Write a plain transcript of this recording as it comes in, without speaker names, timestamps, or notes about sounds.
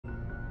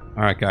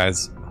Alright,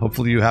 guys.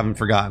 Hopefully you haven't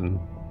forgotten.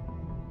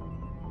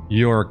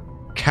 Your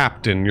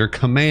captain, your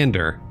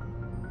commander,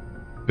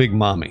 Big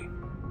Mommy.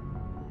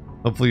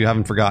 Hopefully you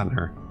haven't forgotten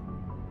her.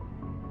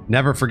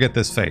 Never forget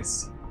this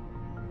face.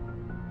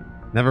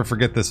 Never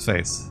forget this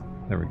face.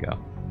 There we go.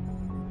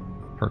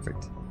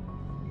 Perfect.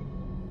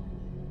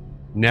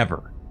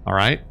 Never.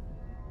 Alright?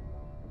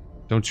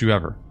 Don't you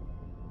ever.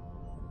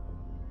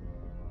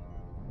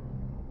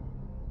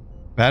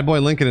 Bad Boy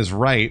Lincoln is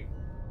right.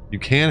 You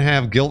can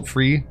have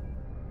guilt-free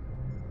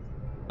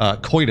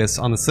coitus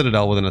on the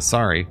Citadel with an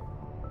Asari.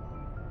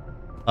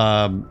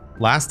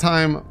 Last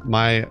time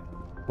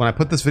when I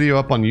put this video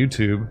up on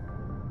YouTube,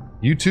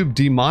 YouTube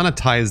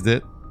demonetized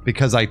it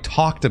because I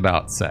talked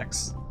about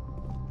sex.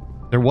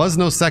 There was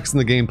no sex in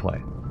the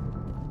gameplay.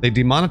 They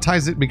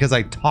demonetized it because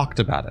I talked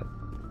about it.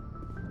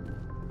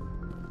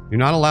 You're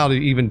not allowed to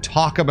even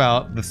talk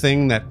about the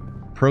thing that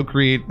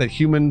procreate, that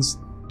humans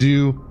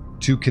do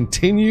to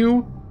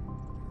continue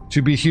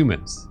to be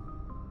humans.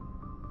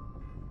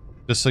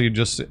 Just so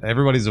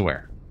everybody's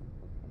aware.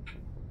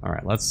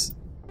 Alright, let's...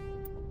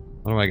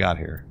 What do I got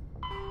here?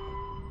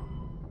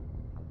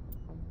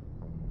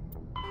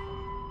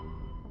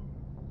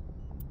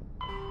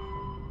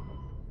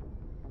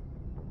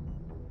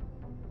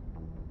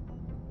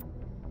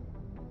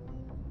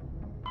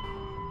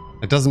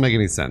 It doesn't make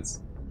any sense.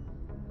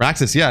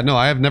 Raxus, yeah, no,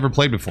 I have never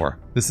played before.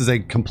 This is a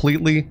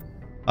completely,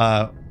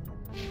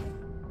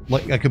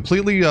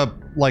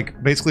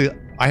 basically,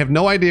 I have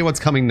no idea what's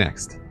coming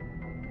next.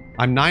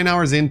 I'm 9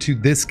 hours into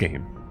this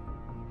game.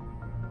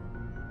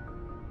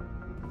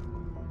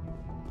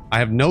 I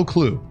have no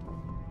clue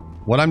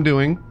what I'm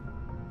doing,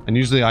 and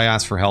usually I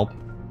ask for help.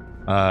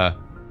 It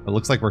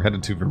looks like we're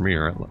headed to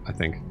Vermeer, I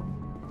think.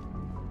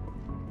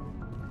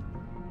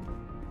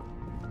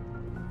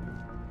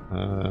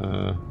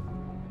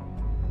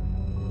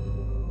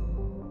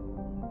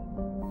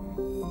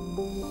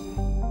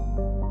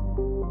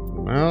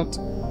 Out.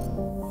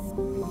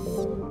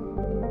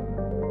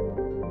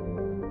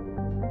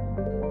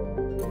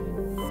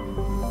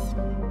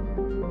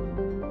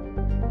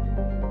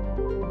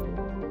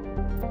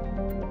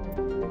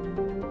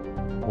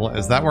 Well,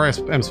 is that where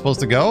I'm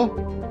supposed to go?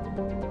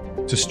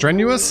 To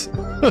Strenuous?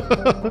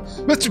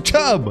 Mr.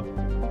 Chubb!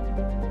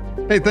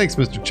 Hey, thanks,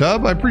 Mr.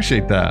 Chubb. I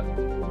appreciate that.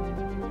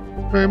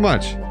 Very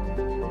much.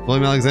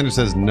 William Alexander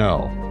says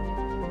no.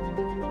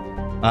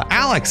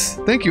 Alex!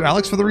 Thank you,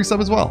 Alex, for the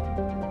resub as well.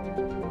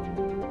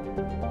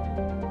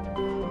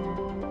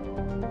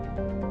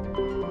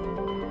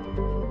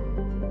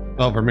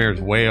 Oh, Vermeer's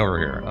way over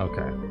here.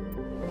 Okay.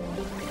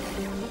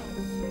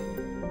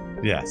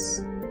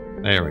 Yes.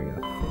 There we go.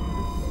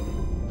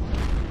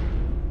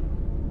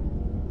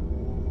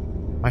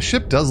 My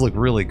ship does look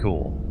really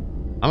cool.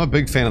 I'm a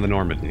big fan of the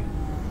Normandy.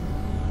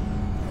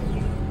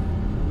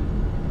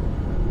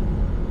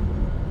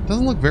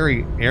 Doesn't look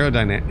very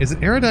aerodynamic. Is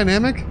it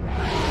aerodynamic?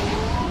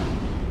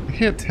 I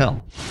can't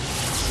tell.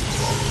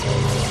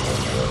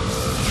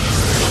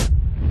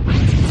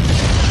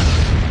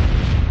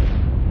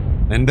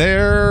 And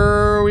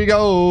there we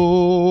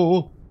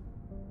go.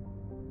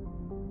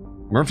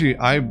 Murphy,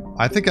 I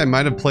think I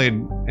might have played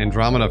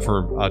Andromeda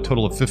for a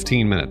total of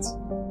 15 minutes.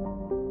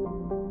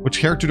 Which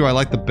character do I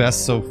like the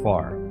best so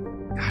far?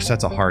 Gosh,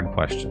 that's a hard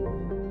question.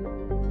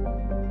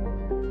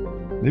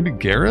 Maybe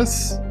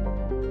Garrus?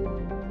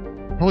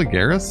 Probably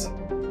Garrus?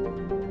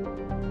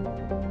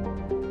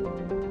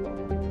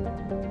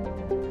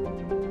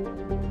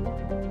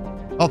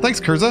 Oh,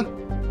 thanks, Kurza.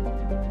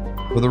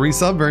 For the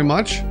resub, very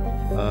much.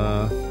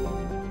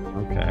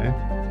 Okay.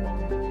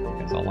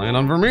 Guess I'll land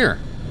on Vermeer.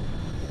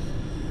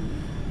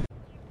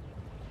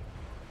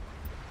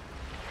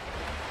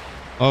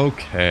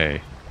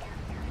 Okay.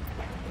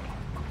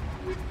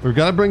 We've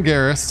got to bring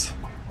Garrus.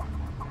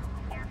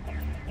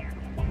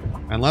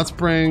 And let's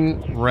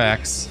bring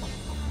Rex.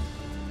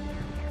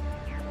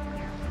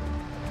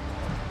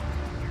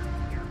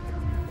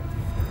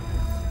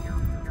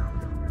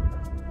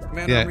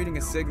 Commander, I'm reading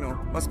a signal.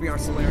 Must be our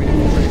Solarian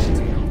infiltration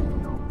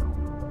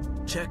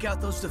team. Check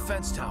out those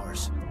defense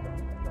towers.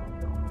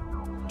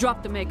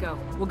 Drop the Mako.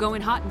 We'll go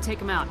in hot and take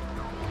them out.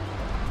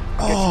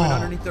 Get you in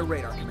underneath their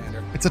radar,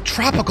 Commander. It's a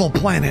tropical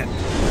planet.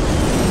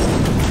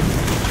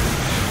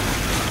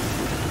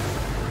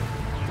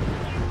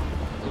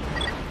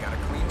 Got a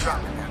clean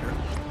drop, Commander.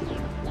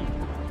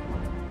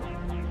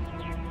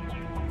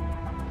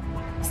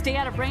 Stay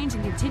out of range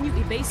and continue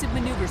evasive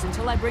maneuvers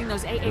until I bring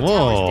those AA towers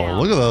Whoa, down.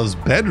 look at those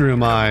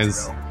bedroom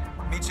eyes.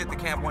 Meet you at the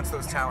camp once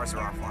those towers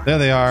are offline. There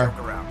they are.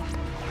 Joke around.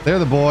 They're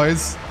the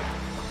boys.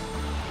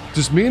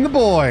 Just me and the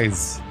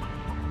boys.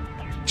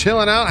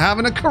 Chilling out,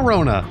 having a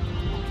Corona.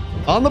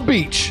 On the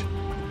beach.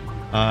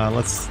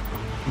 Let's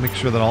make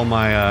sure that all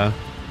my,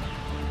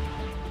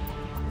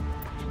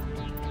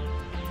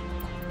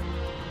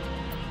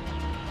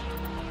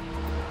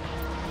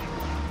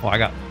 Oh, I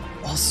got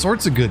all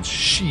sorts of good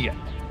shit.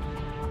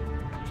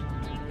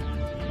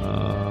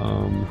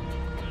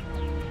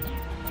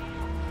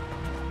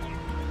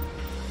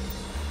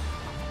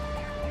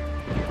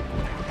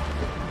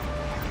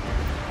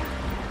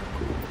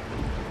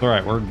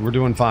 Alright, we're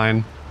doing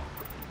fine.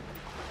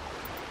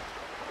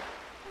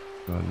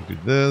 Go ahead and do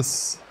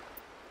this.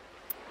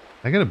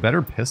 Can I get a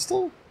better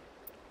pistol?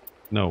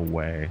 No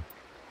way.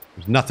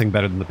 There's nothing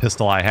better than the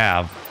pistol I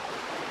have.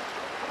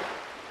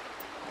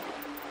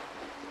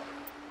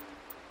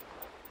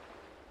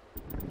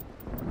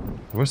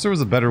 I wish there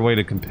was a better way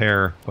to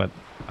compare, but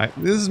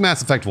this is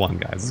Mass Effect 1,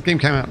 guys. This game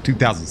came out in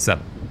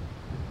 2007.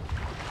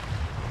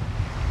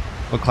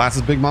 What class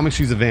is Big Mommy?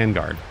 She's a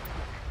Vanguard.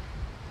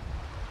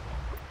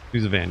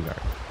 She's a Vanguard.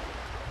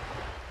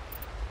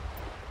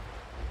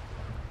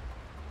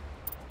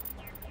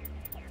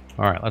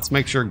 Alright, let's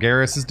make sure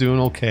Garrus is doing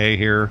okay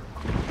here.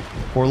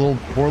 Poor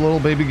little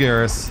baby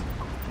Garrus.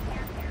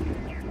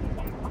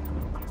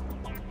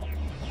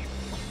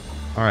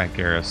 Alright,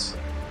 Garrus.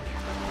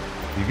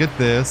 You get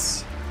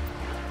this.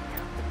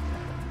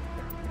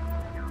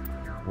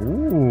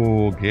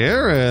 Ooh,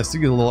 Garrus.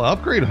 You get a little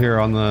upgrade here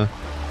on the...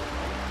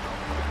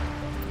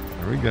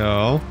 There we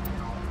go.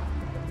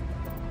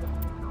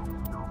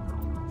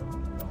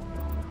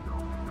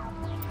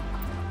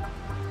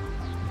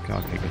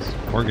 Okay,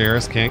 poor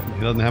Garrus can't...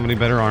 He doesn't have any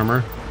better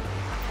armor.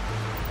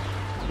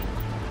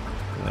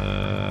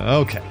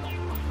 Okay.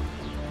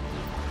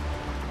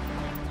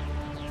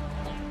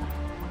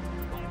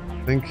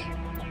 I think...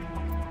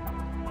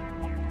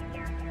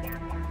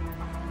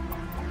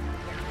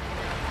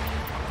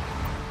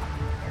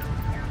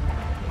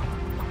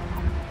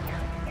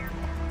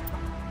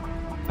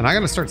 And I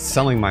gotta start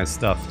selling my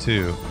stuff,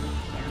 too.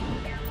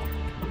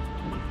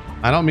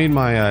 I don't mean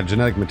my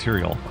genetic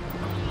material.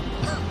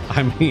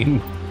 I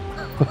mean...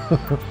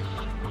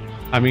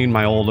 I mean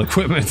my old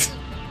equipment.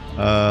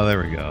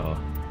 There we go.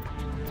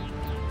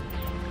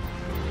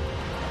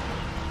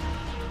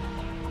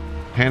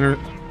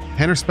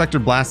 Hanner Spectre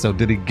Blasto,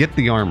 did he get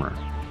the armor?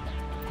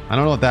 I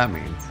don't know what that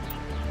means.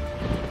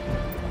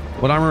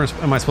 What armor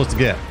am I supposed to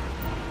get?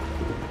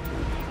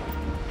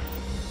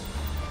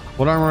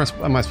 What armor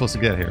am I supposed to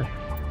get here?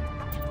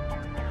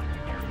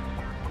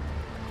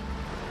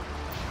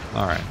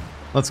 Alright,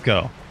 let's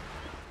go.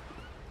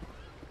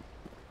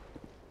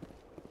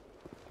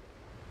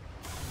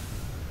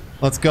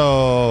 Let's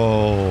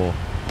go.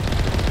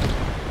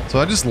 So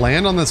I just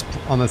land on this,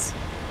 and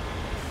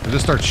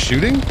just start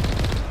shooting?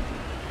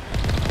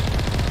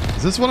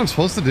 Is this what I'm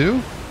supposed to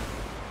do?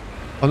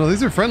 Oh no,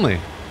 these are friendly.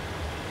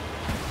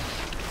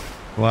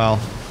 Well,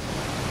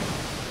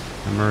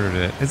 I murdered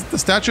it. Is it the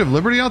Statue of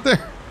Liberty out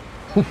there?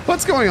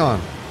 What's going on?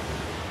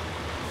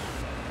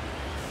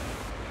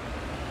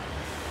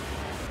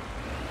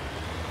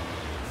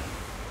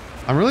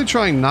 I'm really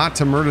trying not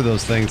to murder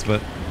those things,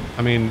 but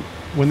I mean,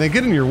 when they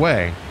get in your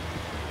way,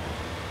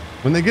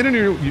 when they get in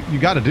your, you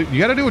gotta do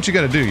what you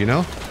gotta do, you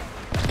know?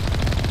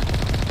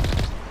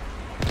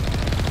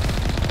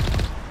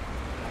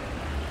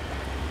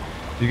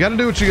 You gotta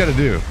do what you gotta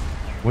do.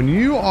 When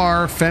you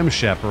are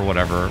FemShep or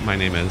whatever my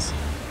name is,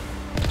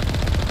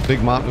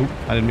 Big Mom. Oop,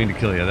 I didn't mean to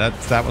kill you.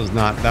 That was an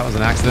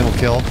accidental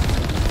kill.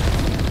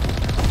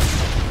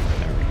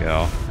 There we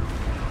go.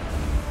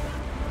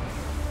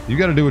 You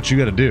gotta do what you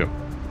gotta do.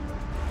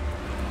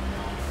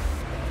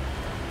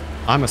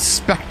 I'm a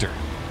Spectre.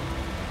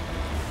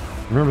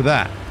 Remember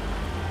that.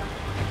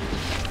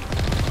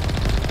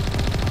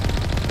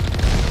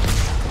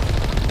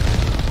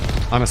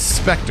 I'm a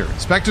Spectre.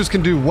 Spectres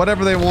can do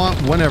whatever they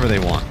want, whenever they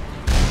want.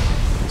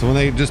 So when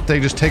they just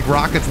take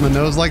rockets in the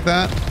nose like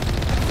that.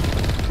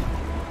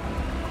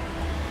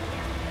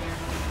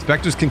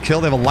 Spectres can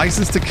kill. They have a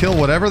license to kill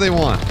whatever they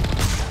want.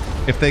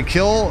 If they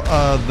kill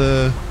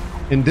the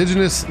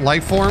indigenous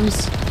life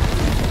forms,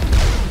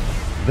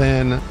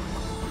 then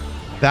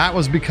that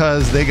was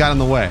because they got in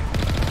the way.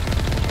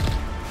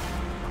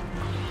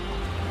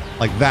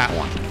 Like that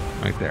one,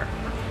 right there.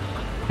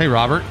 Hey,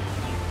 Robert.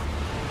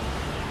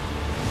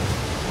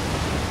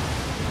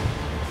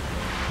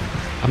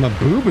 I'm a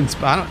boob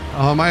inspector.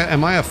 Oh,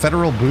 am I a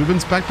federal boob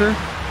inspector?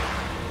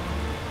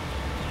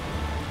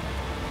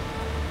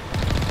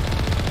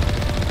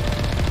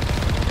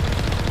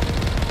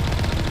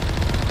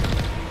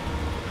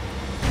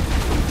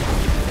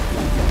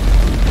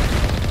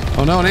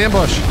 Oh no, an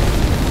ambush.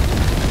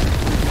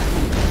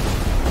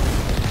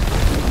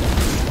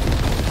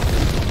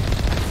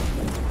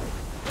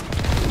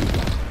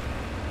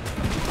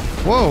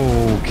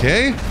 Whoa,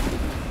 okay.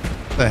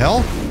 What the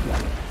hell?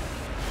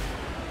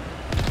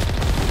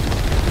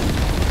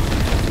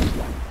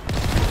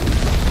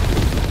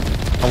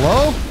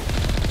 Hello?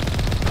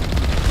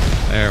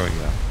 There we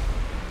go.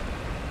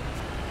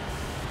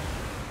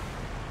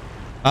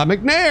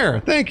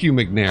 McNair! Thank you,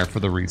 McNair, for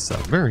the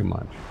resub. Very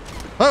much.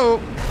 Oh!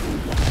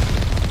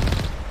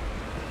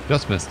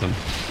 Just missed him.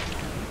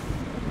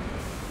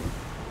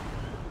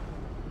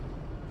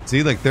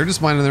 See, like, they're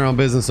just minding their own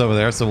business over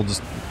there, so we'll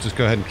just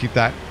go ahead and keep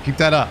that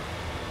up.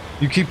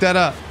 You keep that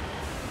up.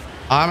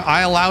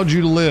 I allowed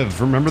you to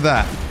live. Remember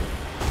that.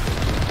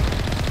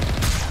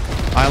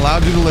 I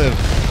allowed you to live.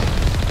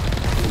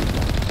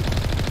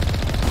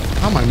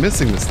 How am I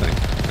missing this thing?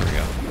 There we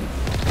go.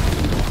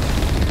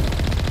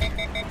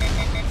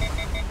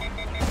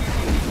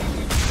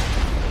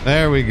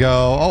 There we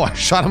go. Oh, I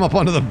shot him up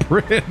onto the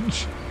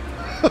bridge.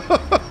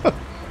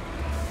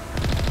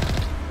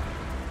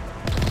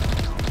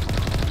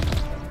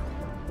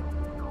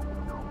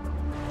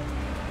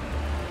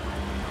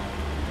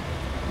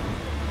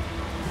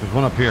 There's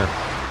one up here.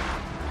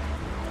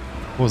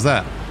 What was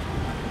that?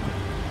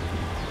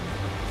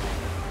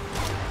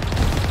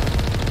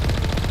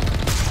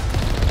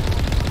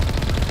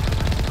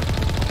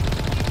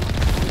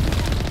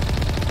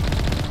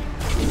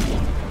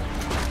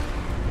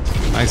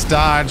 Nice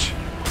dodge.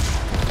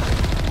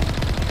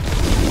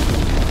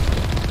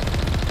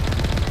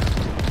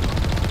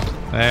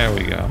 There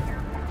we go.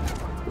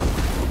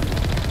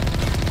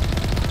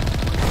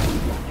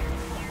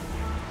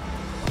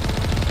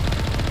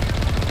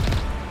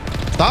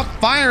 Stop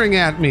firing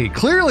at me.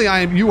 Clearly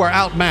you are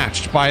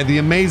outmatched by the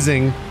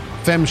amazing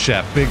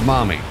FemChef Big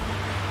Mommy.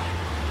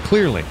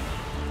 Clearly.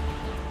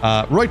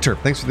 Reuter,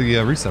 thanks for the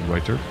resub,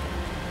 Reuter.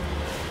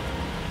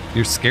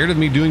 You're scared of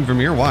me doing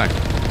Vermeer? Why?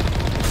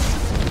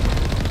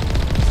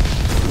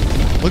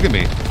 Look at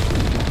me.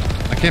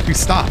 I can't be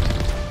stopped.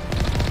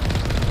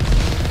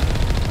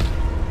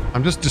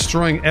 I'm just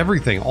destroying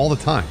everything all the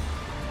time.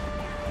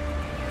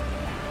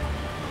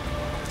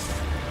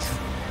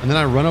 And then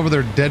I run over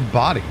their dead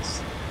bodies.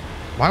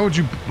 Why would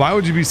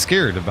you be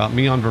scared about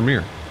me on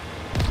Vermeer?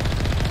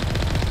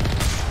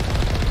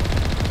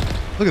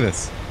 Look at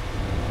this.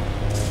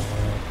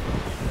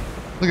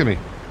 Look at me.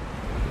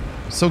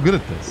 I'm so good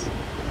at this.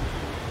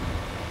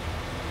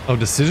 Oh,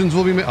 decisions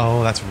will be made.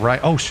 Oh, that's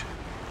right. Oh, shit.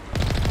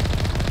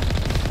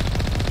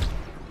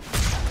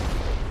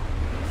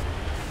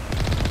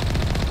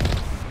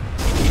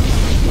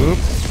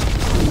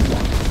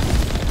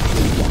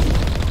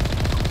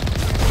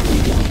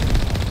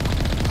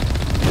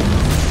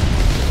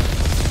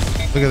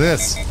 Look at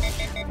this.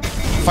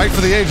 Fight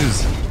for the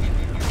ages.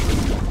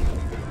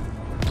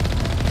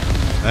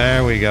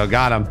 There we go.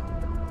 Got him.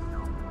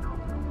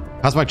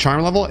 How's my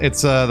charm level?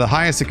 It's the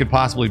highest it could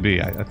possibly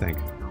be, I think.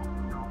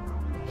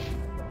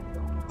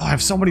 Oh, I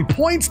have so many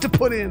points to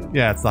put in.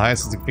 Yeah, it's the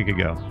highest it could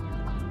go.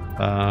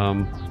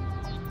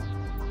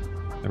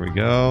 There we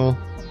go.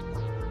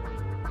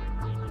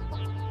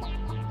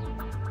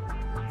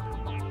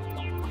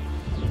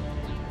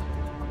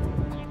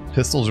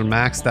 Pistols are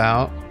maxed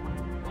out.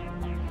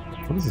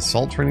 What does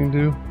assault training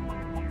do?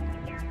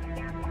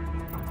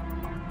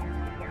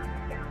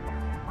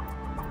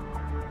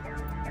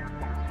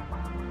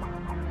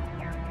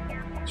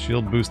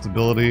 Shield boost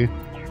ability.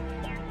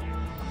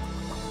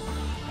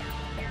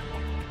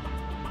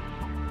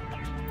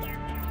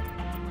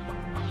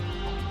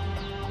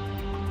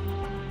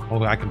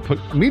 Oh, I can put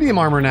medium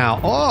armor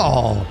now.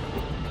 Oh!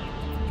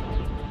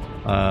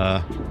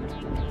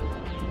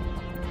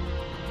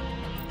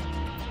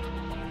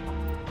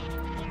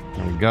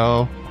 There we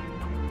go.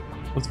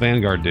 What's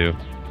Vanguard do?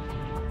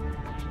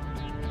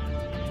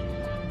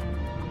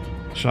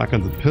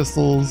 Shotguns and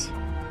pistols.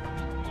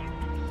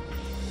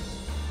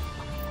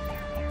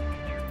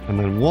 And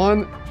then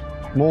one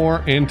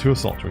more into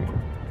assault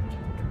training.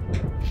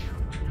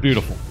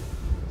 Beautiful.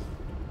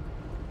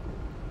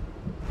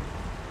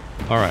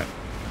 Alright.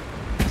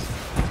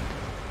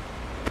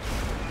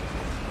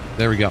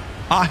 There we go.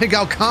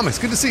 Ahegao Comics.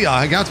 Good to see you,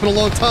 Ahegao. It's been a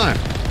long time.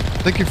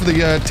 Thank you for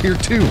the tier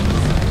 2.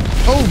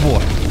 Oh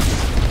boy.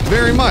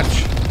 Very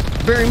much.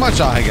 Very much,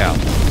 Ahegao.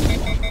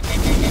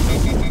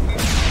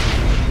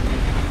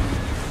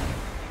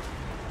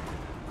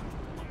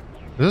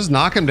 Did this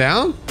knock him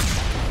down?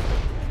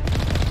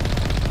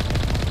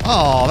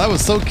 Oh, that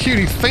was so cute.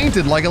 He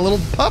fainted like a little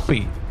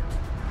puppy.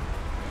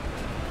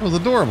 That was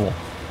adorable.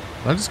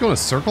 Did I just go in a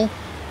circle?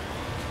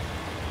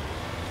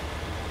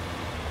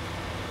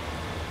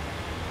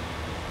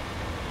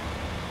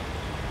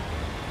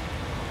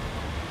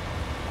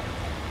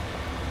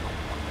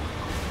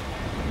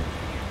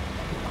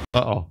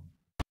 Uh-oh.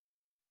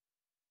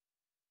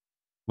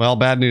 Well,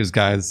 bad news,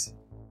 guys.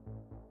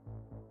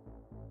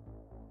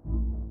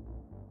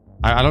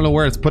 I don't know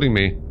where it's putting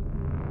me.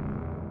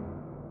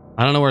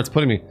 I don't know where it's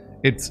putting me.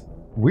 It's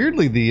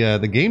weirdly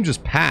the game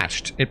just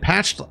patched. It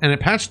patched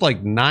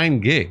like 9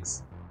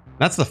 gigs.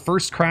 That's the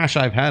first crash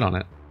I've had on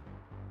it.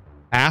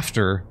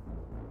 After,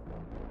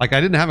 like,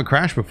 I didn't have a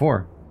crash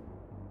before.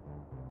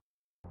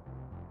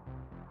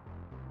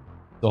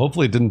 So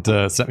hopefully it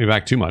didn't set me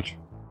back too much.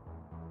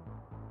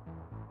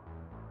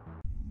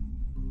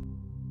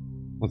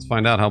 Let's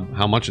find out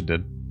how much it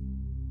did.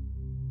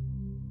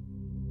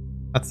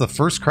 That's the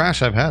first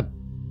crash I've had.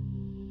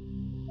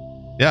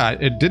 Yeah,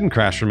 it didn't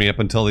crash for me up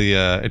until the,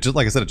 it just,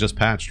 like I said, it just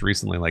patched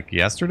recently, like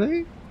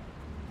yesterday?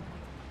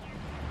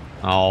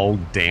 Oh,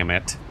 damn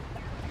it.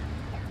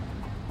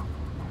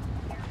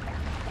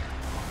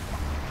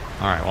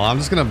 Alright, well, I'm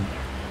just gonna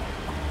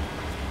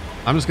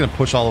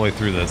push all the way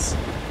through this.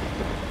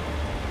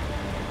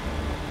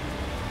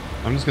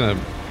 I'm just gonna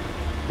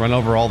run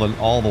over all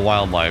the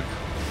wildlife.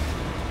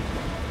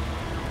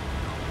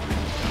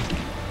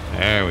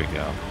 There we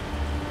go.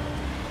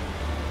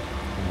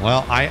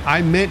 Well,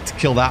 I meant to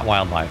kill that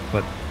wildlife,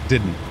 but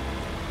didn't.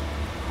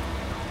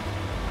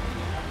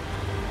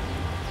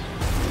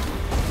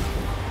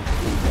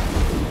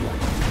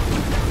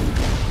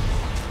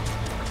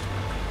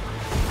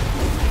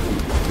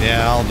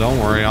 Yeah, don't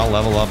worry. I'll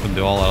level up and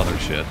do all that other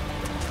shit.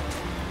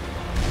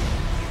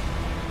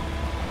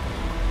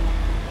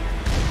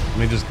 Let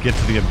me just get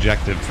to the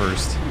objective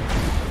first.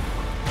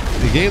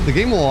 The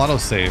game will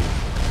autosave.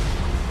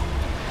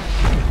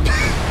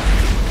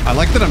 I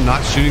like that I'm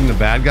not shooting the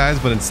bad guys,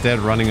 but instead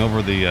running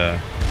over the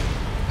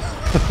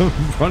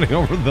running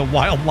over the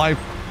wildlife.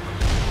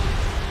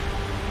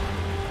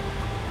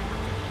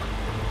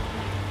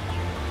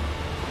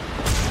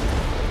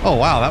 Oh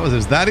wow, that was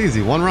just that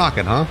easy. One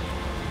rocket, huh?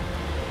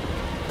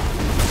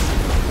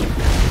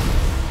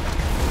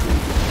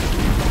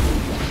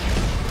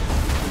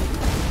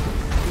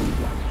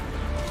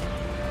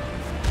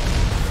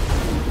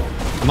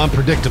 I'm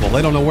unpredictable.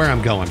 They don't know where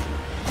I'm going. Go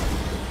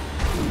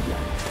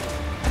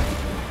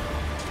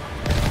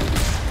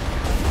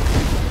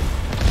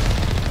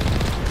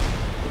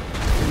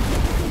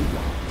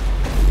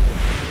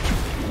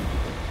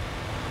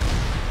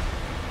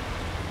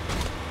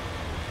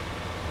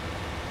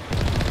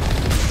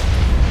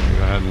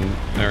ahead and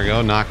there we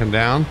go. Knock him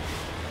down.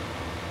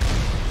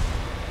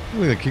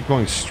 Look, they keep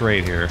going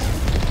straight here.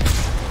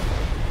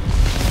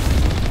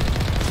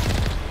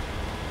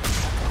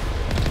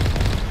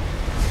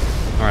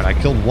 Alright, I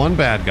killed one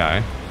bad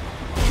guy.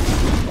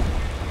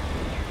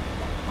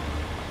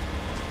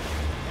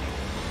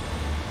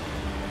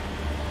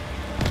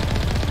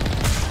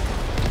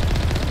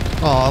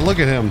 Oh, look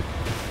at him.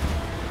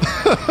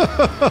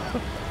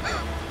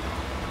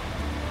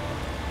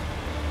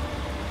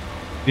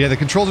 Yeah, the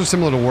controls are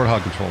similar to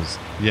Warthog controls.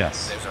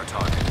 Yes. There's our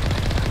target.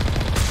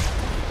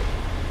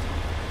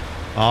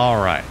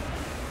 Alright.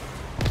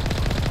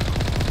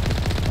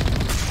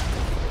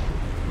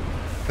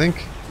 I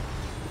think...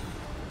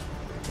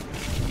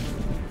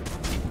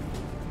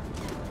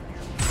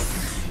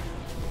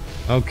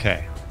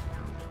 Okay.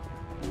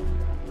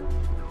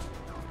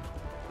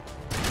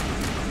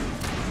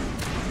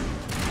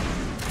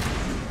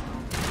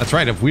 That's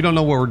right, if we don't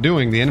know what we're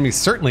doing, the enemy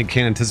certainly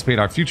can't anticipate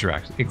our future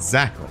action.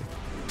 Exactly.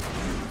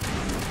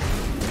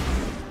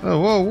 Oh,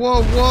 whoa,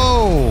 whoa,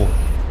 whoa!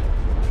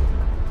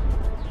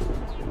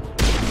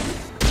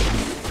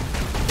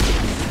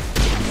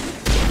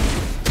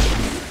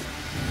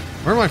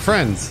 Where are my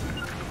friends?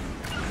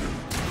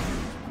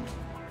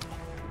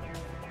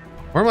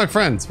 Where are my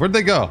friends? Where'd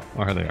they go?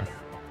 Oh, here they are.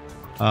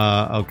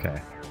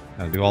 Okay.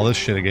 Gotta do all this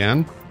shit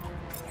again.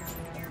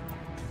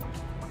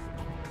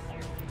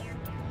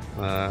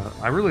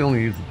 I really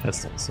only use the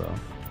pistol, so...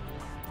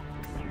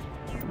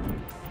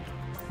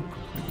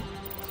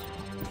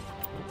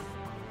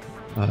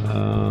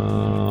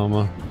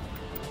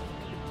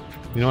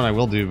 You know what I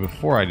will do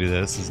before I do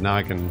this is now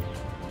I can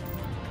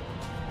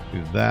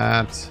do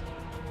that.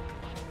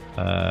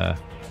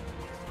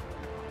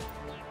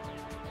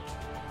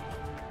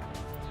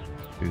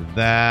 Do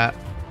that.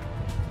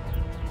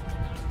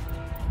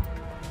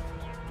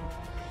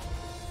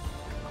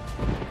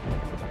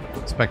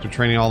 Spectre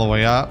training all the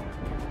way up.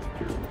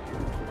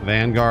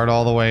 Vanguard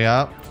all the way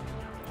up.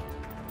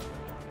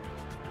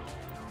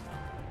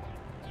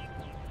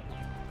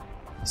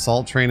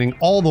 Assault training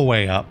all the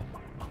way up.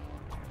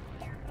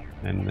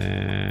 And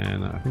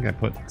then I think I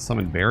put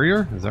summon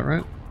barrier. Is that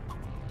right?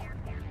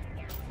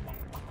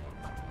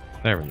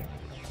 There we go.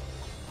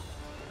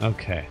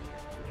 Okay.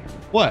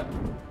 What?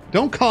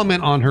 Don't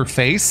comment on her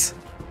face.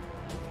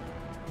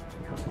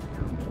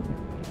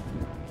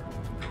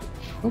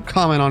 Don't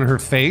comment on her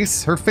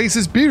face. Her face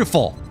is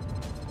beautiful.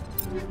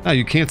 No,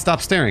 you can't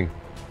stop staring.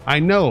 I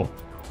know.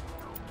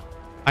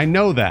 I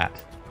know that.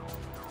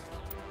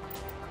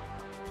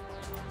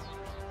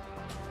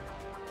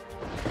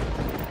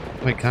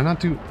 Wait, can I not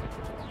do...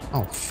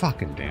 Oh,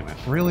 fucking damn it.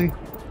 Really?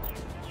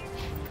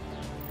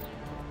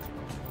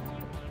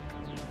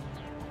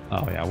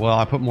 Oh, yeah. Well,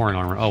 I put more in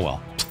armor. Oh,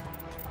 well.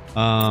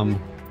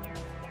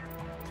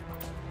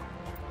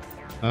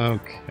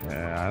 Okay.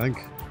 I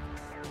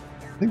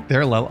think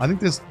they're level... I think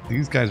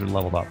these guys are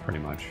leveled up pretty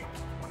much.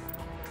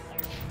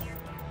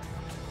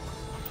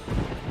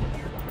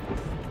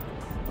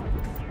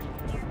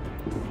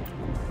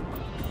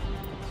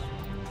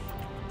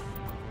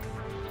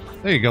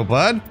 There you go,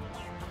 bud.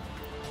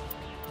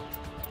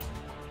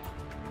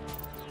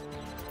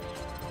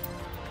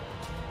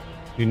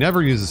 You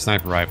never use a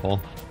sniper rifle.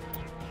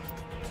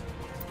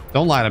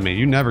 Don't lie to me.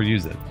 You never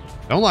use it.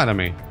 Don't lie to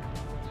me.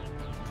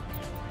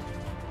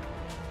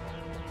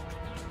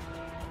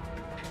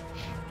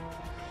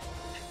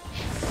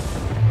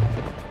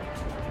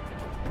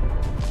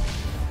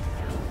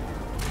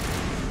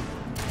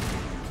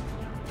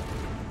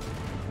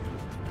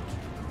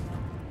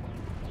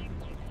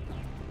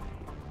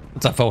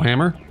 What's up, faux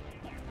hammer?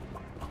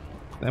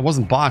 That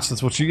wasn't botched.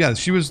 That's what she... Yeah,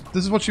 she was...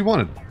 This is what she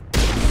wanted.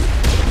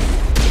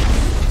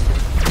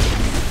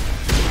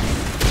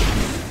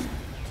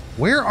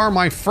 Where are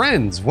my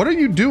friends? What are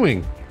you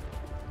doing?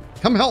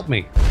 Come help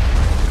me.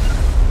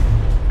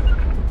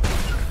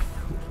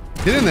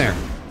 Get in there.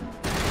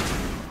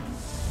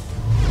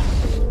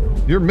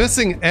 You're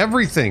missing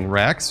everything,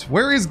 Rex.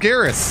 Where is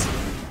Garrus?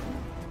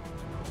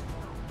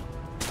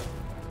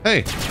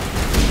 Hey.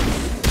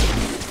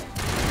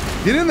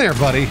 Get in there,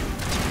 buddy.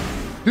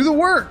 Do the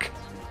work!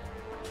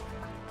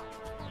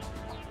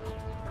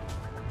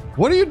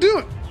 What are you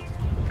doing?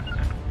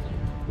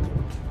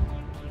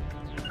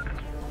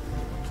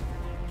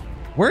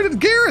 Where did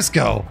Garrus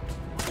go?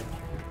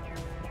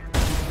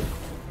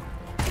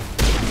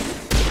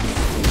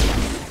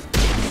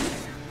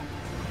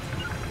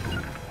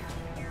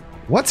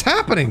 What's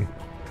happening?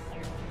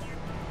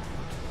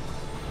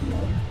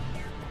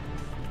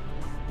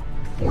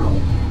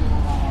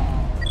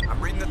 I'm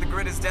reading that the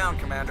grid is down,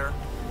 Commander.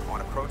 On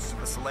approach to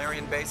the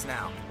Solarian base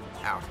now.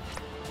 Out.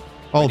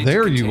 Oh, Ready to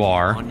there you continue.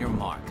 are. On your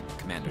mark,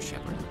 Commander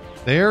Shepard.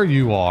 There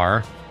you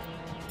are.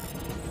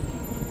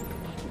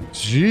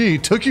 Gee,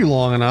 took you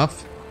long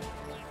enough.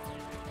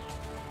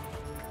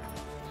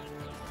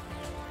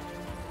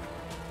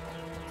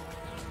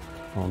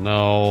 Oh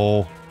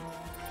no.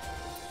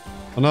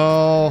 Oh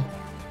no.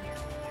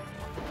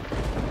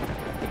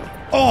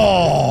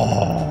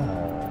 Oh!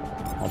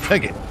 I'll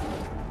take it.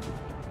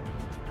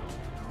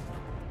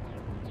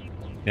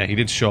 Yeah, he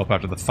did show up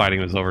after the fighting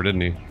was over,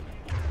 didn't he?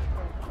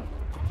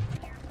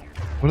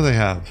 What do they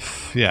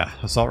have? Yeah,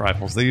 assault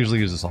rifles. They usually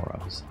use assault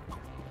rifles.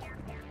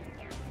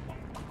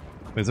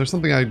 Wait, is there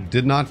something I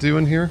did not do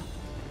in here?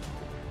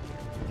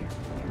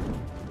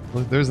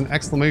 Look, there's an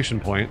exclamation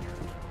point.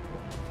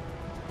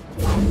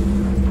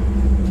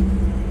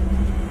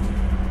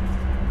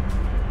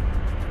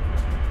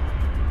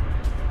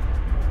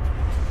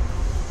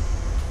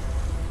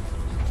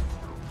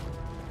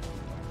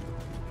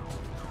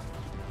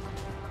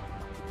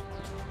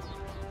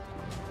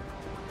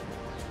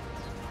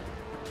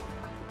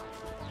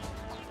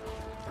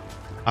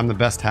 I'm the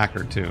best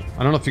hacker too.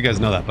 I don't know if you guys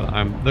know that, but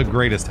I'm the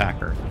greatest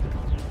hacker.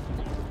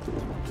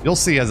 You'll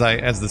see as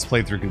this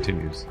playthrough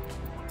continues.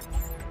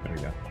 There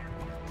we go.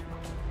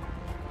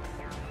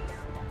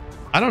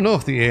 I don't know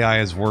if the AI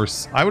is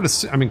worse. I would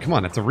assume, I mean, come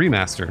on, it's a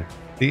remaster.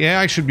 The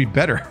AI should be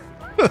better.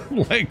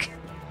 Like,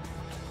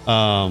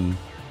 Poochie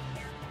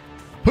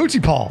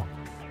Paul.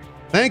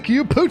 Thank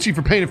you, Poochie,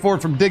 for paying it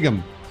forward from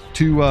Diggum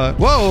to,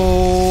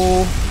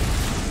 whoa,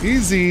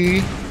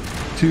 easy,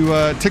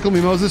 to Tickle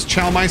Me Moses,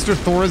 Chowmeister,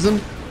 Thorism,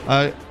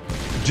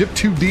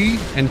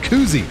 Jip2D, and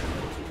Koozie.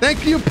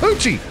 Thank you,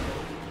 Poochie.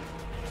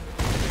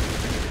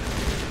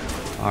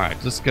 All right,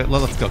 just get,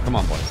 let's go. Come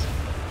on, boys.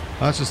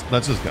 Let's just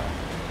go.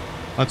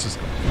 Let's just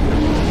go.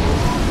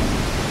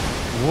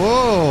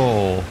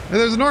 Whoa! Hey,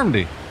 there's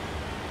Normandy.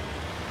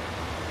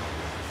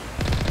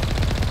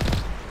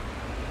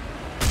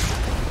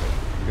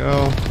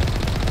 Go.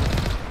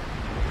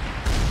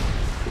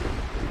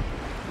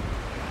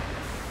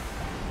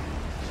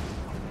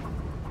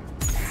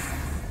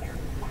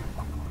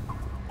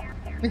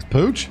 Thanks,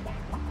 Pooch.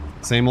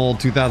 Same old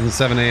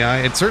 2007 AI.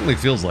 It certainly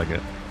feels like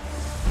it.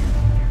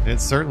 It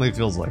certainly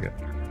feels like it.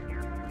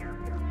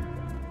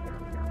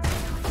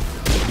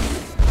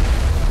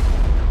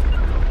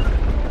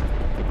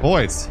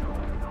 Boys.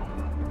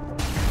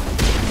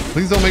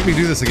 Please don't make me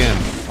do this again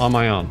on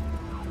my own.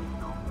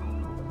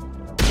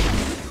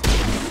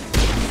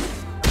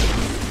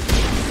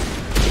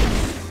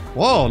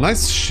 Whoa,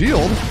 nice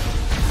shield.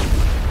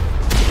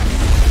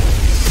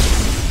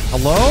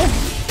 Hello?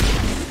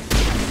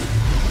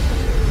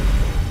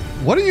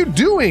 What are you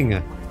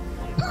doing?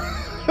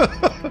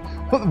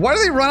 Why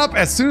do they run up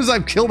as soon as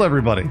I've killed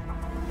everybody?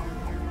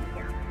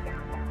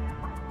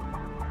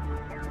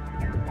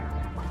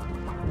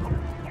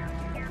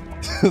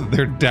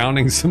 They're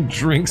downing some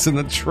drinks in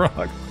the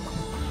truck.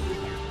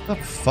 The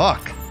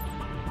fuck?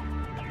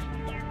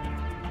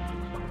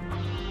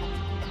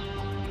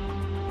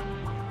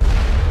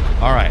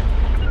 All right.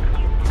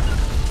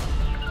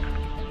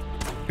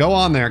 Go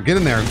on there. Get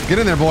in there. Get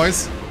in there,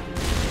 boys.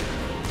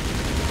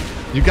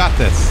 You got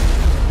this.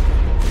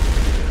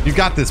 You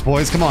got this,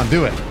 boys. Come on,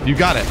 do it. You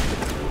got it.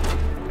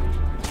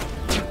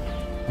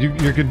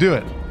 You could do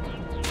it.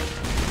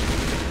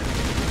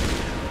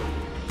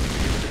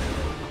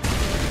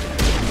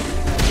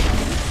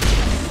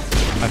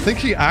 I think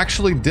he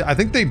actually did. I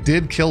think they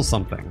did kill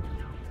something.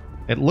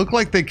 It looked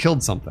like they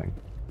killed something.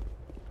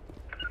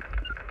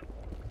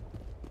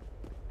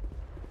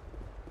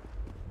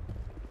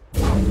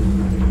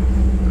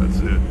 That's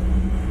it.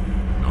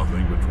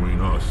 Nothing between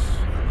us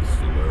and the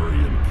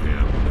Solarian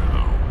camp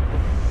now.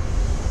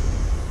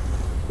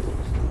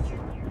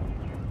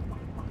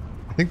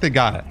 I think they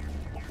got it.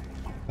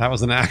 That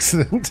was an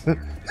accident.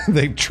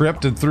 They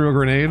tripped and threw a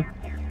grenade.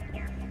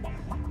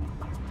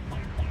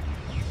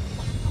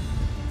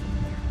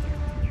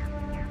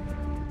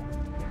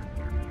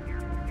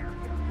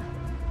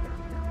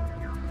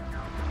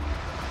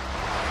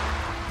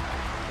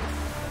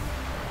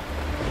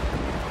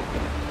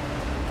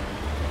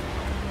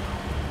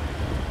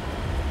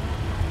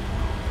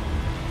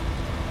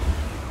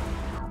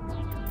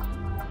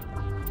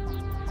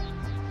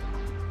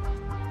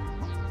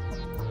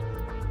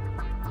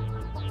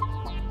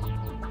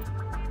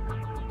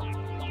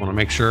 Want to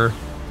make sure.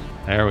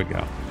 There we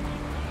go.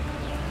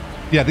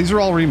 Yeah, these are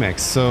all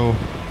remakes. So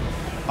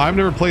I've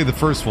never played the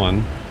first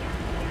one,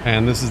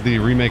 and this is the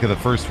remake of the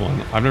first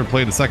one. I've never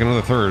played the second or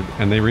the third,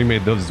 and they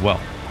remade those as well.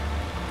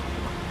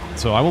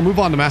 So I will move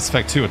on to Mass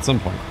Effect 2 at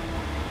some point.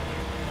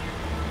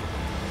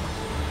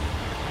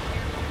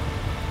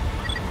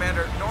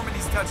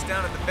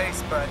 down at the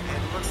base, but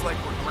it looks like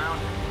we're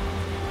grounded.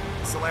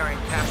 The Solarian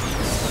captain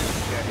is like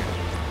to get here.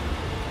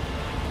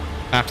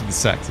 After the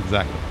sex,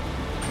 exactly.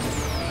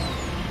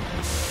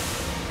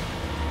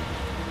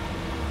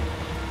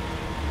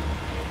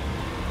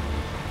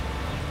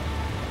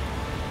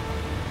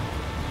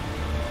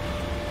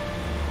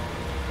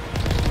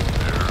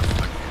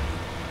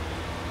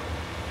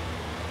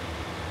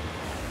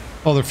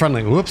 Oh, they're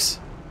friendly. Whoops.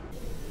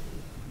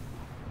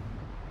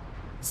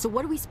 So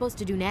what are we supposed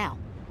to do now?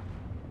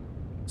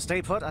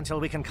 Stay put until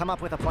we can come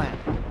up with a plan.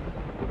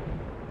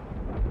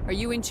 Are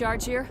you in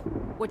charge here?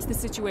 What's the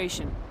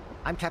situation?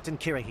 I'm Captain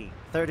Kirrahe,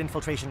 3rd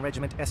Infiltration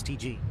Regiment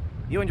STG.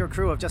 You and your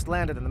crew have just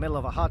landed in the middle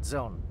of a hot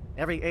zone.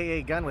 Every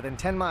AA gun within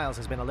 10 miles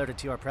has been alerted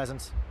to your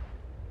presence.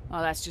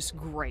 Oh, that's just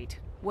great.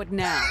 What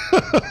now?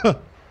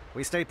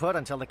 We stay put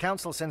until the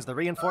Council sends the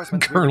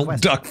reinforcements we Colonel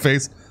requested.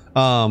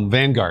 Duckface.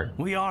 Vanguard.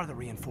 We are the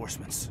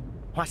reinforcements.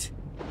 What?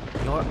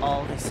 You're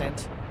all they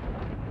sent?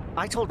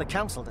 I told the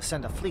Council to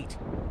send a fleet.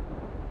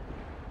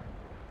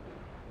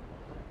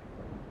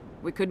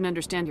 We couldn't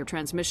understand your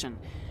transmission.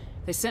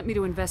 They sent me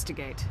to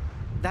investigate.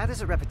 That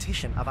is a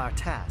repetition of our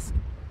task.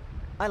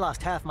 I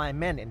lost half my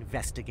men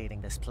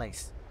investigating this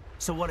place.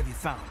 So what have you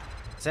found?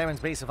 Saren's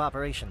base of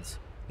operations.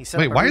 He set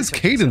Wait, up a why is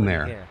research Caden facility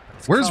there? here, but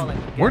it's Where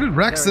crawling did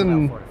Rex very well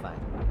and fortified.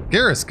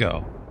 Garrus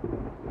go?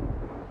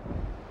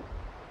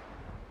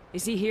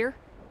 Is he here?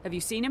 Have you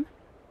seen him?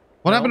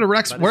 What No, happened to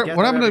Rex? but his What Geth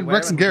are happened to everywhere,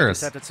 Rex and we've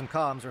Garrus? intercepted some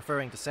comms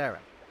referring to Saren.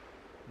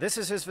 This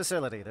is his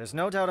facility. There's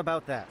no doubt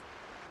about that.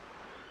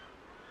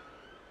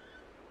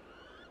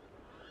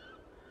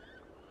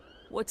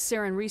 What's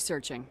Saren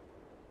researching?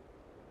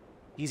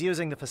 He's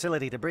using the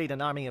facility to breed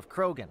an army of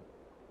Krogan.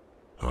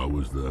 How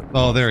was that?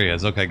 Oh, there he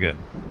is. Okay, good.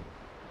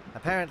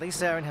 Apparently,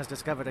 Saren has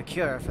discovered a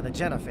cure for the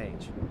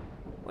genophage.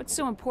 What's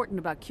so important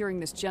about curing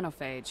this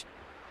genophage?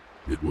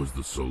 It was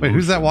the solution. Wait,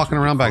 who's that walking to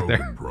the around back there?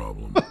 Krogan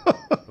problem.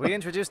 We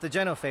introduced the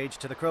genophage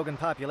to the Krogan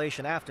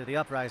population after the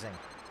uprising,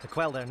 to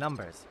quell their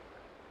numbers.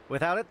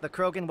 Without it, the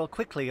Krogan will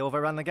quickly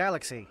overrun the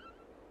galaxy.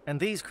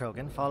 And these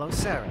Krogan follow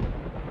Saren.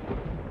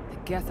 The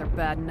Geth are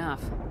bad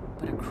enough,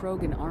 but a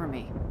Krogan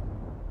army.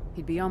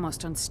 He'd be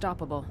almost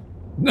unstoppable.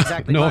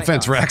 Exactly No my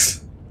offense, thoughts.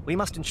 Rex. We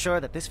must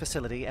ensure that this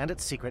facility and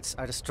its secrets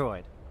are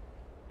destroyed.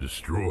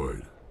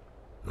 Destroyed?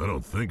 I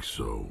don't think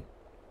so.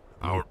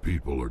 Our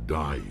people are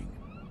dying.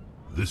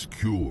 This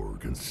cure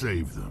can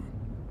save them.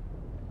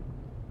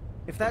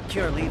 If that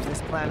cure leaves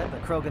this planet, the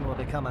Krogan will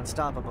become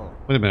unstoppable.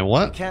 Wait a minute, We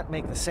what? can't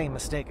make the same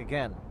mistake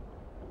again.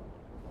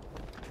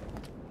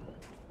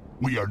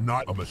 We are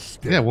not a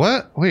mistake. Yeah,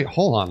 what? Wait,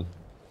 hold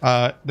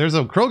on. There's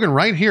a Krogan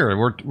right here.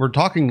 We're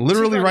talking Is he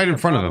literally gonna right be in a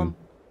front of problem? him.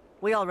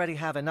 We already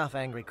have enough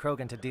angry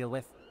Krogan to deal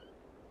with.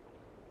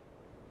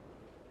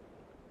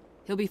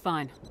 He'll be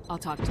fine. I'll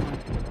talk to him.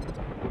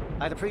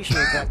 I'd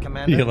appreciate that,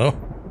 Commander. Hello.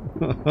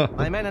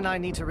 My men and I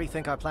need to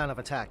rethink our plan of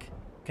attack.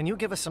 Can you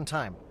give us some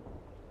time?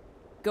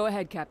 Go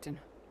ahead, Captain.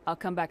 I'll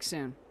come back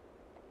soon.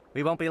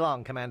 We won't be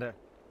long, Commander.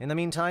 In the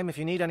meantime, if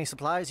you need any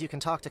supplies, you can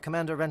talk to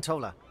Commander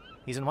Rentola.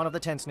 He's in one of the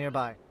tents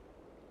nearby.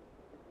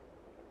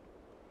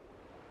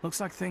 Looks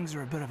like things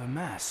are a bit of a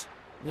mess.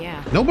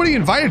 Yeah. Nobody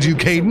invited you, I'd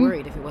be so Caden.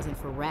 worried if it wasn't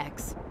for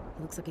Rex.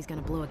 He looks like he's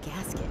gonna blow a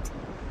gasket.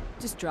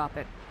 Just drop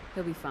it.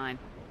 He'll be fine.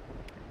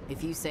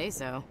 If you say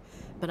so.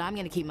 But I'm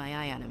gonna keep my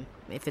eye on him,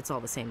 if it's all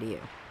the same to you.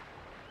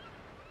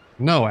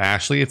 No,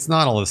 Ashley, it's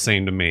not all the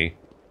same to me.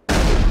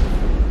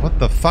 What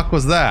the fuck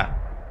was that?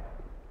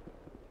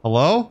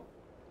 Hello?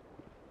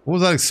 What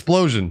was that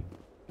explosion?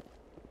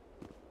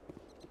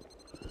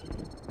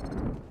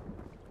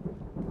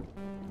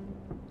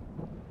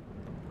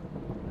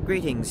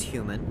 Greetings,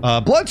 human.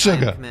 Blood I am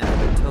sugar. Commander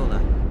Rentola.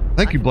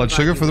 Thank I you, can Blood provide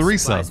Sugar, you for the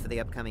with supplies resub. for the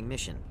upcoming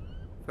mission.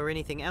 For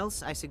anything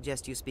else, I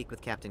suggest you speak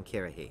with Captain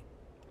Kirrahe.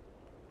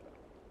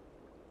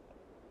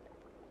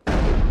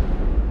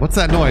 What's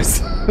that noise?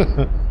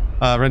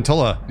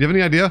 Rentola, do you have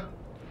any idea?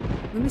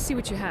 Let me see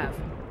what you have.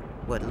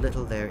 What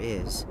little there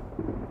is.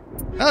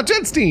 Oh,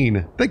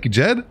 Jedstein! Thank you,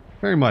 Jed.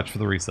 Very much for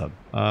the resub.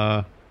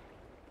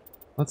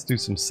 Let's do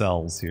some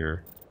cells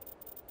here.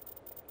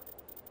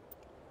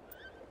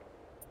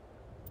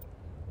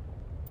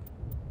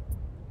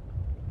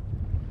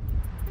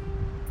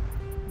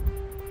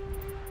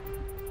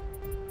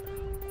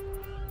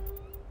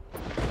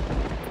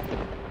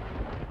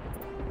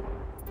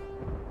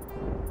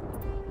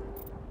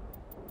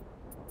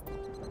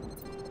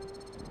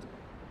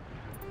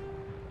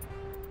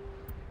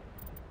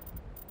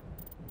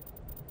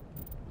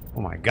 Oh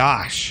my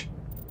gosh.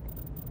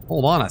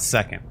 Hold on a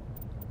second.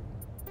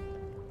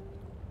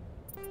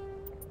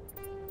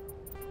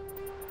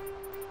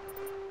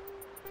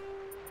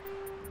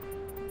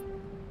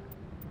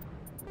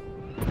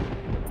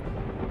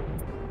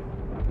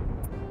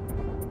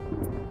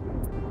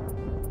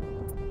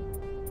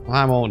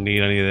 I won't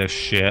need any of this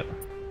shit.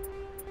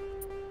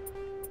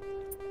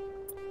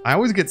 I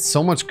always get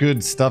so much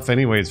good stuff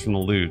anyways from the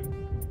loot.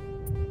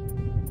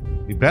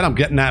 You bet I'm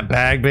getting that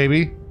bag,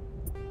 baby.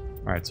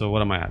 Alright, so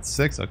what am I at?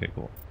 6? Okay,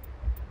 cool.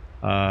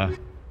 Oh,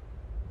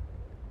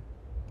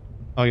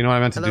 you know what? I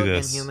meant to Hello do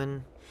again, this.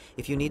 human.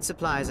 If you need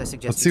supplies, I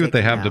suggest Let's see you what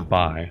they take them have to now.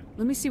 buy.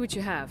 Let me see what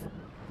you have.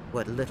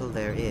 What little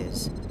there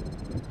is.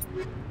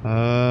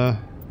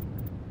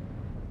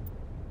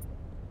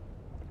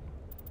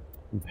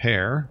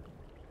 Compare.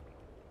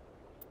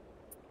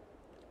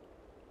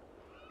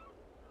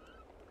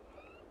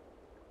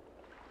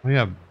 Oh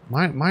yeah,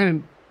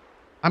 mine.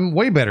 I'm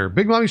way better.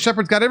 Big Mommy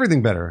Shepherd's got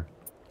everything better.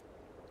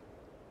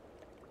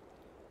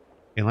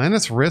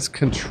 Atlantis Risk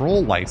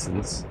Control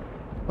License.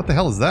 What the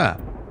hell is that?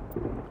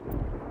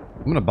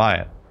 I'm gonna buy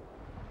it.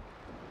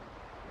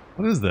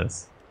 What is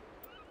this?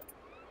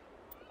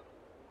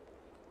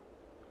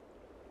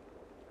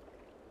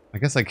 I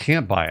guess I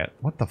can't buy it.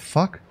 What the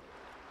fuck?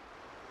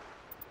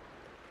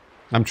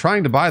 I'm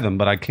trying to buy them,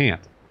 but I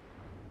can't.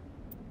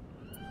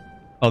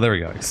 Oh, there we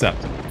go.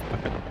 Accept.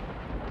 Okay.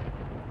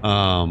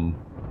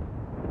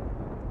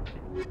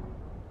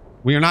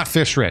 We are not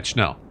fish rich,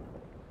 no.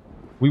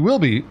 We will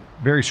be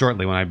very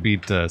shortly when I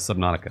beat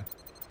Subnautica.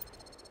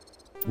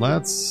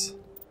 Let's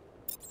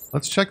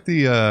check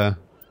the let's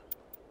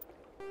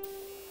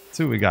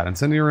see what we got.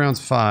 Incendiary rounds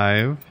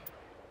 5.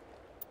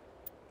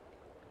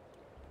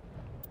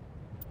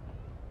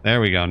 There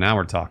we go. Now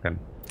we're talking.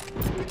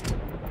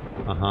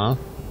 Uh-huh.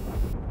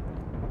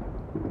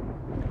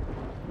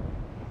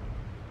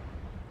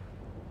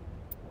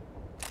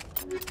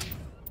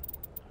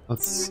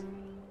 Let's...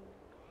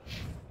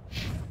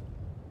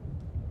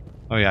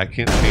 Oh yeah, I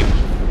can't change.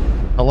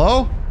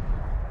 Hello?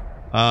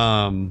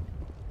 And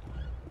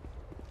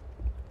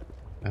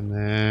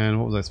then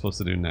what was I supposed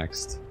to do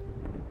next?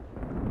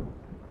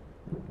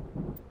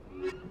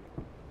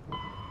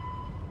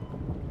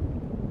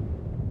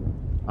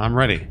 I'm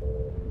ready.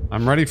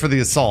 I'm ready for the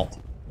assault.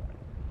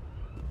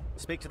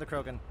 Speak to the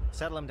Krogan.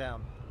 Settle him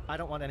down. I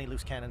don't want any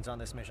loose cannons on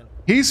this mission.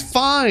 He's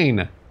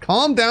fine.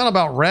 Calm down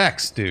about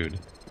Rex, dude.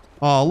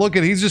 Oh, look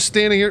at, he's just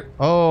standing here.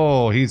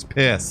 Oh, he's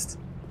pissed.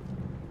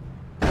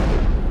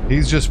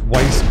 He's just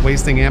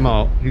wasting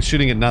ammo. He's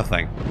shooting at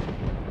nothing.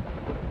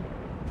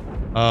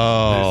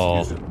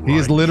 Oh, he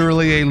is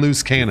literally a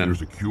loose cannon. If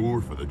there's a cure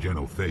for the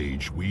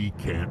genophage, we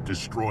can't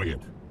destroy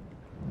it.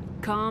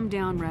 Calm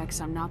down,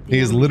 Rex. I'm not the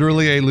He is enemy.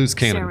 literally a loose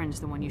cannon. Saren's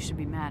the one you should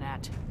be mad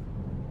at.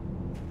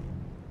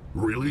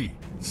 Really?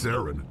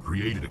 Saren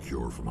created a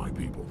cure for my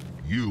people.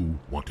 You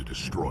want to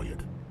destroy it.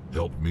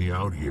 Help me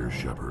out here,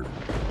 Shepard.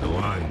 The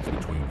lines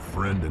between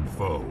friend and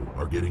foe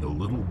are getting a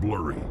little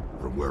blurry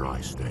from where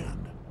I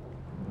stand.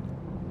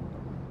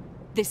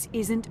 This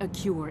isn't a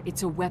cure,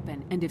 it's a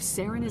weapon, and if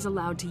Saren is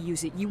allowed to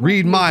use it, you won't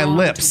Read be my around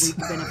lips. to reap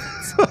the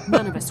benefits.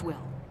 None of us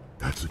will.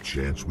 That's a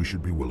chance we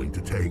should be willing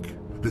to take.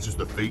 This is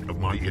the fate of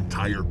my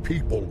entire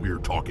people we're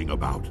talking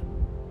about.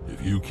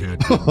 If you can't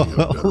give me a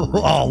better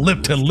Oh,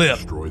 lip to lip.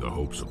 destroy the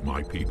hopes of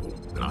my people,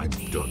 then I'm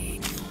done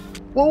with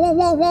you. Whoa, whoa,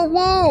 whoa, whoa,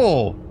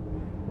 whoa!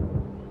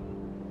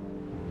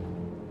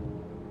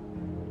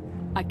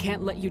 I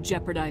can't let you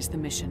jeopardize the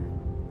mission.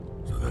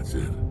 So that's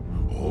it.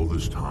 All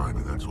this time,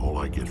 and that's all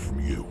I get from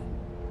you.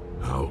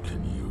 How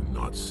can you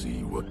not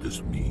see what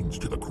this means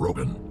to the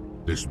Krogan?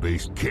 This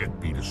base can't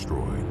be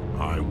destroyed.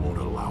 I won't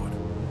allow it.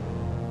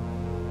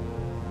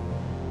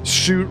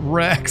 Shoot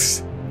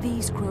Rex.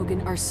 These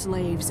Krogan are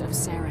slaves of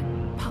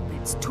Saren.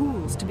 Puppets,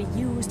 tools to be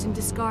used and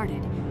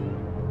discarded.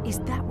 Is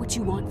that what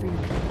you want for your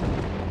people?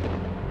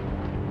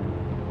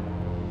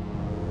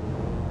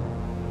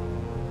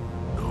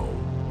 No,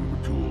 we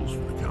were tools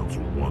for the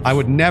Council once. I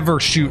would never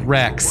shoot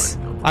Rex.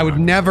 I would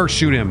never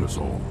shoot him. Us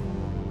all.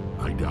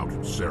 I doubt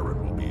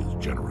Saren will be as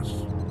generous.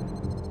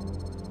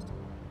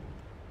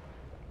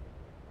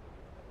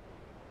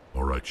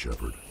 All right,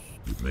 Shepard.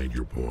 You've made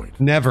your point.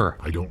 Never.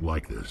 I don't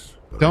like this,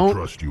 but Don't- I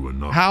trust you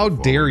enough. How to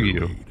follow dare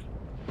your you. lead.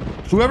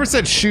 Whoever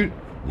said shoot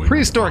When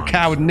prehistoric you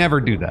cow would find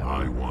never do that.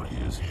 I want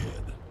his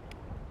head.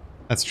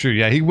 That's true.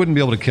 Yeah, he wouldn't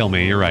be able to kill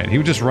me. You're right. He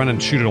would just run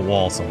and shoot at a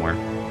wall somewhere.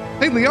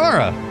 Hey,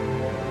 Liara.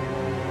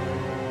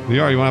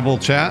 Liara, you want to have a little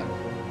chat?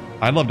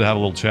 I'd love to have a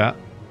little chat.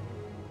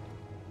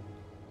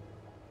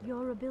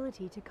 Your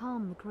ability to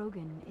calm the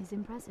Krogan is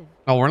impressive.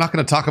 Oh, we're not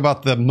going to talk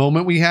about the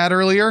moment we had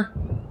earlier?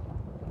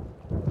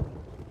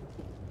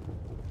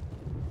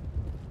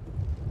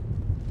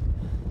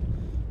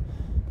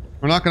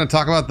 We're not going to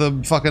talk about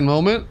the fucking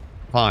moment?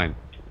 Fine.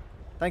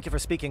 Thank you for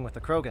speaking with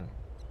the Krogan.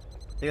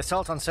 The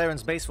assault on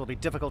Saren's base will be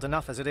difficult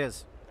enough as it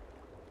is.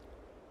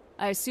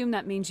 I assume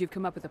that means you've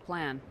come up with a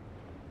plan.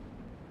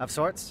 Of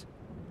sorts.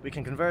 We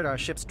can convert our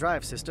ship's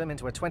drive system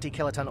into a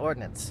 20-kiloton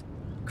ordnance.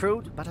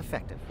 Crude, but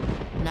effective.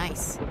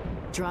 Nice.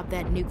 Drop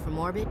that nuke from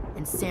orbit,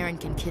 and Saren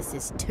can kiss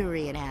his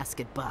Turian ass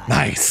goodbye.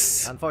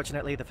 Nice.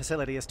 Unfortunately, the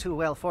facility is too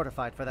well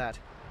fortified for that.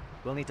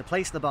 We'll need to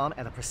place the bomb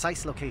at a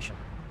precise location.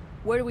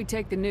 Where do we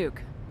take the nuke?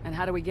 And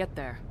how do we get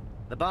there?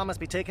 The bomb must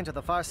be taken to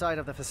the far side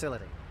of the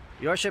facility.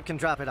 Your ship can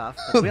drop it off,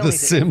 but we'll The need to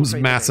Sims infiltrate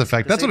the Mass base,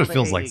 Effect. That's what it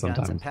disable feels like AE guns,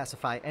 sometimes. And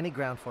pacify any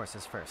ground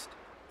forces first.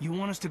 You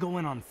want us to go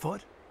in on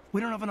foot?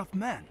 We don't have enough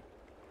men.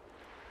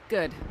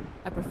 Good.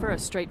 I prefer a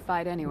straight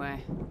fight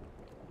anyway.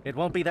 It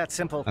won't be that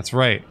simple. That's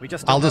right. We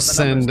just don't I'll have just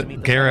the numbers send to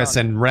meet the Garrus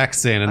full-on. and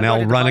Rex in, and I'm they'll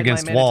going to run divide my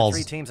against men into walls.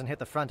 3 teams and hit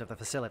the front of the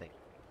facility.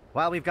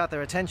 While we've got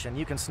their attention,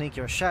 you can sneak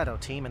your shadow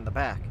team in the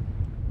back.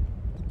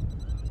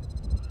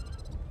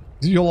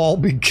 You'll all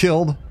be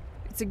killed.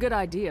 It's a good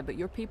idea, but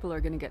your people are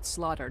gonna get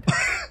slaughtered.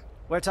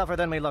 We're tougher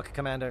than we look,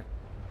 Commander.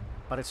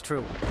 But it's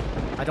true.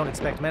 I don't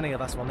expect many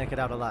of us will make it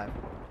out alive.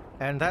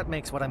 And that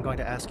makes what I'm going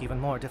to ask even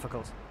more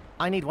difficult.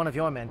 I need one of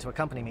your men to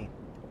accompany me,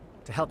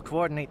 to help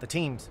coordinate the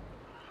teams.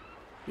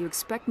 You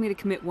expect me to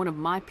commit one of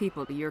my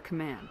people to your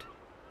command?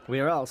 We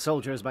are all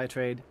soldiers by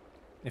trade.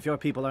 If your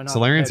people are not...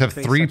 Salarians have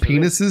 3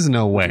 penises?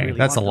 No way. really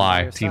That's a want them lie,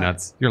 by your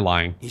T-Nuts. You're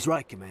lying. He's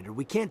right, Commander.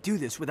 We can't do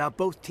this without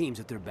both teams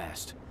at their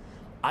best.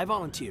 I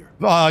volunteer.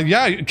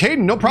 Yeah, Caden,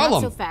 no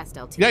problem. Not so fast,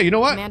 LT. Yeah, you know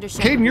what? Commander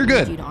Shepard Caden, you're needs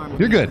good. you to arm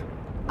You're them. good.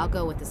 I'll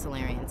go with the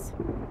Solarians.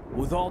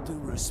 With all due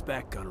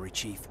respect, Gunnery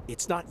Chief,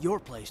 it's not your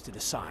place to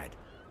decide.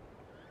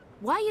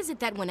 Why is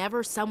it that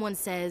whenever someone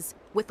says,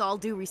 with all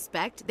due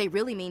respect, they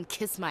really mean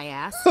kiss my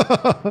ass?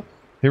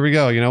 Here we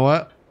go. You know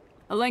what?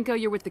 Alenko,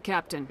 you're with the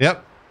captain.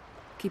 Yep.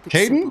 Keep it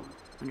Caden? simple.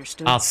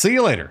 Understood? I'll see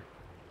you later.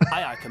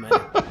 Aye, aye,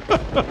 Commander.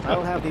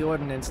 I'll have the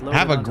ordnance loaded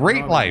Have a onto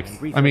great Normandy life. and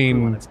brief I the crew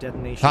mean, on its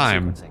detonation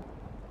time. sequencing.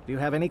 Do you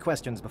have any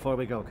questions before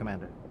we go,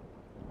 Commander?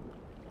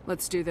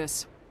 Let's do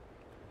this.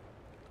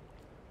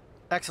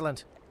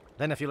 Excellent.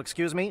 Then if you'll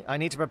excuse me, I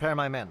need to prepare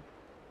my men.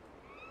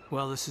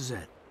 Well, this is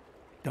it.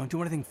 Don't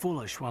do anything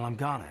foolish while I'm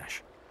gone,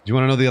 Ash. Do you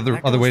want to know the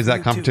That other goes ways for that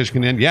you, competition too.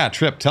 can end? Yeah,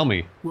 Trip, tell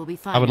me. We'll be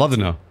fine. I would love to LT.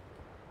 know.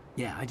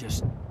 Yeah,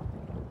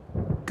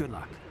 good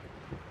luck.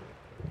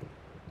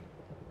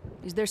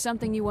 Is there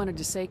something you wanted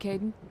to say,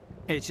 Caden?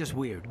 It's just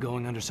weird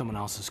going under someone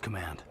else's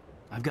command.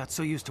 I've got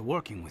so used to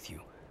working with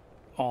you.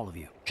 All of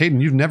you.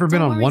 Caden, you've never been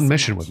Don't on worry one so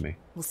mission much. with me.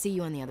 We'll see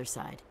you on the other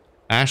side.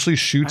 Ashley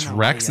shoots I know,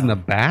 Rex in the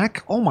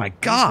back? Oh my I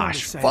just wanted gosh,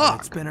 to say that fuck.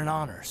 It's been an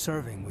honor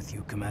serving with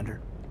you,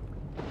 Commander.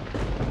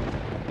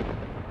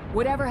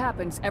 Whatever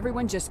happens,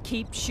 everyone just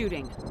keep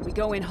shooting. We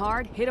go in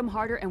hard, hit them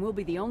harder, and we'll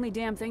be the only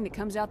damn thing that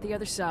comes out the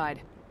other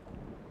side.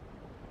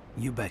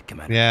 You bet,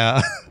 Commander.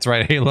 Yeah, that's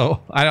right,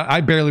 Halo. I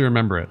barely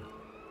remember it.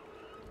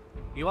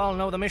 You all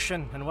know the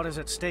mission and what is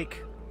at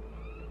stake.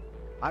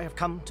 I have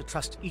come to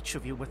trust each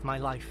of you with my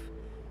life,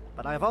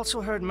 but I have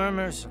also heard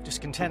murmurs of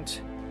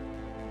discontent.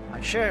 I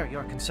share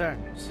your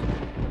concerns.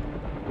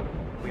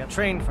 We are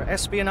trained for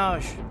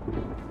espionage.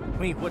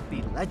 We would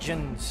be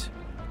legends,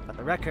 but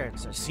the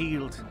records are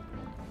sealed.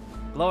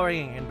 Glory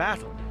in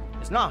battle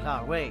is not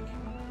our way.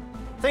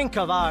 Think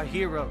of our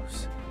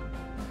heroes.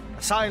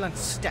 The Silent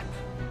Step,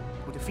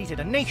 who defeated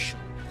a nation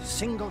with a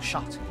single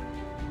shot.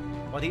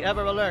 Or the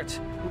Ever Alert,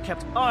 who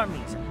kept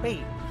armies at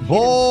bay.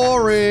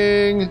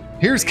 Boring.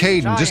 Here's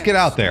Caden. Just get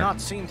out Do there.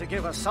 not seem to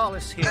give us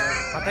solace here,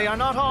 but they are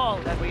not all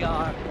that we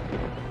are.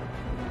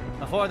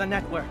 Before the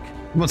network,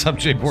 What's up,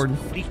 Jay Borden?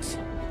 fleet.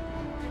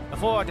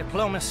 Before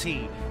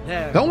diplomacy,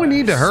 there Don't we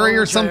need to were hurry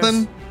or soldiers.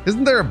 something?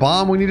 Isn't there a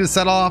bomb we need to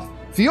set off?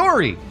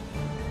 Fiori!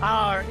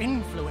 Our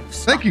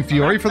influence. Thank you, stopped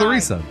Fiori, that for the time,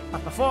 resub.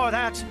 But before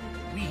that,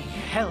 we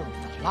held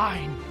the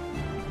line.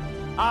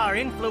 Our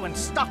influence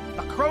stopped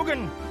the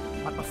Krogan.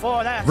 But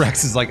before that,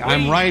 Rex is like,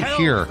 I'm we right held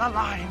here. the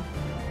line.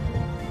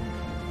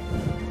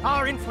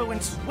 Our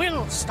influence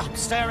will stop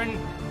Saren.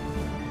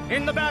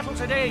 In the battle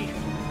today,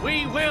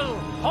 we will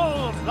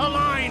hold the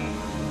line.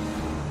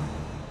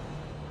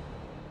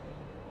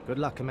 Good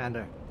luck,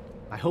 Commander.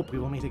 I hope we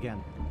will meet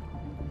again.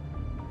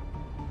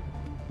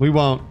 We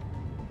won't.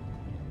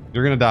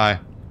 You're gonna die.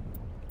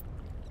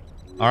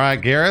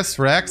 Alright, Garrus,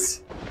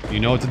 Rex, you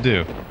know what to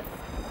do.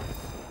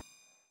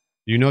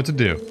 You know what to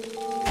do.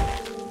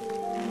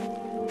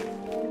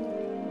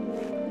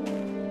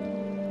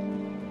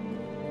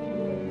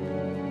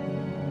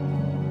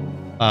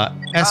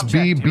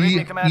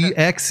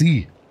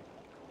 SBBEXE.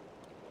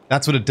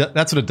 That's what it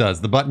that's what it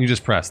does. The button you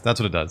just pressed. That's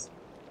what it does.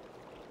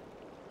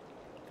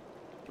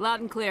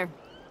 Loud and clear.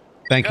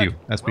 Thank you,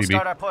 We'll SBB.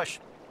 start our push.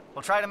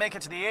 We'll try to make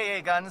it to the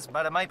AA guns,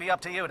 but it might be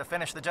up to you to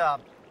finish the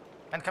job.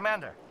 And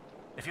Commander,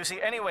 if you see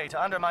any way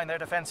to undermine their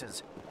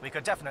defenses, we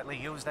could definitely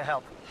use the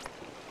help.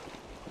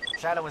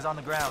 Shadow is on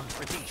the ground.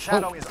 Repeat,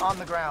 Shadow is on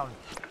the ground.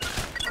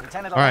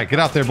 Lieutenant All right, get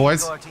out there,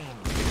 boys. Your team.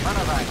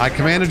 Runavine, I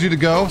commanded you to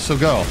go, so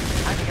go.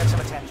 Time to get some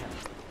attention.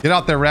 Get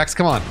out there, Rex.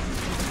 Come on.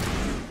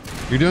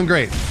 You're doing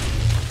great.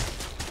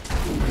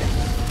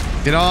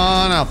 Get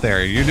on out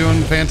there. You're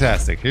doing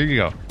fantastic. Here you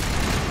go.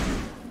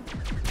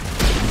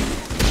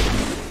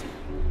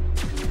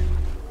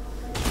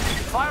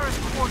 Fire is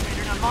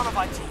coordinated on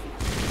Monavite team.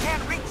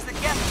 Can't reach the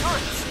gas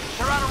turrets.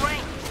 They're out of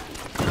range.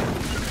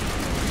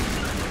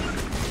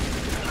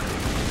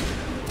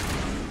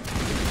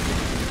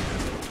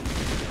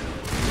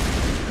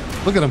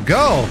 Look at him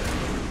go.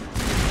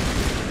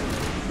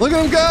 Look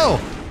at him go.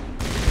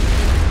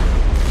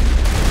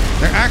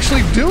 They're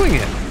actually doing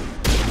it.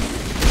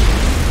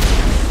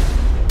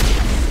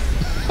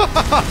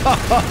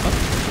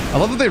 I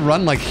love that they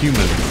run like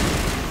humans.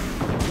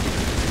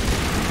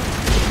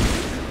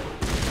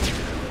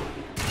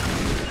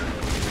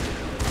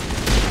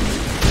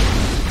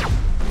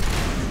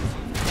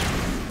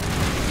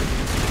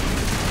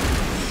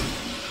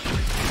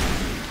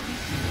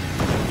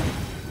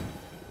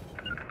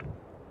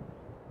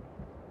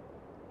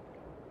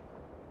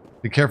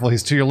 Be careful,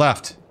 he's to your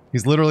left.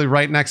 He's literally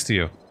right next to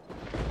you.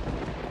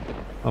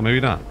 Oh, maybe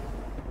not.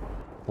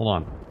 Hold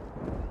on.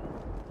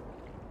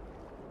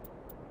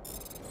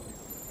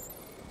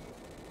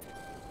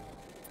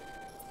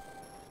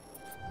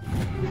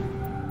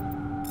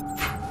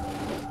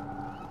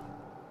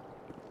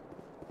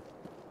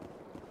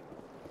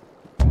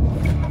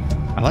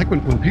 I like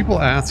when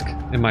people ask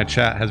in my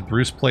chat, has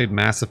Bruce played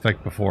Mass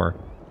Effect before?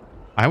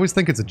 I always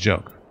think it's a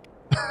joke.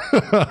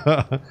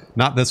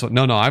 Not this one.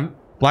 No,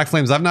 Black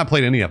Flames, I've not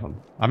played any of them.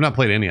 I've not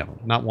played any of them.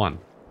 Not one.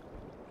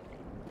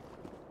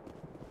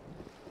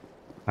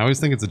 I always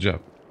think it's a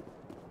joke.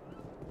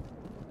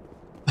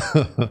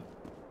 I'm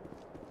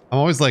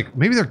always like,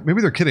 maybe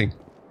they're kidding.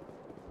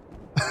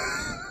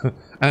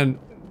 And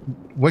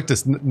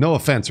Victus, no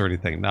offense or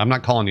anything. I'm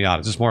not calling you out.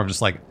 It's just more of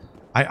just like,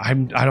 I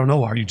don't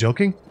know. Are you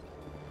joking?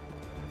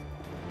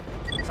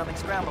 Something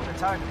scrambled.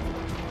 It's hard.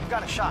 You've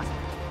got a shot.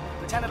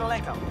 Lieutenant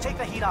Alenko, take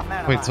the heat off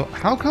man. Wait, so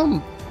how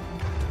come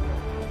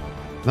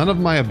none of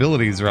my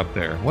abilities are up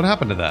there? What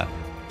happened to that?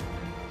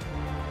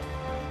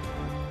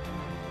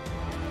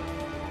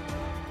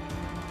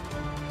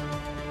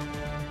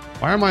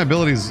 Why are my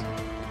abilities...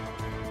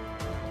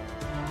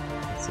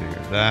 Let's see here.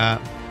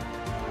 That...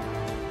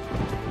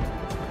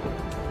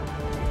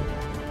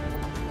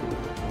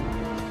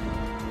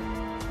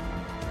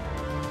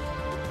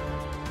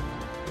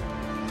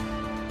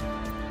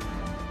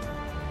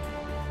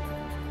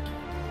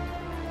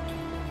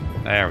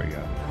 There we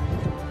go.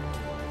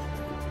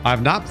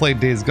 I've not played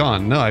Days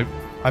Gone. No,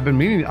 I've been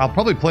meaning... I'll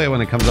probably play it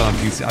when it comes out on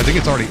PC. I think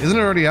it's already... Isn't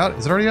it already out?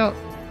 Is it already out?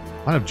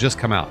 Might have just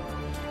come out.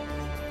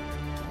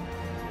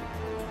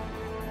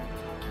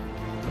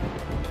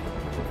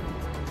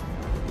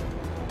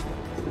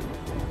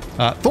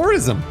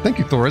 Thorism. Thank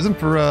you, Thorism,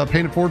 for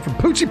paying it forward from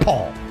Poochie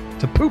Paul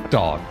to Poop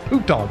Dog.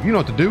 Poop Dog, you know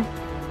what to do.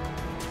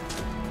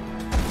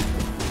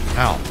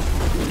 Ow.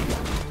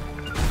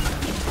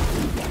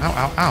 Ow,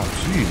 ow, ow.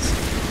 Jeez.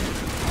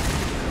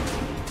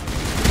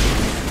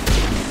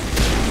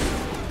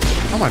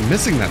 How am I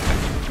missing that thing?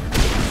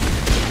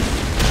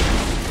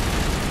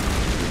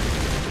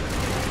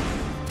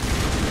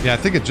 Yeah, I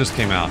think it just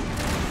came out.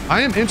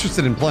 I am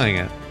interested in playing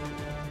it.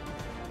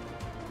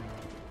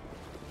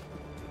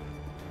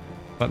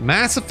 But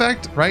Mass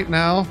Effect, right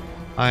now,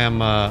 I am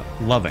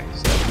loving.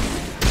 So.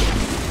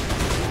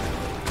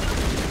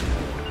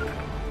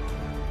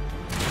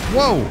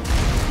 Whoa!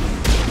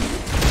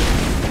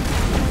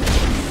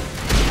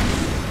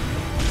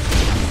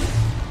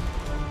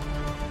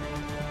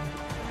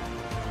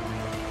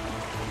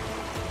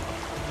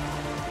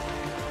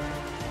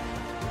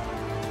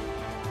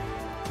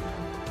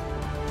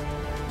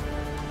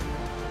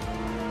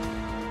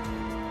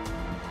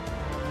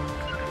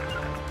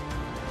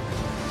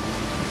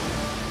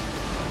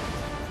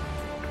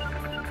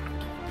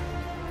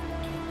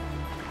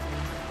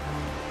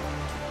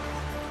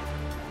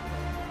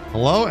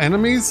 Hello,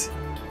 enemies?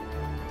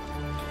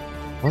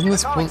 Wasn't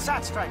this... Calling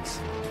SAT strikes.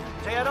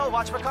 JNO,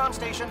 watch for comm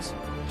stations.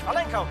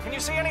 Alenko, can you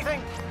see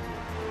anything?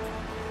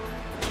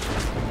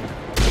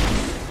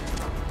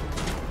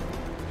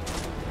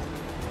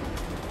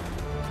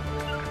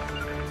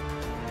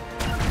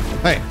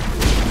 Hey.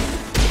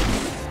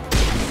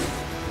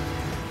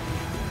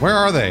 Where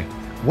are they?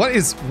 What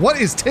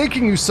is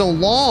taking you so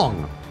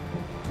long?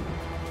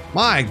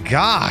 My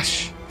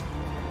gosh.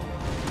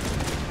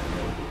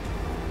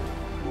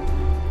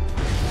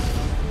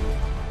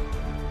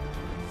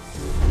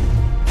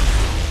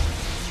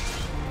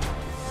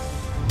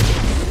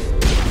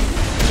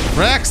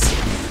 Rex!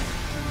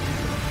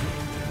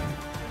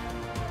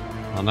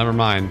 Oh, never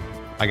mind.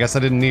 I guess I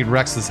didn't need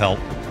Rex's help.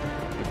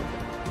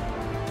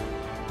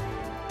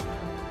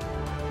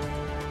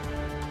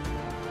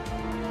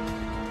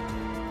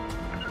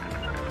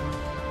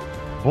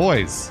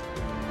 Boys.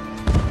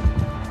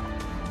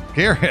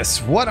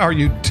 Garrus, what are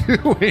you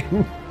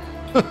doing?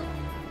 Is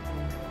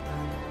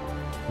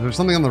there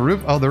something on the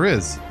roof? Oh, there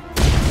is.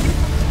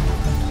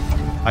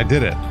 I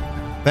did it.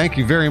 Thank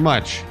you very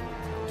much,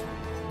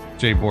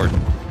 Jay Borden.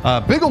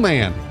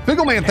 Biggleman!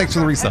 Biggleman, thanks for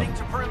the resub. Heading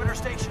to perimeter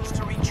stations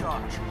to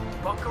recharge.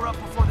 Bunker up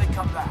before they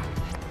come back.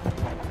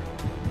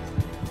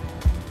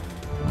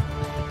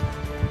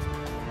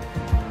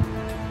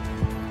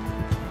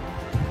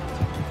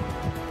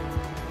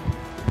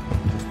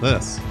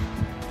 This.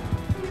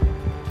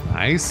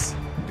 Nice.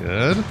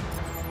 Good.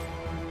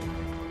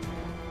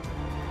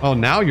 Oh,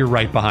 now you're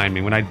right behind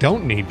me when I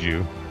don't need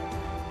you.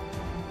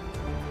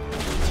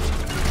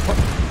 What?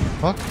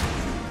 Fuck?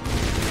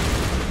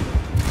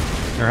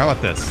 Here, how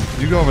about this?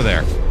 You go over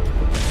there.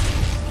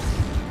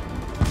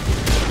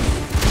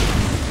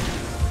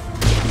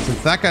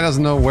 Since that guy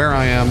doesn't know where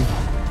I am.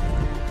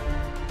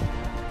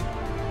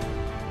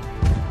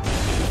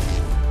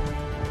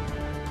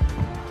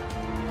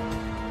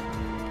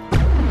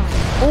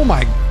 Oh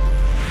my...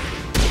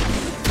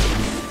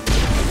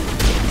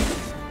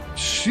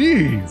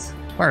 Jeez.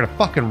 Fired a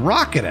fucking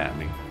rocket at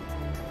me.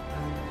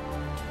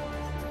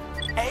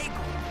 Egg,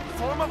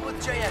 form up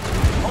with JN.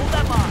 Hold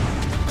that line.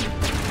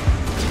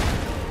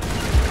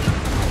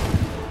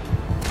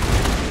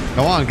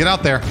 Go on, get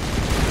out there.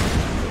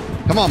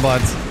 Come on,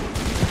 buds.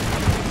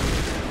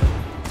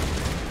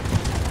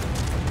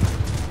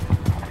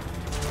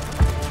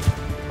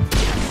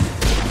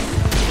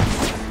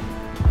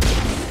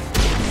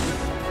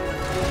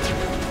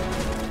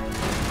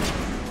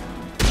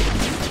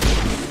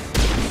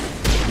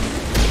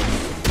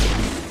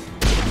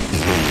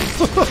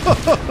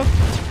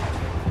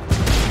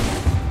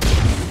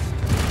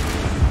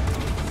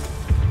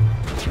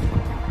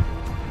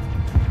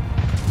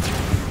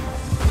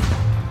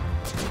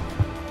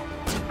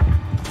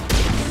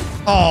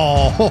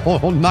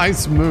 Oh,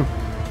 nice move.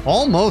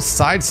 Almost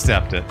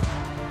sidestepped it.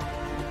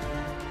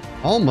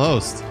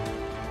 Almost.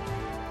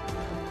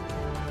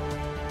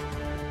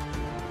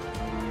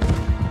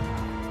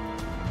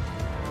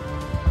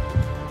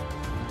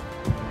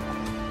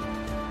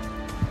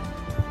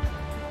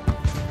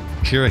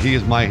 Kira, he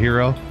is my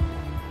hero.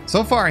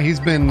 So far,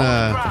 he's been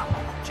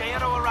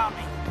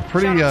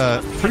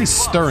pretty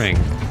stirring.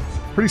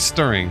 Pretty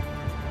stirring.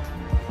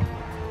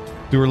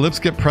 Do her lips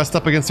get pressed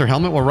up against her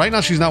helmet? Well, right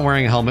now she's not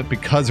wearing a helmet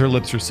because her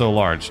lips are so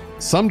large.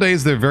 Some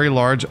days they're very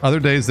large,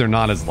 other days they're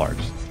not as large.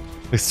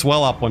 They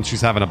swell up when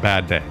she's having a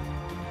bad day.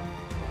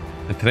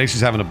 And today she's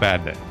having a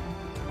bad day.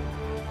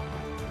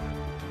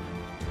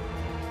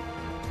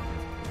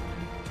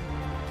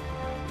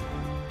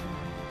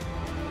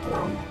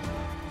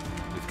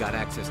 We've got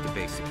access to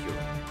base security.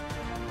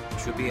 We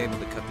should be able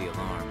to cut the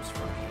alarms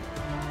from here.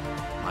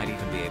 Might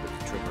even be able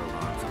to trigger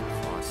alarms on the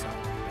far side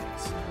of the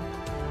base.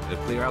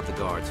 It'll clear out the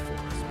guards for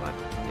us, but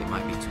they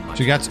might be too much.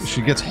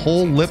 She gets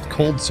whole-lipped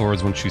cold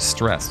sores when she's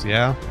stressed.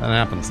 Yeah, that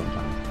happens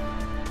sometimes.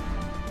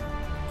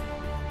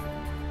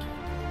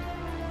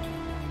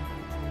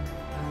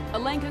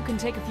 Alenka can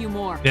take a few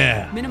more.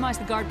 Yeah. Minimize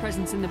the guard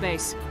presence in the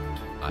base.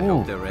 I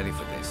hope they're ready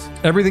for this.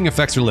 Everything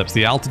affects her lips.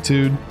 The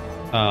altitude,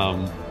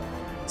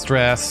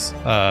 stress,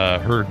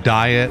 her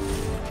diet.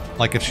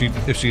 Like if she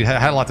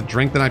had a lot to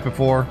drink the night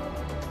before.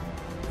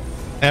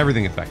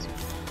 Everything affects her.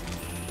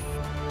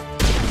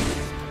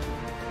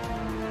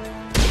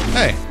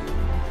 Hey.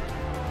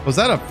 Was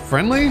that a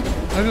friendly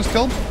I just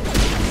killed?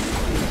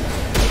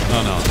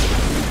 Oh no.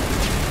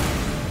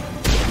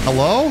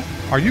 Hello?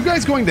 Are you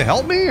guys going to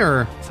help me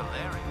or?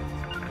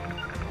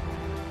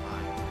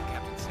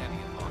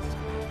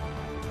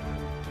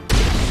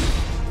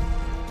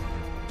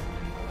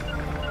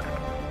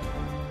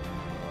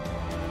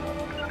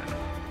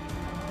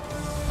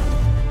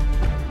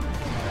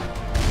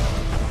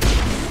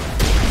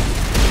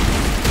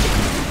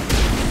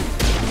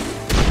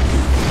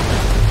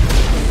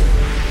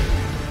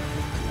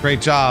 Great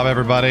job,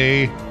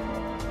 everybody.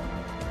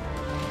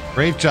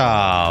 Great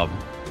job.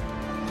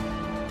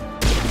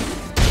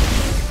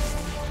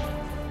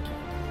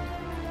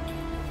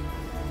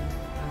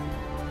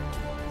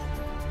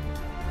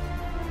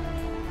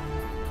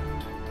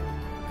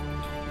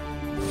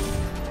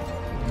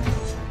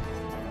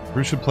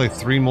 Bruce should play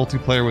 3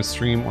 multiplayer with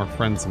stream or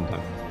friends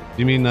sometime.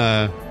 You mean,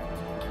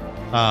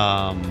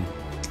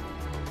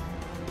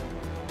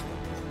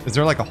 is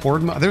there like a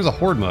horde mode? There's a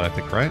horde mode, I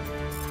think, right?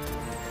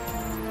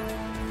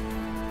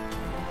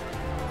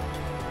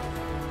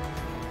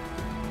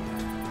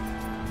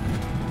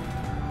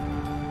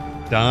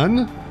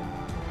 Done?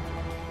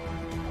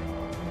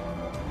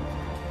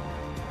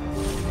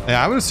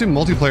 Yeah, I would assume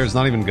multiplayer is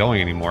not even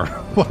going anymore.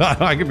 But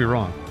I could be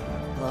wrong.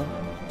 Hello?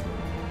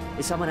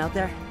 Is someone out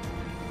there?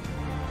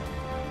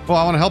 Well,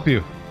 I want to help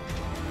you.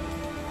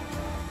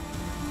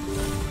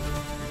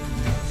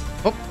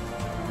 Oh.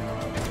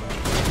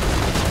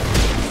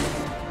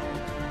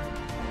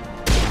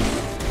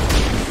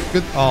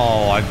 Good.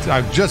 Oh,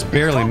 I just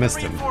barely missed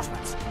him.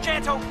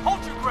 Janto,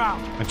 hold your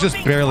ground. I just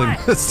barely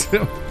missed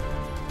him.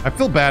 I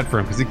feel bad for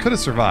him because he could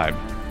have survived.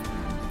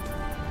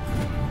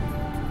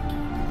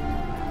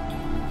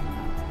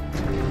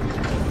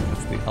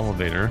 That's the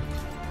elevator.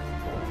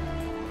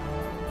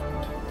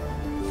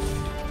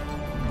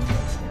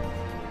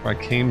 Where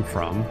I came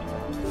from.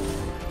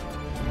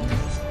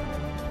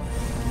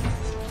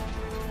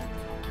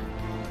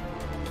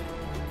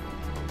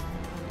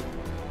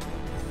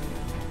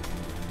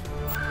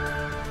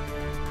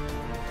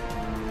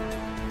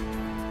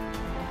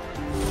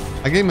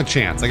 I gave him a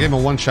chance. I gave him a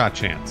one-shot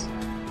chance.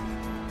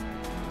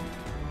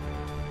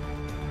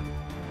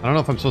 I don't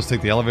know if I'm supposed to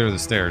take the elevator or the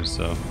stairs,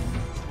 so...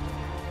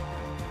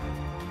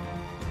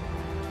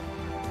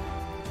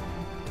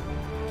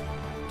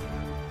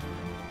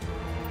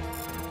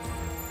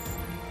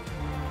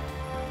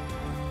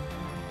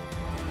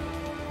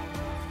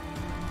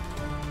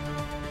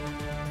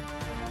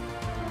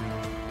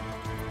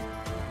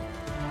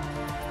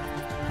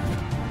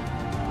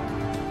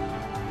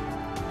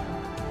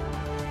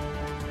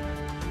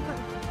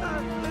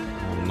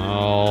 Oh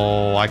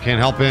no, I can't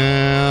help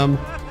him.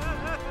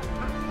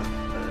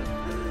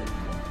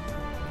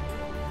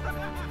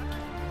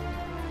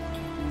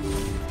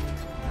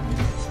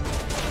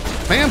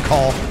 Spam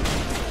call.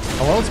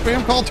 Hello,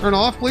 spam call, turn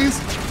off, please.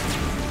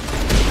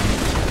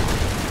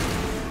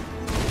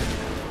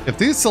 If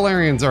these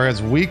Solarians are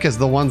as weak as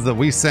the ones that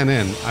we sent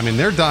in, I mean,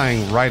 they're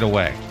dying right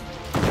away.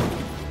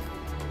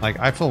 Like,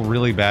 I feel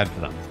really bad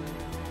for them.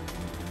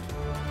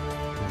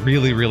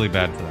 Really, really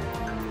bad for them.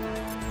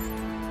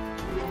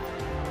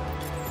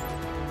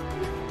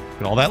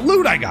 Look at all that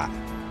loot I got.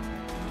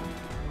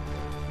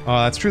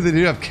 That's true, they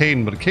do have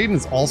Kaidan, but Kaidan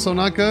is also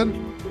not good.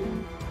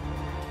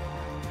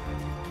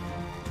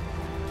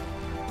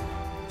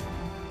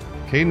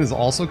 Kaidan is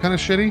also kind of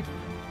shitty.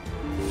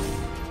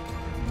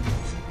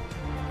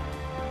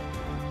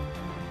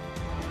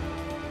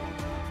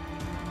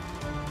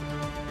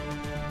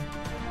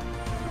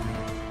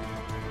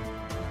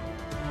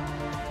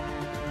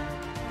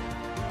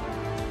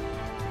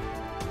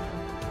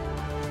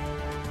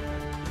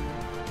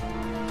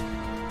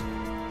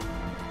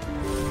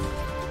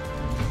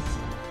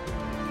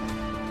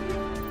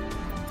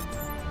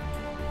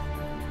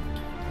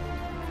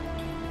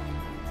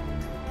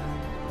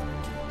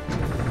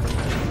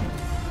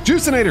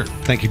 Juicinator!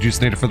 Thank you,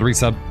 Juicinator, for the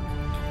resub.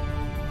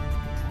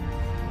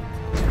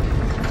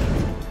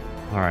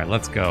 Alright,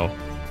 let's go.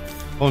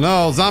 Oh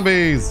no,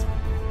 zombies!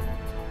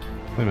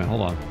 Wait a minute,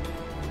 hold on.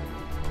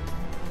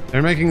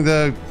 They're making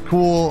the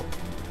cool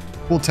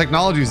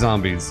technology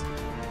zombies.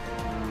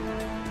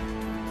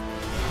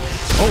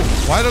 Oh,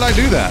 why did I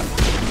do that?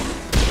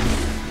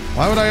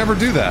 Why would I ever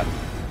do that?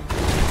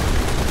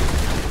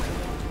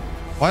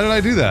 Why did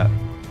I do that?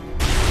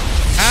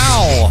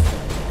 Ow!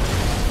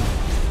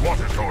 What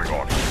is going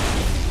on?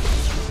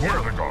 Where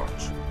are the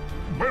guards?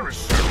 Where is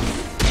Sarah?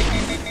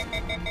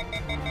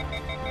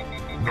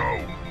 No,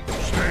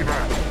 stay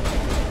back.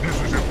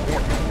 This is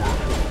important work.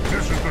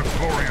 This is the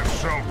glorious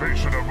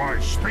salvation of my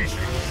species.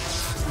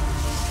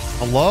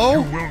 Hello?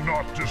 You will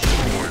not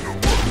destroy the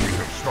work we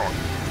have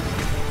started.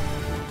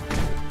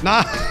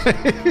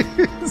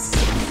 Nice!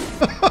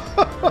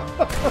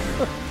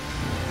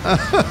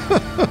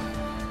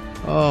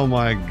 Oh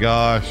my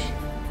gosh.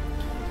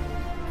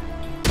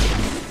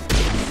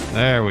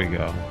 There we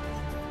go.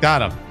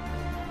 Got him.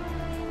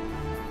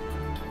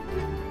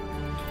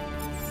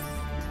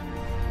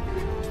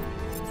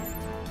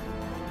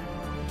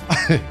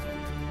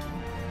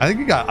 I think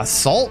he got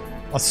assault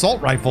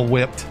rifle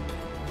whipped.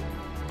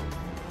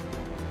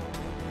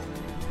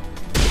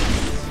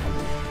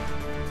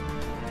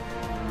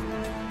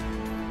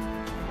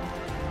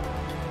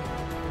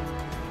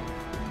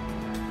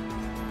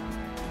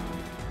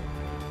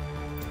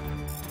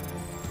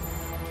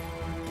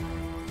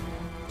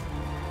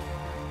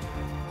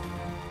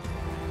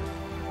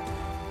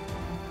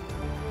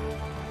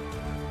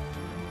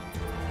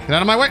 Get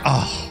out of my way.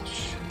 Oh,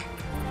 shit.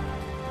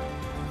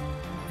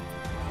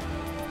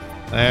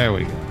 There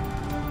we go.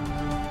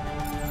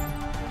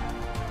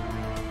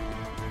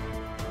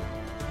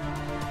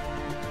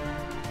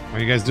 Are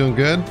you guys doing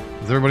good?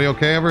 Is everybody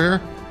okay over here?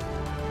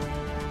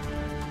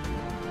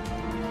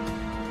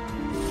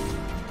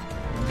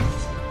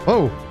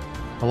 Whoa.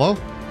 Hello?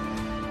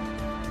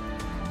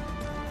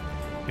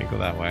 Can't go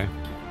that way.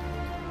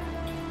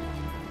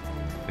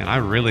 Man, I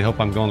really hope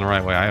I'm going the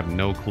right way. I have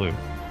no clue.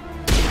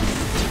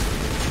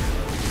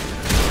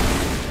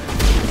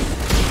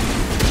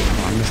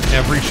 I missed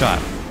every shot.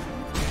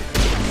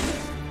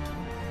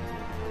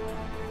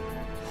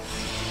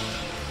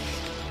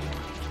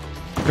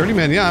 Dirty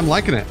Man, yeah, I'm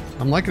liking it.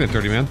 I'm liking it,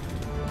 Dirty Man.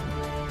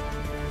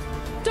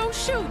 Don't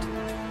shoot!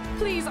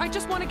 Please, I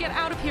just want to get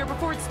out of here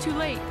before it's too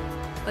late.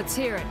 Let's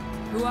hear it.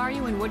 Who are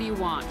you and what do you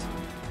want?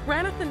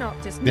 Raneth the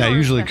Noctis. Yeah,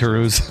 usually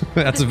Karuz.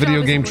 That's a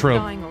video game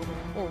trope.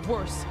 Or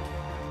worse.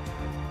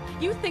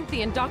 You think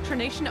the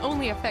indoctrination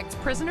only affects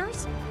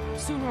prisoners?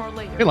 Sooner or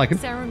later, Hey, Lycan.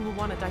 Saren will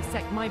want to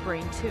dissect my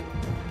brain too.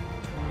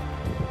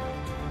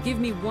 Give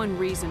me one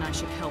reason I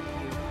should help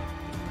you.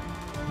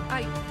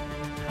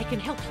 I can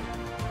help you.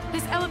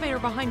 This elevator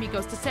behind me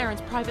goes to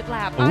Saren's private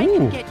lab. I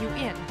can get you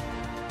in.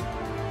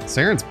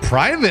 Saren's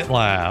private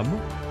lab?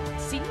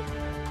 See?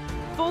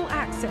 Full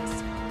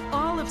access.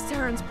 All of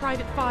Saren's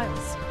private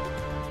files.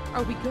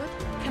 Are we good?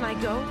 Can I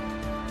go?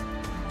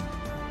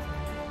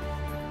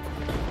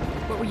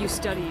 What were you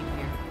studying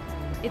here?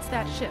 It's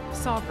that ship,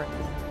 Sovereign.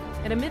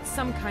 It emits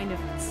some kind of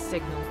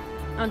signal.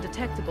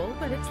 Undetectable,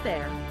 but it's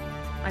there.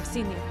 I've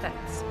seen the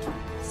effects.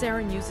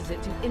 Saren uses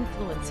it to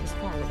influence his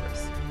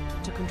followers,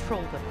 to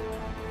control them.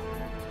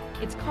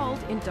 It's called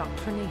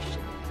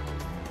indoctrination.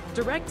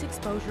 Direct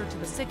exposure to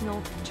the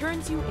signal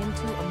turns you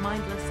into a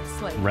mindless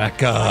slave.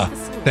 Rekka.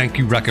 Thank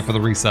you, Rekka, for the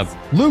resub.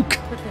 Luke!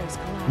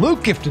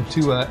 Luke gifted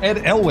to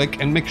Ed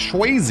Elwick and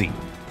McShwazy.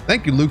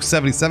 Thank you,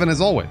 Luke77,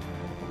 as always.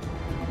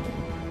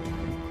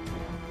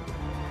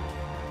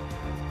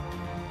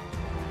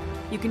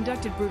 You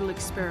conducted brutal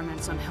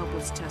experiments on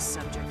helpless test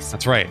subjects.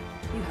 That's right.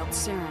 You helped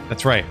Saren.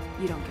 That's right.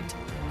 You don't get to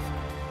live.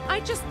 I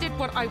just did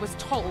what I was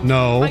told.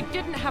 No. I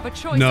didn't have a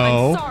choice.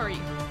 No. I'm sorry.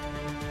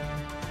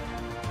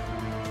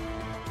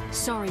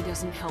 Sorry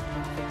doesn't help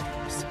your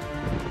victims.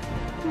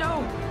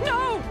 No!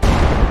 No!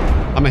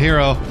 I'm a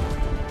hero.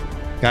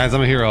 Guys,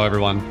 I'm a hero,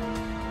 everyone.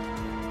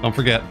 Don't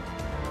forget.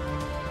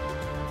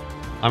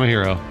 I'm a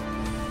hero.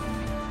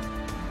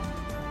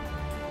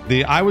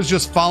 The I was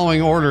just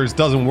following orders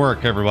doesn't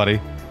work, everybody.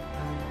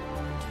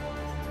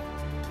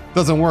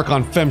 Doesn't work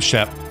on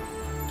FemShep.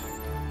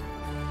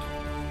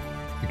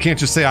 You can't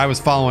just say I was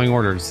following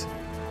orders.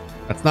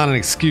 That's not an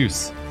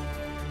excuse.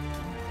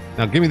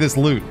 Now give me this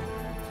loot.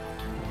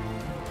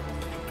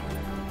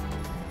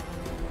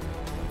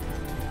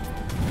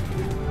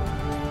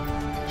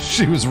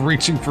 She was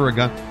reaching for a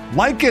gun.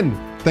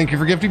 Lycan! Thank you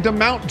for gifting to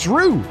Mount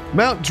Drew.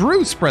 Mount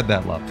Drew spread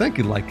that love. Thank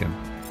you, Lycan.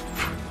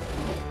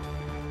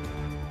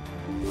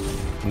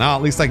 Now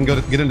at least I can go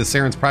to get into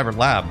Saren's private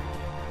lab.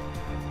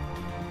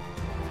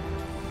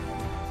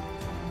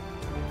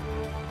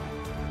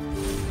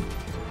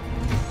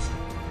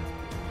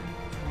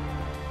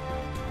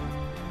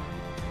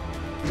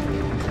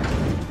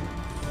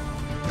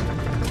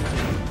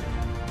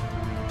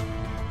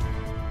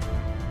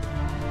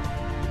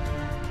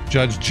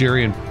 Judge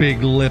Jirian,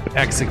 big lip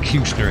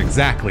executioner.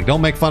 Exactly.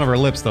 Don't make fun of her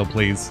lips, though,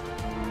 please.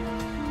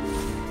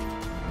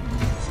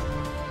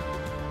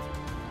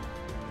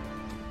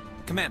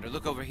 Commander,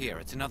 look over here.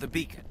 It's another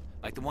beacon,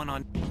 like the one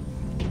on...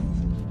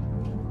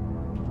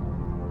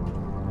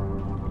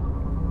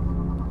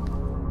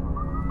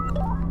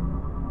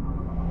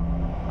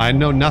 I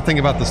know nothing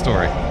about the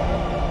story.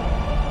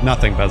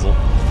 Nothing, Bezel.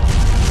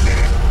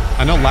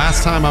 I know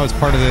last time I was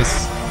part of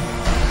this,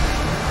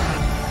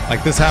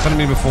 like this happened to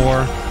me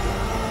before.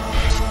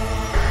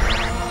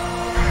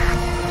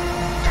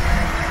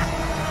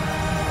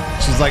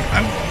 She's like,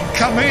 I'm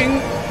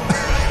coming.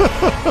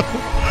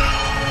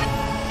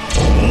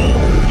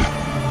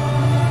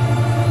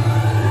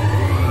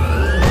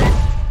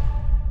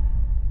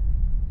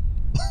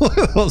 Look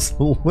at those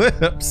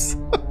lips.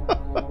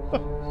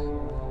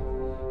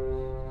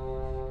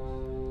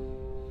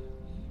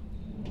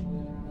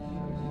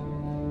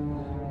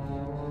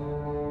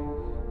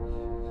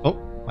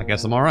 Oh, I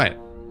guess I'm all right.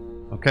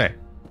 Okay,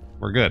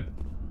 we're good.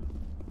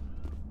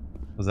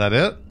 Was that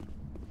it?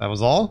 That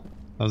was all?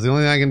 That was the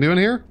only thing I can do in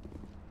here?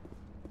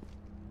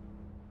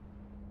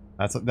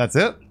 That's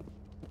it?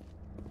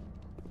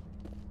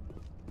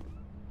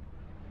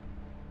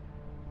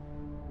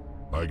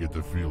 I get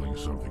the feeling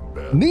something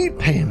bad. Neat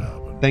Panda.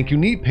 Thank you,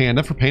 Neat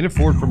Panda, for paying it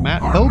forward for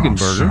Matt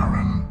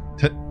Hogenberger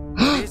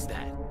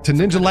to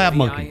Ninja Lab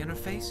Monkey.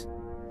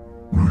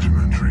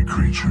 Rudimentary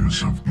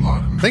creatures of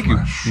blood and Thank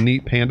flesh. you,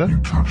 Neat Panda. You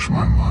touch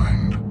my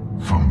mind,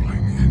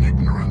 fumbling in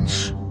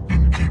ignorance,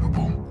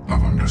 incapable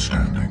of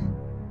understanding.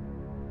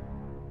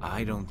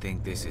 I don't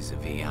think this is a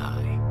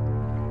VI.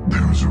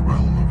 There is a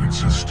realm of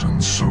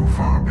existence so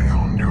far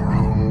beyond your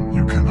own,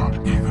 you cannot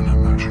even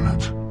imagine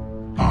it.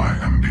 I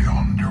am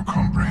beyond your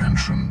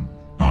comprehension.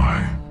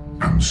 I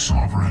am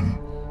Sovereign.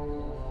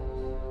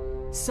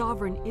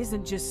 Sovereign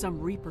isn't just some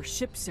Reaper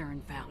ship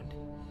Saren found.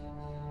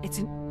 It's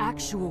an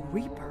actual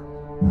Reaper.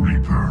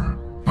 Reaper,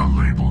 a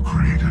label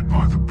created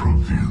by the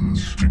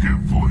Protheans to give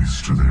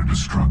voice to their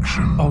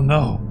destruction. Oh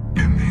no.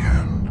 In the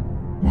end,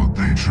 what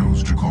they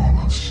chose to call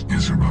us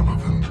is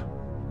irrelevant.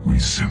 We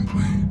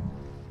simply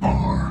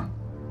are.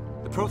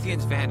 The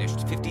Protheans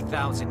vanished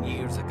 50,000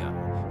 years ago.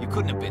 You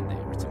couldn't have been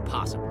there. It's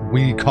impossible.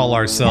 We call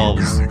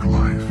ourselves Organic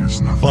life is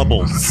nothing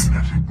Bubbles. but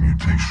a genetic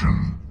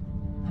mutation.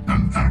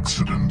 An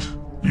accident.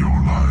 Your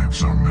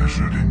lives are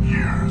measured in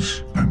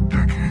years and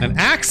decades. An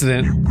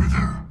accident? You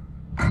wither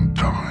and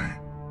die.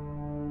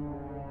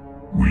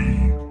 We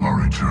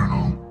are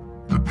eternal,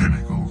 the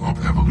pinnacle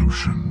of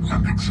evolution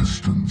and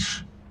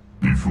existence.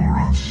 Before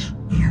us,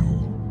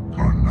 you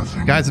are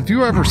nothing. Guys, if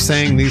you are ever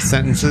saying these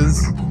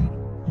sentences,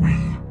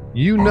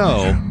 you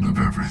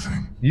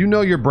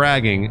know you're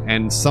bragging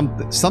and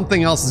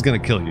something else is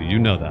going to kill you. You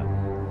know that.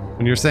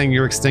 When you're saying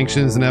your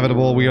extinction is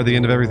inevitable, we are the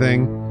end of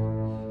everything,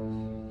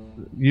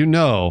 you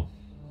know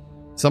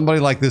somebody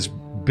like this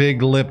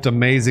big-lipped,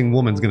 amazing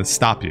woman's going to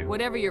stop you.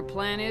 Whatever your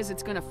plan is,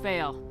 it's gonna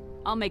fail.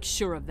 I'll make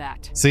sure of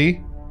that.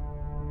 See?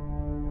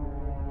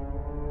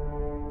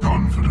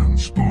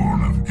 Confidence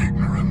born of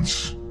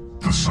ignorance.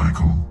 The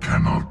cycle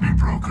cannot be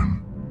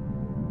broken.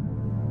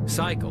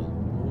 Cycle?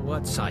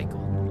 What cycle?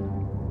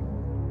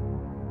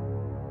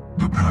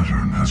 The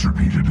pattern has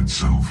repeated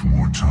itself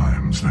more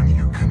times than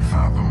you can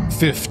fathom.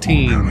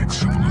 15. Organic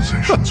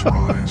civilizations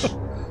rise,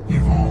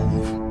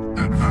 evolve,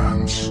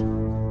 advance,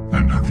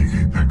 and at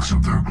the apex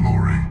of their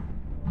glory,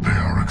 they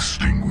are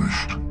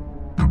extinguished.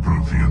 The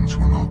Protheans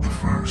were not the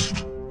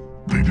first.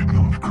 They did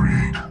not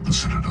create the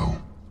Citadel.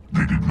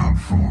 They did not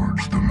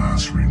forge the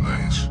mass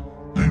relays.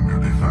 They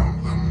merely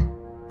found them.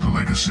 The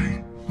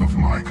legacy of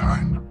my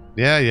kind.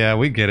 Yeah,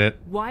 we get it.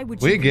 Why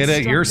would we you get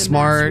it. construct You're the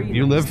smart. mass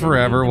You live relays and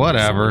forever. leave them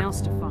for someone Whatever.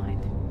 else to find?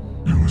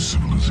 Your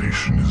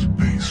civilization is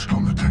based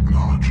on the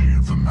technology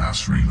of the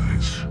mass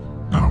relays.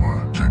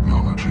 Our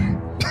technology,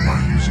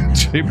 by using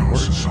it, your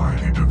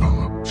society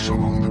develops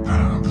along the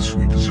paths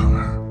we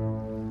desire.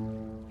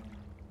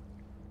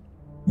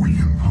 We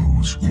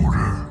impose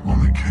order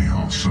on the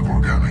chaos of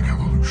organic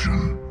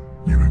evolution.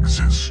 You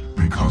exist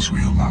because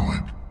we allow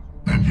it,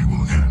 and you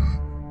will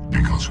end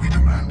because we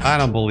demand it. I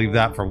don't believe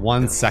that for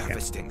 1 second.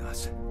 Harvesting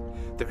us.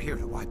 They're here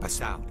to wipe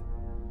us out.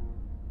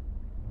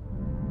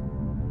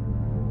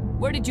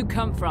 Where did you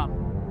come from?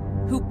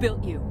 Who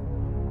built you?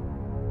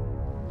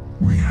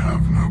 We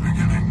have no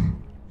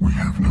beginning. We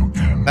have no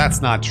end.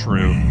 That's not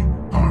true. We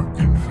are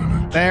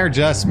infinite. They're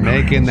just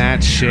making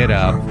that shit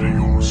up. After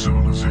your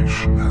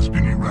civilization has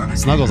been eradicated,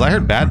 Snuggles, I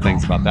heard bad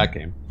things about that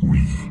game.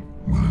 we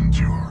will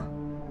endure.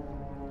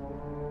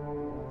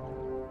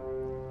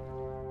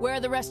 Where are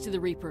the rest of the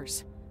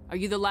Reapers? Are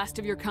you the last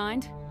of your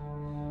kind?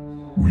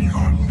 We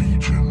are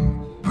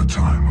legion. The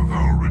time of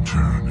our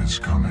return is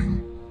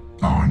coming.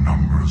 Our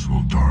numbers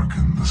will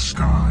darken the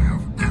sky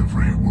of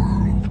every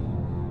world.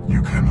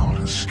 You cannot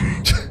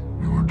escape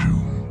your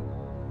doom.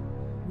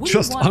 What do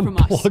Just you want from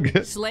unplug us?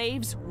 it.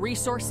 Slaves?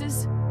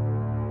 Resources?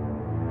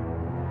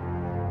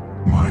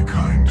 My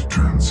kind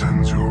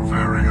transcends your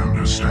very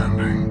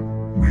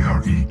understanding. We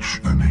are each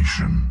a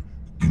nation,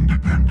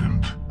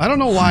 independent. I don't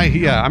know why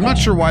I'm not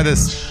sure why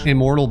this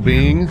immortal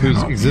being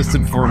who's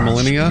existed for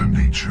millennia The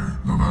nature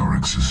of our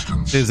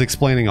existence. is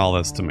explaining all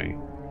this to me.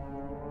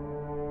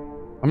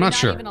 I'm not You're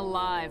sure. Not even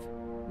alive.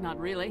 Not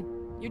really.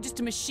 You're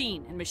just a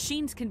machine, and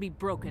machines can be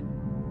broken.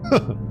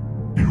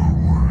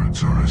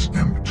 Words are as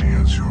empty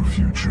as your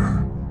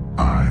future.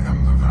 I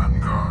am the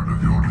vanguard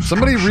of your destruction.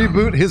 Somebody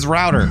reboot his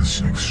router.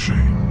 This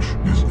exchange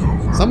is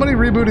over. Somebody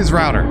reboot his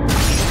router.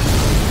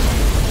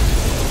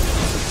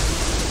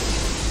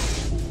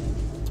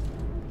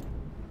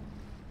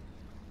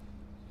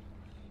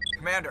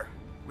 Commander,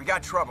 we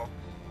got trouble.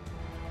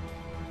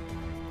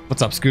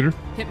 What's up, Scooter?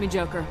 Hit me,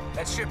 Joker.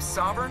 That ship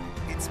Sovereign,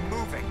 it's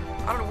moving.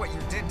 I don't know what you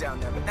did down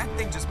there, but that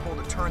thing just pulled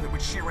a turn that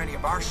would shear any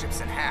of our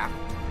ships in half.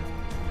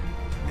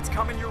 It's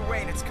coming your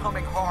way, and it's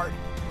coming hard.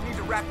 You need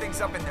to wrap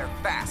things up in there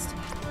fast.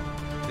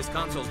 This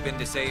console's been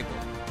disabled.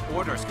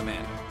 Orders,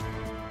 Commander.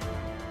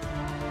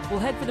 We'll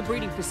head for the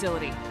breeding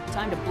facility.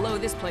 Time to blow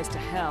this place to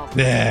hell.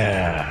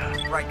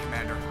 Yeah. Right,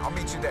 Commander. I'll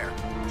meet you there.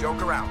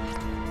 Joker out.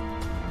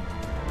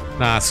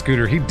 Nah,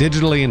 Scooter, he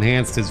digitally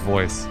enhanced his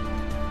voice.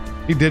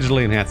 He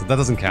digitally enhanced it. That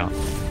doesn't count.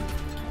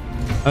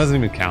 That doesn't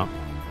even count.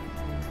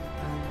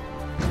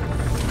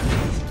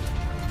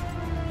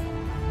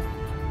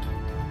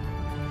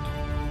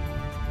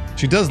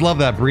 She does love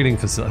that breeding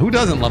facility. Who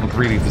doesn't love a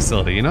breeding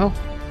facility, you know?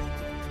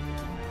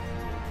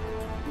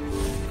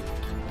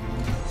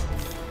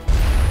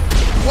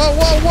 Whoa,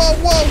 whoa, whoa,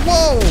 whoa,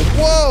 whoa,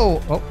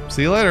 whoa! Oh,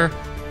 see you later.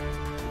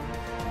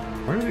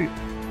 Where did he...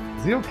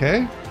 Is he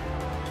okay?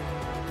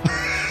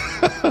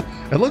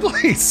 It looked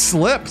like he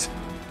slipped.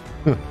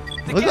 It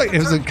looked like it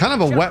was a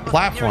kind of a wet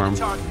platform.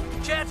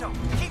 Janto,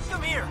 keep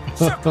them here.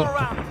 Circle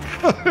around.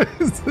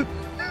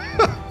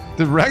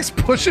 Did Rex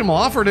push him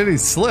off or did he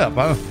slip?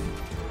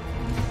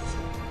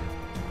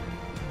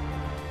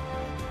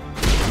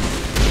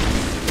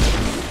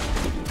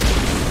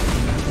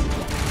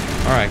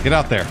 All right, get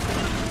out there.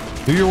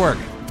 Do your work.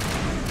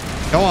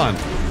 Go on.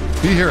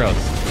 Be heroes.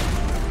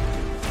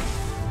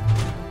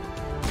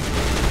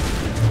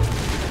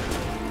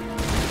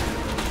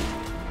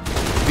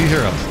 Be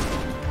heroes.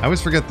 I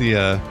always forget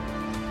the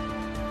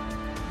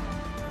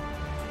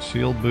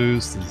shield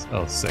boost is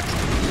 6.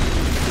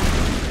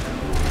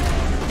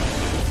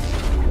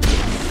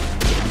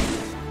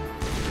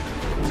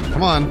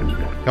 Come on.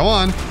 Go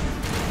on.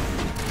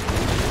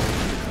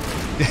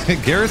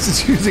 Garrus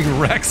is using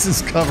Rex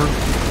as cover.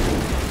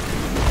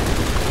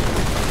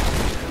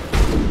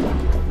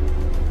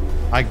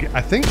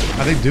 I think,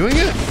 are they doing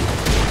it?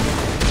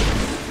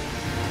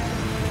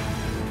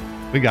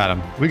 We got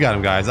him. We got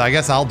him, guys. I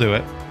guess I'll do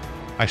it.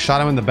 I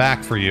shot him in the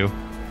back for you.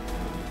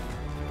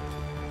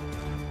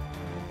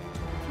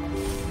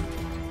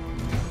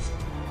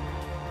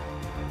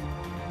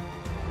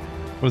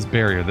 What was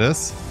barrier?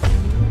 This?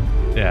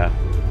 Yeah.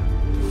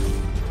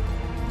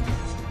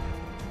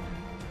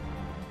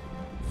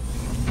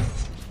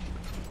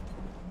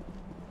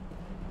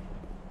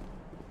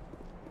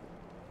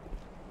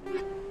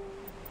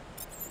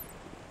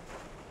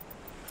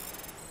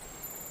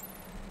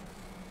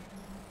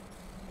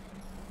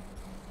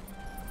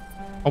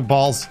 Oh,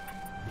 balls.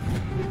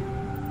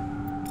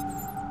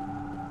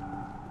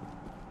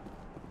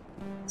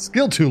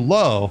 Skill too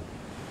low.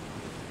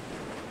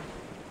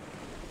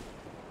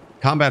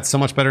 Combat's so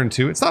much better in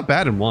 2. It's not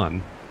bad in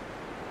 1.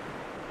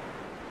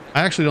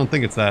 I actually don't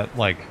think it's that,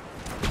 like,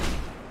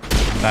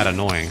 that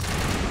annoying.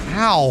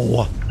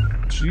 Ow!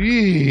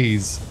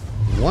 Jeez.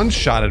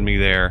 One-shotted me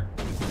there.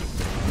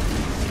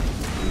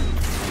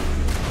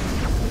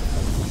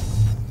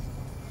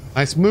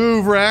 Nice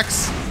move,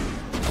 Rex.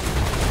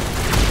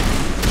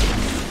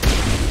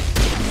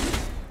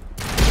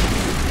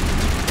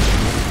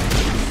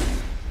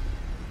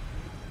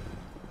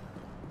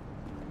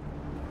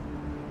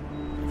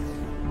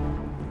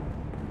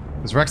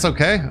 Is Rex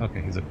okay?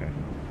 Okay, he's okay.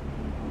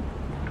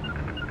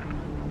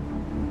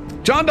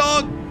 John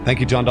Dog! Thank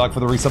you, John Dog,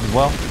 for the resub as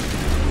well.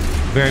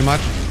 Very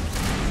much.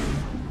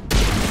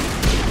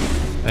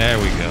 There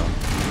we go.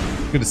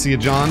 Good to see you,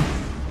 John.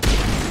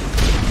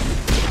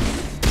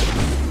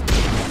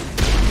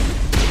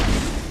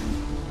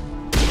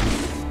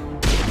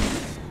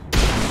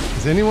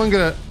 Is anyone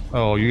gonna...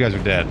 Oh, you guys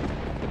are dead.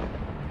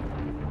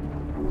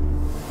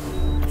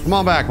 Come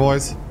on back,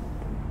 boys.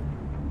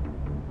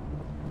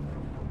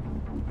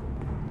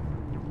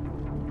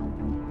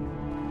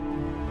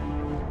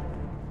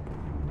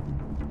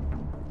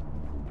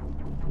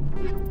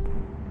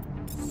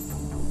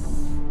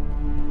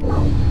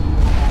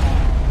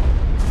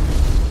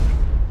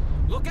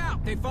 Look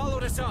out! They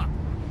followed us up.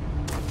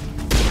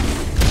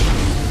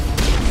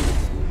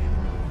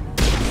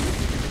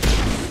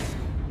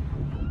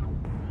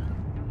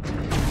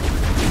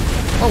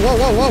 Whoa, whoa,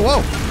 whoa, whoa,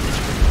 whoa!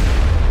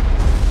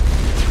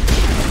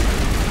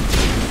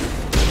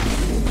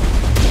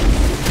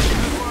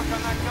 Good work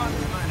on that gun,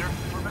 Commander.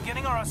 We're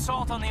beginning our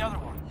assault on the other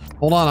one.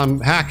 Hold on, I'm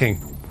hacking.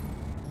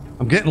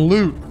 I'm getting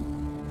loot.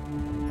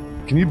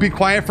 Can you be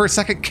quiet for a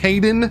second,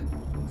 Caden?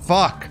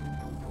 Fuck.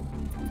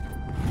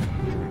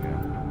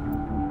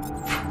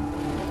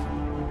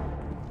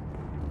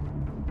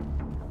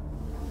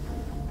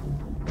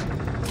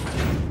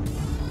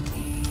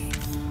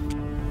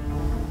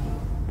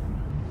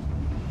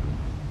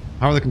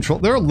 How are the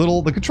controls? They're a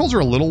little. The controls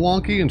are a little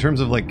wonky in terms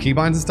of like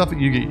keybinds and stuff. But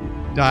you get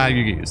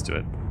used to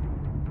it.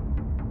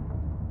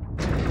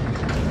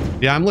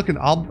 Yeah, I'm looking.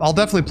 I'll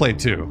definitely play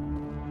 2.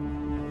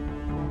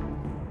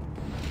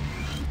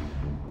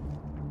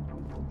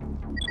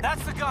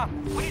 That's the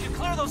gun. We need to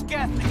clear those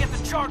geth to get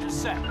the charges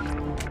set.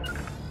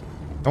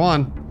 Come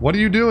on. What are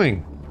you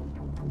doing?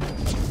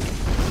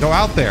 Go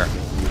out there.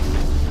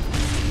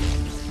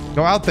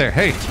 Go out there.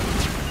 Hey.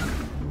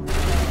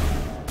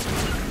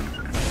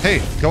 Hey,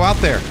 go out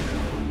there.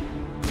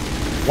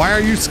 Why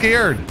are you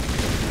scared?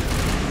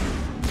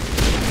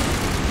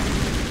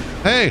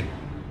 Hey.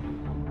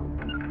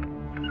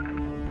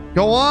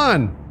 Go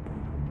on.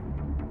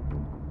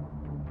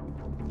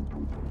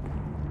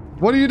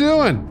 What are you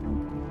doing?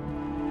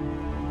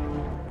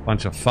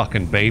 Bunch of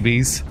fucking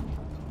babies.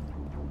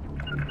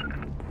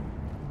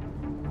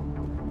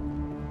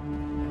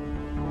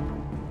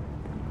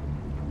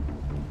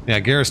 Yeah,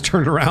 Garrus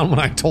turned around when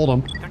I told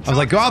him. I was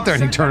like, go out there,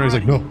 and he turned around. He's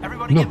like, no,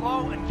 Everybody no, get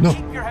low and no.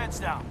 keep your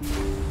heads down.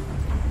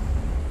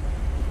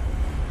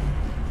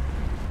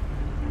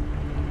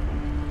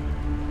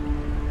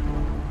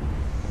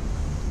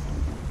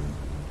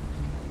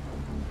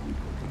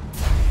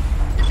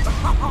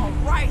 All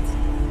right.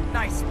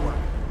 Nice work.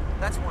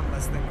 That's one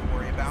less thing to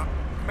worry about.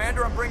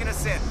 Commander, I'm bringing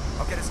us in.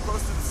 I'll get as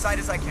close to the site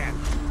as I can.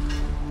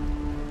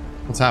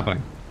 What's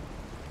happening?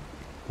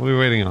 What are we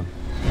waiting on?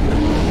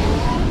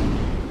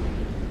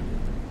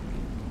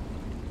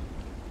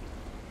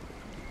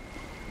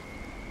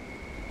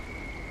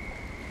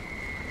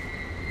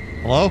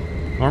 Hello?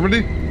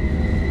 Normandy?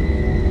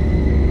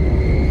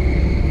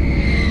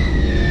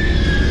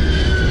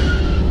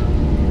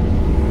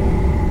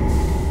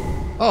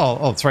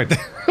 Oh, it's right there.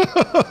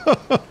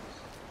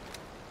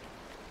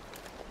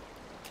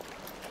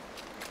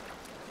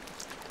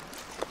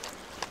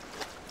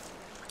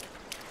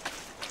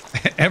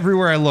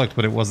 Everywhere I looked,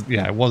 but it wasn't,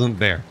 yeah, it wasn't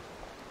there.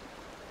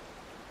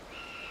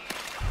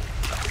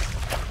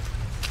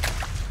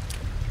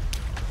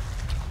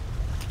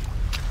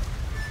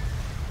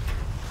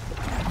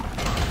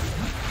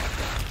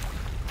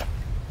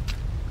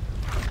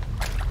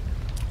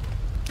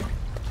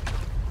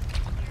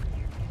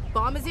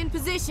 Bomb is in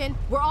position.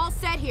 We're all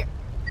set here.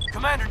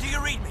 Commander, do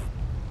you read me?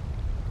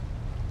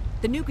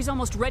 The nuke is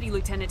almost ready,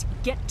 Lieutenant.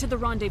 Get to the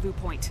rendezvous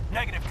point.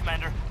 Negative,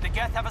 Commander. The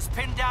Geth have us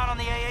pinned down on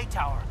the AA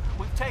tower.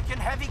 We've taken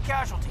heavy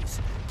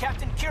casualties.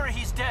 Captain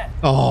Kirahe's dead.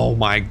 Oh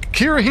my,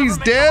 Kirahe's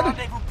dead?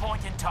 Rendezvous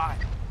point in time.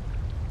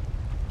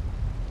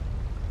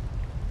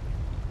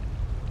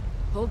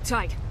 Hold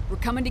tight. We're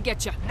coming to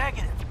get you.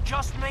 Negative.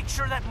 Just make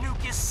sure that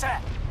nuke is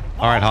set.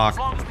 All right, Hawk. As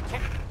long as we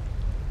can.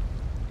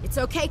 It's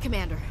okay,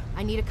 Commander.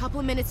 I need a couple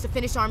of minutes to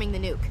finish arming the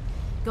nuke.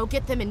 Go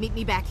get them and meet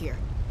me back here.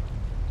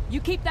 You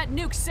keep that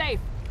nuke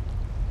safe.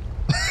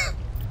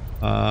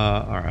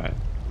 Alright.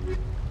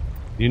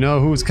 You know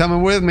who's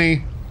coming with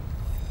me?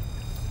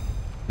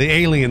 The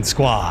alien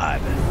squad.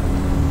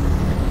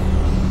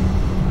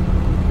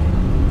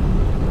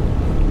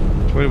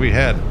 Which way do we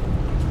head?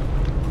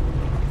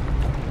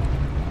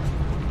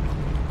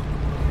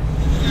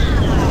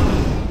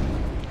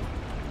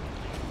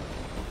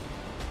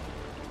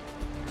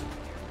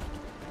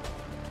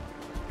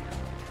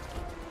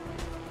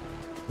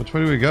 Which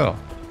way do we go?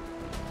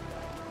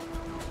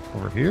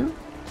 Over here?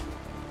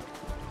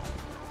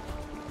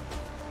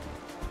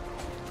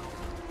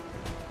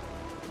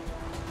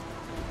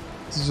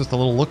 This is just a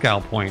little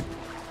lookout point.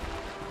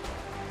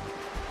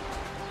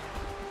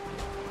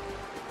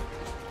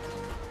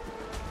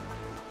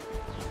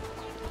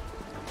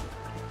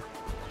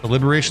 The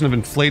liberation of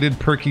inflated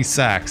perky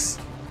sacks.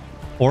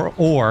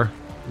 Or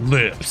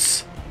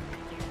lips.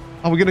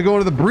 Oh, we're gonna go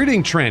into the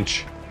breeding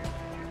trench.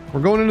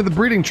 We're going into the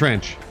breeding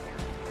trench.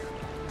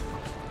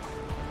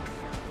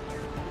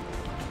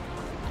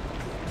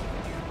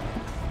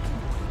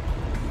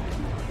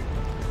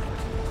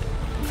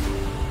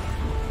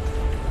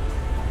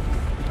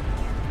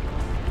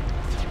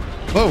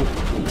 Whoa.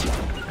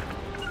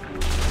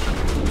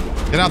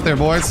 Get out there,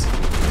 boys.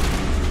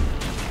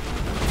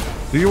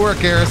 Do your work,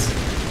 Garrus.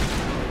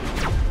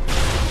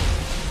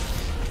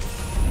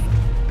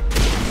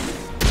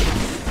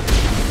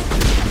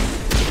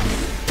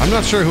 I'm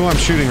not sure who I'm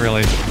shooting,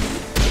 really.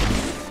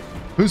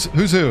 Who's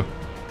who?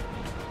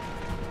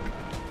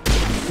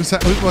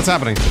 What's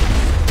happening?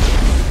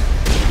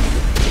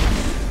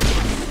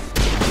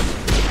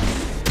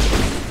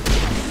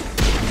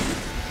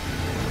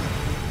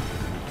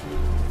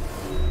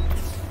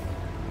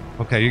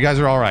 Okay, you guys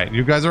are all right.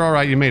 You guys are all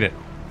right. You made it.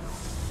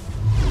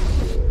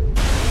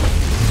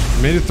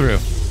 You made it through.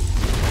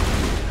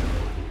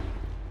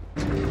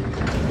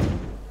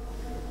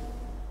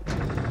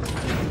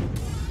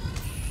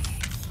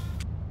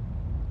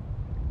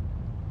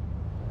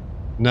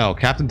 No,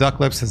 Captain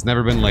Ducklips has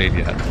never been laid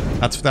yet.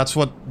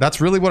 That's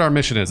really what our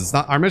mission is. It's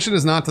not, our mission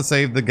is not to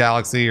save the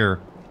galaxy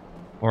or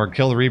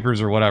kill the Reapers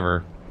or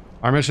whatever.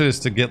 Our mission is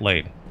to get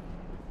laid.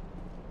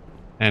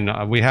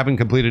 And we haven't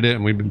completed it,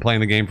 and we've been playing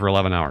the game for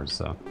 11 hours,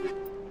 so.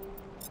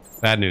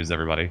 Bad news,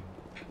 everybody.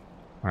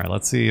 Alright,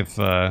 let's see if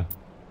I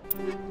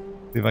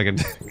can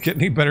get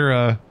any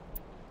better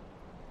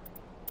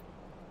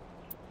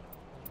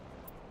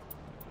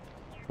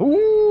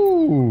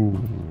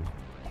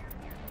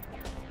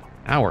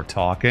Now we're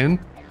talking.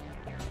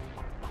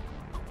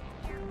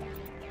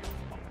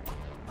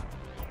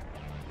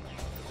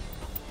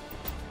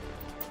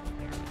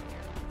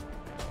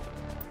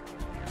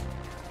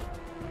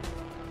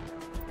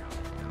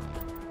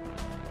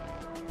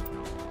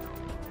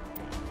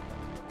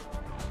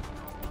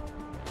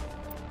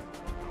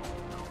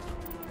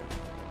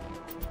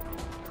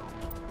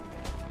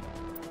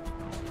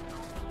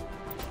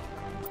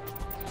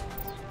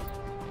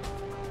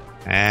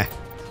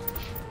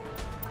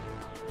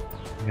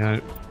 Yeah,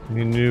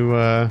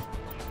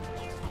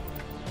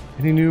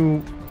 any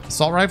new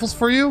assault rifles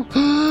for you?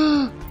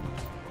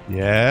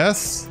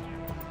 Yes.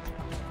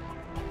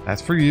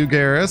 That's for you,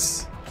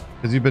 Garrus.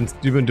 Because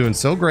you've been doing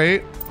so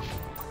great.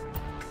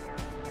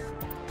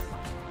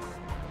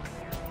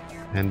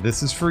 And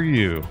this is for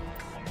you.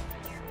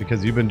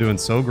 Because you've been doing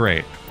so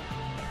great.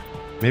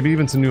 Maybe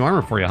even some new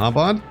armor for you, huh,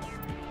 Bond?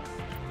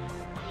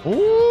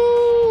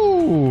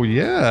 Ooh,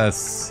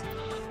 yes.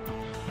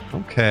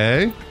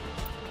 Okay.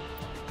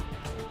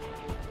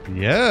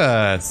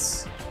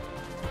 Yes.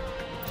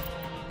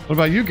 What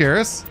about you,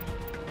 Garrus?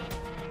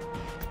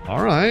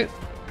 All right.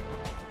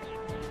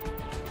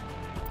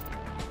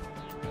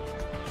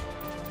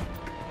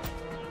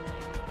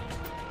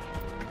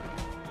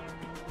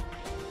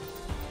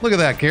 Look at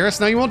that, Garrus.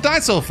 Now you won't die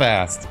so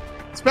fast.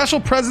 Special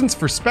presents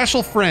for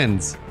special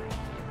friends.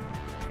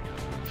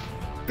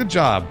 Good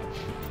job.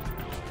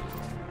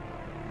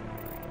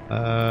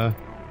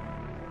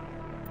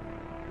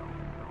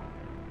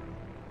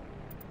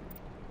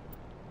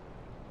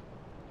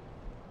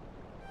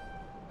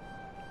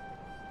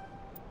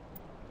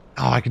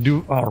 Oh, I can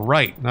do... Oh,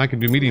 right. Now I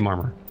can do medium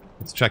armor.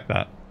 Let's check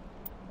that.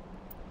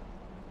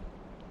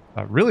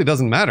 It really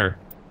doesn't matter.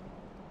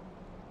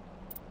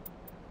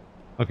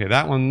 Okay,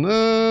 that one...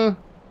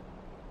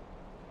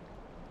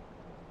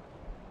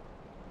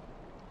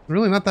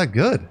 really not that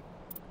good.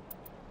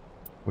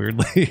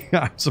 Weirdly,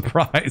 I'm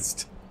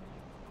surprised.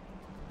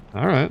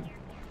 Alright.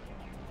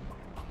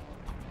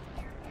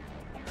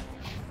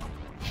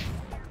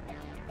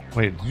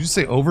 Wait, did you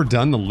say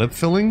overdone the lip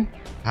filling?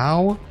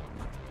 How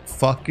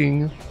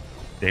fucking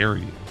dare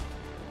you?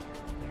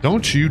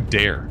 Don't you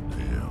dare.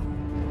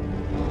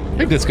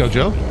 Hey, Disco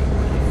Joe.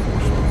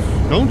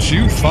 Don't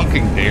you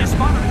fucking dare.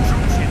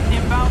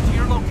 Inbound to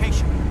your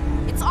location.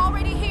 It's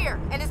already here,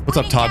 and it's What's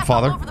up, Todd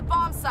Father? all over the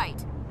bomb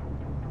site.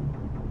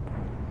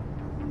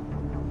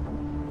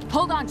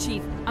 Hold on,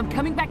 Chief. I'm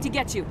coming back to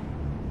get you.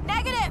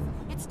 Negative!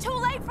 It's too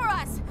late for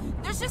us.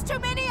 There's just too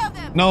many of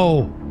them.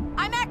 No.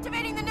 I'm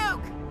activating the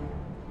nuke.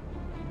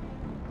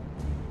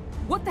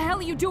 What the hell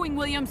are you doing,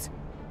 Williams?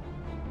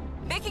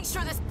 Making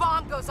sure this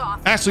bomb goes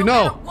off. Ashley, no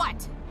no. matter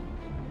what?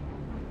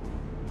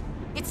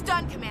 It's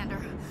done, Commander.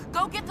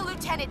 Go get the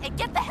lieutenant and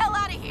get the hell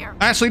out of here.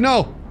 Ashley,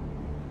 no.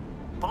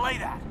 Belay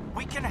that.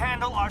 We can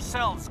handle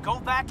ourselves. Go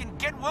back and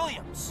get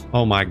Williams.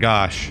 Oh my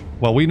gosh.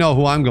 Well, we know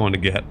who I'm going to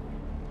get.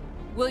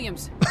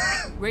 Williams,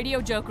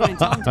 radio Joker and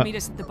tell him to meet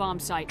us at the bomb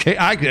site.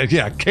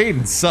 Yeah,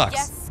 Kaidan sucks.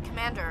 Yes,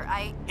 Commander,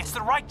 It's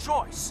the right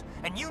choice,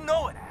 and you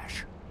know it,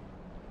 Ash.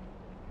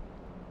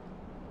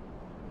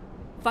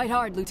 Fight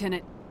hard,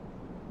 Lieutenant.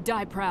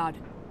 Die proud.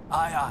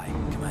 Aye, aye,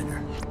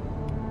 Commander.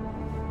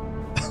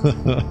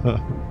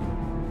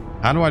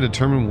 How do I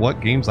determine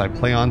what games I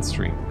play on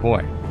stream?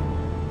 Boy.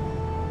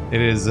 It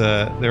is,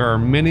 there are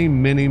many,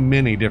 many,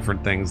 many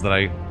different things that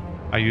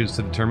I use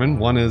to determine.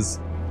 One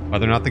is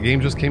whether or not the game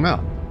just came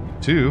out.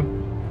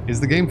 2, is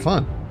the game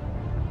fun?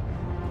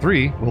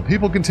 3, will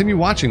people continue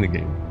watching the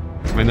game?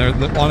 I mean,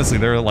 honestly,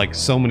 there are like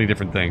so many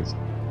different things.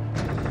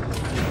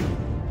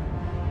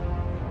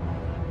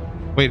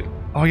 Wait,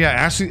 oh yeah,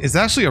 Ashley, is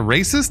Ashley a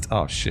racist?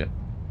 Oh shit.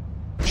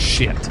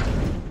 Shit.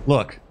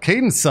 Look,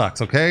 Kaidan sucks,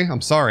 okay?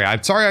 I'm sorry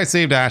I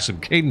saved Ashley.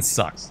 Kaidan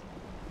sucks.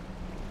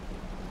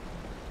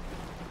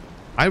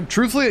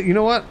 Truthfully, you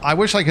know what? I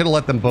wish I could have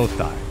let them both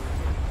die.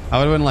 I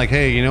would have been like,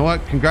 hey, you know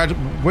what?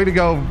 Way to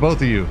go,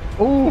 both of you.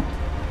 Ooh.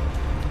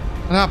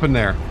 What happened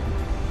there?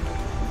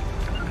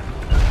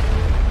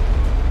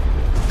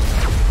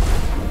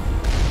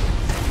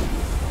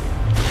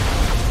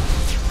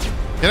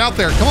 Get out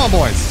there. Come on,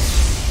 boys.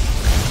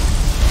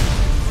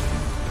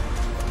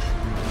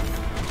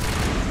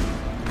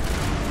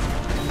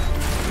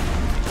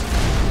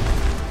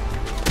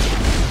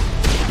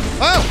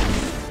 Oh!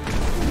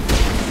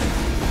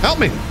 Help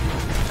me.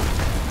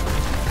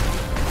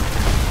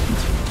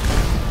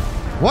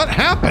 What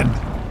happened?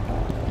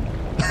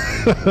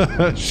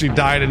 She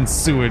died in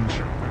sewage.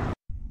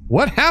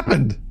 What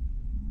happened?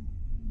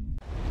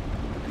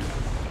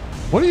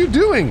 What are you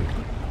doing?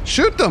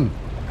 Shoot them.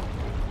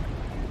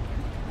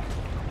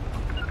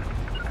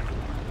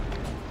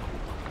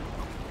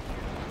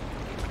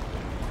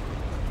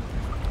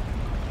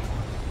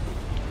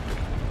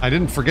 I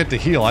didn't forget to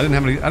heal. I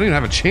didn't even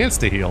have a chance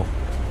to heal.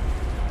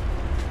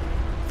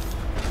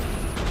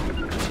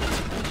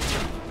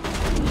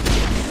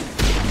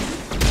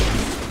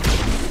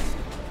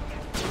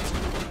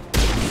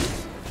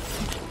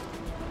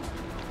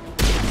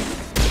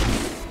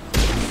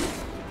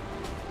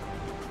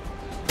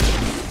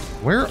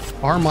 Where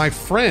are my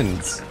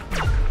friends?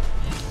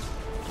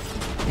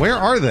 Where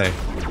are they?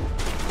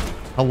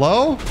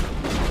 Hello?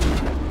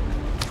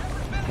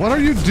 What are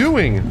you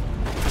doing?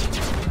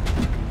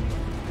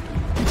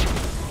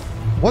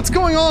 What's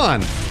going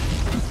on?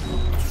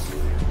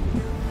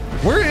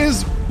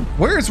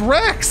 Where's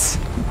Rex?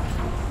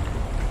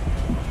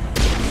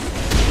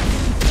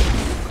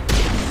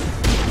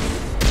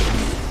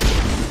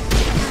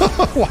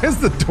 Why is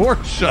the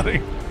door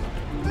shutting?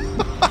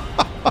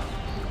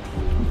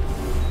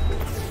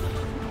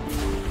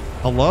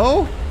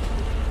 Hello?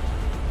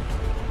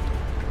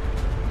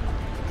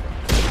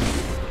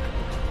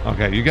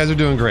 Okay, you guys are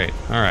doing great.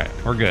 Alright,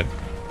 we're good.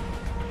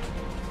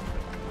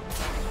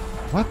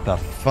 What the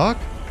fuck?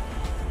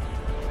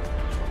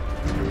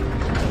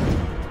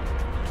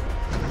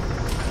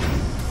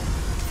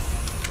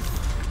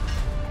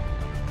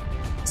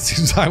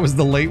 Seems I was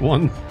the late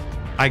one.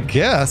 I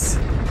guess.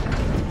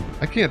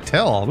 I can't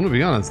tell, I'm gonna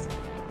be honest.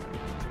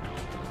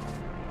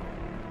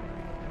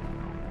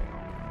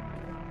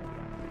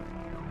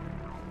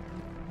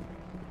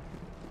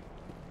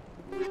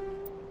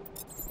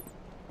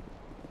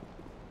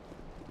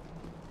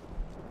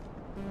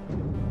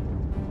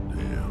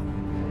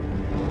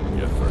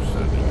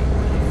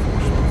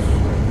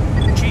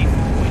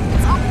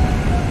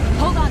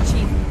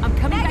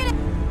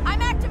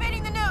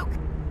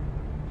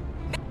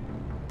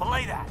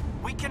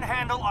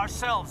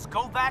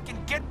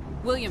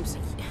 Williams.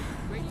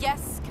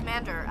 Yes,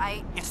 Commander,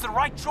 It's the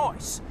right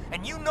choice,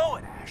 and you know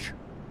it, Ash.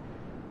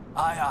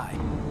 Aye, aye.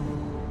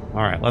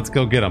 Alright, let's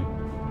go get him.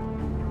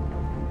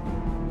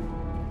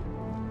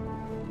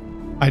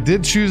 I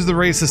did choose the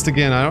racist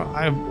again.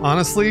 I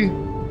honestly,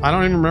 I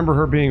don't even remember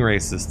her being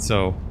racist,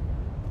 so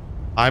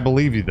I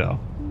believe you, though.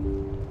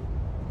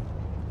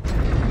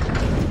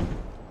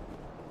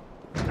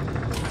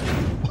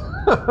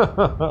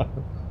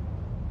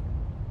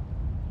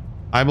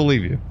 I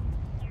believe you.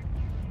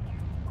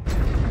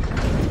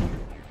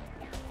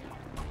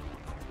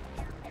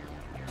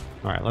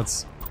 Alright,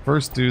 let's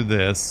first do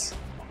this.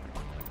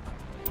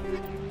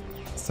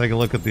 Let's take a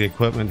look at the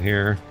equipment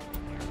here.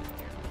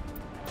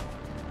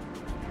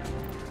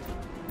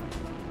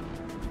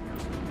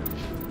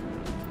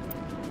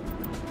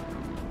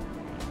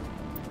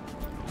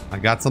 I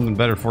got something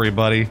better for you,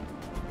 buddy.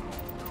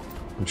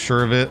 I'm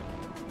sure of it.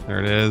 There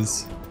it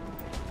is.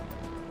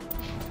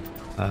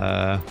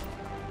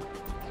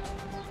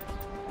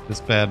 This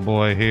bad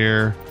boy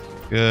here.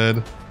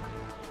 Good.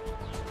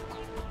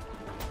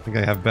 I think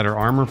I have better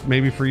armor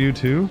maybe for you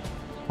too,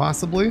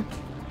 possibly.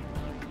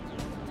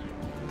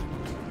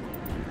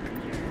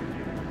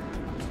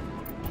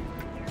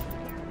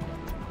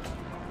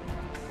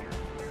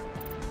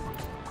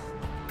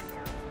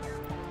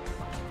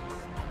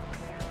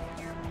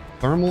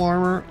 Thermal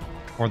armor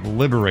or the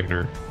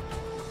Liberator?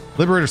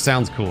 Liberator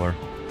sounds cooler.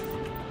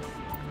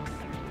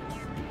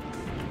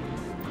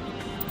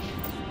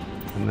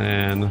 And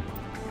then...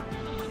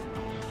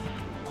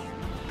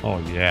 oh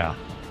yeah.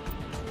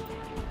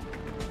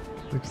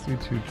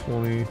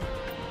 6220.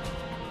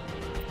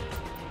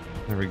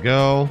 There we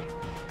go.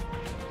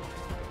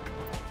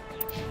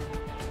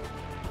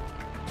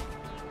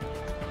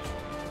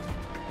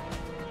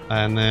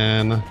 And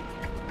then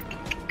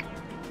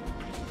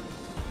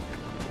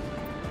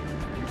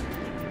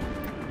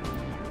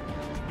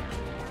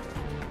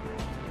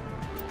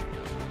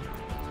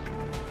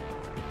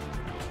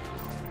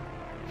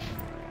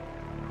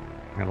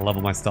I gotta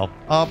level my stealth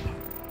up.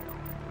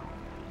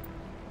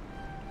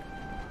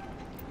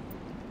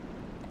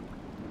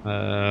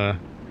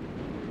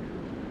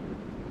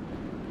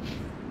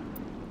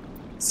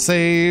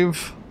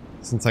 Save,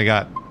 since I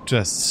got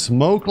just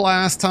smoke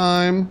last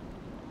time.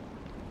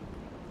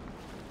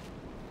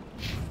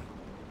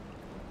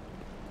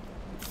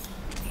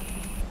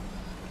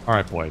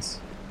 Alright, boys.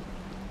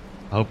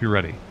 I hope you're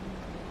ready.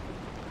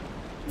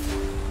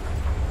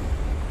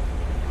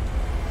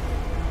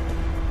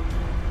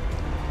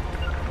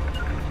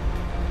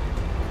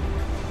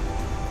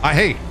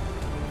 Hey,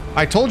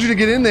 I told you to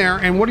get in there,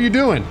 and what are you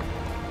doing?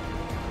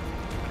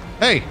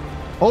 Hey,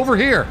 over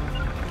here.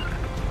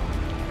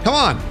 Come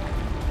on.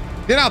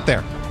 Get out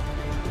there.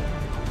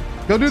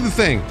 Go do the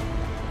thing.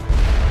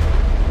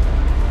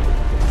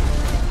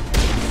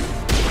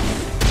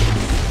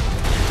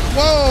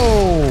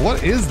 Whoa!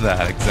 What is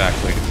that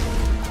exactly?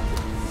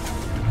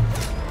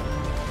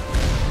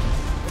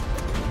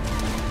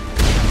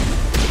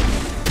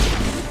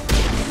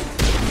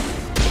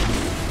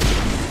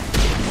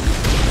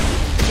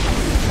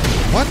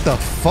 What the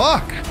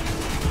fuck?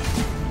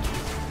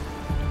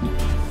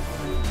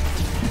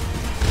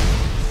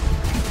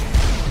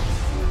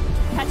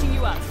 Catching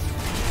you up.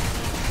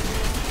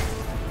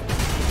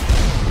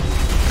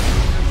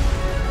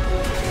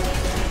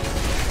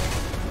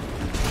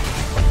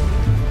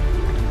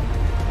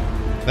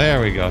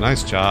 There we go.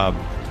 Nice job.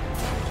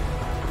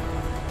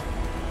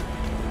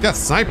 Got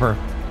sniper.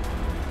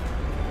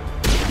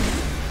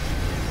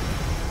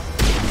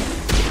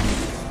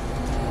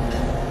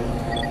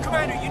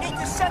 Commander, you need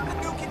to set the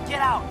nuke and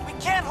get out. We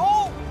can't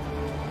hold.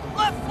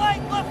 Left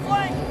flank,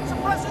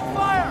 suppressing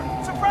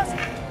fire, suppressing.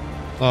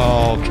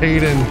 Oh,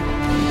 Caden.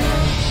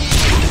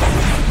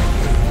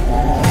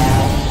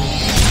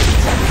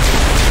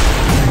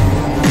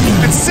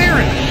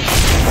 Saren!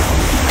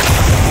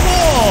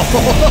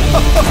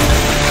 Whoa!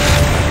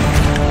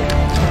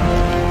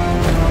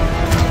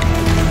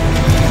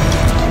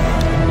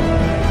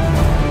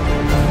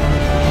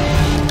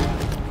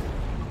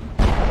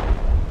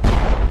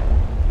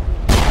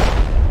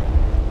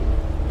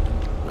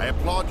 I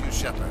applaud you,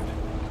 Shepard.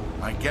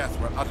 My Geth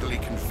were utterly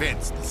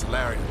convinced the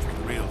Salarians were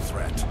the real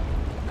threat.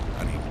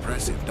 An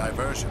impressive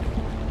diversion.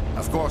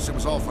 Of course, it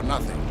was all for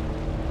nothing.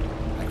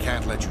 I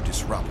can't let you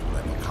disrupt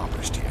what I've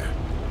accomplished here.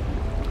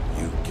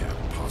 You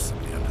can't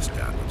possibly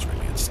understand what's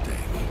really at stake.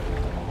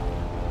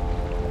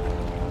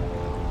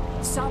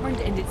 Sovereign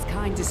and its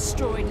kind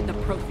destroyed the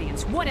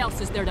Protheans. What else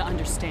is there to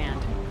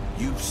understand?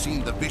 You've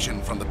seen the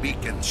vision from the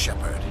beacons,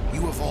 Shepard.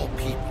 You of all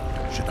people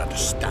should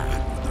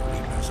understand what the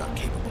Reapers are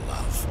capable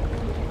of.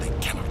 They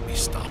cannot be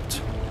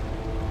stopped.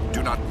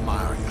 Do not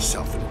mire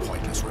yourself in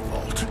pointless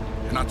revolt.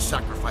 Do not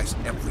sacrifice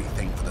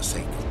everything for the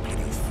sake of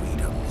petty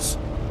freedoms.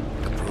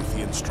 The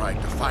Protheans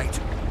tried to fight,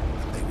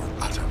 and they were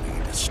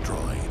utterly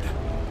destroyed.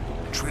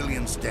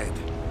 Trillions dead.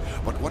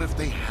 But what if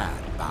they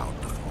had bowed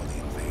before the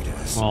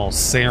invaders? Oh,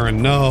 Saren,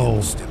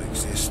 no. Still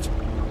exist.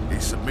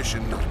 Is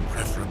submission not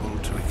preferable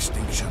to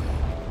extinction?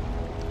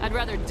 I'd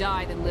rather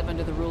die than live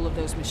under the rule of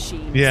those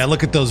machines. Yeah,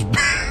 look at those.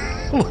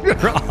 Look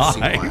at her See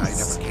why I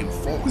eyes. never came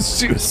forward.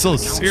 She was so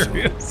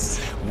serious.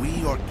 We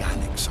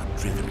organics are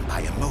driven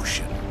by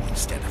emotion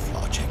instead of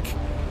logic.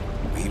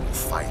 We will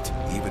fight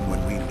even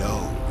when we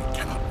know we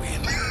cannot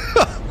win.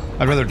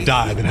 I'd rather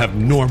die than have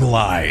normal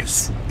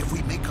eyes. If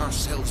we make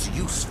ourselves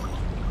useful,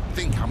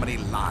 think how many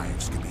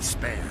lives could be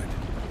spared.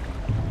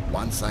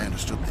 Once I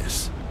understood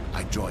this,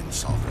 I joined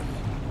Sovereign.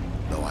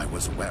 Though I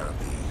was aware of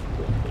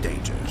the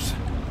dangers,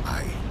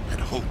 I had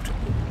hoped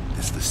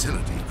this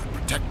facility could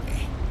protect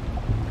me.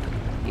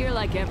 You're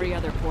like every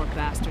other poor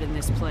bastard in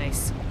this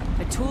place.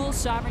 A tool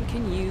Sovereign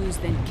can use,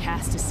 then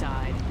cast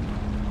aside.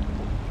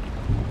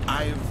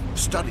 I've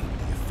studied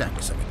the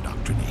effects of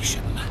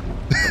indoctrination.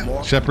 The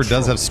more Shepard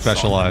does have control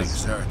special Sovereign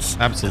eyes. exerts,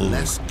 Absolutely. the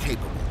less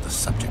capable the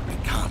subject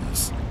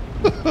becomes.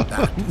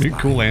 That is Be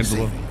cool, my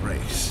Angela. saving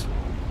grace.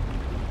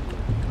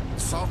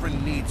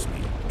 Sovereign needs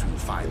me to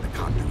find the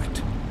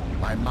conduit.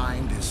 My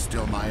mind is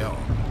still my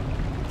own,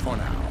 for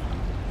now.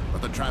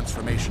 But the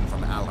transformation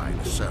from ally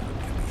to servant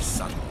can be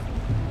subtle.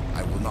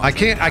 I will not. I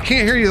can't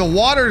hear you. The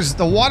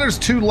water's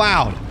too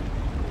loud.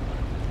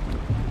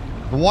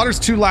 The water's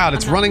too loud.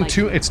 It's running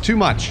too. It's too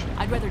much.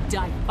 I'd rather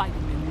die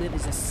fighting than live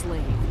as a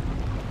slave.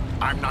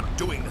 I'm not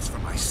doing this for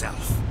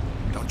myself.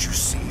 Don't you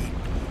see?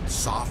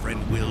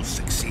 Sovereign will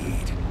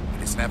succeed.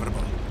 It is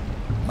inevitable.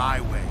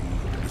 My way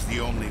is the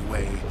only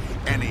way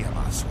any of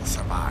us will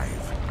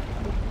survive.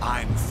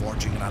 I'm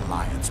forging an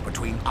alliance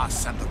between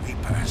us and the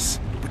Reapers,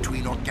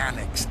 between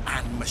organics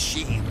and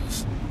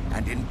machines.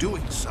 And in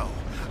doing so,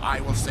 I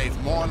will save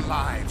more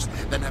lives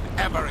than have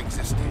ever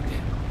existed.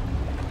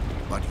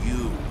 But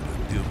you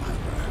would do my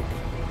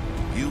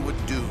work. You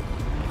would doom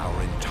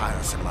our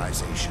entire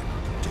civilization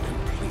to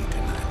complete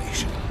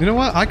annihilation. You know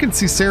what? I can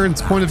see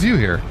Saren's point of view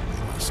here.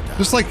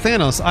 Just like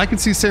Thanos, I can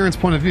see Saren's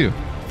point of view.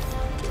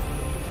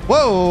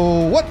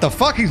 Whoa! What the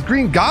fuck? He's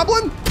Green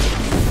Goblin?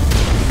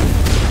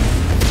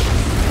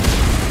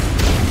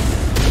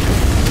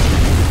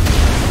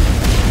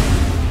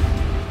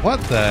 What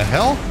the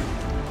hell?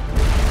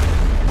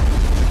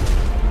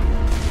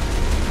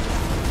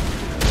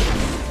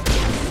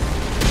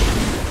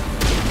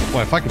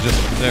 Boy, if I could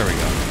just... There we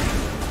go.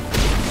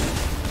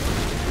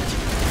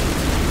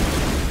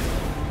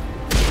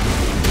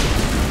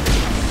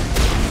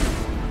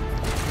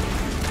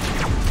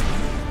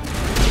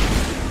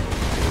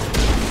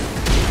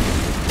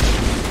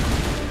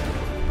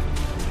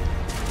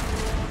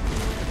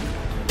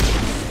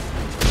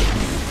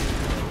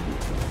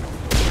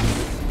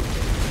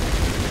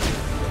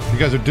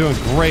 You guys are doing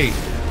great.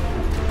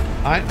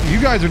 You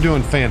guys are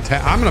doing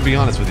fantastic. I'm gonna be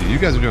honest with you. You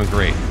guys are doing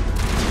great.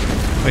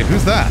 Wait,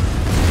 who's that?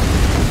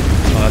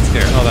 Oh, that's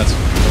scary. Oh, that's...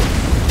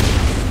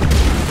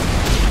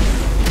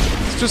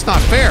 It's just not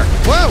fair.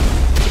 Whoa!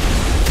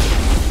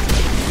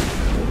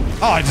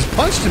 Oh, I just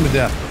punched him to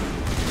death.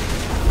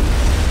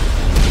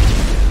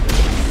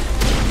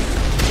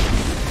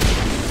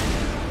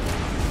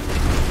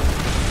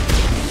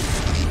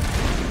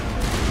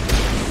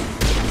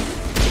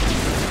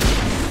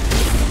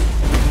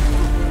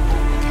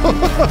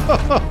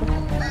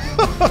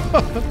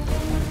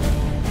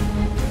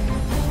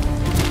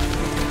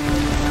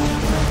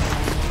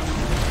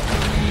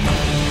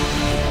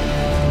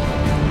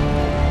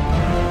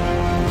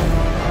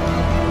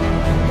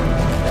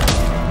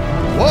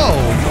 Whoa!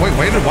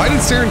 Wait, why did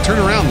Saren turn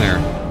around there?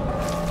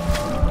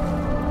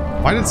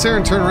 Why did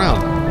Saren turn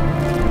around?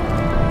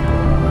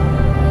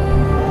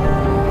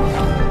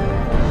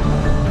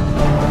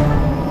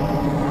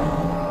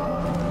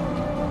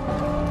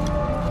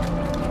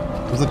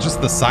 Was it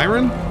just the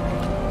siren?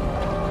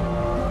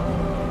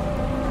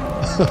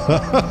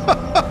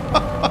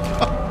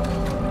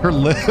 Her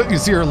lip, you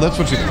see her lips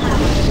when she...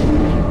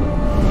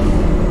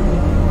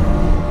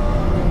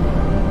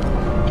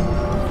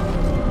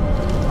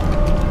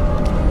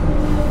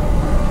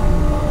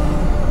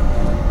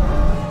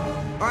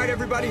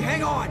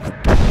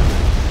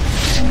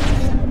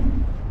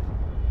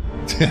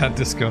 Yeah,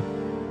 disco.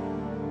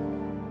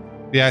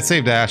 Yeah, I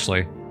saved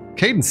Ashley.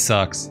 Caden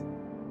sucks.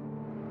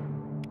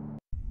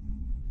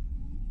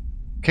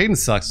 Caden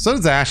sucks. So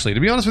does Ashley. To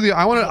be honest with you,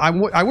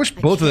 I wish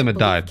both of them had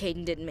died.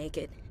 Caden didn't make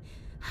it.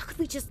 How could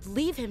we just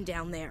leave him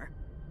down there?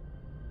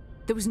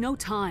 There was no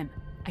time.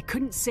 I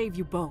couldn't save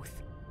you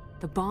both.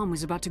 The bomb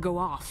was about to go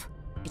off.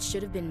 It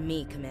should have been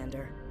me,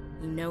 Commander.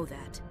 You know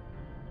that.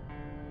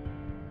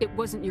 It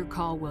wasn't your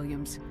call,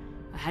 Williams.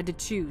 I had to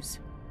choose.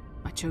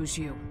 I chose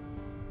you.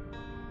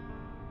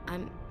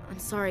 I'm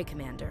sorry,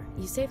 Commander.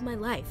 You saved my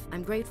life.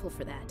 I'm grateful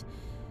for that.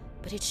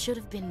 But it should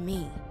have been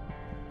me.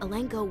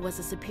 Alenko was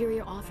a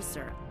superior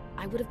officer.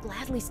 I would have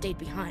gladly stayed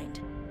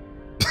behind.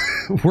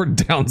 We're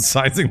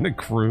downsizing the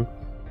crew.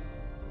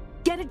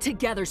 Get it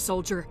together,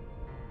 soldier.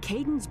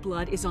 Caden's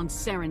blood is on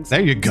Saren's.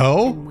 There you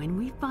go. And when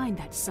we find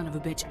that son of a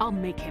bitch, I'll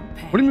make him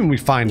pay. What do you mean we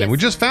find him? We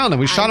just found him.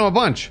 We shot him a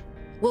bunch.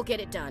 We'll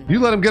get it done. You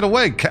let him get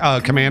away,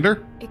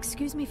 Commander.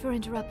 Excuse me for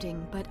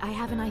interrupting, but I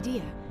have an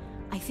idea.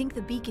 I think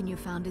the beacon you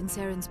found in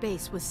Saren's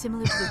base was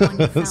similar to the one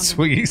you found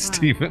Sweet in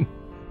Stephen.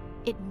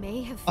 It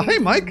may have Oh, filled hey,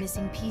 in Mike. the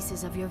missing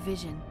pieces of your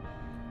vision.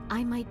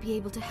 I might be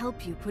able to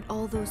help you put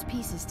all those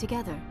pieces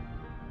together.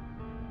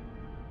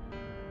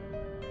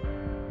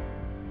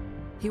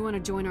 You want to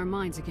join our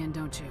minds again,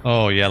 don't you?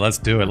 Oh yeah, let's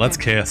do it. Okay. Let's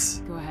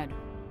kiss. Go ahead.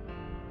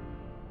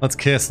 Let's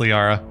kiss,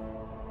 Liara.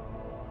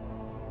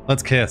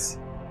 Let's kiss.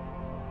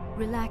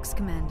 Relax,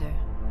 Commander.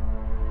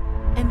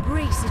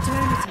 Embrace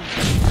eternity.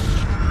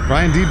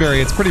 Ryan D.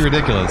 Berry, it's pretty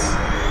ridiculous.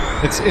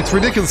 It's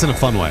ridiculous in a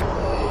fun way.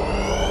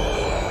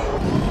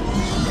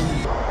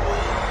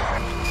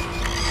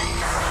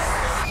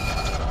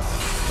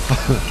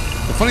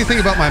 The funny thing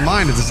about my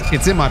mind is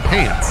it's in my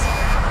pants.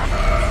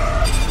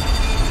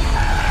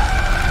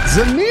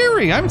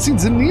 Zaneri! I haven't seen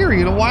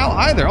Zaneri in a while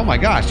either. Oh my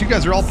gosh, you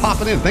guys are all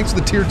popping in. Thanks for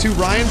the tier 2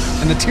 Ryan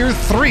and the tier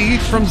 3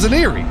 from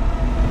Zaneri.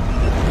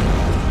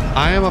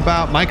 I'm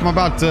about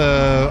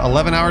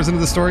 11 hours into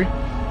the story.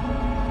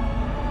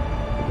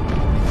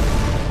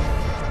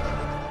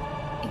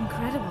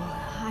 Incredible.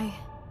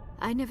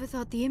 I never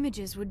thought the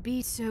images would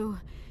be so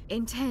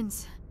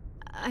intense.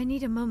 I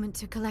need a moment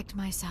to collect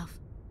myself.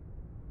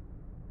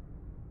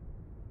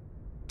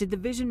 Did the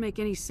vision make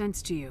any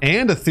sense to you?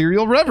 And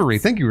Ethereal Reverie.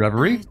 Thank you,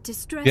 Reverie.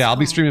 Yeah, I'll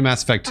be streaming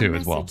Mass Effect 2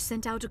 as well.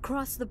 Sent out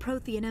across the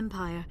Prothean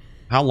Empire.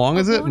 How long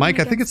is it, Mike?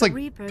 I think it's like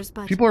Reapers,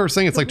 but people are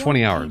saying it's like the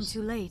 20 war hours.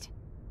 came too late.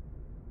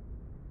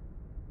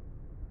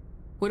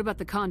 What about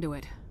the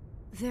conduit?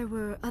 There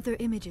were other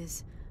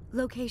images,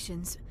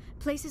 locations,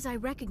 places I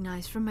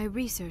recognized from my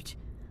research.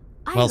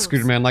 Well,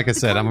 Scooter Man, like I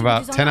said, I'm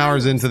about 10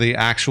 hours into the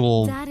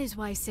actual That is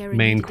why Saren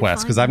main needed to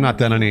quest because find I've not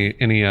done any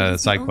It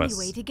is side the only quests.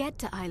 way to get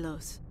to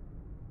Ilos.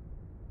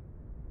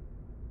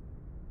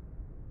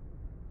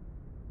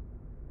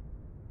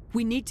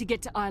 We need to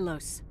get to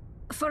Ilos.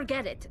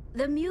 Forget it.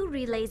 The Mu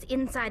relay's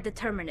inside the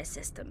Terminus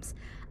systems.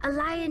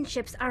 Alliance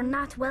ships are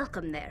not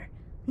welcome there.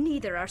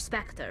 Neither are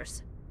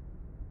Spectres.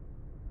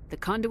 The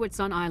conduit's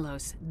on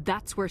Ilos.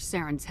 That's where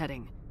Saren's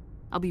heading.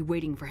 I'll be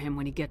waiting for him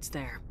when he gets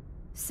there.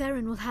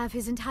 Saren will have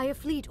his entire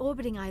fleet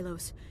orbiting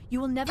Ilos. You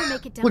will never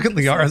make it down. Look to at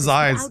the Liara's surface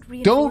eyes.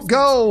 without Don't reinforcements.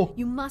 go.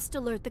 You must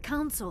alert the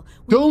council.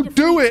 We need a Don't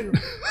do fleet it.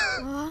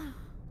 to-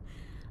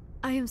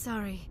 I am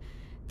sorry.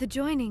 The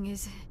joining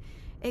is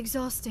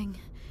exhausting.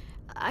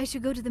 I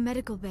should go to the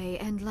medical bay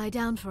and lie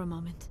down for a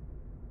moment.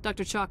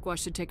 Dr. Chakwa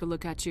should take a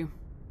look at you.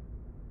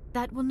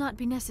 That will not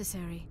be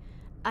necessary.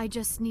 I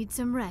just need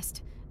some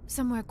rest.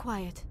 Somewhere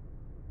quiet.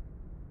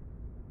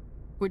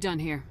 We're done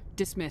here.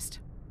 Dismissed.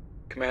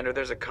 Commander,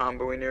 there's a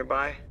convoy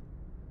nearby.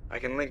 I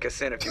can link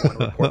us in if you want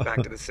to report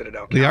back to the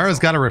Citadel Council. Liara's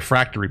got a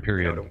refractory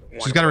period.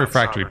 She's got a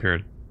refractory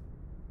period.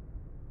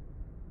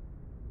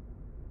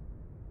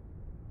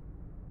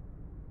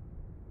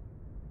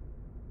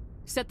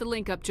 Set the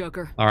link up,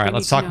 Joker. All right,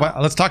 let's talk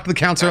to the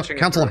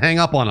council and hang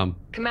up on him.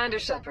 Commander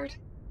Shepard,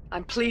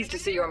 I'm pleased to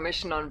see your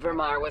mission on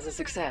Vermar was a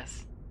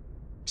success.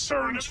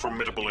 Saren is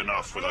formidable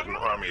enough without an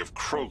army of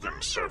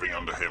Krogan serving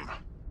under him.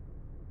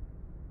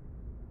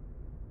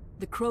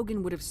 The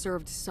Krogan would have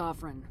served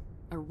Sovereign,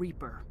 a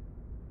Reaper.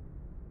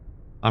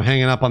 I'm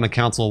hanging up on the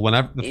council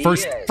whenever the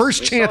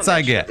first chance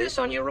I get. This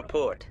on your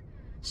report.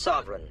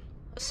 Sovereign,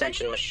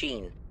 Ascension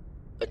machine,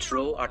 a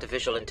true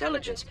artificial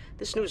intelligence.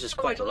 This news is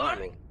quite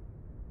alarming,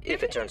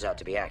 if it turns out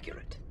to be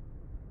accurate.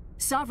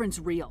 Sovereign's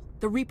real.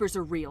 The Reapers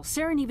are real.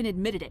 Saren even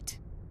admitted it.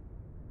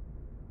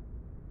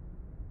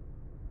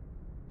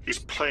 He's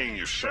playing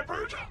you,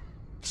 Shepard.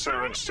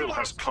 Saren still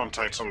has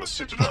contacts on the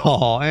Citadel.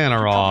 Oh, and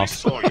are off.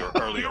 Saw your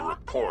earlier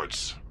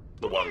reports,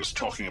 the ones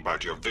talking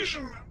about your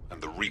vision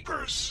and the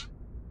Reapers.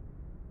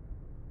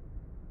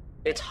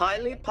 It's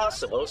highly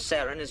possible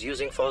Saren is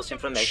using false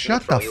information.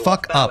 Shut to throw the you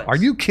fuck off up. balance. Are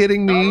you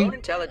kidding Our me? own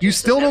intelligence You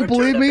still has don't never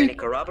believe turned up me? any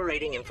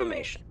corroborating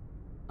information.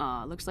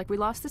 Looks like we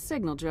lost the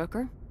signal,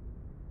 Joker.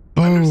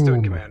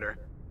 Boom. Commander.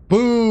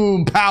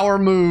 Boom. Power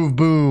move.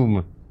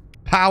 Boom.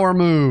 Power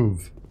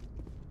move.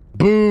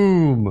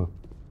 Boom.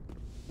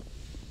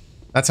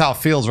 That's how it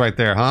feels right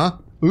there, huh?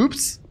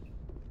 Oops.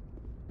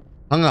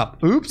 Hung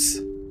up. Oops.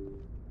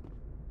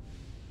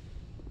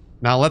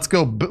 Now let's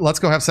go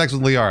have sex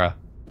with Liara.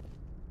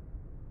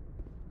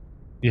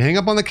 You hang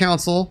up on the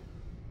council,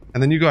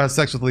 and then you go have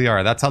sex with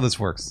Liara. That's how this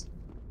works.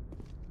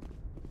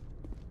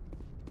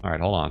 Alright,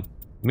 hold on.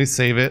 Let me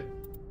save it.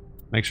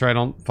 Make sure I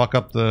don't fuck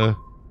up the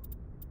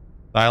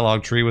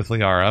dialogue tree with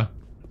Liara.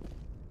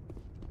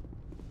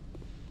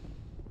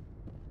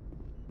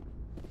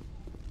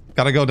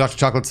 Gotta go, Dr.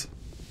 Chocolates.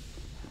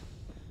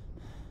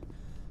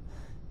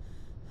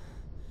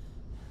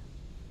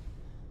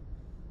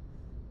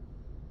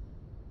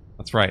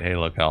 That's right,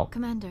 Halo Cal.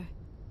 Commander,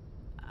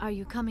 are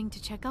you coming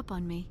to check up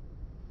on me?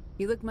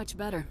 You look much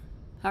better.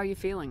 How are you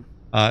feeling?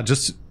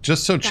 Just so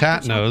Dr.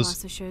 chat Chocolates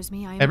knows, assures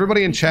me I am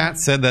everybody in perfectly chat fine.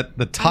 said that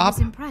the I top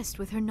was impressed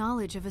with her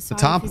knowledge of the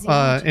top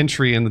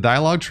entry in the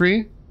dialogue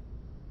tree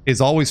is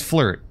always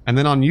flirt, and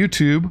then on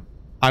YouTube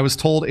I was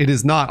told it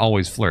is not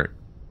always flirt.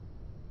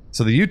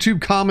 So the YouTube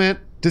comment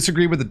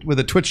disagreed with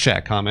the Twitch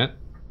chat comment.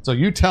 So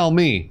you tell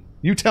me.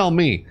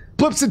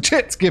 Blips and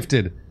Chits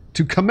gifted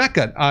to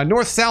Kameka,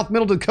 North South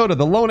Middle Dakota,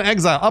 the Lone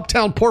Exile,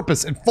 Uptown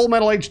Porpoise, and Full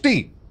Metal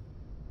HD.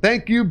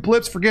 Thank you,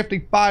 Blips, for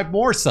gifting 5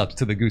 more subs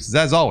to the Gooses,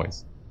 as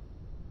always.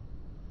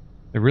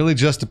 It really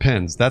just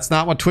depends. That's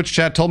not what Twitch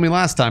chat told me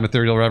last time,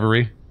 Ethereal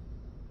Reverie.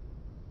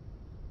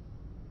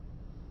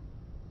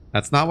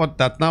 That's not what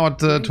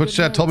Twitch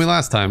chat told me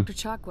last time. Dr.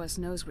 Chocolates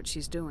knows what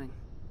she's doing.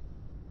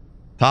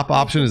 Top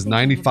option is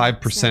thinking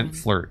about 95% Saren.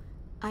 flirt.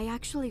 I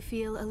actually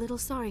feel a little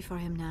sorry for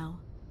him now.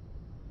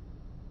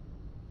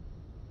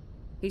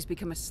 He's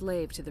become a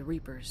slave to the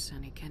Reapers,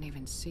 and he can't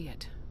even see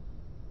it.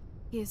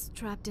 He is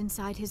trapped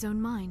inside his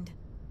own mind.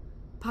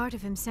 Part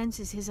of him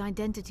senses his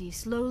identity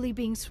slowly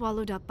being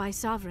swallowed up by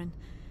Sovereign,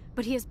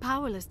 but he is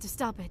powerless to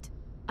stop it.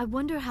 I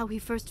wonder how he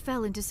first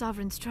fell into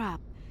Sovereign's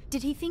trap.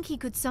 Did he think he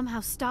could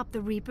somehow stop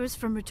the Reapers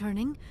from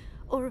returning?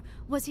 Or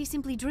was he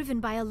simply driven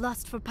by a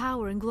lust for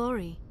power and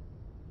glory?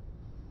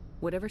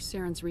 Whatever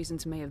Saren's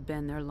reasons may have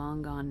been, they're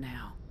long gone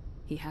now.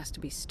 He has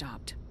to be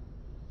stopped.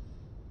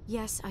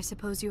 Yes, I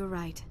suppose you're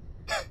right.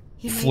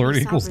 He may Flirt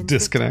be equals Sovereign's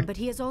disconnect. victim, but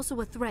he is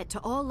also a threat to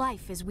all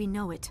life as we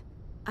know it.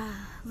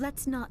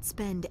 Let's not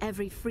spend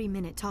every free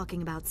minute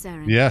talking about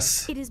Saren.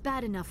 Yes. It is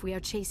bad enough we are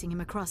chasing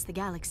him across the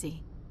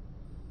galaxy.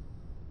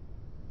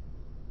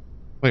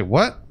 Wait,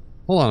 what?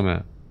 Hold on a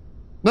minute.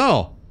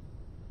 No!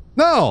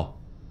 No!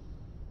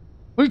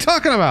 What are you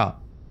talking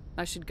about?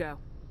 I should go.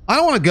 I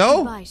don't want to go!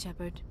 Goodbye,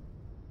 Shepard.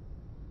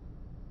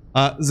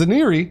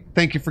 Zaniri,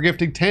 thank you for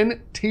gifting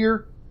 10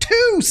 tier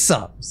 2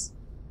 subs.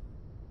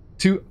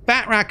 To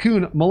Fat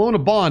Raccoon,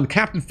 Malona Bond,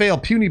 Captain Fail,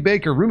 Puny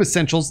Baker, Room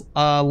Essentials,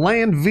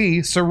 Land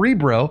V,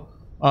 Cerebro,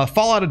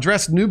 Fallout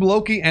Address, Noob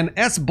Loki, and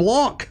S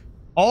Blanc.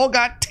 All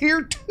got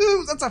tier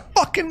 2s. That's a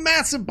fucking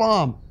massive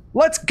bomb.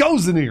 Let's go,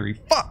 Zaniri.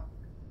 Fuck.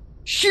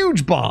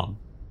 Huge bomb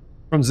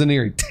from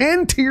Zaniri.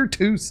 10 tier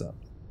 2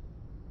 subs.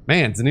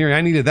 Man, Zaniri,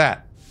 I needed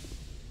that.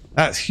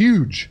 That's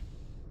huge.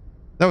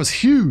 That was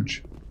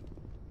huge.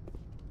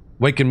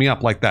 Waking me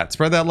up like that.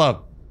 Spread that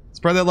love.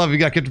 Spread that love you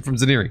got gifted from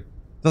Zaniri.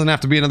 Doesn't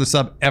have to be another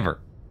sub ever.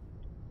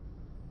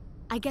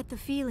 I get the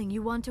feeling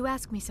you want to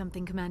ask me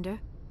something, Commander.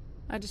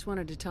 I just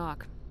wanted to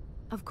talk.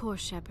 Of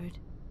course, Shepard.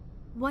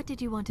 What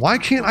did you want to Why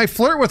talk can't about? I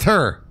flirt with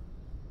her?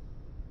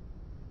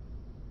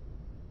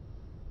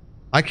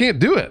 I can't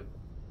do it.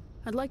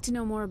 I'd like to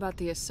know more about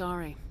the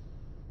Asari.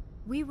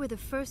 We were the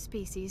first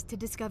species to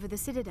discover the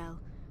Citadel.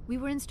 We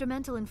were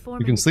instrumental in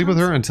forming You can the sleep with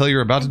her Council, until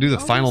you're about to and do we the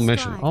final always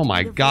mission. strive Oh to my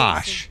be the voice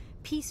gosh.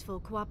 of peaceful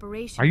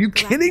cooperation. Are you in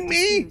galactic kidding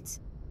me? disputes.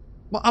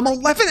 Well, I'm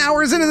 11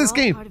 hours into We are this all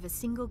game. Part of a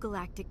single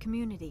galactic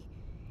community.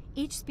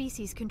 Each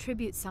species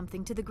contributes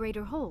something to the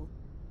greater whole.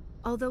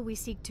 Although we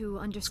seek to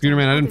understand Scooter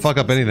Man, I didn't other fuck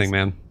up species, anything,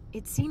 man.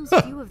 It seems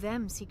few of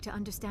them seek to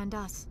understand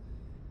us.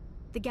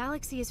 The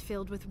galaxy is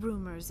filled with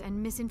rumors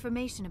and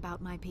misinformation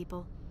about my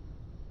people.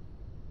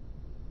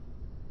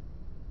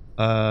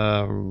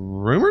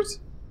 Rumors?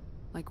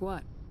 Like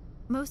what?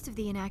 Most of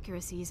the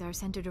inaccuracies are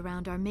centered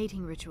around our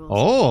mating rituals.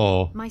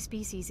 Oh. My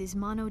species is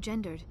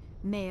monogendered.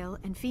 Male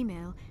and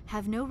female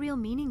have no real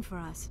meaning for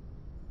us.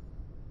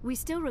 We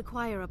still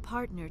require a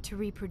partner to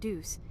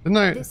reproduce. Didn't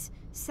I- This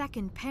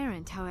second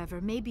parent, however,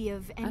 may be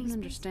of any I don't species.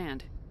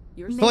 understand.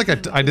 I feel like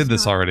I did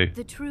this already.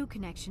 The true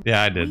connection.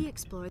 Yeah, I did. We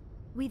explore.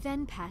 We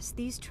then pass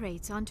these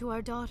traits onto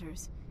our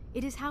daughters.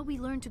 It is how we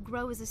learn to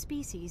grow as a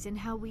species and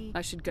how we.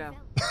 I should go.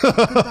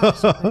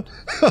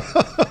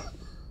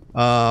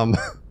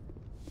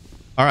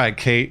 All right,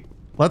 Kate.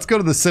 Let's go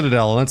to the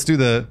Citadel. Let's do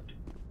the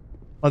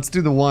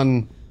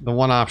one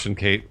option,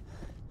 Kate.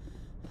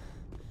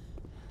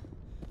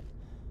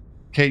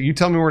 Kate, you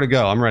tell me where to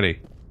go. I'm ready.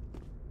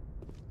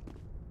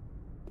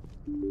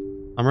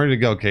 I'm ready to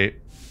go, Kate.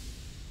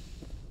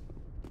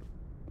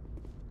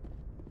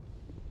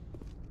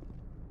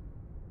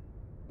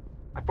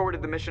 I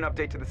forwarded the mission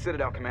update to the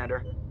Citadel,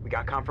 Commander. We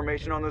got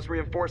confirmation on those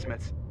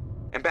reinforcements.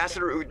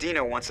 Ambassador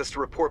Udina wants us to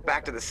report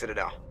back to the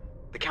Citadel.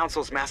 The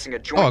Council's massing a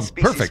joint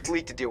species perfect.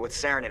 fleet to deal with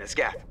Saren and his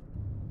Geth.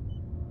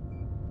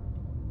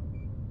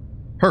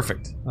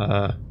 Perfect.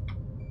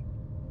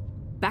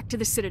 Back to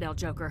the Citadel,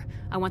 Joker.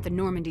 I want the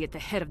Normandy at the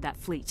head of that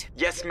fleet.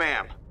 Yes,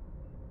 ma'am.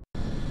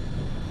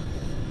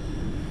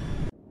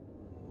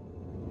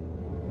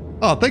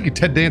 Oh, thank you,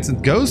 Ted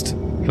Danson's Ghost,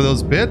 for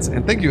those bits.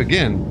 And thank you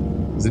again,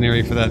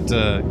 Zaneri, for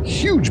that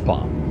huge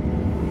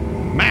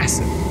bomb.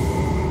 Massive.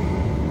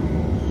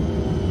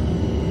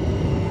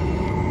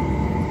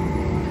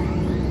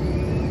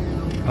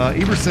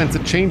 Eber says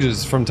it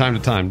changes from time to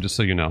time, just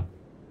so you know.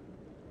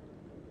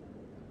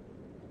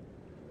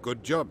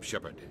 Good job,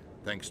 Shepard.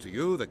 Thanks to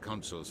you, the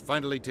Council's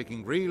finally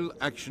taking real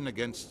action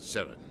against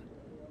Saren.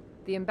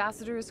 The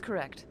Ambassador is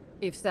correct.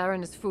 If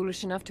Saren is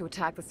foolish enough to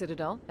attack the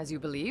Citadel, as you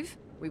believe,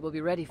 we will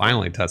be ready for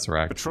Finally,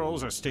 Tesseract.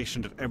 Patrols are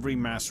stationed at every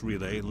mass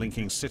relay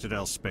linking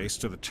Citadel space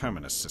to the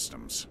Terminus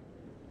systems.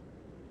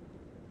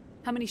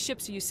 How many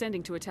ships are you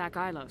sending to attack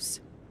Ilos?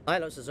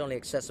 Ilos is only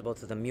accessible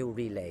to the Mu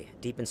relay,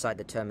 deep inside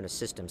the Terminus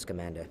systems,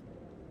 Commander.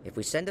 If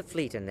we send a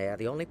fleet in there,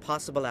 the only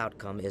possible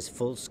outcome is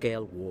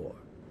full-scale war.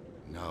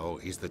 Now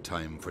is the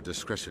time for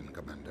discretion,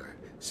 Commander.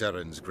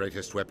 Saren's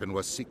greatest weapon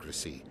was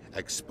secrecy.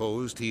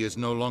 Exposed, he is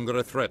no longer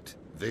a threat.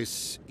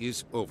 This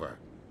is over.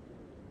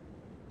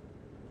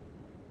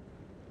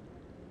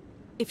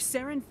 If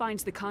Saren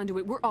finds the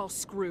conduit, we're all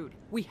screwed.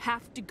 We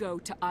have to go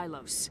to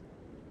Ilos.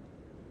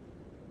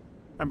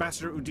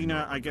 Ambassador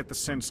Udina, I get the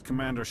sense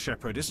Commander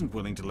Shepard isn't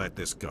willing to let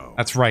this go.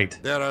 That's right.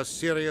 There are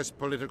serious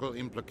political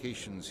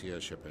implications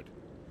here, Shepard.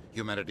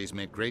 Humanity's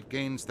made great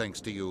gains thanks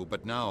to you,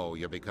 but now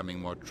you're becoming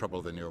more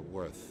trouble than you're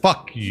worth.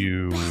 Fuck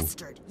you.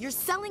 Bastard! You're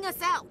selling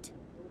us out!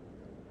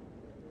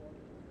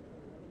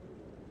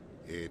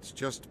 It's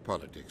just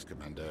politics,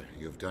 Commander.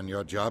 You've done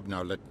your job,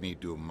 now let me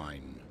do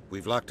mine.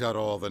 We've locked out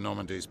all the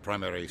Normandy's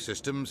primary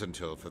systems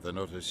until further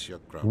notice you're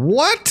grounded.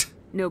 What?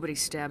 Nobody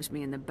stabs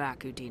me in the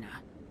back, Udina.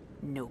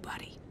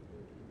 Nobody.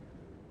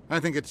 I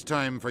think it's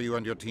time for you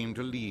and your team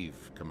to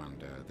leave,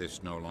 Commander.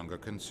 This no longer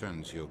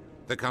concerns you.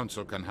 The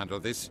Council can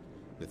handle this,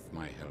 with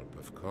my help,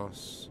 of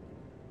course.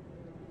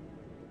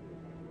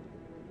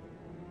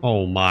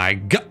 Oh my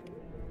god.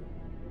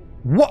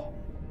 What?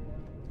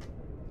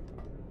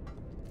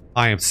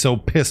 I am so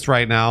pissed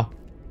right now.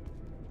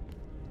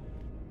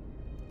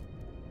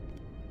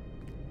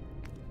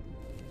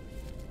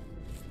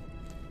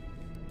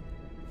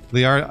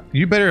 Liara,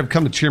 you better have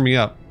come to cheer me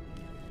up.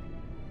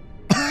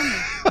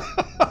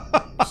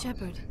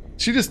 Shepard.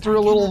 She just threw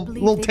a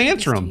little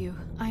tantrum.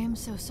 I am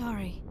so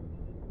sorry.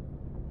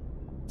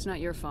 It's not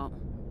your fault.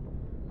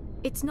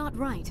 It's not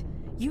right.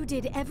 You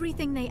did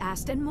everything they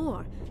asked and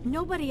more.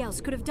 Nobody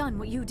else could have done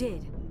what you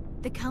did.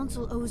 The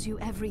Council owes you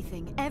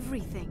everything,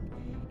 everything.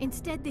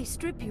 Instead, they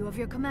strip you of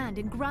your command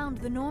and ground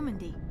the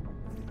Normandy.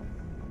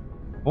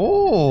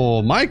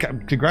 Oh, Mike,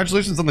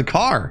 congratulations on the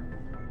car.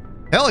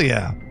 Hell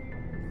yeah.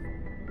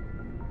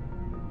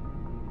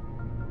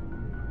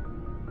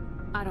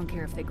 I don't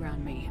care if they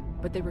ground me,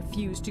 but they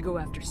refuse to go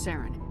after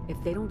Saren.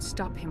 If they don't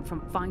stop him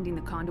from finding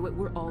the conduit,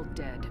 we're all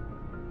dead.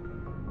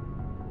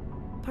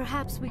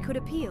 Perhaps we could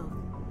appeal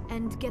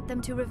and get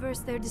them to reverse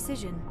their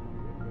decision.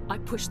 I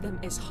pushed them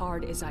as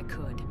hard as I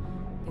could.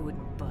 They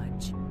wouldn't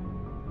budge.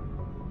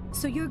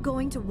 So you're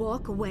going to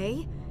walk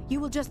away? You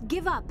will just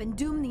give up and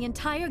doom the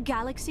entire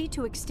galaxy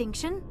to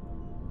extinction?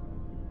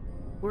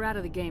 We're out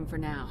of the game for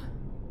now,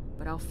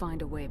 but I'll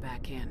find a way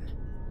back in.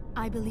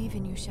 I believe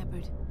in you,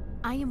 Shepard.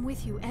 I am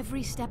with you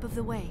every step of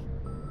the way.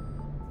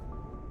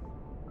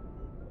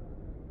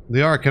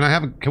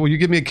 Liara, will you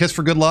give me a kiss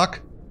for good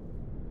luck?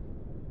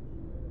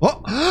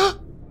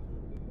 Oh!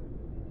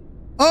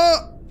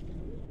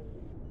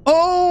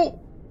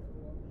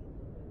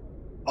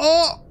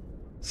 Oh!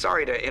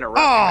 Sorry to interrupt.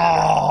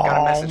 Oh,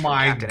 got a message from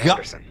Captain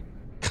Anderson.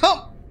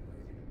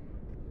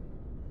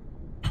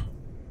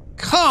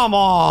 Come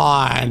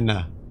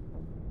on!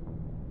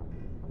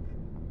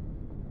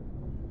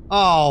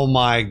 Oh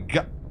my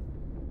god.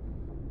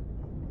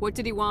 What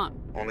did he want?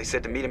 Only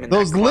said to meet him in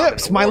those that club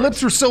lips. in the My woods.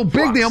 lips were so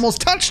big they almost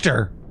touched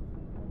her.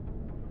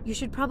 You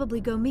should probably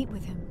go meet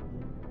with him.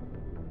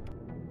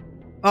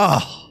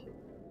 Oh.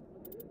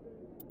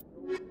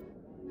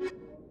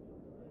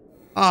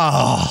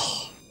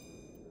 Oh.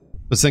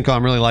 Basinko,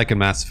 I'm really liking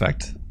Mass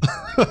Effect.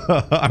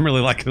 I'm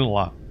really liking it a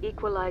lot.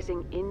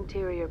 Equalizing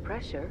interior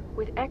pressure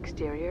with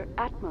exterior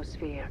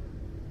atmosphere.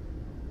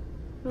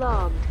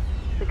 Logged.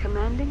 The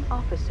commanding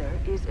officer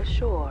is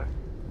ashore.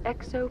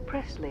 Exo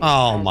Presley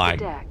Oh has my the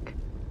deck.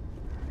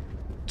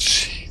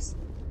 Jeez.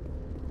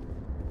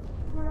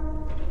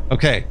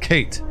 Okay,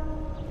 Kate.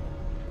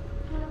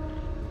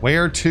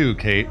 Where to,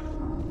 Kate?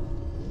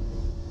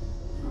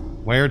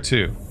 Where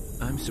to?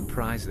 I'm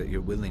surprised that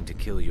you're willing to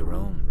kill your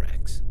own,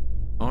 Rex.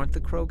 Aren't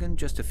the Krogan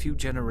just a few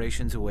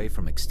generations away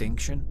from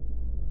extinction?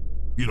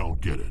 You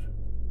don't get it.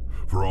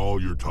 For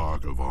all your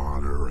talk of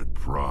honor and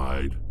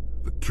pride,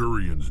 the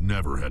Turians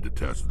never had to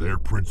test their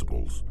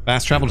principles.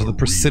 Fast travel to the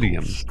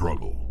Presidium.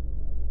 Struggle.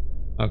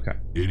 Okay.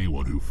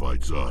 Anyone who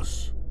fights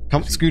us.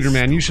 Come, Scooter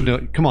Man, you should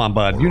know. Come on,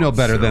 bud. You know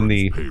better than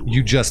the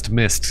you just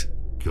missed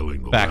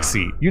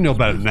backseat. You know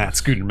better than that,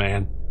 Scooter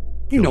Man.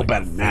 You know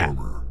better than that.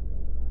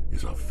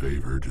 Is a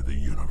favor to the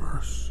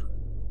universe.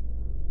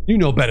 You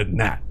know better than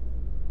that.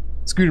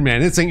 Scooter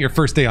Man, this ain't your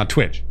first day on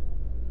Twitch.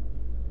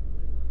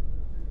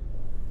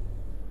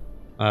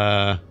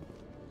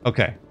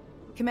 Okay.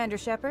 Commander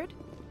Shepard?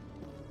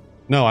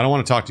 No, I don't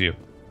want to talk to you.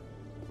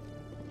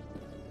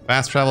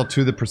 Fast travel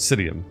to the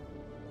Presidium.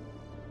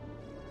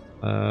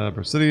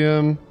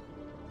 Presidium.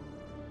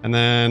 And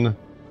then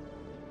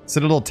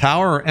Citadel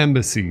Tower or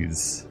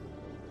Embassies?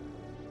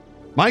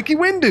 Mikey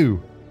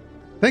Windu!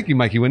 Thank you,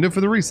 Mikey Windu, for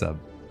the resub.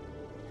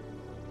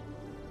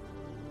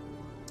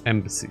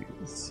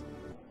 Embassies.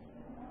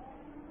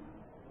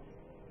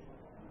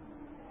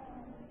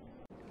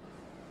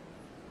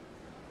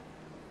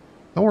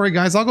 Don't worry,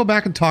 guys. I'll go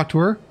back and talk to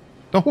her.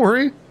 Don't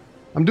worry.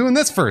 I'm doing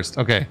this first.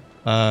 Okay.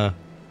 Let's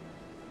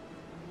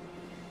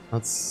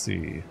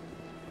see.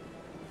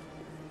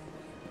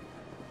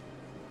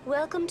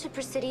 Welcome to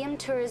Presidium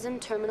Tourism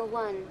Terminal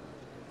 1.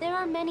 There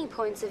are many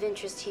points of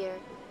interest here,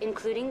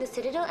 including the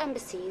Citadel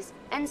embassies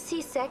and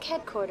CSEC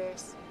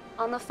headquarters.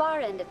 On the far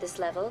end of this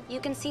level,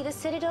 you can see the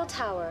Citadel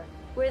Tower,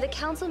 where the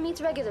Council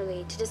meets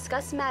regularly to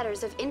discuss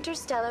matters of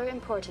interstellar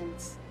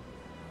importance.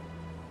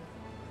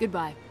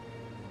 Goodbye.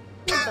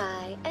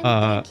 Goodbye, and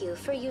thank you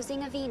for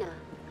using Avina.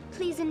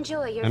 Please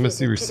enjoy your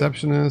Embassy visit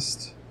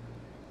receptionist.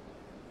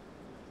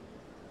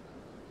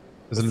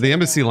 Is it the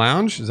Embassy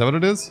Lounge? Is that what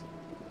it is?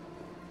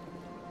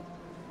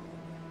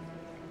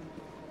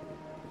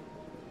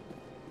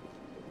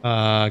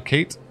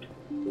 Kate?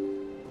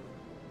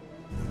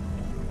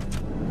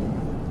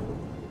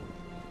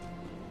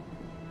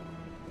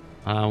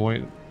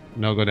 Wait.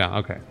 No, go down.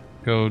 Okay.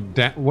 Go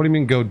down. What do you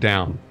mean go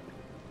down?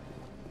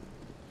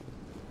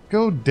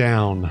 Go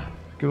down.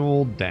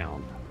 Go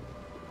down.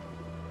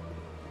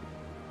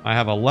 I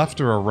have a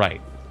left or a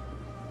right.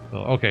 So,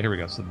 okay, here we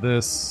go. So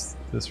this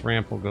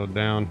ramp will go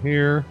down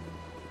here.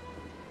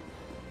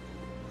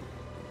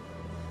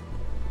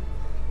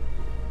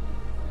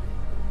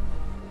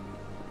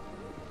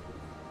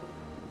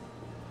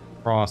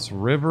 Cross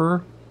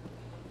river.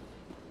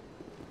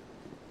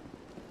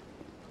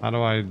 How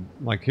do I,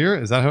 like here?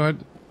 Is that how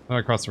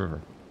I cross the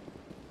river?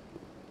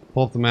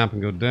 Pull up the map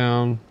and go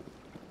down.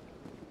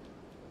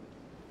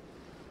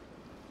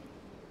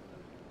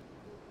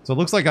 So it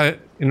looks like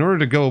in order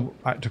to go,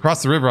 to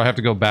cross the river, I have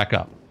to go back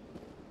up.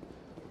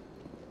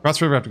 Cross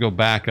the river, I have to go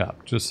back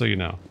up, just so you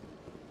know.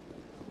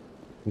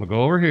 I'm gonna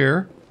go over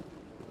here.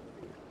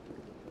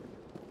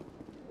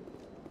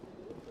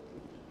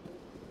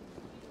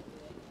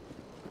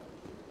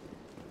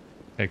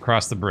 Okay,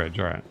 cross the bridge,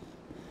 alright.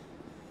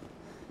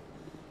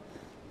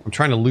 I'm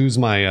trying to lose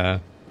my,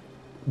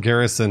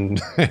 Garrison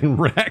and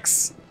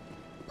Rex.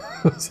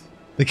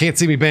 They can't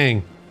see me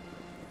bang.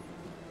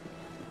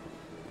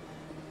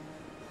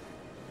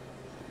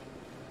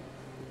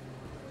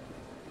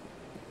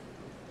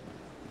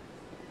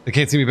 They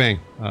can't see me bang.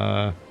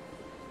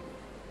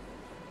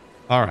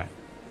 Alright.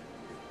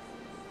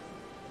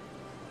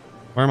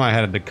 Where am I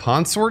headed? The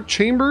consort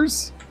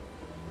chambers?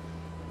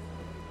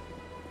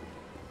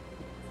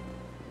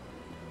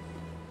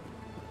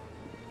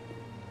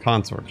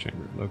 Consort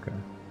chambers, okay.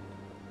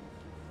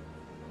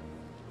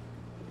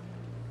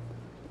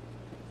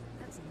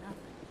 That's nothing.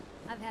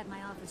 I've had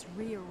my office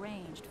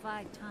rearranged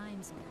 5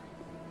 times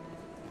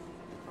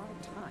now.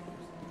 5 times?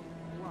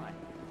 Why?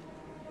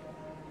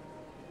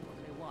 What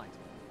do they want?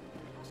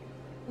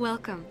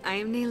 Welcome. I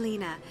am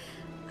Nelina.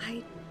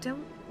 I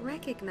don't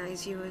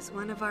recognize you as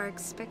one of our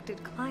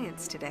expected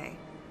clients today.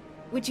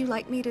 Would you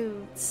like me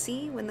to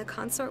see when the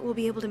consort will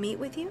be able to meet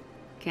with you?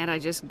 Can't I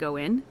just go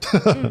in?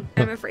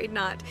 I'm afraid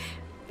not.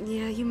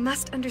 Yeah, you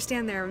must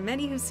understand there are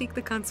many who seek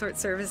the consort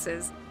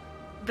services.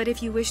 But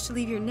if you wish to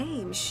leave your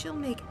name, she'll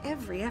make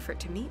every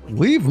effort to meet with you.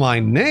 Leave my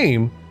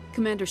name?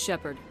 Commander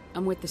Shepard.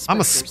 I'm with the Spectres.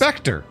 I'm a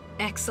Spectre.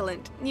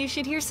 Excellent. You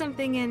should hear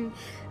something in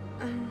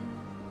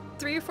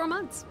 3 or 4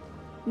 months.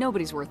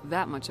 Nobody's worth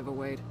that much of a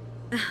wait.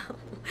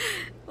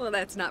 Well,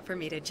 that's not for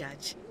me to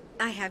judge.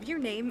 I have your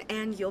name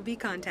and you'll be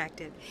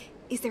contacted.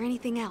 Is there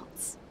anything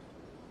else?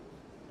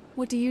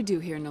 What do you do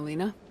here,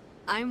 Nelina?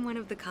 I'm one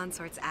of the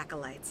consort's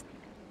acolytes.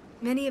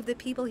 Many of the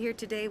people here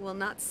today will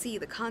not see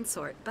the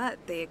consort, but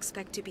they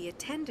expect to be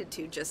attended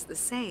to just the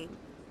same.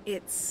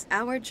 It's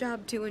our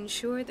job to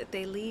ensure that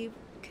they leave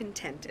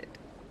contented.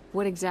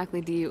 What exactly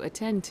do you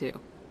attend to?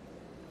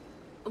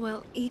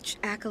 Well, each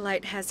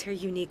acolyte has her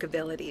unique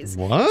abilities.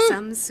 What?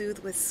 Some soothe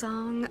with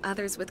song,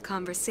 others with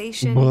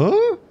conversation.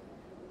 What?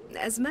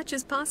 As much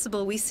as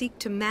possible, we seek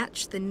to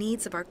match the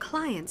needs of our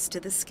clients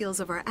to the skills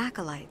of our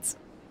acolytes.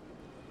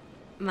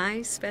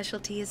 My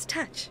specialty is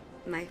touch.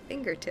 My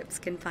fingertips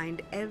can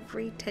find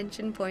every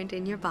tension point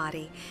in your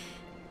body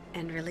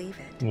and relieve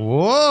it.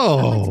 Whoa!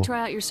 I'd like to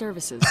try out your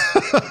services.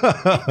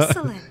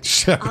 Excellent.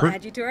 Shepard. I'll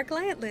add you to our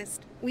client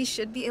list. We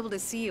should be able to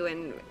see you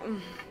in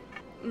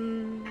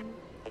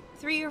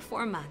 3 or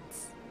 4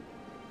 months.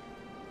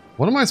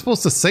 What am I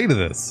supposed to say to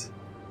this?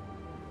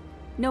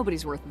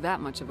 Nobody's worth that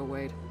much of a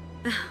wait.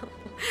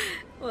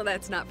 Well,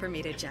 that's not for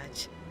me to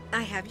judge.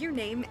 I have your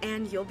name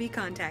and you'll be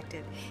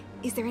contacted.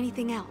 Is there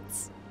anything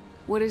else?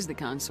 What is the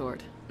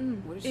consort?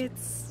 What is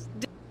It's...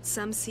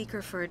 Some seek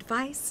her for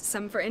advice,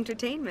 some for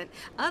entertainment.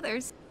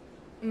 Others...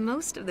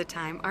 Most of the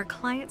time, our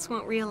clients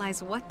won't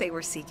realize what they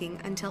were seeking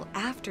until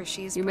after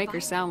she is You make her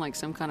provided. sound like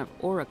some kind of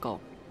oracle.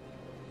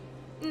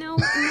 No,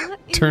 not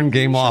in Turn the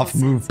game usual off,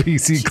 move sense.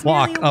 PC She's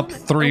clock merely a up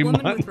woman, 3 a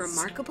woman months. With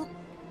remarkable.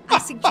 I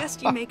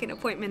suggest you make an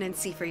appointment and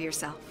see for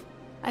yourself.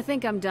 I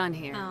think I'm done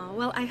here. Oh,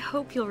 well, I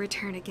hope you'll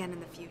return again in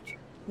the future.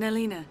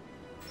 Nelina.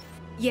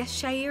 Yes,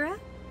 Shaira?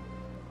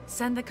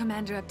 Send the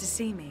commander up to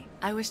see me.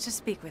 I wish to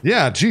speak with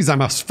Yeah, geez,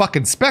 I'm a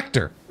fucking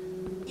Spectre.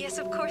 Yes,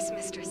 of course,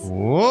 mistress.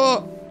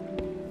 Whoa.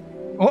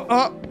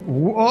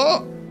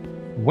 Whoa.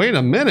 Wait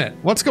a minute.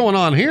 What's going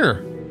on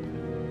here?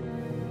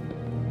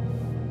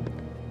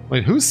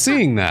 Wait, who's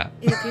seeing that?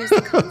 It appears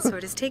the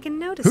consort has taken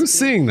notice. Who's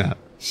of you. seeing that?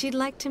 She'd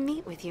like to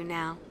meet with you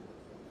now.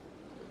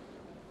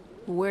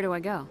 Where do I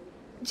go?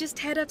 Just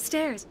head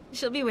upstairs.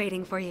 She'll be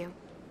waiting for you.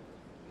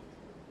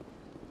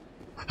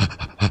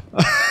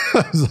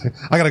 I was like,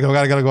 I gotta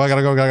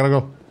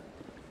go.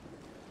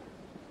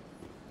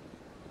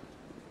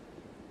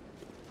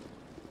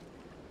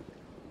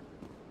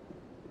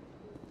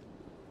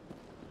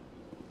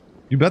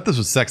 You bet this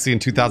was sexy in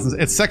 2000s.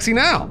 It's sexy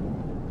now.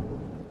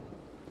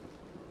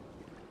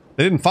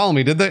 They didn't follow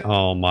me, did they?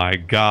 Oh my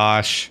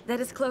gosh. That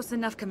is close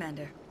enough,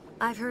 Commander.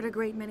 I've heard a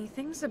great many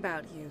things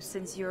about you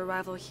since your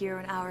arrival here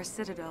in our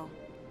citadel.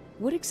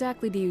 What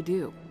exactly do you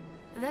do?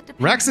 That depends.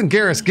 Rex and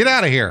Garrus, get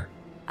out of here.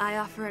 I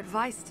offer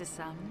advice to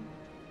some,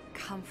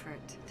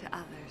 comfort to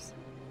others.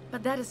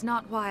 But that is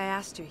not why I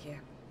asked you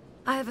here.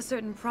 I have a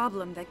certain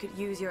problem that could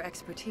use your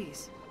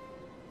expertise.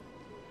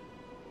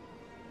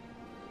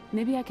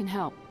 Maybe I can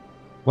help.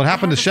 What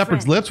happened to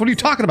Shepard's lips? What are you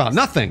talking about?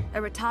 Nothing.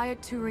 A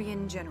retired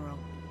Turian general.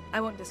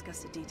 I won't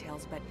discuss the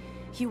details, but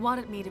he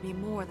wanted me to be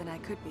more than I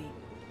could be.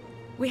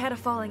 We had a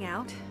falling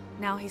out.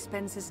 Now he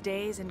spends his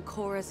days in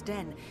Korra's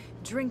den,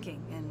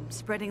 drinking and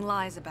spreading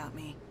lies about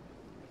me.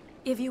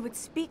 If you would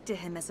speak to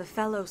him as a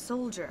fellow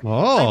soldier,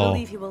 I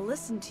believe he will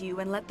listen to you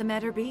and let the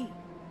matter be.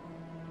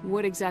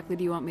 What exactly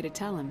do you want me to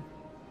tell him?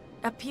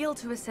 Appeal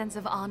to a sense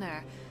of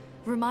honor.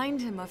 Remind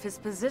him of his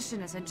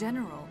position as a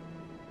general.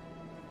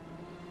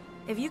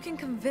 If you can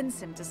convince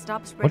him to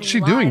stop spreading What's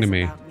she doing to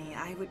me? about me,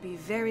 I would be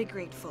very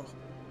grateful.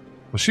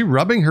 Was she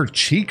rubbing her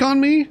cheek on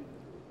me?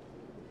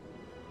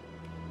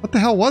 What the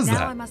hell was Now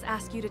that? I must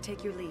ask you to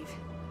take your leave.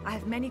 I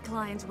have many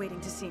clients waiting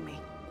to see me.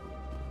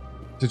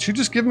 Did she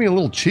just give me a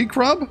little cheek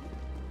rub?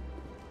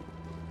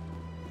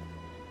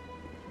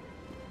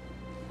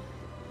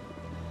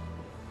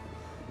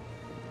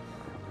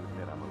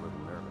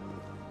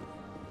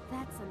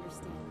 That's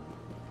understandable.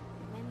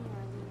 Many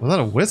are Was that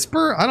a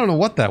whisper? I don't know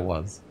what that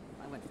was.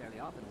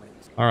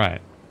 All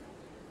right.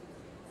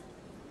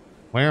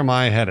 Where am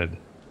I headed?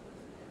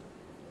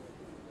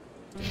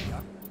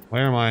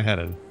 Where am I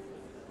headed?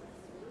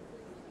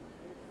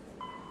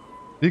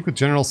 Speak with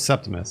General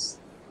Septimus.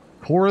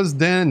 Korra's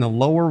den in the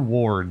lower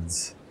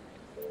wards.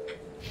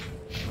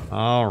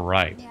 All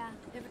right.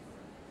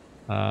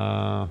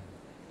 I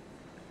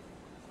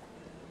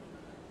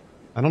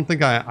don't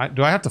think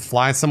do I have to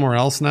fly somewhere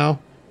else now?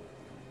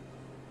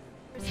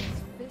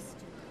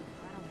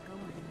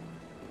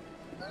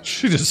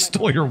 She just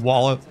stole your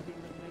wallet.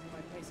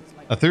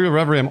 Ethereal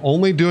Reverie, I'm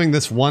only doing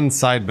this one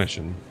side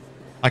mission.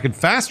 I could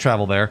fast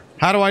travel there.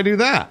 How do I do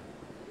that?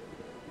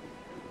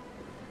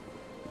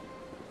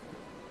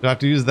 Do I have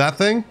to use that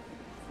thing?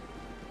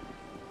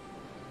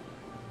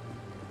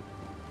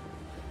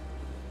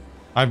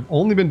 I've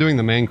only been doing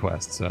the main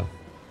quest, so.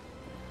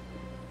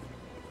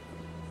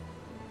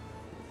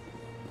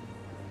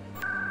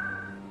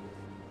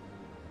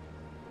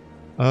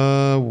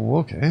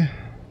 Okay.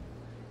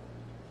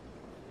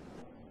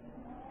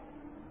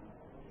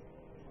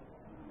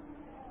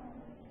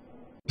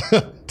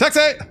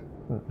 Taxi!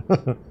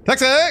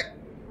 Taxi!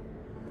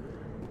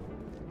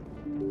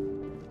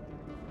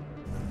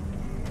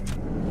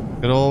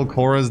 Good old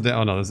Korra's den.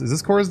 Oh no, is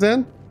this Korra's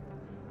den?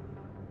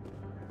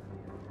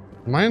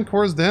 Am I in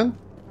Korra's den?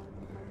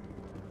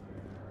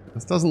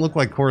 This doesn't look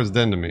like Korra's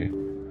den to me.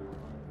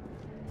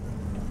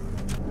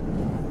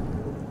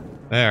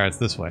 There, it's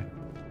this way.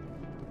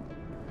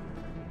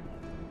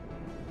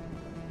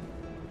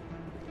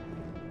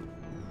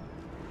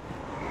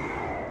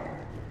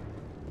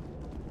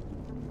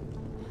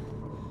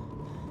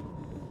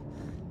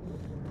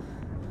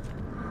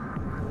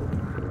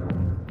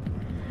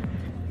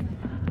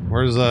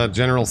 Where's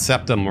General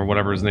Septim, or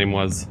whatever his name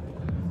was?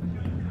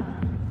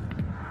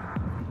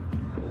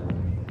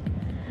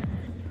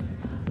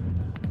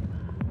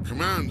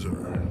 Commander.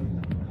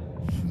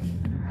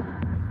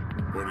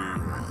 What do you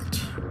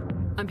want?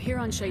 I'm here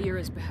on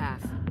Shaira's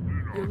behalf.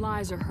 Your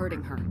lies are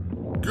hurting her.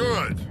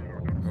 Good!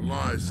 Her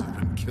lies have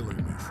been killing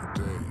me for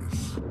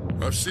days.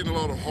 I've seen a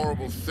lot of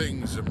horrible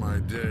things in my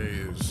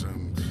days,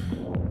 and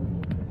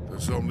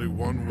there's only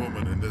one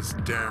woman in this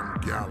damn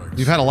galaxy.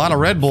 You've had a lot of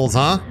Red Bulls,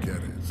 huh? Get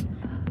it.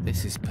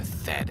 This is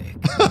pathetic.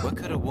 What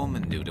could a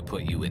woman do to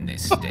put you in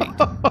this state?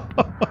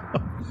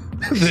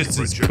 This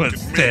is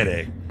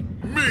pathetic.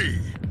 Me,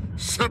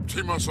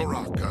 Septimus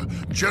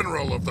Oraka,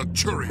 General of the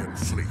Turian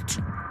Fleet.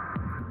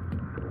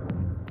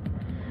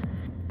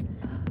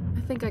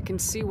 I think I can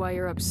see why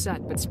you're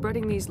upset, but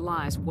spreading these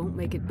lies won't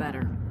make it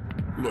better.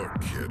 Look,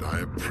 kid,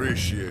 I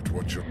appreciate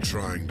what you're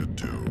trying to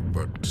do,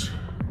 but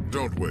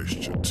don't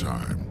waste your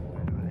time.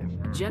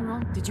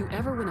 General, did you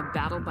ever win a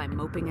battle by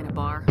moping in a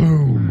bar?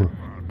 Boom.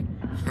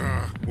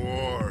 Ah,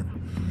 boy.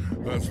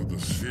 That's what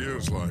this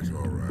feels like,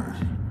 all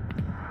right.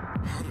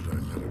 How did I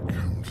let it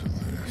come to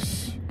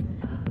this?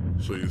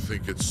 So you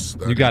think it's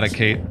that You got it, easy?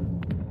 Kate.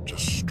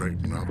 Just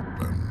straighten up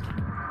and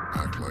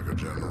act like a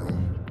general.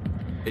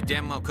 It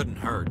damn well couldn't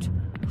hurt.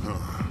 Huh.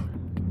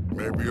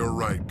 Maybe you're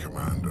right,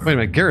 Commander. Wait a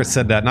minute, Garrett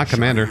said that, not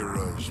Commander.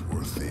 Shayura's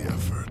worth the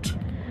effort,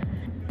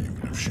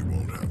 even if she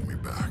won't have me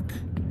back.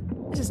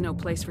 This is no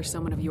place for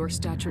someone of your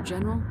stature,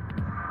 General.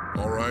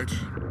 All right,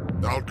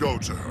 I'll go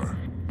to her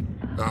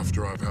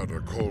after I've had a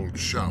cold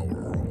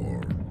shower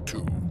or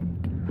two.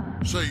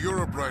 Say,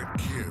 you're a bright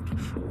kid.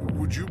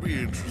 Would you be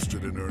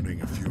interested in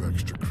earning a few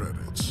extra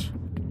credits?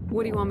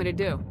 What do you want me to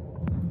do?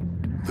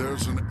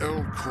 There's an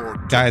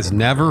Elcor Guys,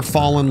 never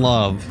fall in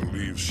love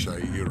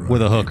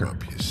with a hooker.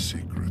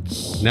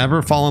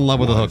 Never fall in love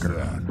with a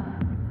hooker.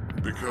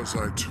 Because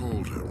I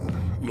told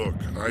him, look,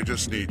 I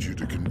just need you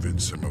to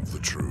convince him of the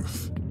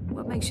truth.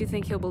 What makes you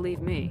think he'll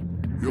believe me?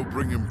 You'll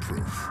bring him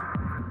proof.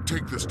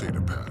 Take this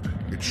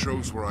datapad. It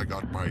shows where I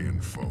got my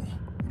info.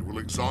 It will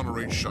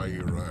exonerate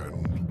Shayura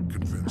and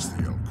convince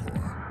the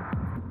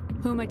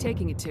Elcor. Who am I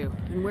taking it to,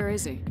 and where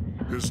is he?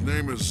 His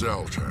name is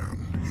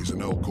Zaltan. He's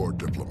an Elcor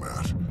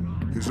diplomat.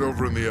 He's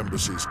over in the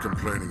embassies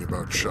complaining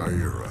about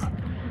Shayura.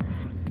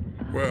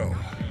 Well,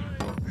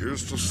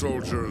 here's to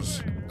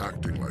soldiers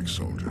acting like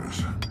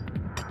soldiers.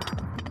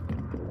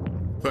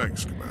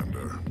 Thanks,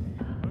 Commander.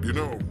 You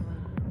know,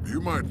 you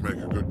might make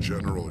a good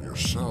general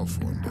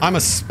yourself one day. I'm a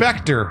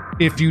Spectre,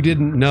 if you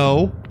didn't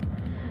know.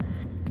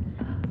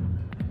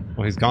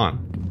 Well, he's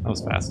gone. That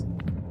was fast.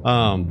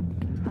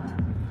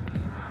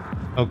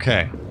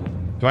 Okay.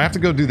 Do I have to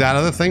go do that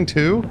other thing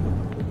too?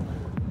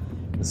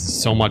 This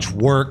is so much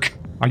work.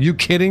 Are you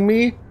kidding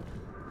me?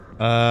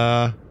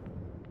 Where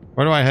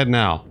do I head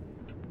now?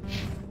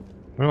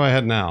 Where do I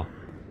head now?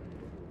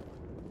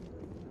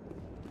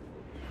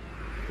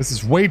 This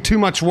is way too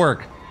much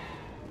work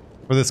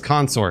for this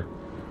consort.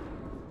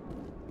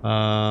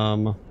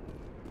 Oh,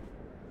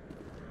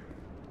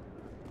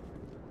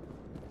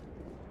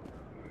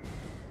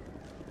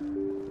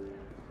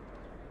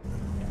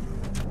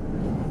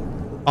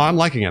 I'm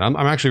liking it. I'm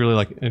actually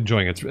really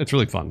enjoying it. It's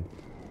really fun.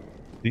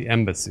 The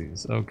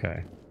embassies.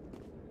 Okay.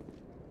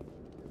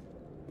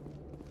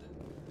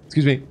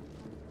 Excuse me.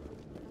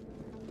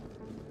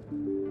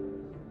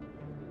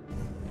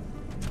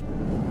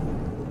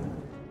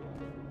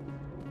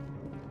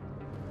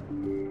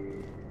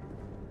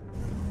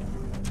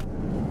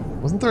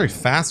 Wasn't there a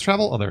fast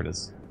travel? Oh, there it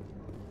is.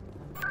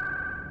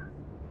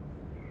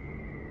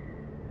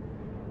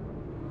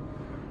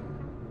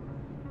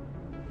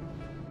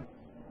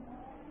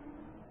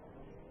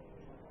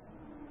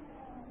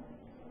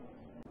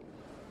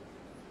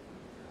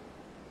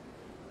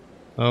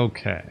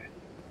 Okay.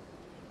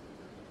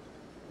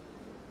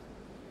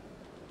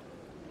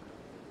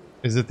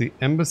 Is it the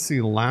Embassy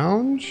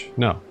Lounge?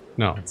 No,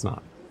 no, it's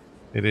not.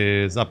 It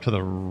is up to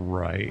the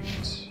right.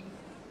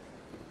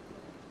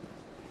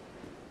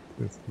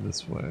 It's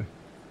this way.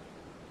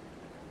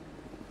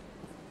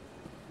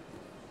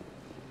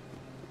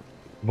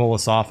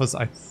 Volus office.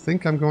 I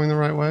think I'm going the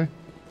right way.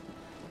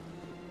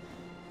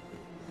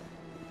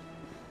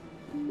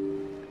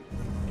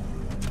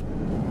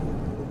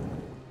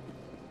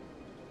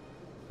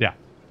 Yeah.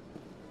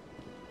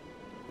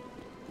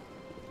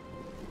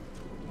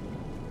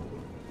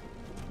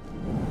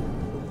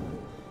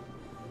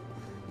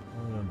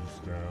 I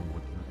understand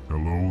what you're...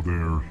 Hello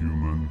there,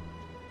 human.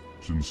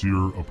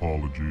 Sincere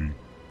apology,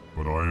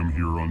 but I am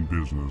here on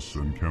business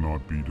and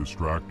cannot be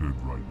distracted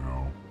right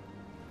now.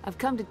 I've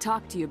come to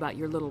talk to you about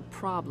your little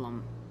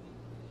problem.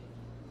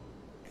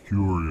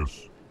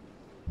 Curious.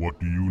 What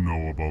do you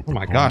know about Oh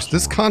my gosh,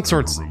 this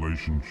consort's...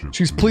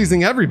 She's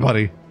pleasing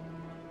everybody.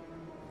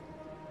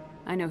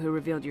 I know who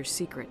revealed your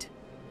secret.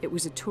 It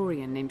was a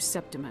Turian named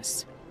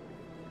Septimus.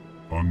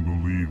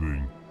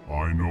 Unbelieving.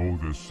 I know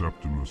this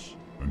Septimus,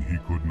 and he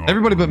could not...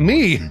 Everybody but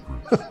me!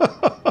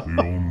 The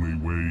only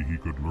way he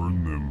could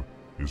learn them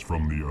is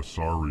from the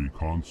Asari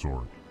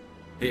consort.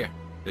 Here,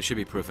 there should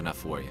be proof enough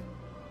for you.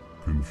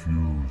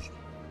 Confused.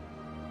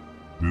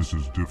 This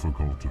is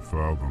difficult to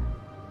fathom.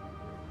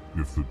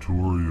 If the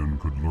Turian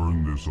could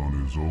learn this on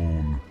his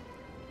own,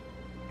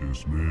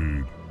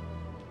 dismayed,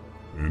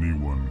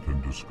 anyone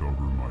can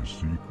discover my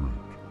secret.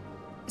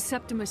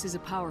 Septimus is a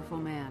powerful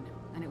man,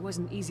 and it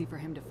wasn't easy for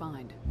him to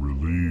find.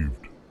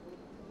 Relieved.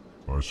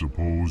 I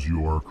suppose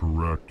you are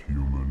correct,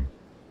 human.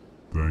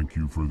 Thank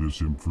you for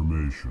this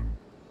information.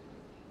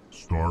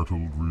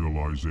 Startled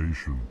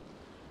realization.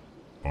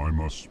 I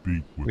must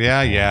speak with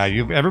Yeah,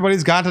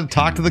 everybody's got to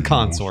talk to the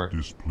consort.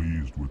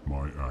 Displeased with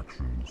my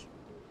actions.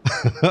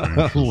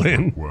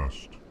 Lynn.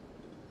 Request.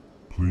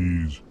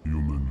 Please,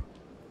 human,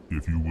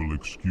 if you will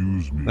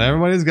excuse me.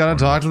 Everybody's got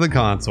to talk to the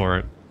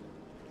consort.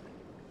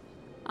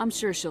 I'm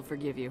sure she'll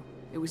forgive you.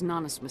 It was an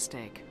honest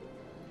mistake.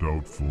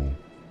 Doubtful.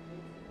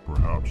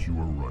 Perhaps you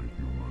are right,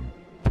 human.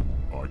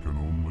 I can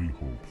only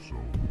hope so.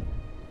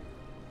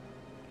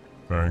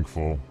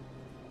 Thankful.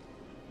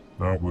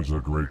 That was a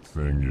great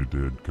thing you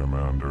did,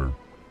 Commander.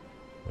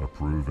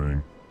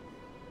 Approving.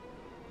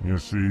 You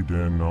see,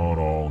 Din, not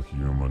all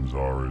humans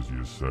are as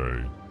you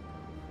say.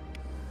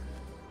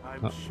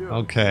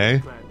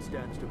 Okay.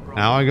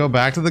 Now I go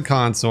back to the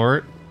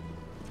consort.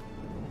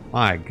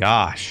 My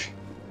gosh.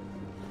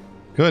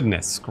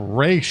 Goodness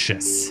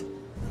gracious.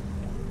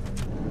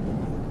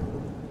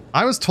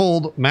 I was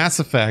told Mass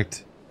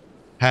Effect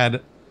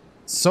had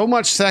so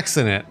much sex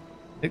in it,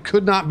 it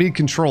could not be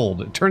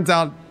controlled. It turns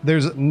out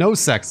there's no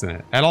sex in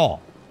it at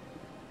all.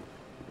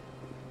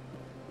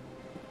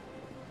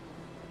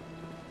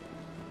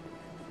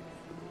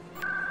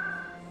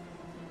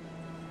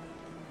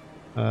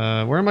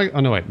 Where am I? Oh,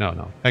 no, wait.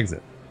 No.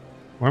 Exit.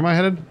 Where am I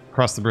headed?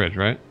 Across the bridge,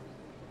 right?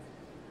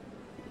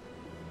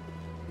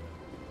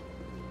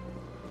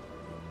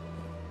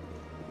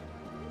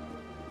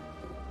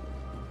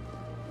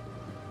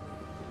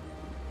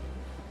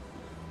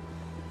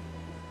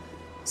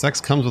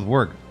 Sex comes with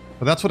work.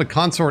 But that's what a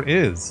consort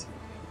is.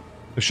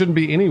 There shouldn't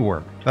be any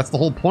work. That's the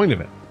whole point of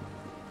it.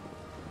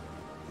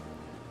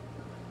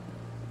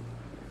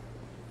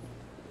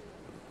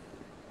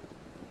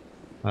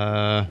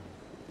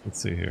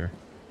 Let's see here.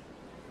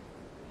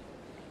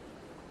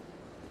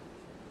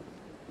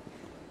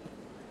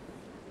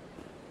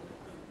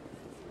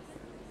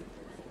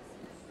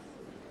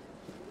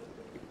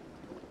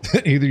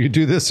 Either you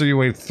do this or you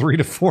wait 3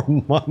 to 4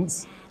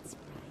 months. That's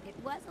right. It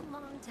was a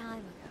long time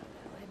ago,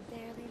 though. I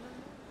barely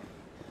remember.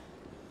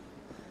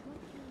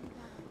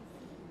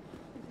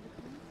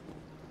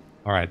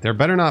 Alright, there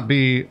better not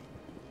be,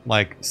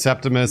 like,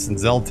 Septimus and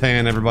Zeltan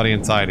and everybody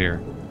inside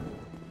here.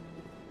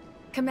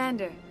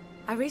 Commander,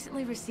 I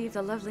recently received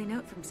a lovely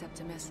note from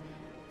Septimus.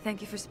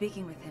 Thank you for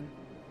speaking with him.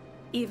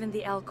 Even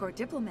the Alcor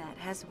diplomat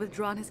has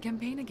withdrawn his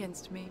campaign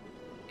against me.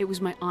 It was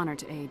my honor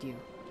to aid you.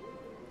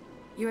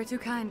 You are too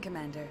kind,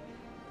 Commander.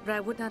 But I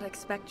would not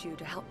expect you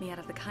to help me out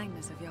of the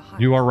kindness of your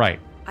heart. You are right.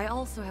 I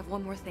also have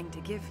one more thing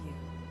to give you,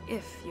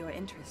 if you are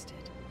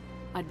interested.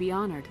 I'd be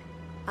honored.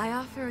 I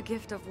offer a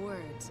gift of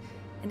words,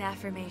 an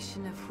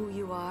affirmation of who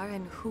you are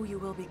and who you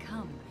will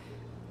become.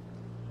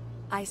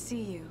 I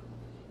see you.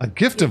 A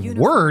gift of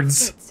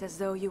words?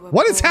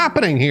 What is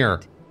happening here?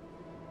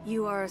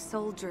 You are a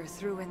soldier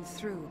through and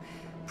through,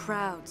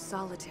 proud,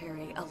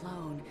 solitary,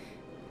 alone.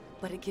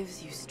 But it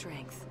gives you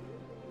strength.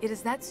 It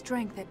is that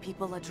strength that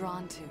people are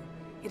drawn to.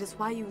 It is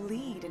why you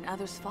lead and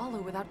others follow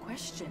without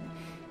question.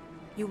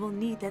 You will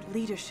need that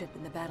leadership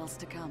in the battles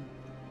to come.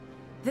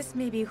 This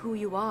may be who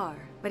you are,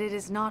 but it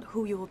is not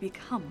who you will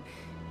become.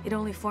 It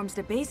only forms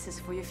the basis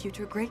for your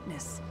future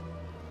greatness.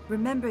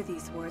 Remember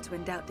these words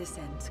when doubt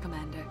descends,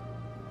 Commander.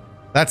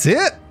 That's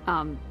it?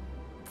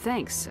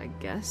 Thanks, I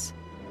guess.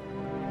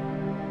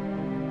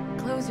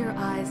 Close your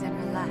eyes and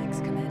relax,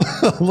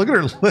 Commander. Look at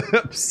her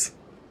lips.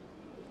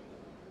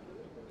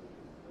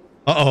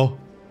 Uh-oh.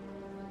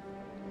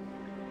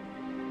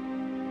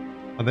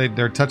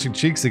 They're touching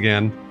cheeks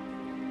again.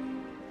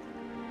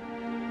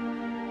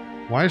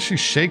 Why is she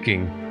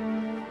shaking?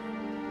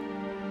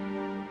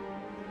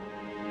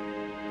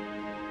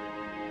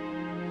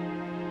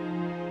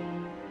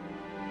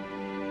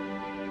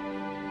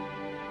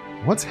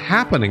 What's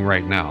happening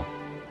right now?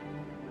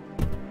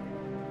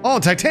 Oh,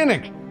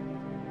 Titanic!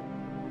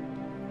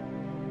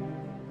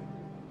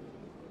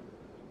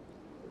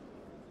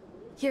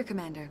 Here,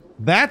 Commander.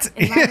 That's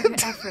In light of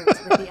it? your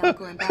efforts with the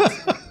Alcor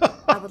ambassador,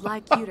 I would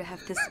like you to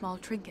have this small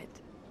trinket.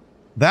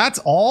 That's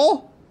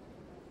all?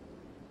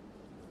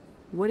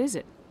 What is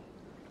it?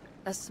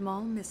 A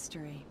small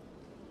mystery.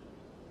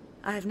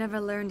 I have never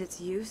learned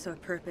its use or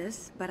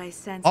purpose, but I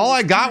sense All it I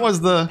is got time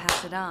was the... to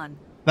pass it on.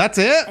 That's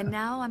it? And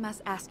now I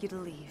must ask you to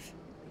leave.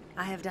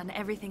 I have done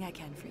everything I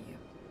can for you.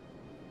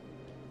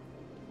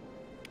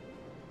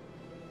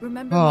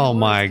 Remember Oh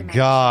my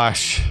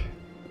gosh.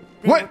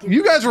 What?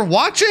 You guys were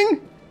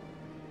watching?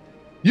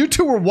 You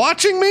two were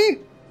watching me?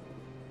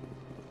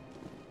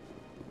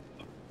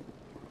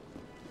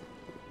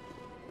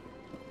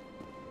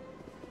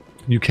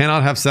 You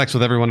cannot have sex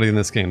with everyone in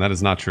this game. That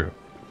is not true.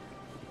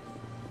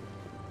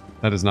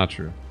 That is not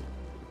true.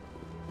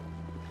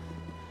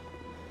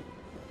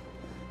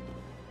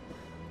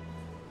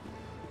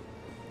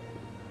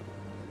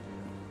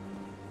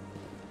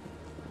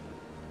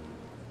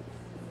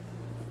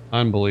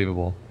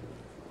 Unbelievable.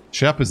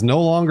 Shep is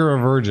no longer a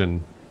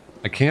virgin.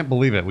 I can't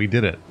believe it. We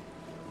did it.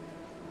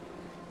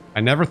 I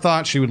never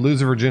thought she would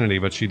lose her virginity,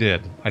 but she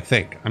did. I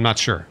think. I'm not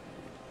sure.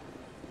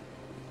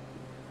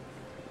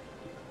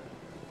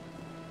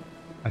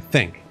 I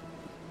think.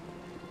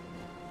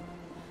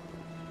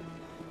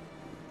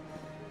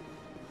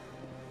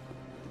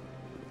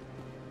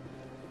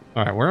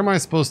 Alright, where am I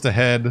supposed to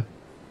head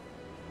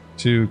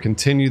to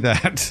continue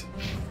that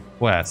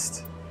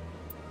quest?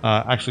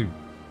 Actually,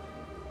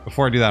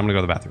 before I do that, I'm gonna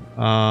go to the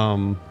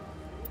bathroom.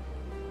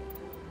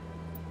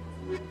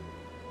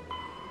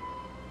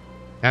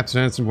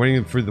 Captain Anderson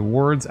waiting for the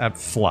words at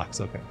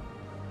Flux. Okay.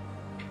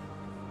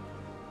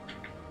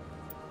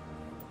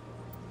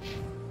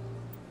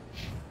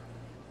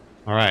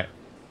 Alright.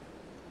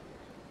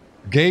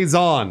 Gaze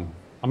on.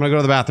 I'm gonna go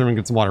to the bathroom and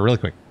get some water really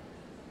quick.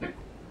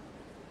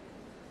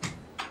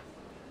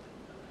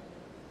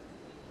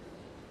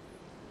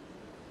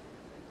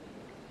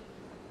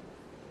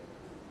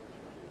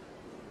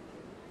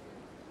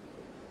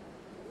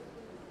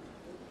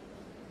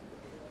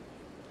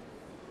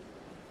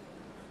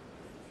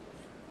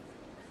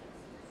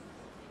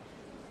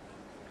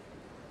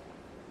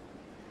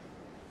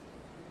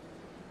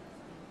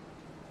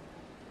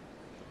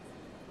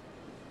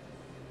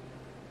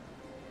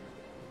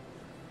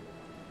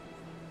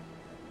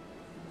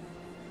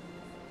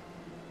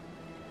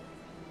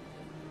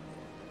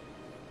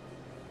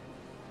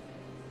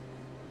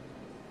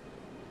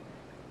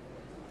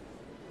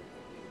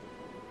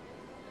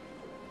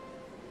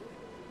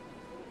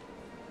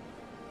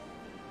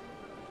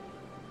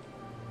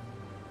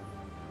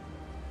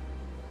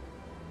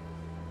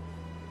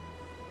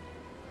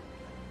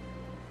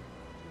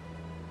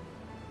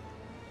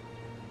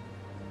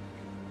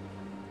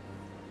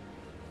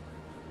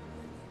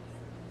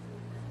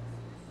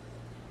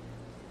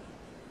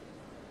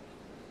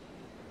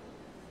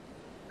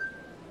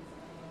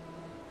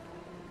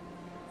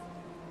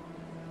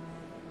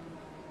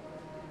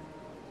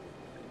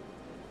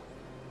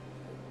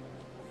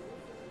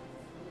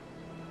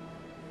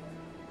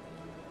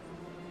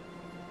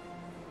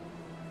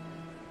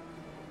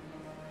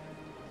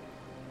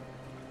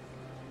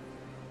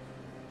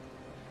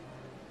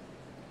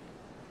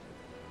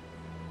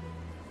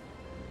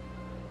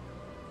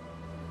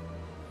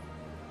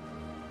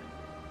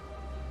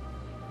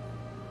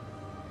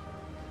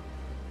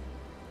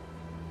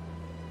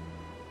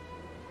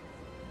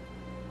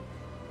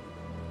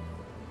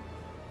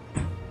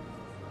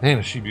 Man,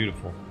 is she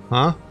beautiful.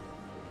 Huh?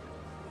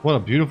 What a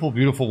beautiful,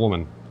 beautiful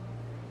woman.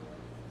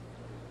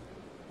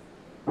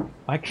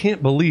 I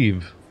can't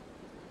believe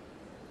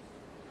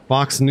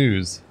Fox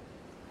News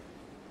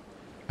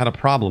had a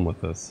problem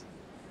with this.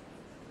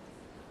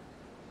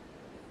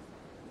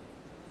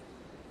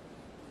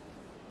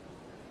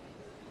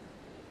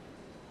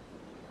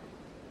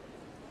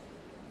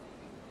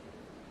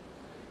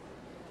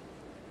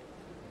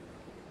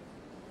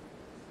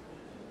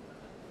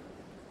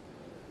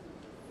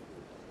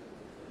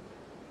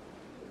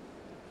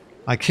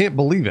 I can't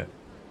believe it.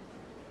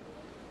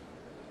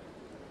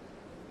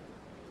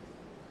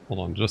 Hold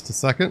on just a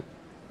second.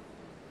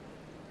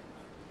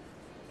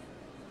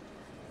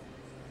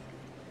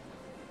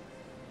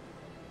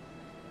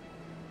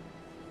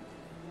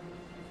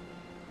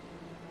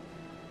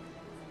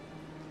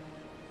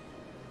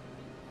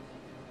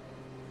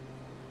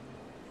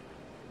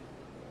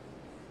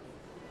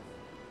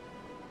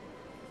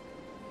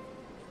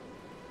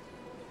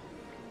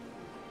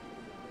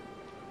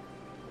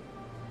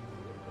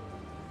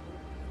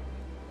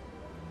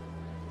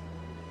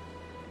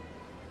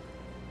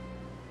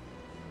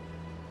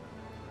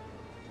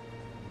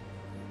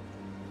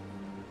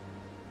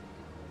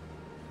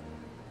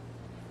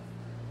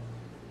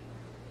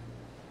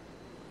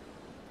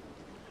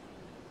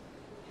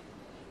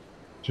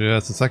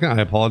 Just a second.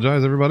 I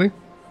apologize, everybody.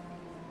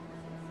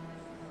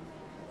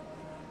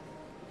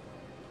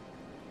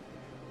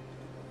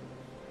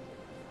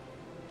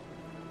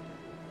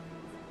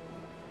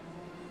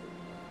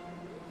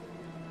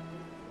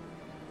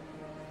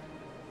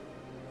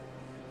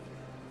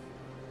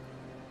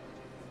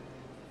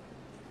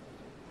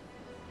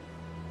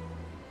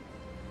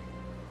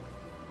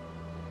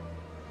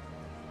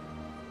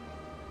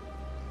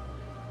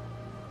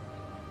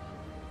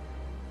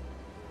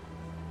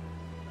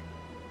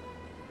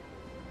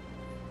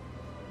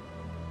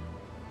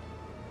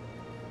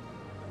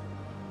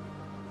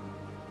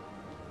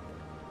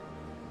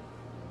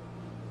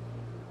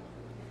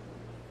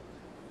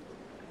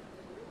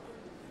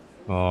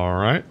 All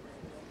right.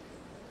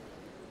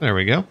 There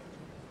we go.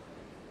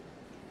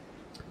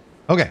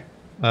 Okay.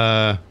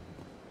 So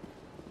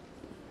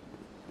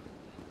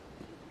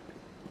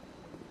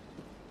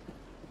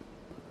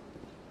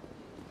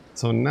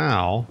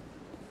now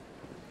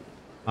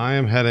I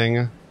am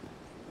heading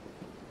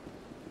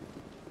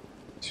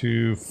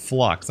to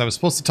Flux. I was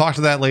supposed to talk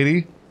to that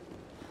lady.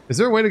 Is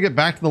there a way to get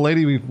back to the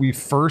lady we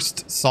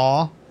first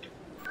saw?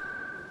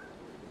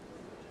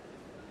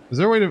 Is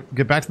there a way to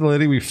get back to the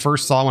lady we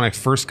first saw when I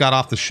first got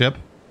off the ship?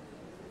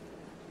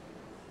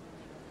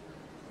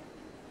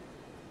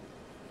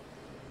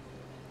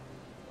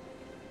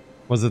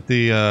 Was it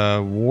the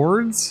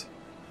wards?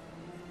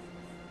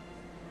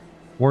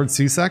 Ward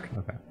CSEC?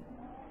 Okay.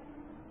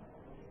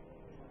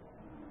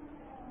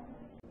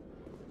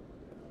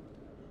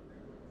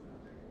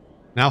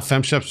 Now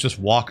FemShep's just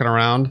walking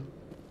around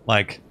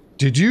like,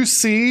 did you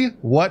see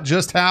what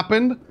just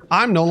happened?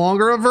 I'm no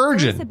longer a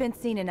virgin. Police have been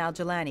seen in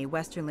Al-Jalani,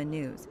 Westerland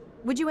News.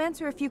 Would you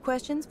answer a few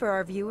questions for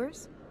our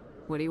viewers?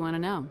 What do you want to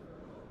know?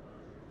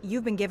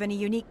 You've been given a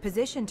unique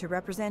position to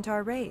represent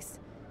our race.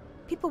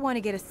 People want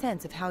to get a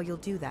sense of how you'll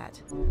do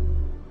that.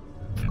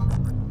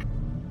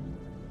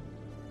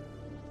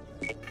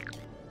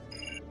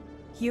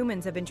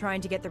 Humans have been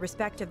trying to get the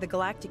respect of the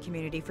galactic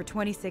community for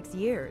 26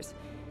 years.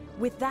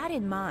 With that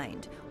in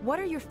mind, what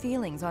are your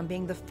feelings on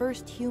being the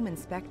first human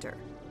Spectre?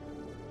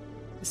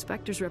 The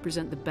Spectres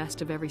represent the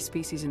best of every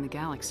species in the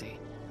galaxy.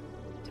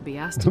 To be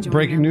asked to join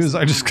Breaking news,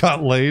 I just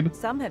got laid.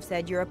 Some have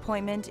said your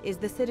appointment is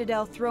the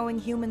Citadel throwing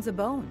humans a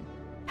bone.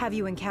 Have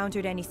you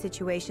encountered any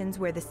situations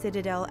where the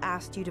Citadel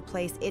asked you to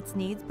place its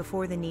needs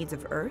before the needs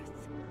of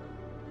Earth?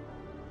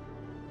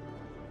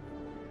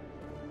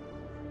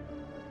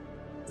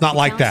 It's not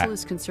like that. The Council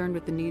is concerned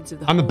with the needs of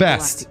the I'm the whole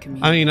best. galactic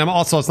community. I mean, I'm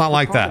also, it's not We're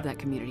like part that. of that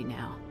community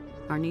now.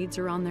 Our needs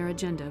are on their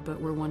agenda,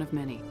 but we're one of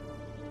many.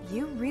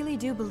 You really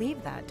do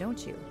believe that,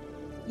 don't you?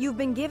 You've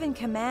been given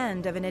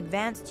command of an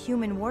advanced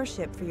human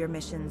warship for your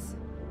missions.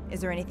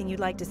 Is there anything you'd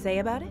like to say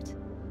about it?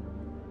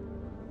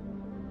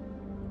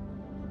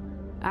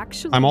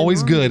 Actually, I'm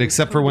always the good, Normandy was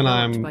except for when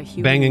co-developed I'm by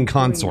human banging and Turian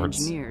consorts.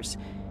 engineers.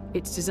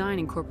 Its design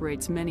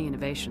incorporates many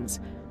innovations,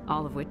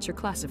 all of which are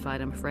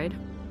classified, I'm afraid.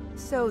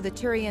 So the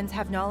Turians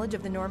have knowledge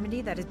of the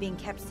Normandy that is being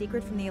kept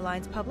secret from the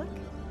Alliance public?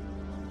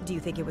 Do you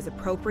think it was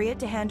appropriate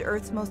to hand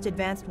Earth's most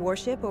advanced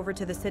warship over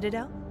to the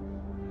Citadel?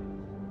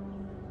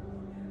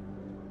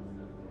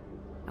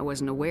 I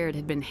wasn't aware it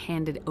had been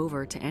handed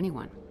over to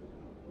anyone.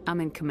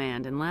 I'm in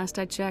command, and last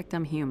I checked,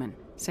 I'm human.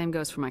 Same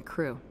goes for my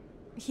crew.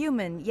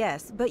 Human,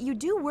 yes, but you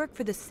do work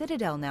for the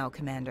Citadel now,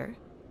 Commander.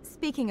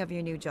 Speaking of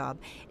your new job,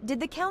 did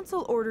the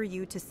Council order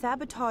you to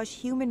sabotage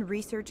human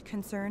research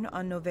concern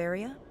on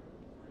Noveria?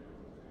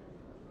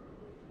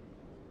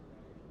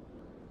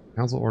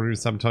 Council ordered to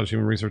sabotage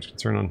human research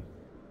concern on...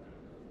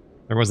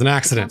 There was an The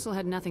accident. Council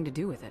had nothing to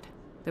do with it.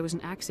 There was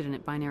an accident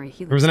at Binary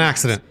Helix. There was an Labs.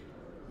 accident.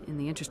 In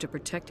the interest of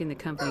protecting the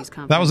company's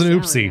confidentiality, That was an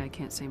oopsie. I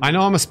can't say I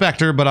know I'm a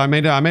Spectre, but I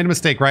made a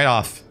mistake right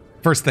off.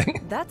 First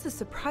thing. That's a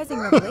surprising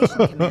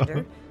revelation,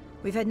 Commander.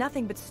 We've had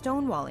nothing but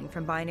stonewalling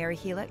from Binary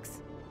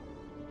Helix.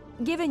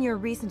 Given your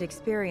recent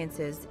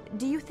experiences,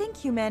 do you think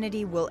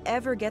humanity will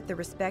ever get the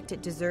respect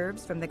it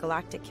deserves from the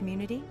galactic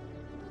community?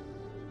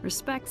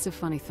 Respect's a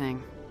funny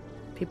thing.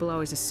 People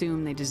always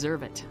assume they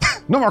deserve it.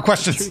 No more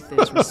questions. The truth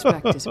is,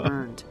 respect is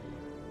earned.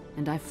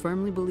 And I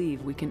firmly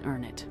believe we can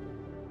earn it.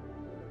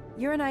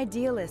 You're an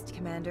idealist,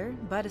 Commander,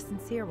 but a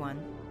sincere one.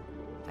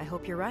 I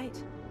hope you're right.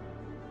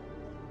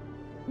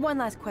 One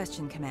last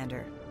question,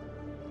 Commander.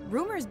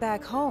 Rumors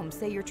back home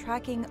say you're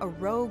tracking a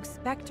rogue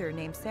Spectre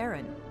named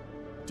Saren.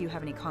 Do you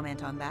have any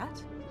comment on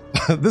that?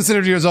 This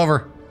interview is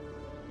over.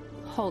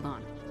 Hold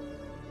on.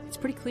 It's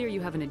pretty clear you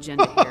have an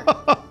agenda here.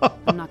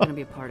 I'm not going to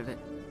be a part of it.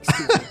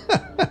 Excuse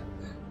me.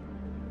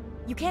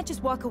 You can't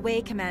just walk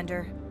away,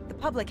 Commander. The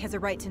public has a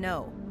right to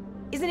know.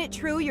 Isn't it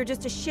true you're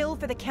just a shill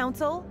for the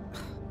Council?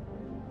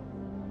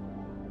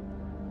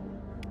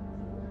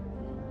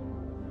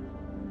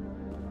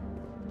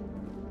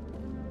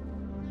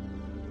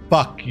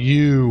 Fuck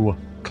you.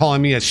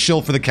 Calling me a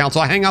shill for the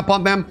Council. I hang up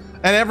on them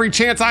at every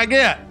chance I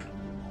get.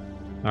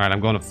 Alright, I'm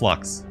going to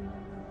Flux.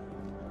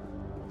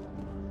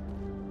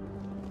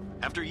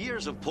 After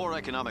years of poor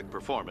economic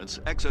performance,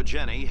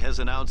 ExoGeni has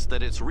announced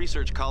that its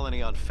research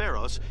colony on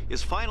Pharos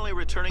is finally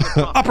returning a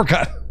profit.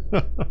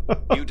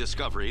 Uppercut. New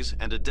discoveries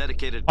and a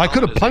dedicated I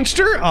could have punched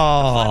her?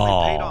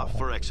 finally paid Oh. off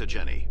for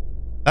ExoGeni.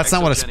 That's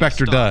not what a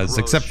Spectre does,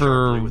 except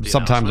for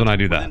sometimes when I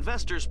do With that.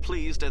 investors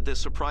pleased at this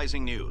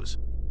surprising news.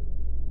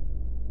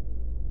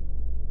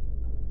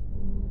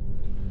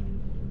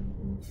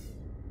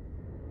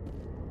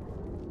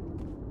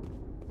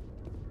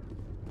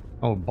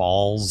 Oh,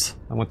 balls.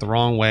 I went the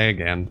wrong way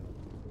again.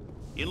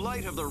 In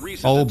light of the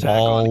recent attack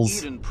on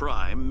Eden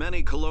Prime,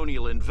 many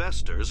colonial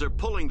investors are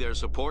pulling their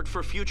support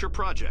for future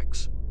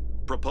projects.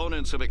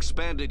 Proponents of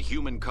expanded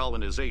human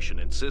colonization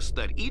insist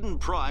that Eden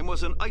Prime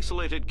was an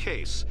isolated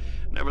case.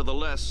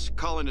 Nevertheless,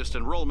 colonist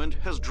enrollment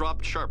has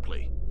dropped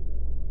sharply.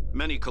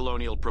 Many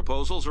colonial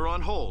proposals are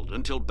on hold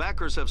until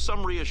backers have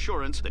some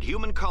reassurance that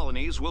human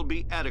colonies will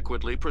be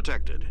adequately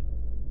protected.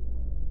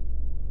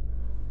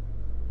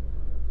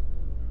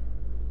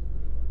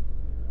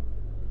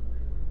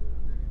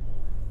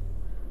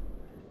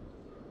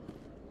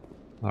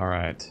 All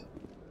right.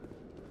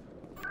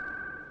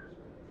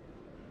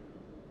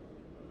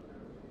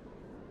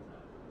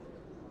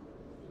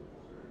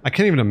 I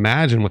can't even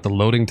imagine what the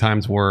loading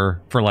times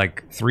were for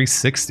like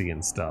 360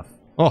 and stuff.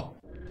 Oh.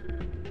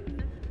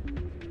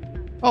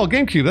 Oh,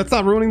 GameCube. That's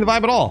not ruining the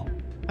vibe at all.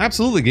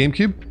 Absolutely,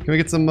 GameCube. Can we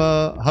get some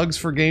hugs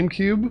for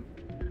GameCube,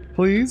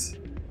 please?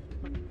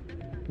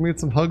 Can we get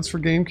some hugs for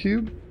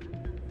GameCube?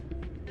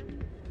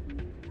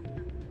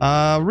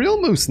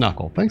 Real Moose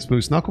Knuckle. Thanks,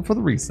 Moose Knuckle, for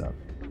the resub.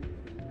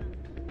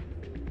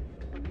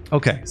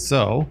 Okay,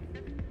 so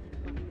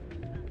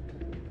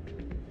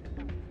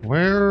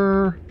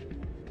where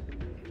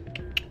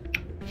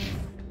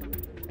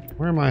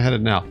am I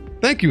headed now?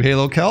 Thank you,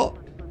 Halo Kelt,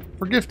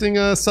 for gifting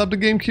a sub to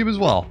GameCube as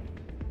well.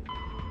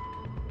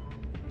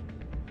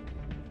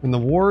 And the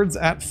ward's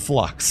at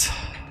Flux.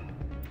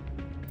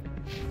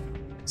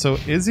 So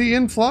is he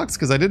in Flux?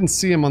 Because I didn't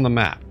see him on the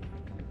map.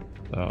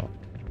 So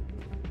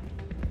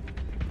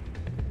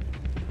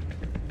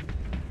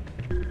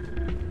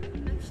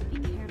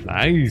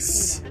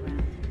nice.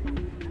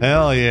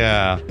 Hell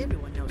yeah.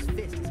 Everyone knows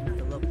Fist is not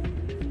the local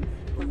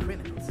or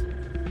criminals.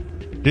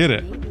 Get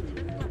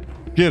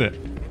it. Get it.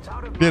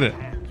 Get it.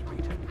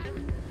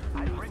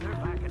 I'd bring her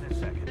back in a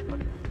second, but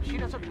she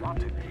doesn't want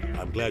to.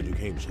 I'm glad you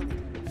came, Shepard.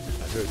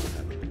 I heard what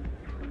happened.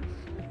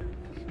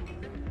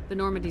 The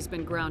Normandy's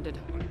been grounded.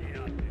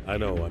 I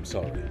know, I'm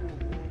sorry.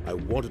 I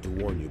wanted to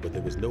warn you, but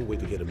there was no way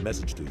to get a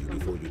message to you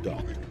before you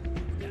docked.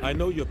 I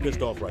know you're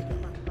pissed off right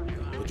now,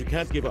 but you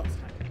can't give up.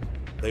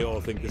 They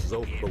all think this is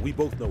over, but we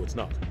both know it's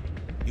not.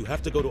 You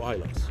have to go to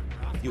Ilos.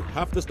 You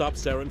have to stop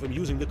Saren from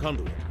using the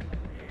conduit.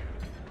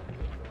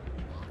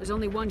 There's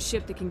only one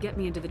ship that can get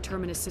me into the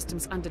Terminus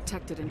systems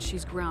undetected, and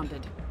she's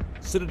grounded.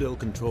 Citadel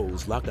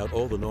controls locked out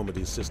all the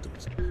Normandy's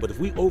systems, but if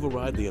we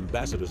override the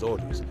Ambassador's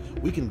orders,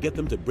 we can get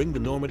them to bring the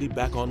Normandy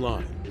back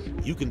online.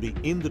 You can be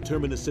in the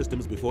Terminus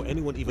systems before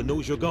anyone even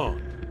knows you're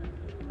gone.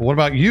 What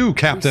about you,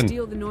 Captain? We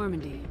steal the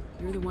Normandy.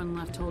 You're the one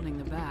left holding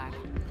the bag.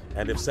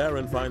 And if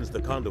Saren finds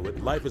the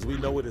conduit, life as we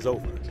know it is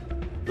over.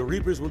 The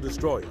Reapers will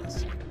destroy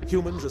us.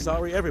 Humans,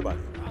 Asari, everybody.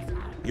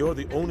 You're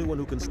the only one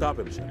who can stop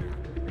him, Shepard.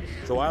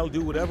 So I'll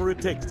do whatever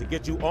it takes to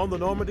get you on the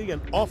Normandy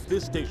and off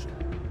this station.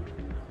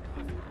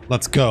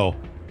 Let's go.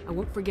 I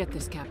won't forget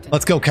this, Captain.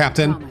 Let's go,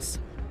 Captain. I promise.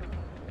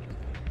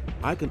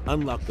 I can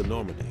unlock the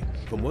Normandy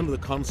from one of the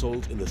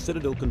consoles in the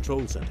Citadel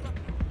Control Center.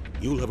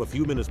 You'll have a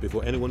few minutes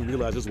before anyone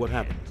realizes what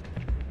happened.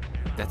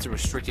 That's a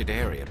restricted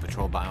area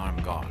patrolled by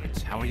armed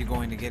guards. How are you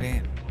going to get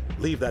in?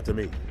 Leave that to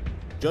me.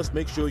 Just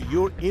make sure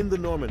you're in the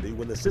Normandy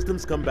when the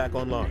systems come back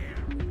online.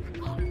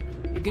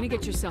 You're gonna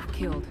get yourself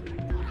killed.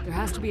 There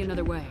has to be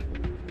another way.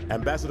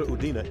 Ambassador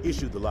Udina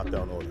issued the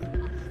lockdown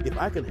order. If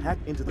I can hack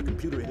into the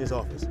computer in his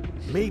office,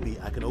 maybe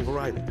I can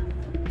override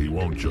it. He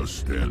won't just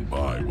stand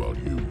by while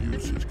you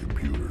use his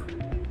computer.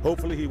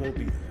 Hopefully he won't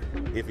be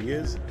there. If he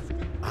is,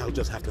 I'll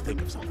just have to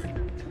think of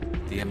something.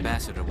 The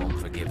ambassador won't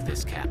forgive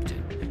this,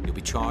 Captain. You'll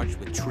be charged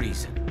with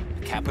treason,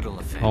 a capital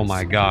offense. Oh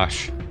my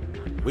gosh.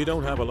 We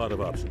don't have a lot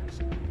of options.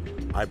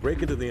 I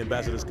break into the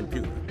ambassador's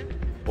computer,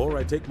 or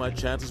I take my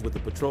chances with the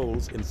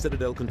patrols in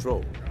Citadel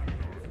Control.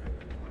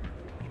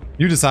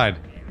 You decide.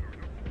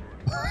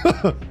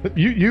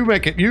 you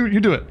make it. You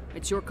do it.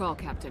 It's your call,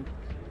 Captain.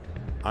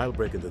 I'll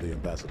break into the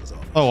ambassador's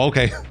office. Oh,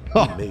 okay.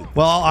 Oh,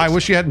 well, I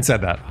wish you hadn't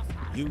said that.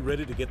 You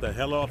ready to get the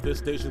hell off this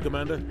station,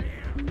 Commander?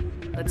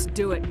 Let's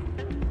do it.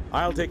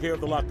 I'll take care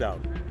of the lockdown.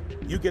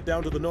 You get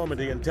down to the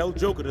Normandy and tell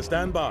Joker to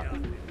stand by.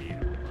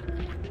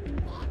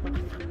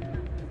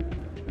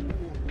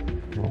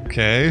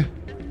 Okay.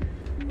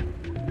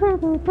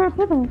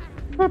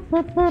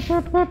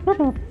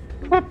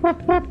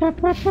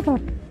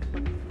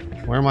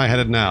 Where am I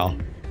headed now?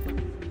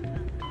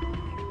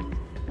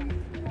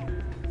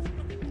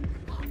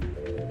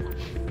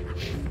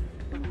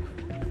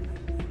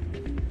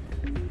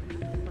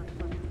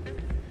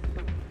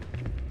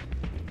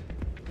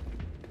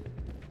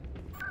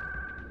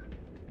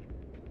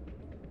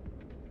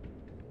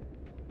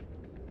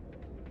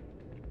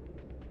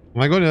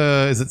 Am I going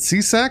to... Is it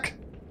CSEC?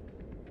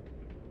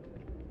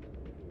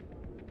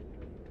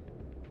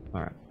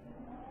 Alright.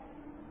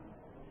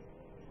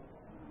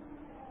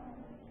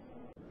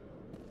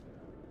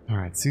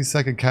 Alright,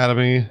 CSEC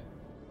Academy.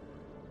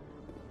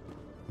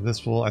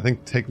 This will, I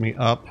think, take me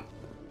up.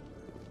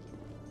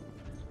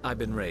 I've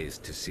been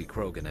raised to see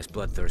Krogan as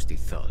bloodthirsty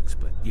thugs,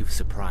 but you've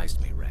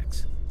surprised me,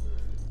 Rex.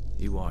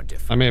 You are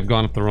different. I may have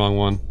gone up the wrong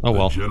one. Oh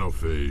well. The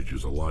genophage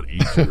is a lot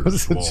easier to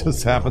swallow. It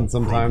just happens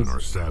sometimes. Krogan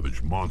are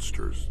savage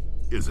monsters,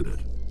 isn't it?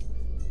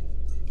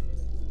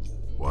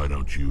 Why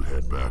don't you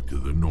head back to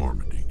the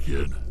Normandy,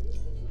 kid?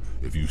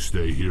 If you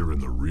stay here in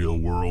the real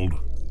world,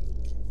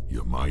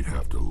 you might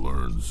have to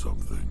learn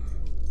something.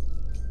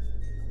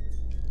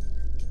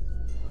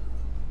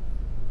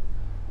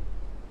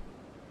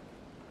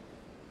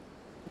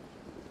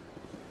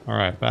 All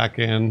right, back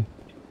in.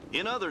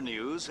 In other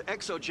news,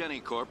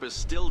 Exogeny Corp is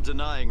still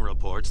denying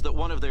reports that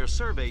one of their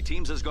survey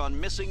teams has gone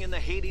missing in the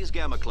Hades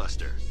Gamma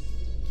Cluster.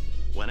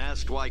 When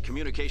asked why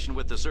communication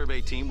with the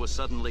survey team was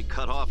suddenly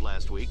cut off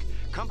last week,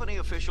 company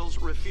officials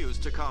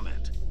refused to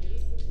comment.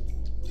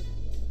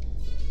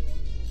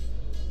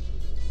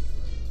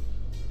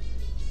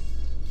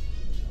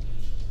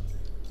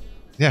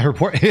 Yeah, her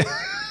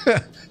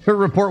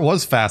report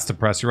was fast to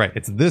press. You're right.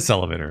 It's this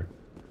elevator.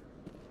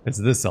 It's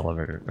this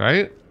elevator,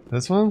 right?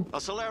 This one? A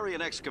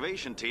Solarian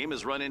excavation team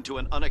has run into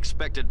an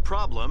unexpected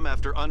problem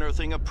after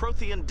unearthing a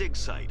Prothean dig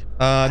site.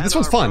 This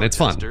one's fun. It's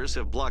fun. Protesters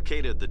have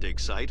blockaded the dig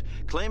site,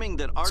 claiming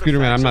that Scooter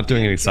Man, I'm not artifacts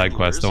doing of any side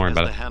quests. Don't worry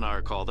about as it. the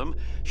Hanar call them,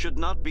 should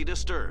not be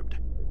disturbed.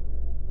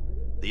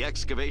 The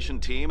excavation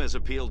team has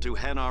appealed to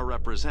Hanar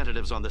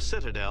representatives on the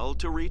Citadel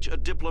to reach a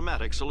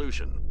diplomatic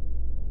solution.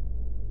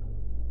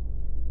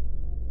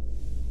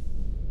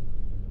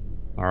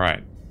 All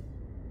right.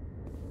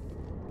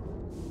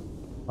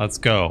 Let's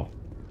go.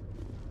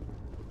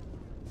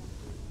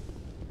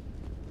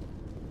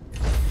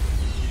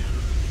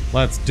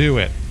 Let's do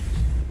it.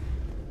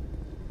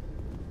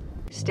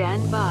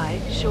 Stand by,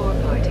 shore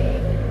party.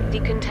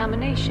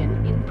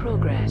 Decontamination in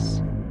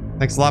progress.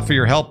 Thanks a lot for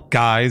your help,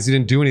 guys. You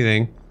didn't do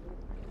anything.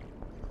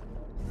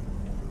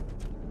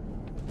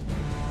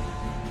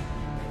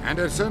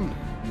 Anderson,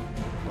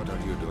 what are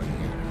you doing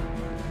here?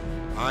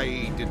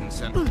 I didn't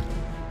send...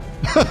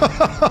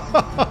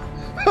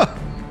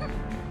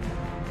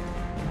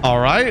 All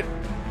right.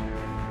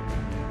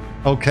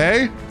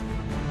 Okay.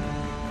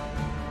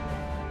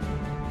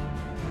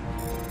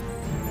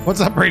 What's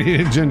up,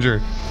 Radiated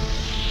Ginger?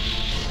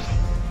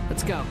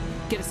 Let's go.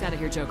 Get us out of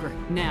here, Joker.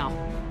 Now.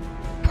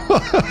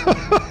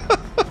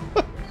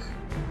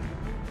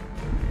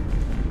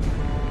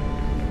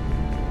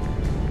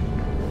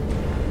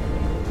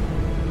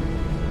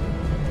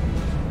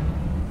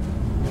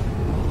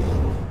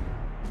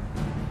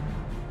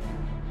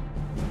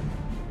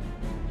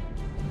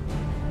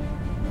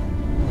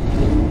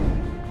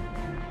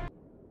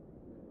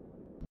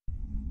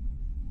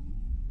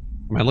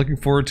 Am I looking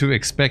forward to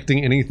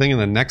expecting anything in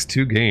the next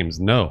two games?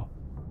 No,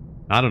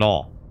 not at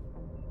all.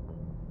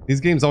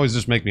 These games always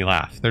just make me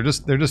laugh. They're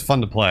just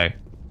fun to play.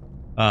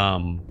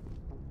 I'm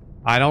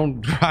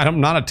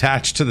not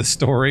attached to the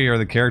story or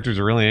the characters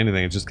or really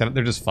anything. It's just kind of,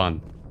 they're just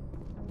fun.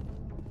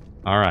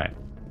 All right.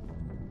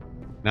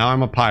 Now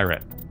I'm a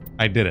pirate.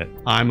 I did it.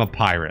 I'm a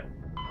pirate.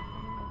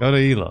 Go to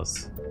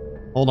Elos.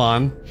 Hold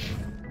on.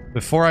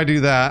 Before I do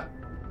that,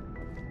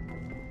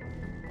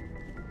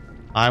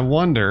 I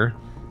wonder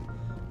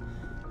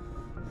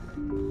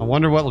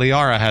what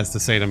Liara has to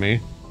say to me.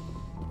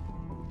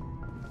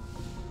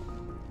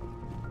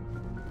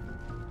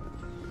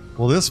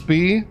 Will this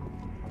be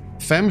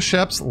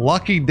FemShep's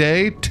lucky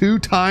day 2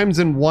 times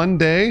in 1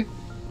 day?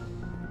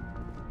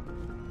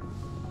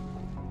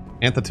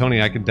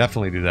 Anthetoni, I could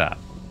definitely do that.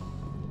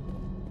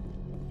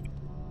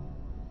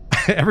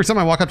 Every time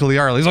I walk up to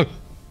Liara, he's like,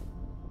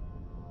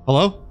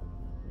 hello?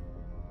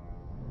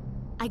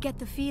 I get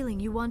the feeling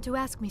you want to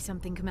ask me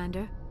something,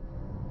 Commander.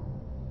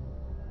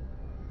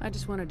 I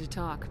just wanted to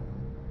talk.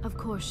 Of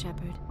course,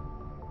 Shepard.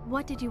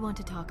 What did you want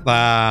to talk about?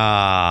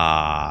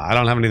 I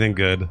don't have anything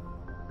good.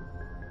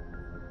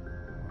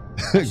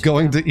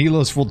 Going to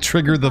Elos will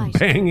trigger the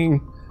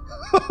banging.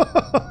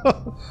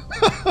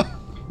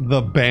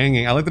 The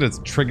banging. I like that it's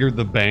triggered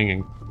the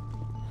banging.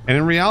 And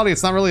in reality,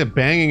 it's not really a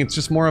banging. It's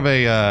just more of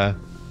a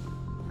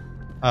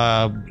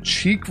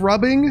cheek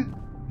rubbing.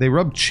 They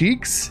rub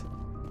cheeks.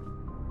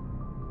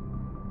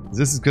 Is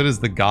this as good as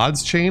the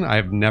God's Chain? I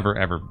have never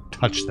ever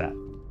touched that.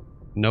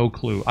 No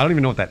clue. I don't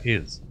even know what that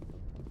is.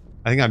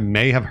 I think I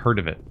may have heard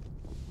of it.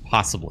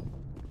 Possibly.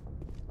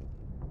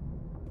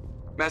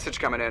 Message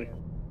coming in.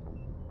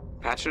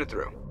 Patching it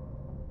through.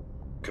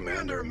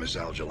 Commander, Miss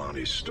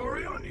Al-Jalani's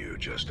story on you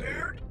just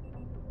aired.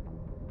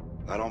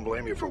 I don't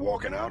blame you for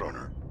walking out on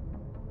her.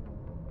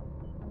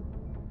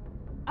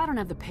 I don't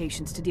have the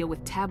patience to deal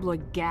with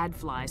tabloid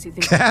gadflies who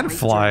think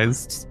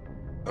gadflies.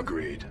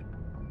 Agreed.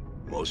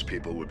 Most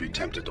people would be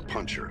tempted to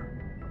punch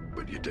her,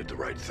 but you did the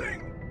right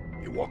thing.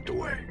 You walked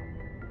away.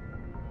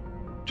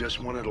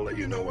 Just wanted to let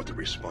you know what the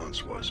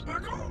response was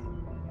back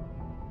home.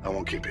 I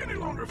won't keep you any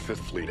longer.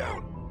 Fifth Fleet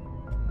out.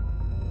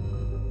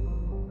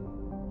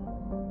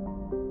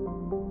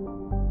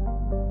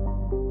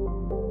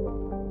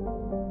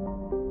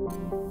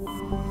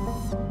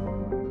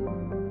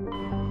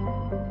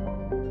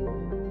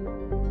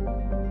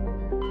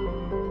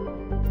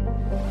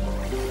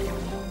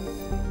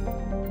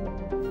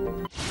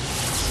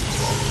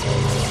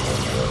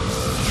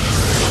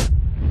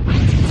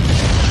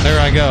 There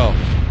I go.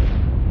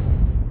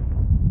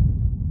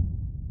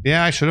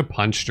 Yeah, I should have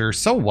punched her.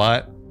 So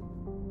what?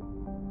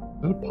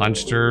 Should have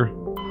punched her.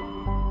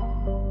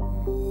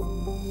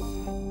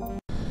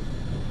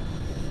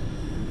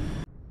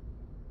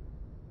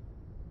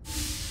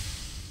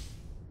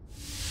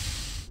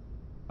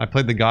 I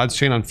played the God's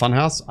Chain on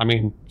Funhouse. I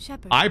mean,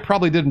 Shepard, I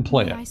probably didn't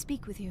play it. I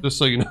speak with you? Just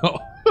so you know.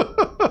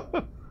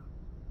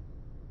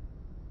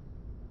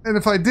 And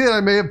if I did,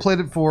 I may have played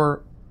it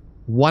for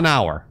 1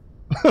 hour.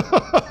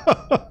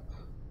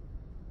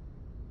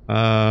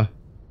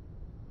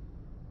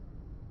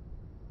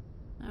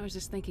 I was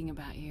just thinking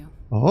about you.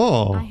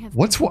 Oh,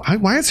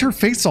 why is her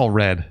face all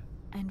red?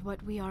 And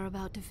what we are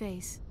about to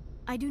face.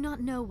 I do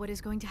not know what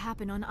is going to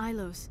happen on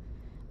Ilos.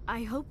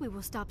 I hope we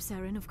will stop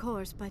Saren, of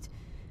course, but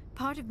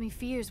part of me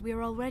fears we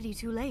are already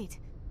too late.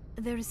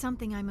 There is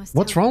something I must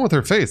What's tell wrong with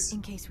her face?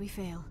 in case we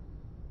fail.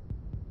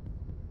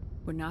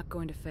 We're not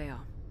going to fail.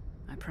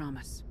 I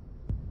promise.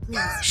 Please,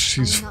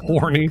 she's I am not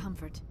horny. looking for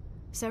comfort.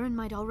 Saren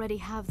might already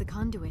have the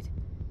conduit.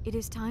 It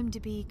is time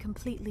to be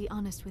completely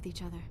honest with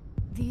each other.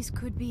 These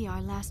could be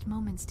our last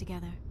moments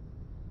together.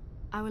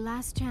 Our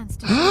last chance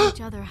to show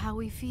each other how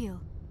we feel.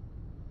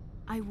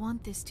 I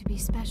want this to be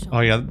special.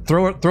 Oh yeah,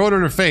 throw it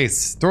in her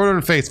face. Throw it in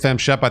her face,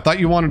 FemShep. I thought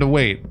you wanted to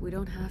wait. We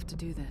don't have to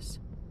do this.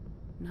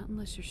 Not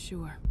unless you're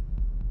sure.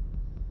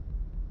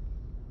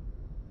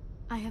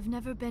 I have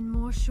never been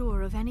more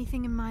sure of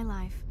anything in my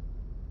life.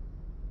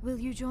 Will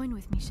you join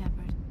with me,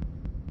 Shepard?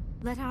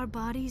 Let our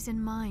bodies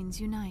and minds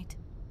unite.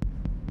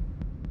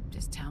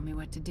 Just tell me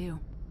what to do.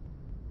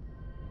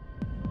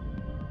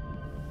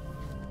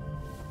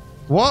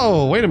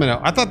 Whoa, wait a minute.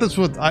 I thought this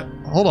was...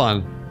 hold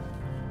on.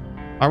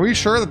 Are we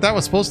sure that that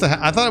was supposed to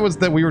I thought it was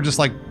that we were just,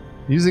 like,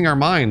 using our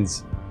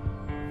minds.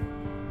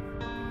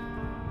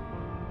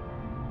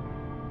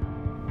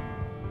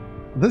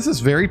 This is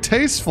very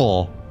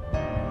tasteful.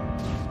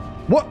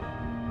 What?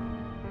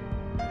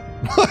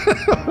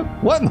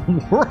 What in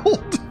the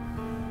world?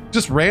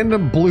 Just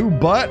random blue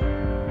butt?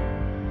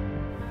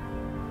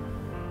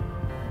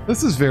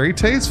 This is very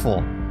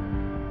tasteful.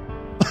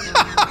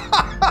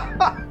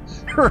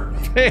 Her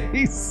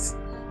face.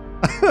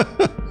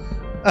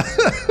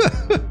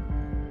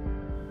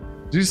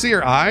 Do you see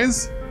her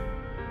eyes?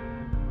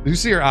 Do you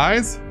see her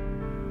eyes?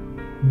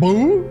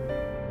 Boo?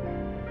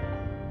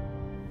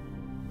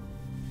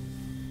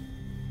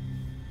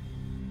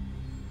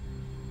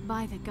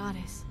 By the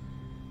goddess.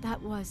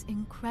 That was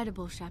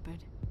incredible,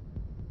 Shepard.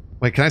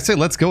 Wait, can I say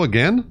let's go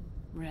again?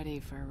 Ready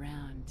for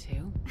round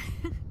 2?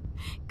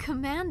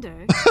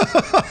 Commander.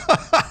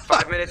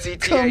 5 minutes ETA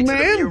to the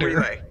Mew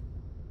relay.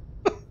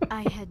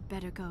 I had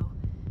better go.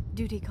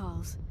 Duty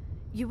calls.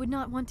 You would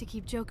not want to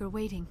keep Joker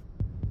waiting.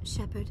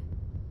 Shepard,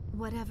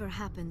 whatever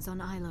happens on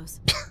Ilos,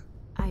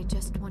 I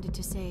just wanted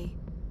to say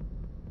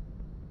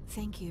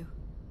thank you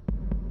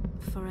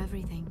for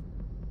everything.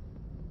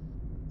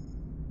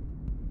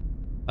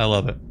 I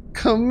love it.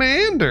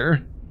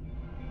 Commander!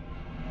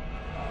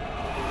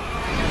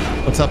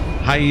 What's up,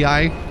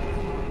 hi-yi?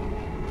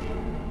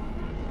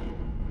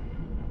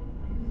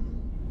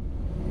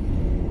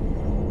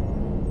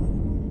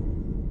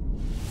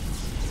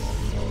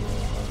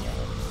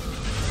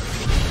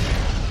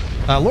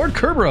 Lord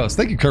Kerberos,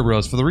 thank you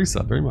Kerberos for the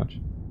resub very much.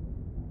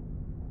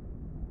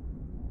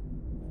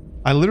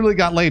 I literally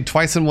got laid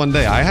twice in one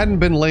day. I hadn't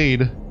been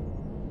laid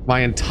my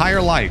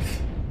entire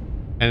life.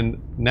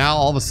 And now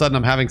all of a sudden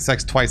I'm having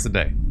sex twice a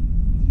day.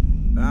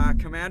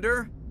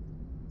 Commander?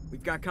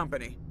 We've got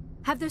company.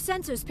 Have their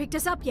sensors picked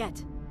us up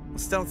yet?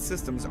 Stealth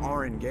systems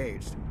are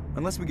engaged.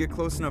 Unless we get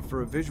close enough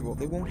for a visual,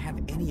 they won't have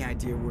any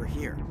idea we're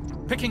here.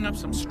 Picking up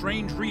some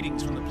strange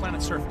readings from the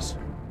planet's surface.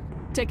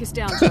 Take us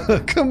down, Joker.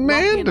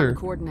 Commander! Lock in on the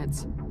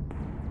coordinates.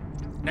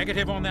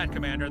 Negative on that,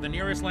 Commander. The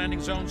nearest landing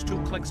zone's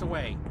 2 clicks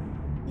away.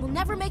 We'll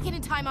never make it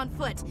in time on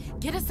foot.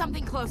 Get us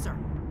something closer.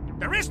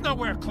 There is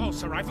nowhere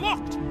closer. I've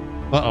looked.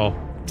 Uh-oh.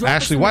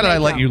 Ashley, why did I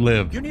let you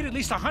live? You need at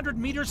least 100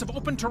 meters of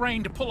open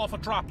terrain to pull off a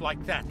drop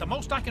like that. The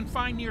most I can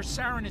find near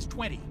Saren is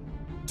 20.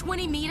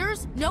 20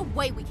 meters? No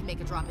way we can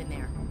make a drop in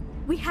there.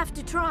 We have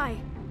to try.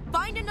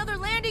 Find another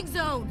landing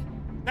zone.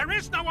 There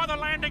is no other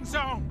landing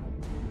zone.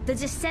 The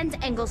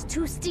descent angle's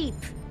too steep.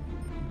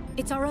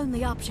 It's our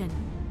only option.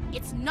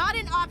 It's not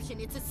an option.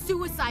 It's a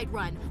suicide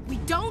run. We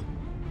don't...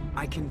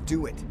 I can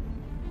do it.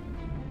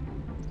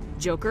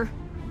 Joker?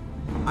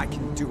 I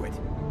can do it.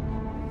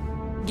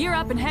 Gear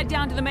up and head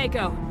down to the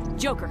Mako.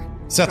 Joker.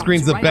 Seth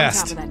Green's the right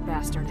best. On top of that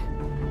bastard.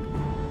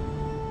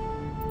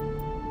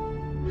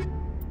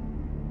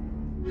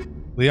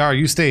 Liara,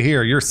 you stay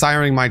here. You're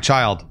sirening my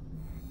child.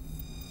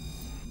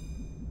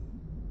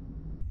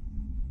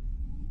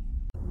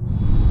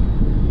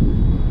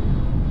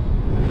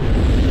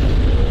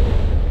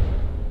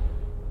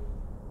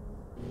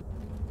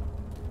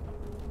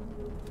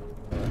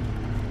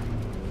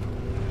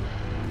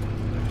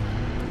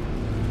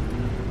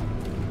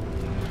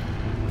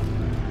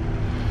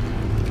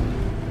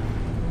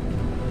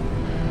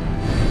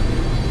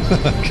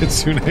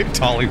 Kitsune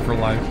Tolly for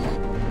life.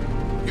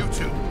 You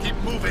two, keep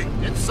moving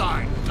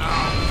inside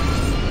now.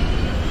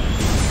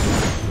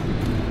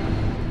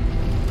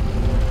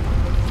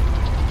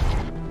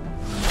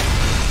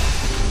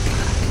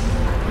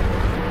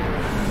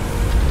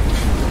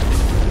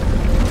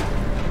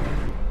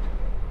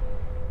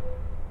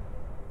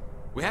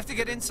 We have to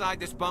get inside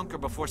this bunker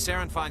before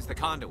Saren finds the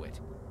conduit.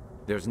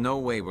 There's no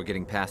way we're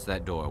getting past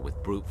that door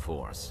with brute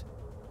force.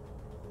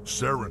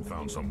 Saren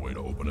found some way to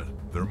open it.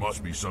 There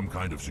must be some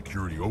kind of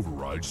security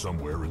override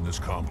somewhere in this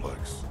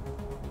complex.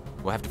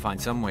 We'll have to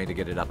find some way to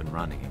get it up and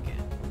running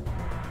again.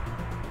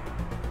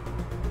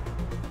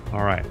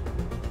 All right.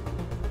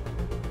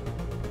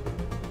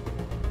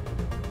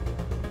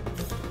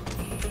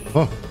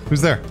 Oh,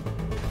 who's there?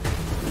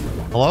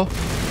 Hello?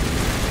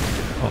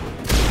 Oh.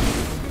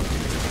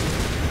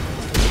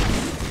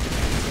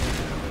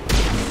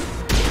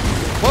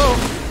 Whoa!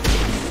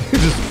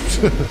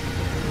 Just...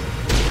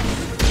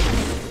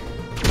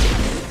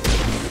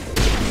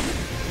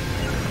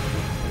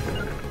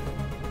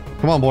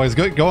 Come on, boys.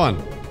 Go on.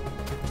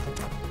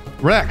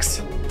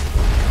 Rex.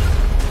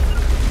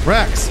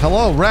 Rex.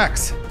 Hello,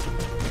 Rex.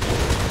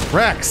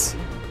 Rex.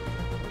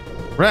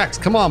 Rex,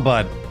 come on,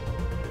 bud.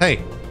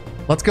 Hey,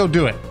 let's go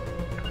do it.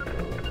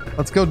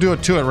 Let's go do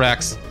it to it,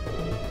 Rex.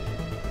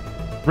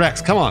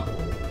 Rex, come on.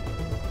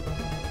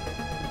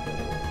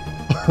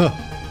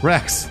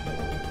 Rex,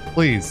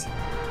 please.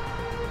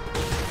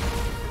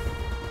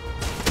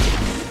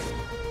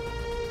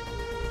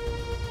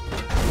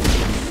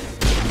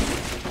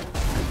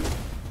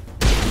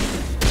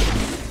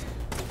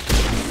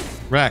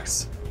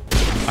 Rex,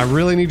 I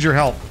really need your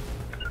help.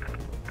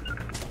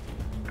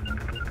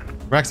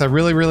 Rex, I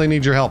really, really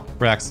need your help,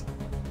 Rex.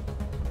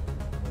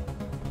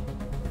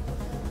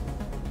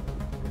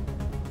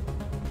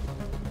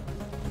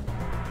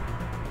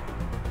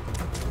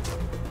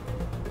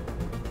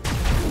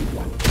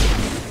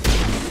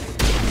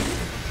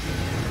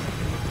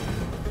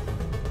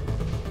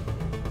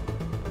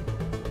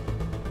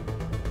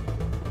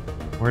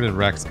 Where did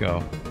Rex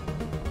go?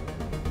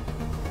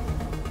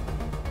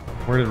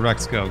 Where did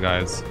Rex go,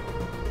 guys?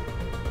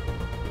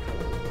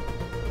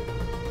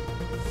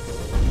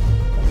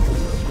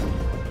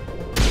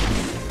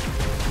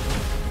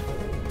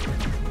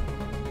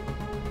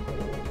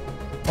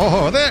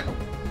 Oh, there!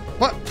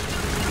 What?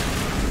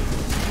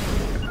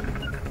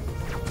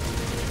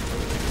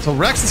 So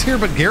Rex is here,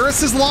 but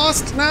Garrus is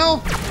lost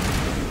now?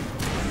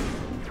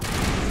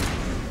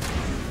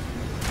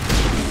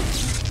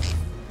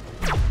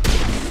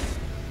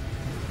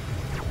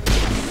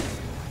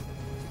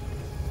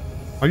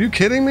 Are you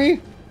kidding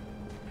me?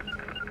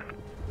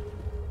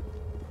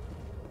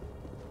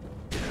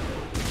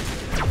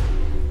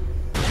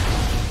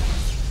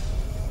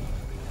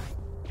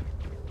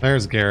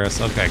 There's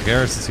Garrus. Okay,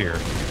 Garrus is here.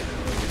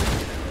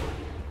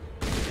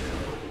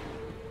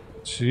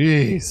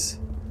 Jeez.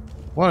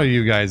 What are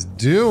you guys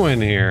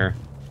doing here?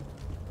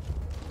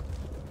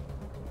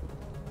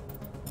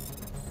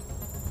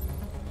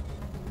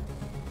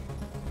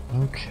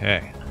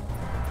 Okay.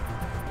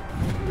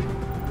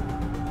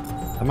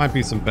 That might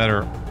be some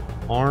better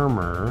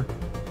armor.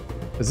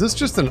 Is this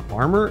just an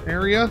armor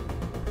area?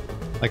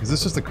 Like, is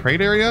this just a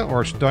crate area?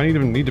 Or do I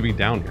even need to be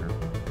down here?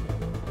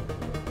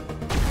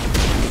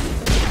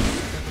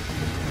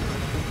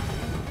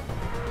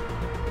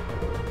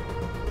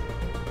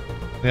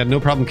 They had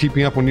no problem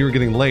keeping up when you were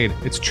getting laid.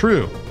 It's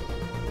true.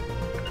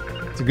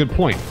 It's a good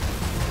point.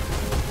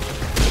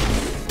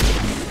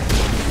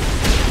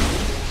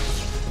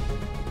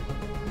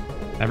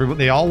 Everybody,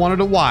 they all wanted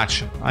to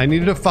watch. I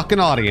needed a fucking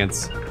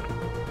audience.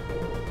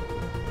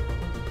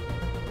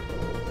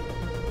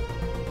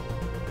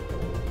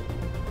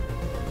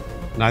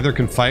 Neither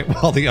can fight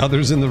while the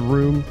other's in the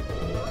room.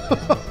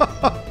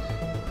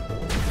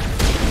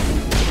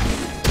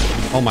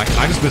 Oh my,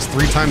 I just missed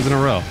 3 times in a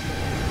row.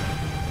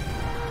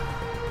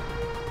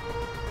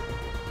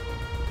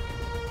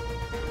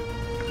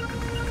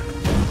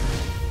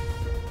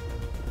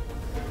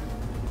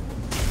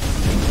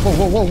 Whoa,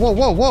 whoa, whoa, whoa,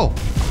 whoa, whoa!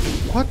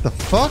 What the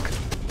fuck?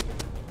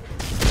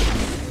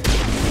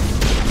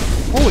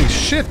 Holy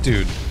shit,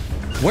 dude.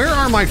 Where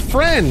are my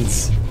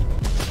friends?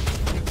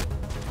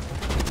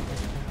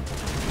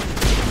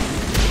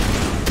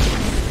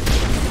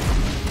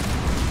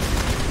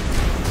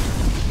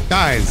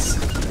 Guys,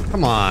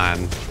 come on.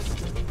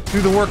 Do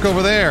the work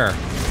over there.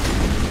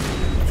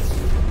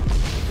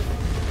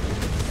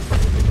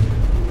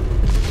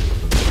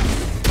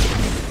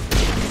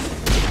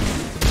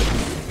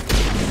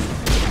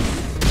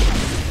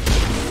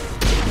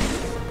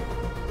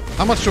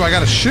 How much do I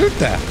gotta shoot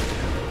that?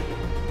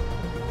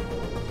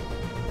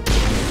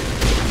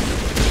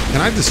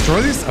 Can I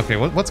destroy these? Okay,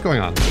 what's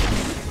going on?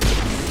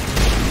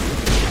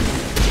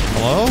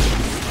 Hello?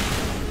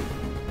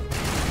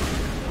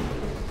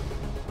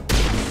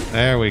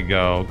 There we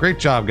go. Great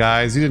job,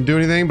 guys. You didn't do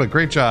anything, but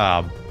great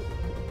job.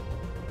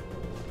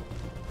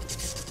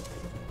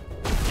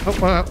 Oh,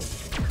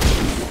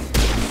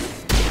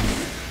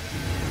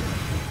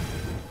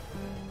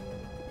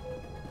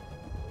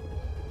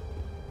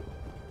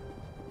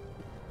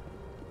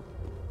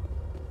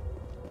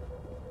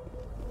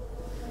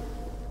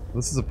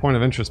 this is a point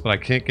of interest, but I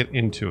can't get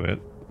into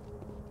it.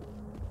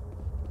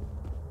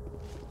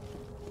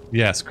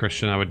 Yes,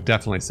 Christian, I would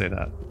definitely say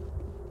that.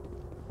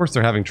 Of course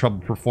they're having trouble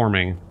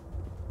performing.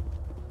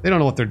 They don't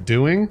know what they're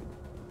doing.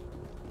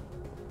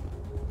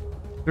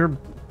 They're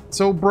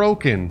so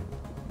broken.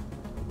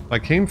 I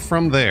came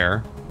from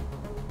there.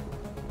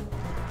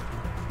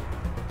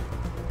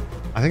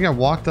 I think I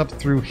walked up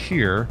through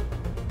here.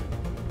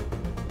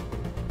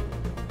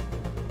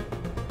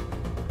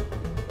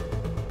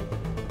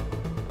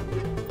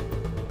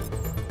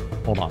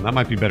 Hold on, that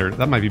might be better.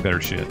 That might be better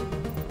shit.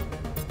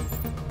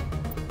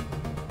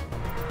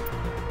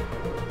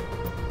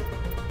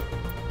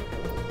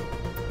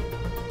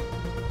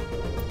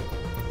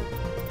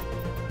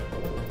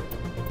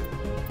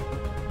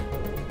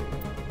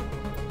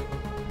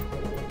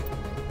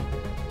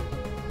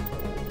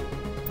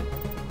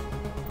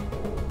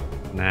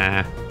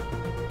 Nah.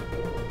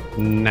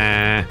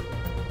 Nah.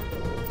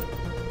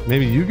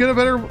 Maybe you get a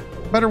better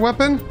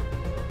weapon?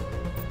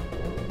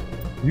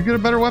 You get a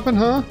better weapon,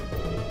 huh?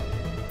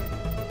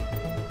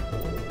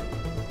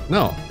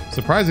 No,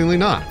 surprisingly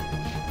not.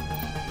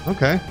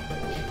 Okay.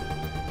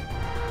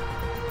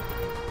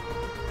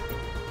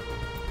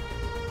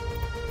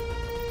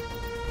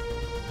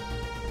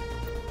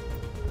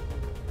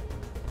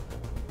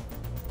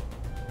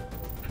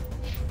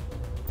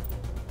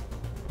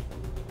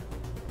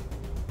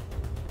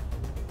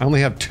 I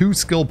only have 2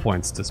 skill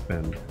points to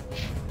spend.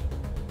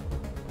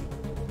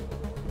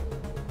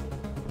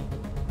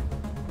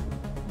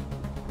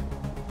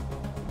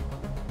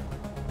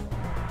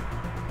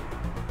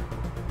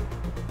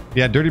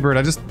 Yeah, Dirty Bird,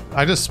 I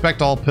just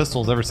spec'd all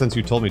pistols ever since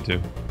you told me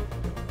to.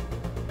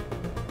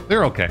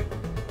 They're okay.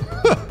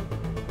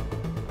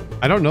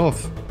 I don't know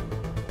if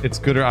it's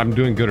good or I'm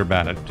doing good or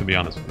bad, to be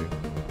honest with you.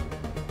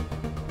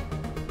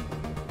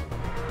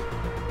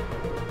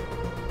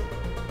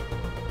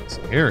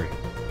 Scary.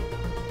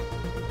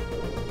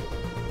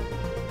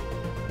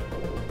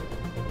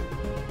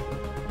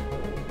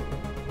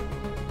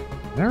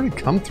 Did I already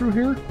come through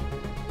here?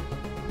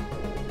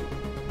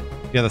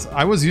 Yeah,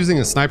 I was using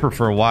a sniper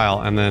for a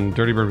while, and then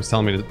Dirty Bird was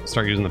telling me to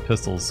start using the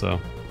pistols, so...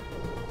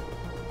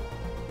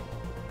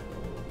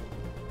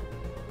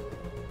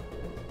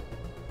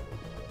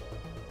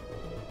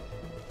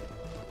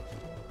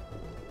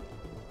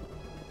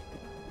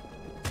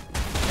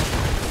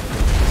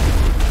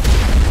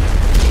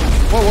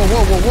 Whoa, whoa,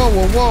 whoa, whoa, whoa,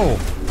 whoa, whoa!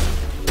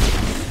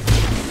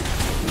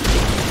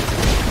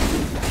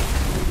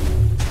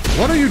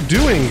 What are you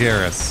doing,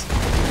 Garrus?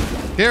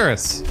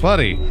 Garrus,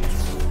 buddy.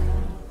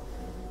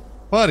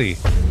 Buddy.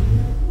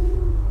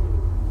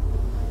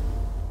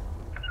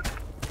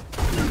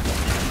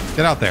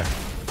 Get out there.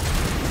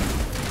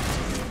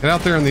 Get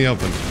out there in the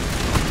open.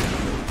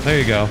 There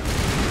you go.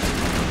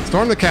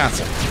 Storm the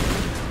castle.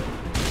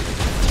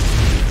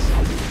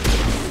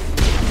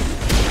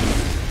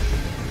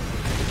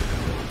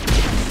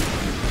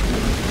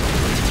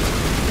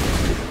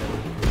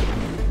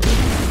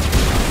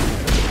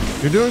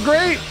 You're doing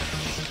great.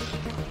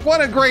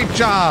 What a great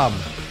job.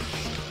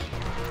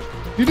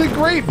 You did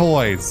great,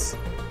 boys.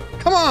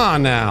 Come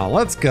on now,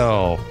 let's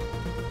go.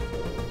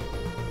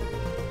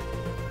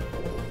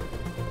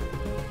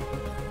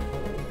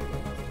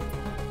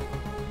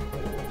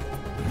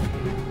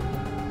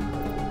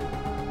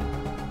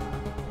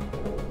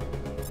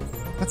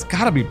 That's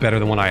gotta be better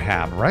than what I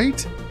have,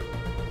 right?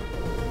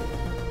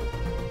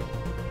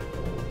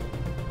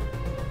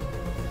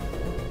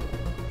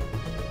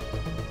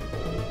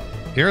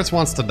 Garrus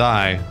wants to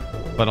die,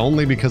 but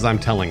only because I'm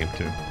telling him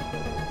to.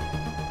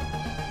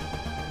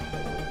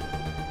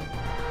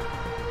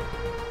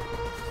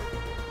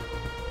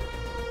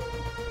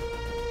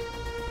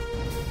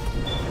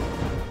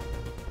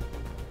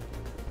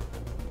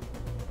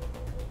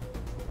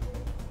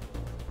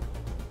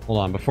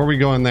 Hold on, before we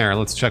go in there,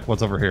 let's check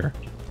what's over here.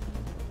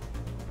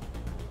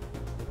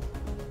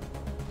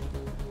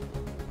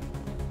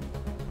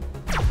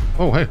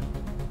 Oh, hey.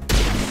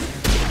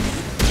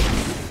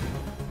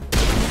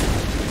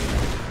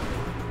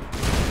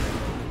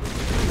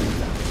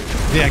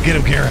 Yeah, get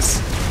him,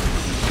 Garrus.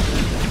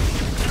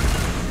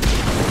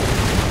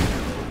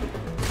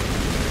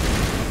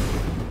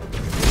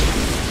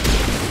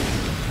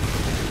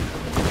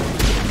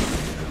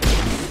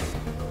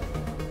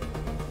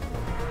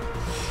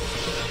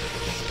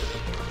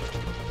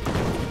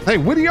 Hey,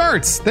 Witty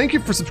Arts! Thank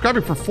you for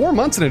subscribing for 4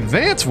 months in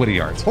advance,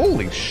 Witty Arts.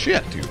 Holy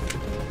shit, dude.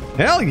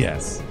 Hell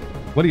yes.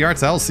 Witty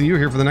Arts, I'll see you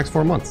here for the next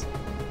 4 months.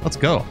 Let's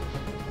go.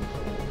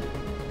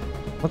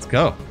 Let's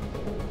go.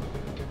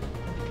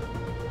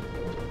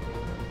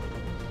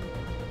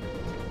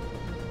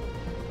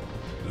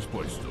 This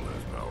place still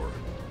has power.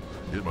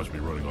 It must be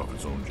running off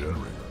its own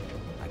generator.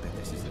 I bet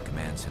this is the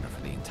command center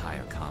for the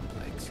entire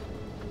complex.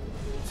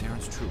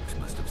 Zaren's troops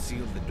must have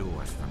sealed the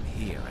doors from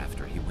here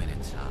after he went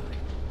inside.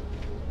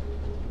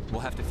 We'll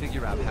have to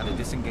figure out how to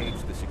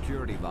disengage the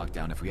security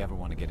lockdown if we ever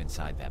want to get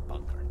inside that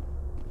bunker.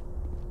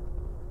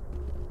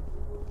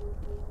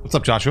 What's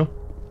up, Joshua?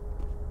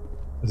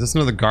 Is this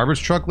another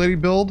garbage truck lady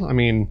build? I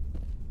mean,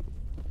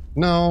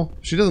 no,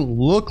 she doesn't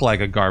look like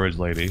a garbage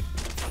lady.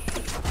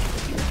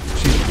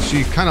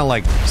 She kind of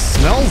like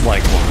smells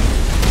like one.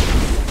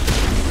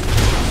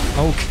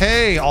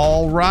 Okay,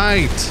 all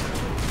right.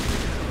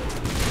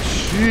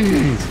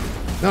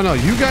 Jeez. No,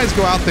 you guys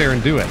go out there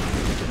and do it.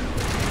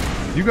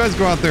 You guys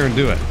go out there and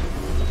do it.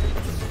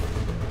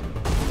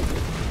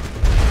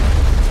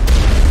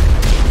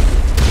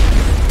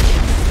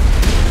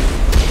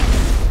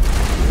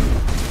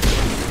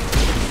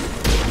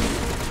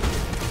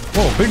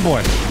 Whoa, big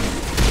boy.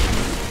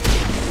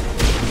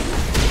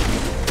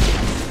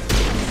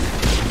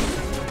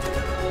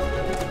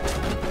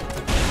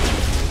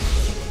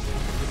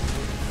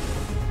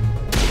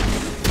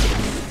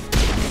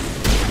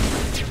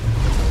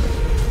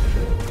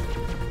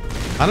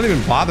 I don't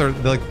even bother.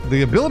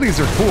 The abilities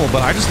are cool,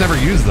 but I just never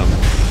use them.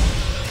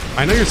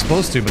 I know you're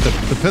supposed to, but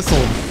the pistol,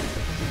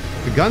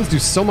 the guns do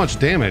so much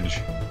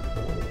damage.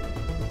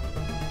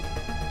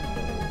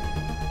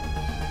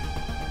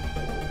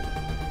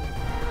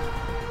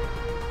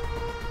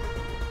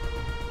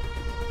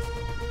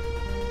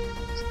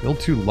 Still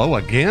too low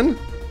again?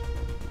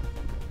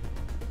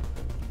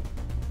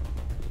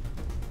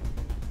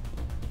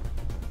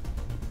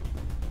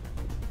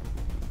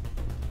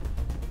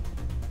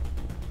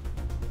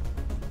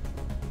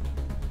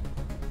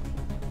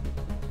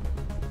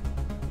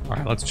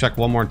 Alright, let's check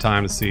one more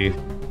time to see.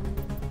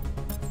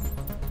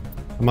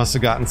 I must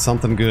have gotten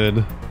something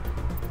good.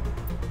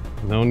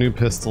 No new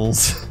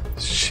pistols.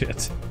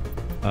 Shit.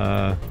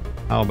 How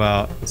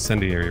about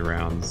incendiary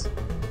rounds?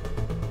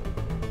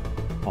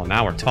 Oh,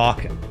 now we're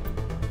talking.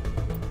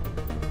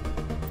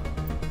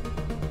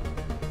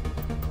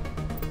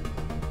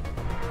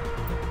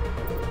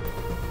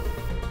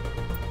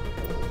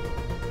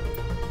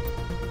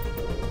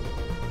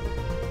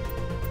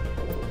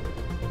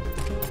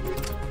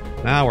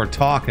 Now we're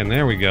talking.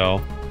 There we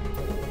go.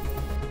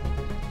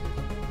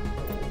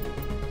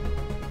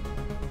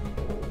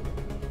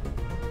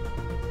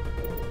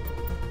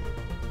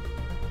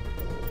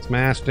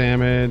 Smash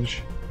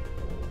damage.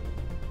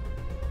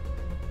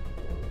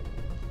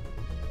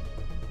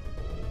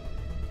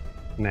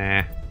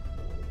 Nah.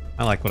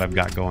 I like what I've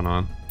got going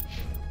on.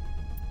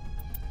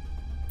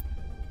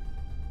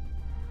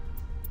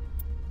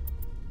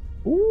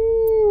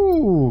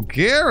 Ooh,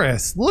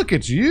 Garrus, look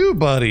at you,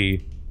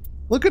 buddy.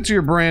 Look at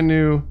your brand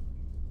new...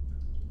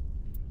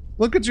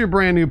 Look at your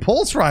brand new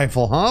pulse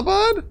rifle, huh,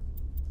 bud?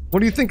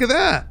 What do you think of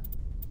that?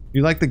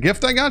 You like the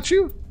gift I got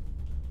you?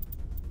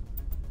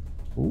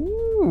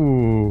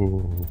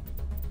 Ooh.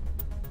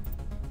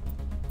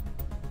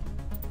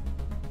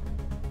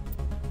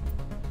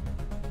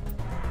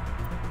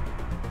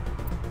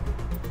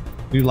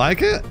 You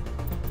like it?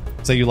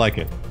 Say you like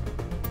it.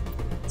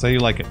 Say you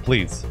like it,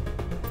 please.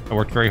 I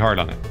worked very hard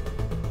on it.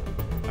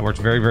 I worked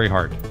very, very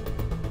hard.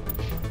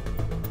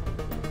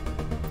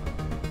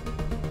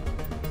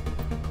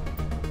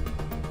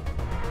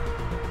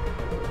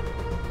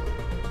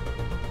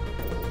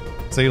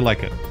 Say you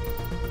like it.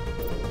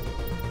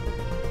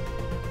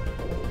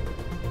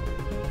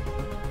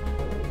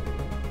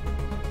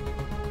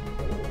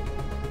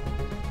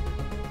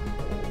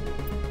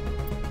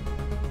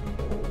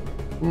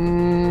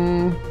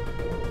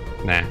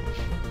 Nah.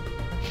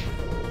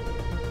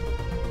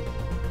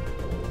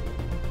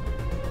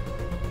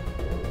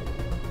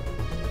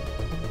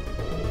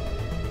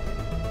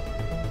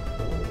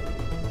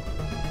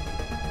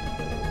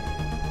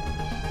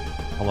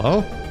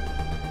 Hello?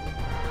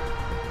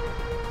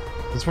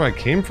 Is this where I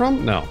came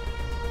from? No.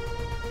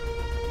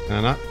 Can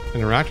I not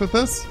interact with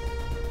this?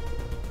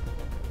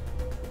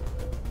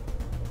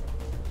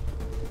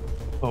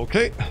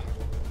 Okay.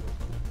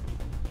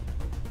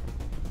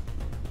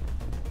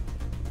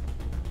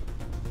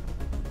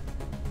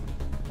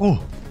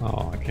 Oh,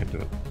 I can't do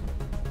it.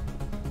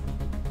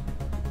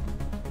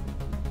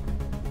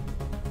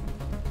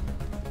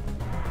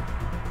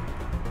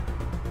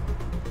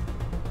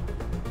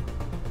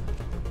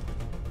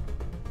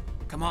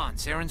 Come on,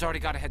 Saren's already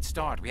got a head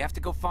start. We have to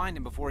go find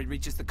him before he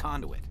reaches the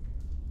conduit.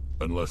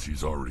 Unless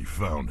he's already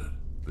found it,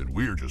 then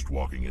we're just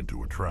walking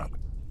into a trap.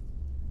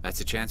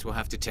 That's a chance we'll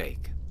have to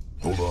take.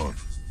 Hold on.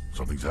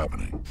 Something's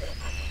happening.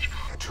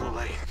 Too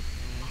late.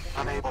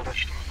 Unable to...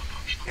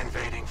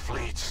 Invading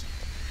fleets.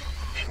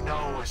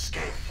 No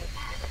escape.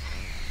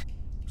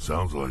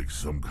 Sounds like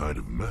some kind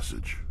of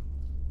message,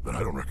 but I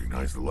don't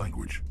recognize the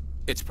language.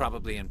 It's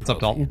probably in What's up,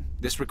 Dalton?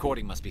 This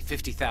recording must be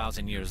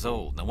 50,000 years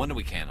old. No wonder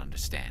we can't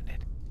understand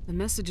it. The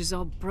message is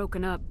all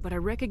broken up, but I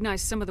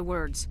recognize some of the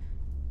words.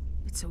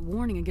 It's a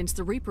warning against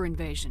the Reaper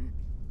invasion.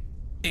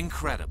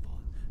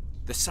 Incredible.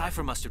 The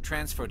cipher must have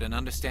transferred an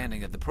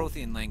understanding of the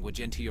Prothean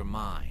language into your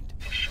mind.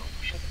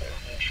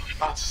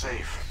 Not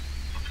safe.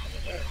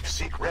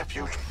 Seek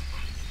refuge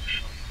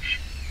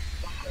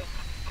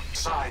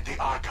inside the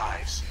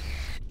archives.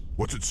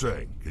 What's it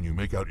saying? Can you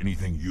make out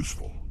anything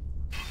useful?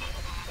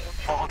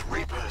 Fought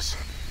Reapers.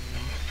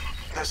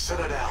 The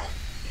Citadel.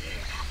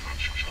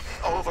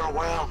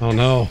 Overwhelmed. Oh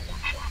no.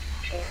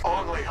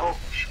 Only hope.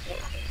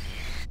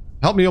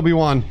 Help me,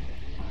 Obi-Wan.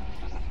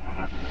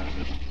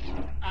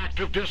 Act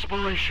of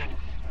desperation.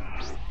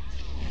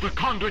 The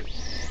conduit.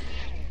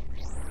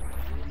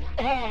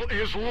 All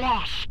is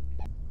lost.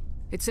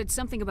 It said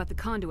something about the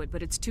conduit,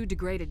 but it's too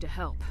degraded to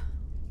help.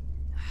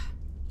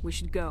 We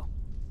should go.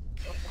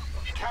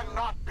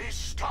 Cannot be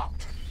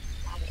stopped.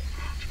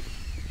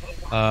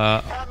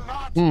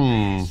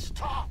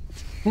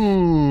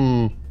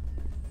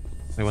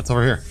 Hey, what's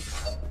over here?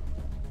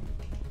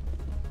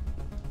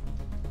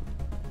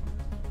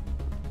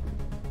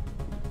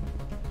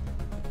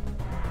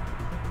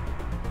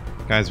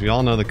 Guys, we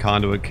all know the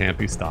conduit can't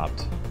be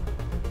stopped.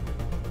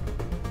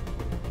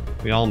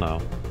 We all know.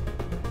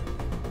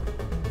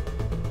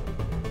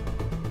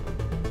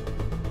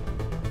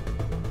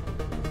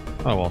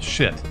 Oh, well,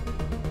 shit.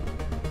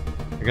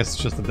 I guess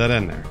it's just a dead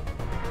end there.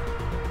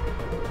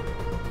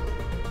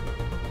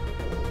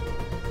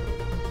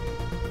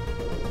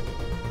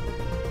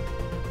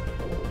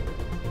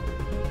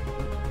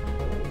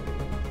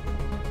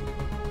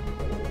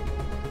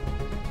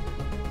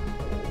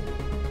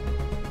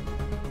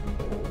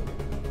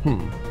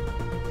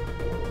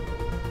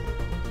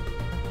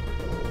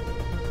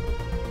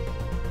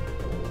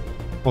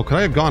 Well, could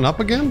I have gone up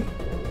again?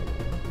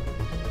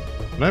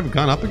 Could I have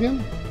gone up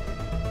again?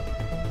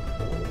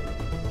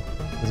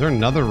 Is there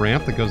another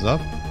ramp that goes up?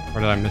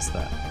 Or did I miss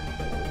that?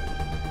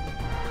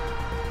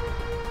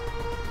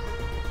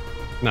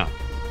 No.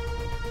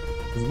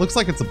 It looks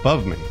like it's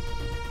above me.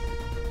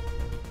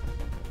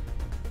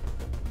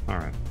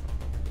 Alright.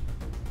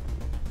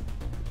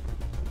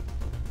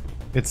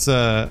 It's,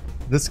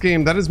 this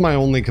game, that is my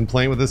only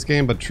complaint with this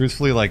game, but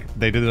truthfully, like,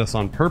 they did this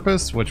on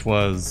purpose, which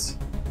was...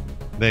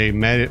 They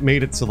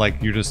made it so,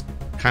 like, you're just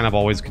kind of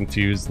always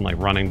confused and, like,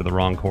 running to the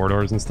wrong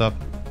corridors and stuff.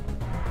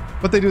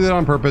 But they do that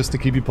on purpose to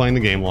keep you playing the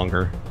game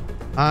longer.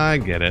 I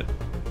get it.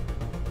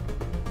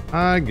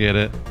 I get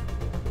it.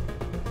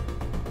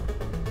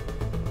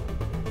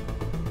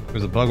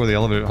 There's a bug with the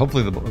elevator.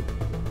 Hopefully the...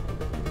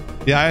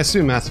 Yeah, I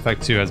assume Mass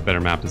Effect 2 has better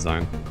map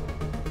design.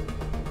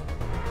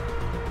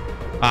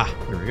 Ah,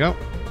 here we go.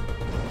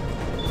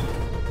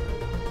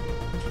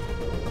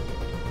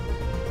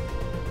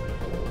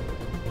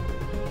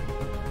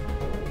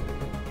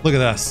 Look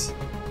at us.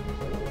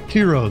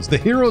 Heroes. The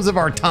heroes of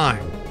our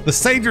time. The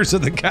saviors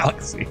of the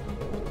galaxy.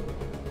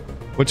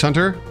 Witch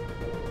Hunter.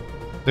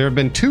 There have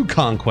been 2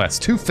 conquests.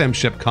 2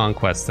 femship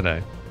conquests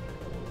today.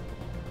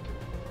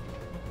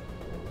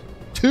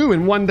 2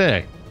 in one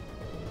day.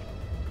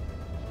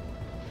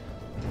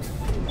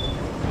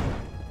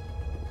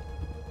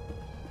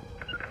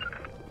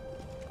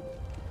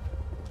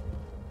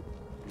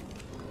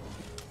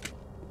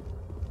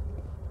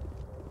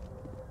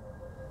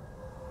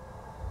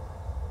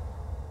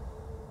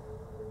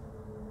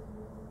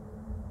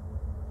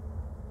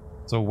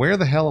 So where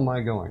the hell am I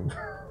going?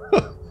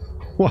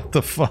 What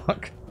the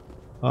fuck?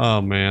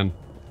 Oh, man.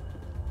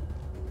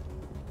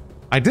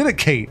 I did it,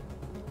 Kate.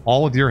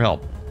 All with your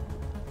help.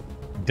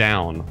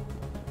 Down.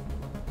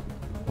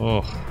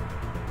 Ugh.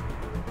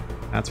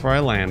 That's where I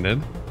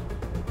landed.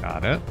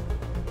 Got it.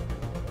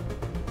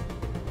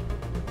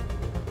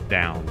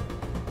 Down.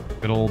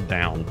 Good old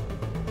down.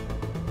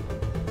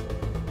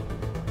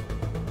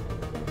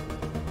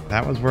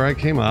 That was where I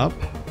came up.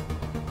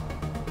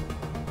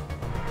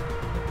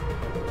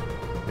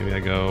 Maybe I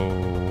go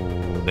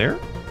there?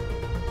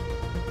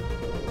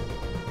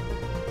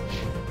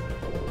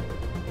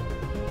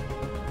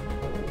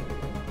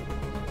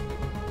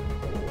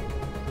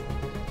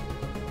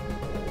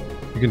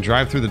 You can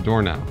drive through the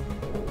door now.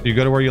 Do you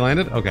go to where you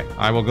landed? Okay,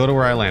 I will go to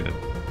where I landed.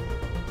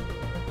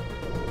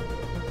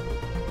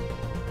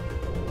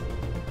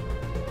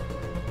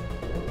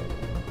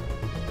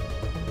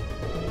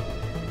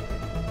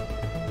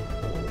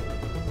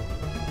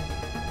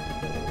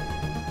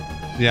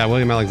 Yeah,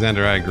 William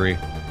Alexander, I agree.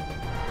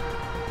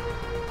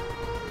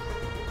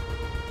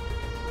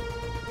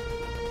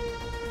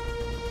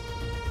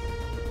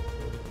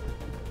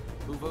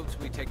 Who votes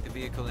we take the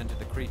vehicle into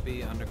the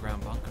creepy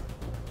underground bunker?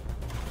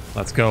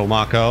 Let's go,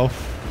 Mako.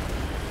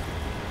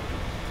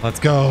 Let's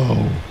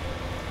go.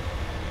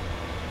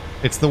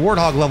 It's the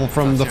Warthog level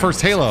from the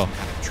first Halo.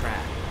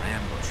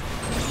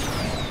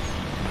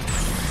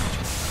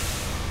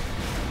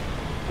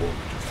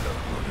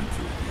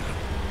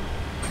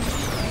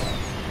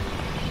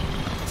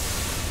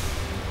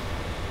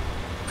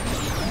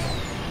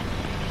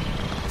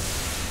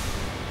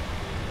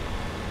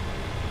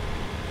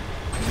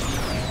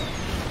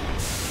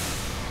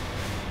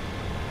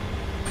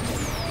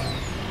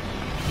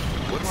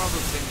 What were all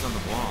those things on the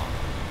wall?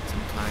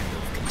 Some kind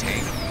of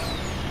container?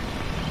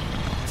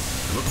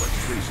 They look like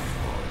tracing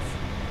bars.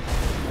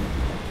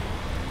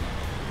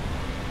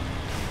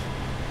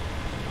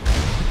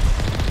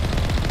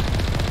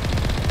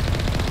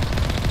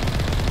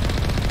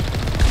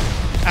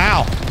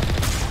 Ow!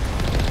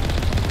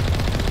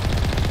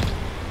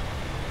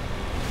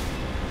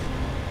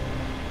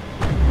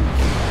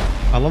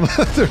 I love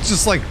that there's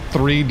just like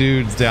 3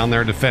 dudes down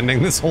there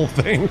defending this whole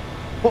thing.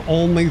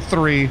 Only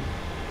 3.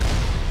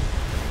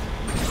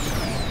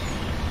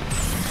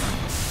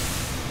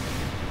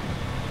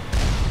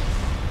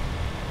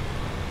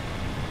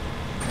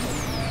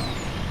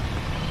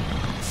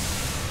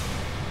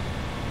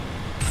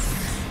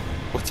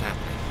 What's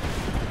happening?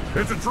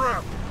 It's a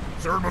trap!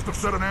 Saren must have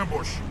set an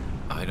ambush.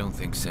 I don't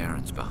think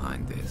Saren's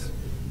behind this.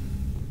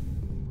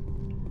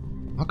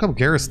 How come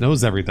Garrus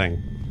knows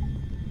everything?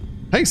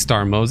 Hey,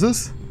 Star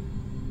Moses.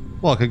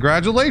 Well,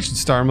 congratulations,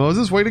 Star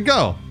Moses. Way to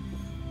go.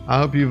 I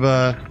hope you've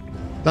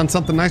done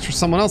something nice for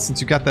someone else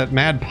since you got that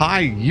Mad Pie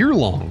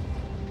year-long.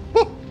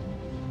 Woo!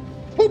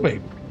 Woo,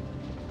 baby.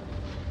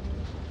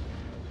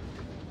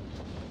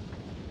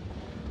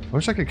 I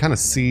wish I could kind of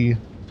see...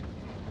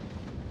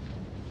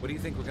 What do you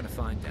think we're gonna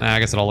find down I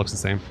guess it all looks the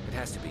same. It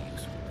has to be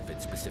useful if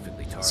it's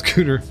specifically targeted.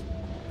 Scooter.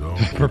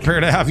 Prepare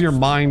to have your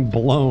mind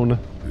blown.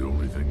 The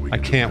only thing we I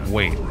can't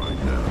wait.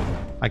 right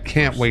now. I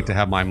can't wait to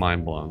have my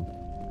mind blown.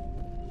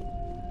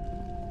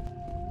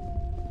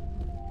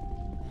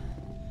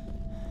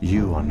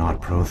 You are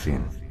not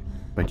Prothean,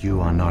 but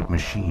you are not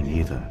machine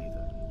either.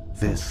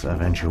 This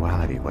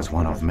eventuality was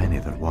one of many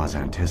that was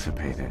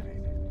anticipated.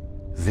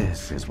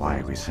 This is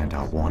why we sent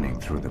our warning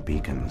through the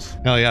beacons.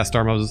 Hell yeah,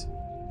 Star Moses.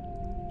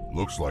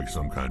 Looks like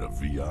some kind of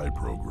VI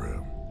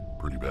program.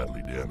 Pretty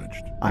badly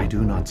damaged. I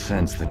do not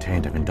sense the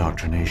taint of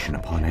indoctrination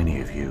upon any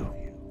of you.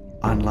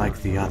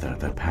 Unlike the other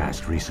that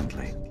passed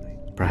recently.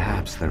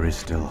 Perhaps there is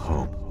still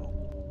hope.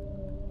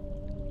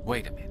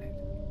 Wait a minute.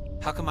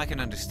 How come I can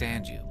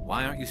understand you?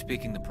 Why aren't you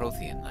speaking the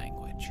Prothean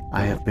language?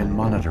 I have been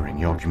monitoring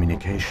your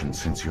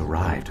communications since you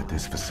arrived at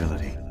this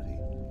facility.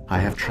 I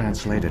have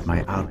translated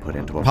my output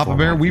into a Papa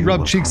Bear, format we you rub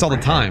will cheeks all the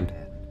time.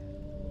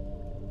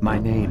 My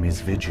name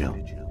is Vigil.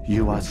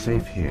 You are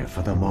safe here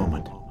for the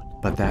moment,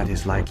 but that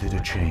is likely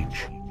to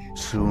change.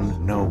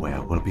 Soon,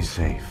 nowhere will be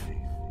safe.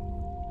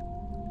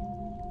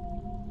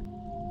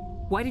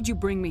 Why did you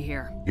bring me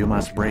here? You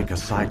must break a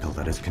cycle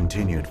that has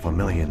continued for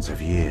millions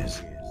of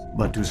years.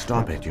 But to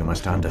stop it, you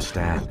must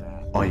understand,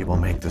 or you will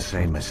make the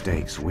same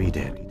mistakes we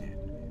did.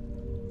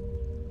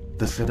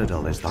 The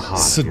Citadel is the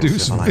heart of your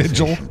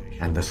civilization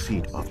and the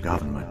seat of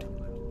government,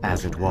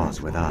 as it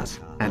was with us,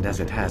 and as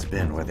it has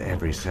been with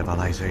every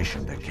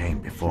civilization that came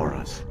before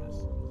us.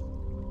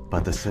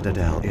 But the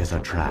Citadel is a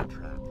trap.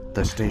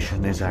 The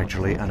station is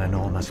actually an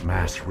enormous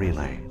mass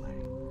relay,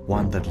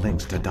 one that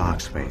links to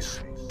dark space,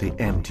 the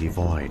empty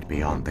void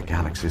beyond the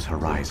galaxy's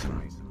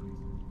horizon.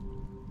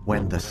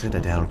 When the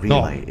Citadel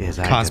relay is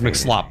activated, Cosmic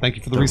Slop, thank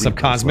you for the resub,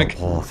 Cosmic.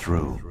 Will pour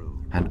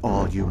through, and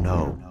all you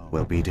know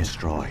will be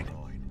destroyed.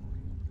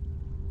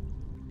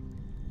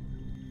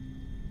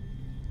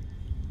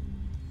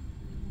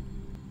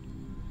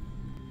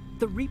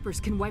 The Reapers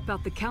can wipe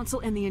out the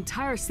Council and the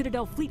entire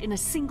Citadel fleet in a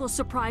single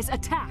surprise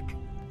attack.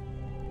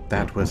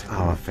 That was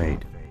our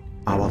fate.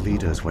 Our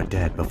leaders were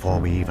dead before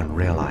we even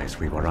realized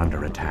we were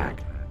under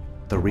attack.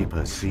 The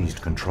Reapers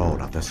seized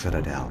control of the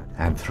Citadel,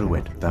 and through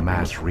it, the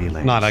mass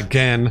relays. Not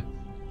again.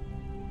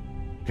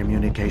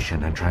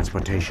 Communication and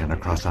transportation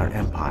across our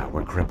empire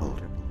were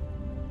crippled.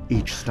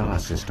 Each star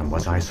system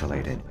was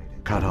isolated,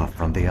 cut off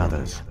from the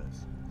others.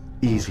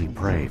 Easy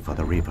prey for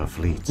the Reaper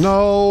fleets.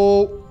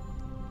 No!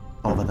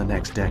 Over the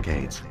next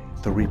decades,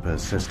 the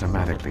Reapers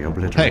systematically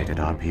obliterated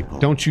our people.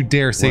 Don't you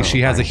dare say she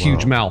has a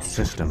huge mouth.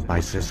 System by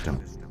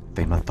system,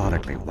 they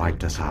methodically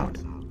wiped us out.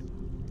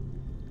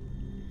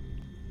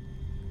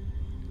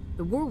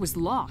 The war was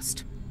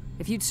lost.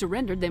 If you'd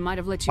surrendered, they might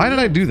have let you Why did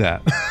I do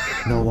that?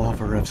 No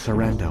offer of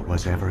surrender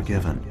was ever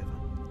given.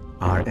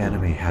 Our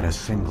enemy had a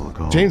single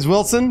goal. James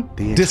Wilson,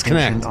 the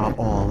disconnect. extinction of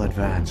all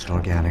advanced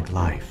organic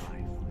life.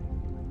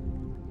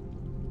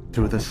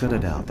 Through the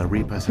Citadel, the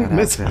Reapers had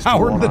Miss access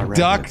Howard to all the our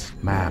Duck. records,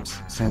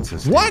 maps,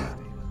 census What? data.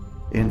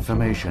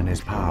 Information is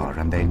power,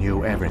 and they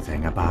knew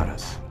everything about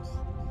us.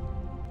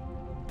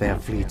 Their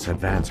fleets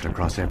advanced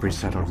across every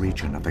settled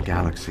region of the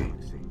galaxy.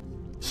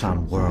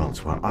 Some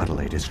worlds were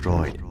utterly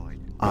destroyed.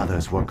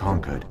 Others were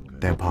conquered,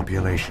 their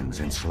populations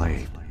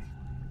enslaved.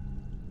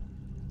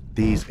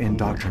 These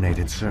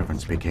indoctrinated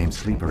servants became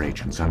sleeper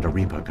agents under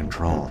Reaper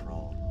control.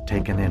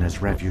 Taken in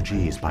as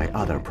refugees by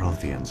other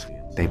Protheans,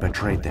 they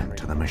betrayed them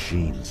to the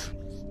machines.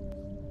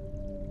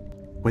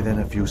 Within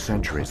a few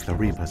centuries, the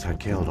Reapers had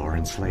killed or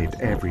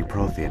enslaved every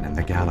Prothean in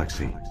the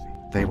galaxy.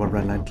 They were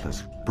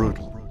relentless,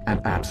 brutal,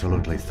 and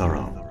absolutely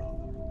thorough.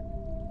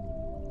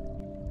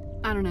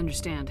 I don't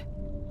understand.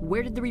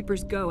 Where did the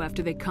Reapers go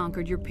after they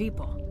conquered your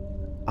people?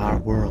 Our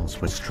worlds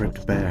were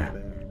stripped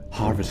bare,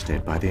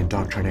 harvested by the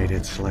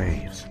indoctrinated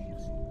slaves.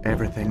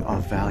 Everything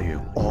of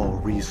value, all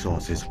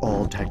resources,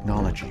 all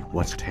technology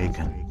was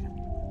taken.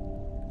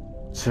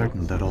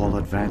 Certain that all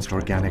advanced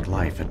organic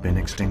life had been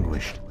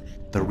extinguished,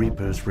 the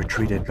Reapers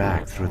retreated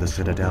back through the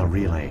Citadel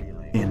relay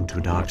into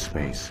dark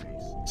space,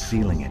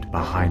 sealing it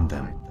behind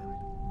them.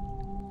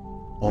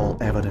 All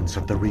evidence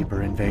of the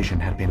Reaper invasion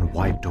had been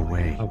wiped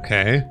away.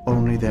 Okay.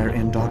 Only their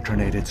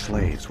indoctrinated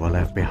slaves were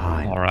left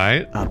behind. All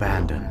right.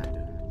 Abandoned.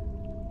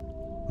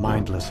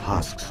 Mindless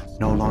husks,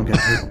 no longer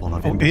capable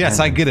of independent Yes,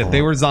 I get it.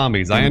 They were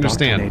zombies. I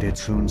understand. Indoctrinated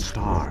soon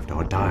starved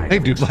or died. Hey,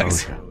 dude,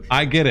 Lex.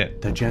 I get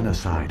it. The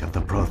genocide of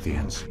the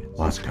Protheans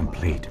was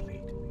complete.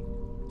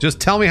 Just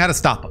tell me how to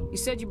stop them. You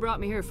said you brought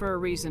me here for a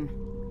reason.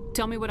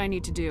 Tell me what I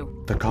need to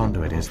do. The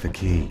conduit is the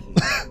key.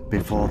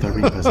 Before the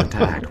Reapers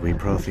attacked, we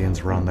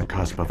Protheans were on the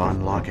cusp of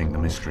unlocking the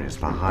mysteries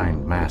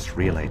behind mass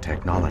relay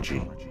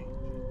technology.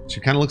 She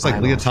kind of looks like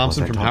Leah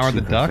Thompson from Howard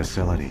the Duck.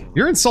 Facility.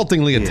 You're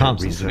insulting Leah Here,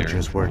 Thompson.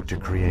 Researchers worked to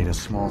create a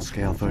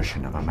small-scale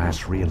version of a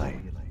mass relay,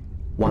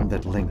 one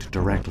that linked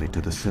directly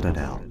to the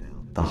Citadel,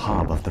 the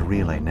hub of the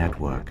relay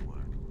network.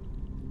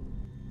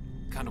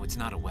 Conduit's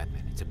not a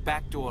weapon. It's a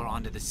backdoor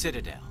onto the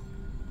Citadel.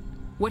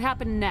 What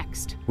happened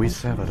next? We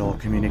severed all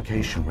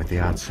communication with the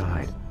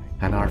outside,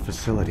 and our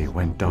facility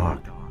went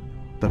dark.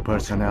 The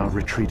personnel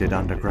retreated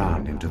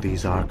underground into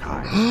these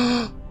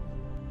archives.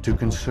 To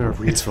conserve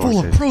resources, it's full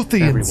of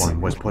Protheans.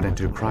 Everyone was put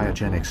into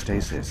cryogenic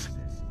stasis.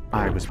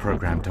 I was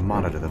programmed to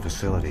monitor the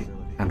facility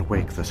and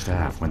wake the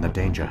staff when the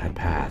danger had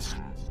passed.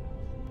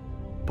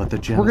 But the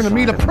genocide We're gonna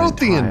meet a of an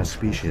Prothean. entire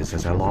species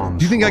is a long,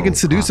 Do you think I can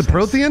seduce a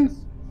Prothean?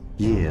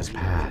 Years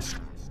passed.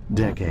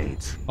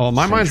 Decades. Oh,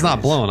 my mind's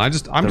not centuries. blown.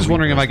 I'm just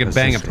wondering if I could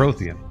bang a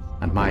persisted, Prothean.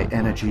 And my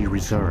energy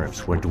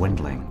reserves were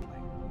dwindling.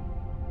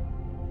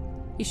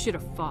 You should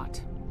have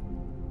fought.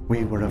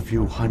 We were a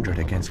few hundred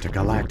against a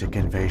galactic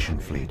invasion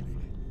fleet.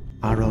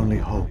 Our only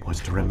hope was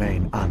to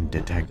remain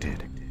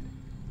undetected.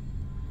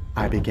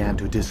 I began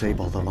to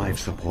disable the life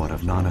support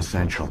of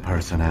non-essential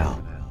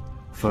personnel.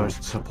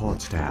 First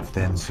support staff,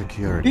 then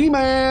security.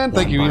 E-Man!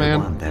 Thank you,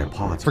 E-Man, their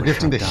pods for were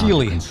gifting to shut down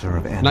Healy.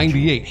 conserve energy.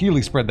 98.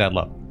 Healy spread that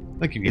love.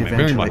 Thank you, E-Man,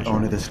 very much. Eventually,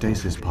 only the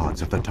stasis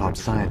pods of the top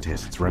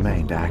scientists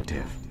remained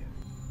active.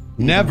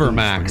 Never, Even these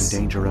Max. were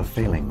in danger of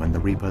failing when the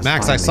Reapers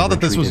Max, I finally saw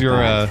that this was retreated your,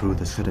 back through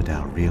the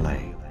Citadel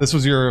relay. This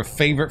was your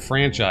favorite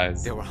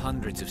franchise. There were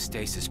hundreds of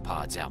stasis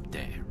pods out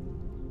there.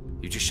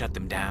 You just shut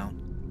them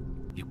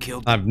down? You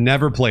killed them? I've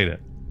never played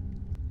it.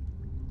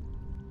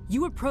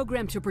 You were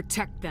programmed to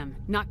protect them,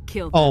 not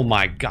kill them. Oh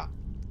my god.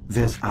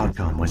 This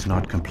outcome was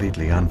not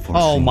completely unforeseen.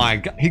 Oh my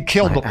god. He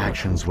killed My them.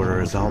 actions were a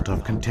result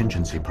of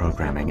contingency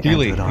programming.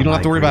 Healy, you entered don't on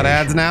have to my worry about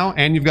creation. ads now,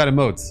 and you've got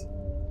emotes.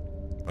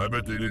 I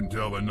bet they didn't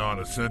tell the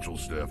non-essential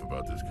staff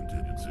about this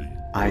contingency.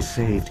 I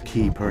saved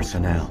key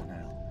personnel.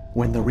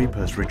 When the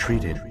Reapers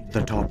retreated,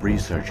 the top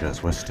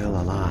researchers were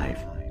still alive.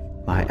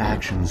 My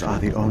actions are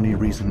the only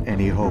reason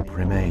any hope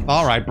remains.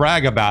 Alright,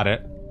 brag about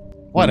it.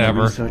 When the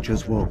Whatever.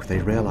 researchers woke, they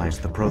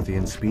realized the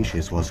Prothean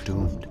species was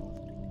doomed.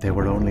 There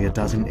were only a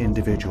dozen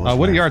individuals.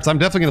 Woody left, Arts, I'm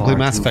definitely going to play far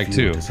Mass too Effect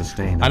few 2. to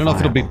sustain a I don't know if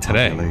it'll be viable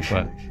today,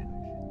 population.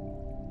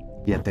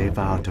 but... Yet they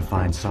vowed to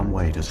find some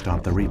way to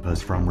stop the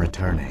Reapers from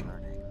returning.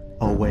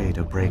 A way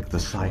to break the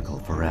cycle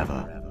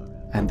forever.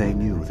 And they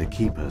knew the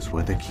Keepers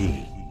were the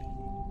key.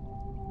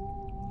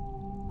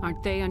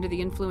 Aren't they under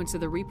the influence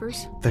of the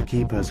Reapers? The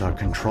Keepers are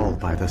controlled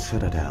by the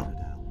Citadel.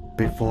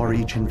 Before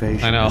each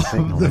invasion, I know. a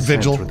signal The is sent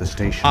Vigil. through the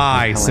station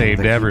I compelling saved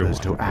the Keepers everyone.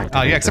 to Oh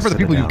activate yeah, except for the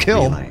people you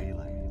Citadel killed. relay.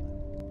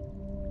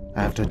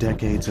 After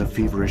decades of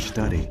feverish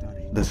study,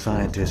 the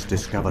scientists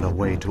discovered a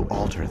way to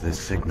alter this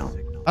signal.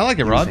 I like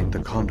it, Rod. Using the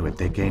conduit,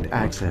 they gained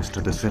access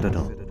to the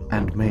Citadel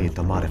and made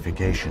the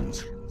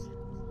modifications.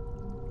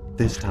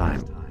 This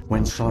time,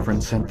 when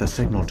Sovereign sent the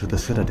signal to the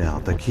Citadel,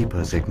 the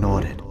Keepers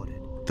ignored it.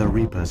 The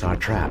Reapers are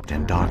trapped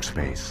in dark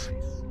space.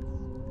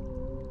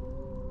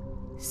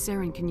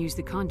 Saren can use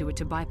the conduit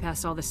to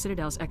bypass all the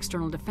Citadel's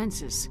external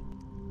defenses.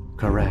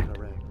 Correct.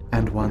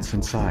 And once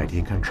inside,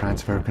 he can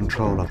transfer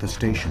control of the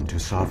station to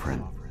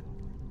Sovereign.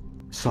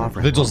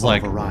 Sovereign Vigil's will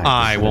like, override the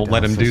I won't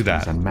let him Citadel do that.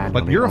 systems and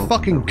But manually you're a open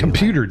fucking the relay.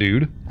 computer,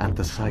 dude. And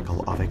the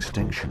cycle of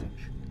extinction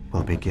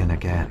will begin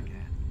again.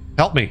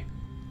 Help me.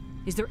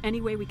 Is there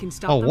any way we can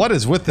stop Oh, them? what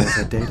is with this?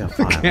 There's a data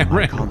file in my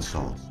Cameron.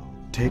 console.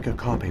 Take a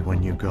copy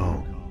when you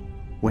go.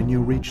 When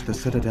you reach the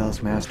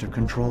Citadel's master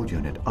control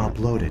unit,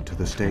 upload it to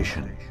the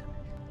station.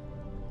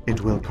 It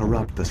will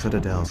corrupt the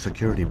Citadel's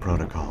security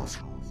protocols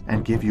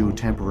and give you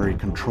temporary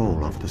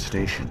control of the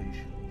station.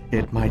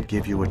 It might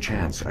give you a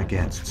chance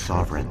against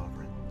Sovereign.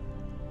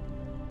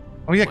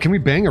 Oh yeah, can we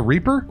bang a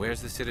Reaper?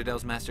 Where's the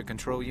Citadel's master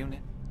control unit?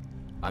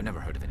 I've never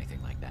heard of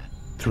anything like that.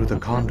 Through the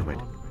conduit,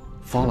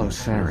 follow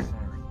Saren.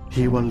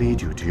 He will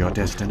lead you to your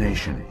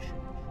destination.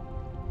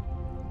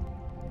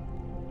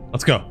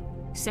 Let's go.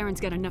 Saren's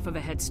got enough of a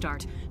head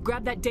start.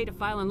 Grab that data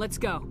file and let's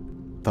go.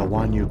 The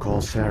one you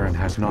call Saren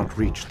has not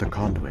reached the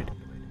conduit.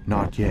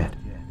 Not yet.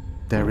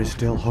 There is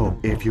still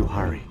hope if you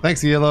hurry.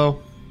 Thanks,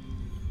 Yellow.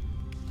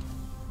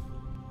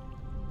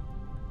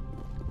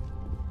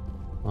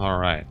 All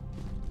right.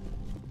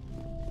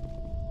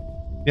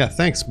 Yeah,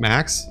 thanks,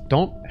 Max.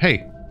 Don't...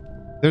 Hey,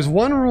 there's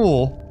one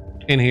rule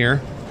in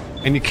here,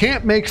 and you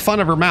can't make fun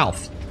of her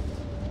mouth.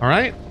 All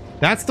right?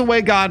 That's the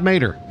way God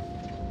made her.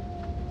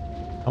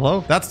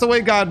 Hello? That's the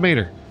way God made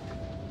her.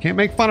 Can't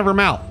make fun of her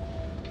mouth.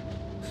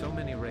 So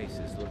many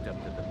races looked up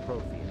to the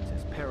Protheans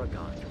as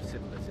paragons of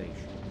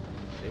civilization.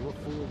 They were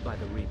fooled by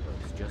the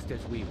Reapers, just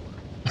as we were.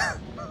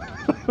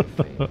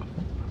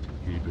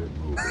 Keep it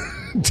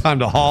moving. Time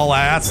to haul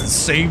ass and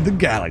save the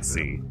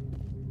galaxy.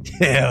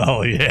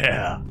 Hell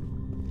yeah.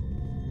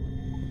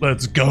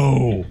 Let's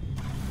go.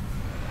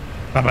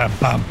 Ba bam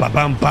bam ba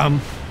bam bam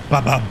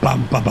ba bam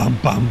bam ba bam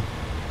bam.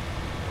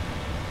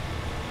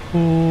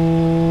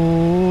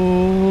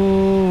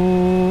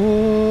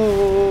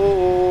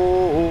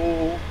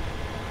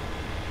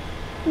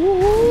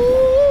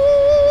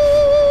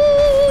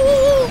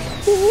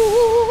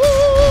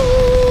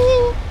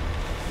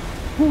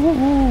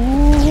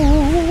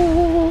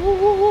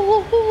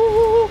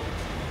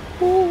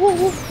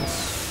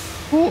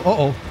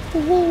 Uh-oh.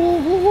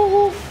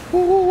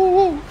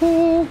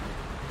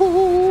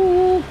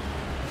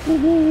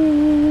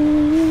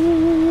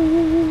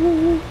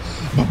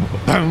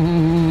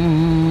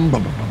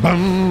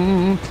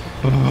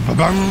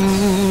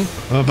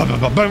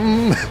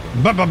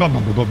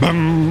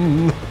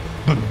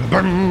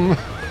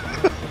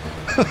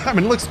 I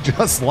mean, it looks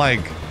just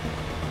like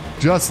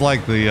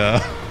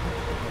the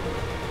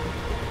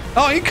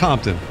Oh, E.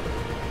 Compton.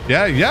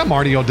 Yeah,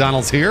 Marty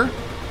O'Donnell's here.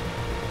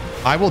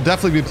 I will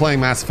definitely be playing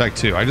Mass Effect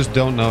 2. I just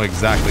don't know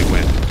exactly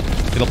when.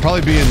 It'll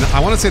probably be in, I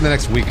want to say, the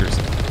next week or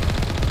so.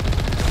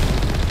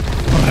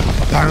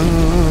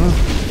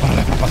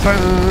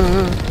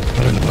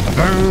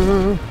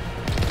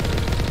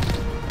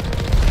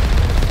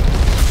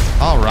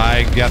 All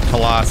right, Geth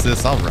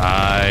Colossus. All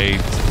right.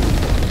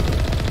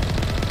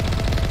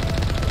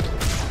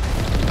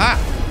 Ah.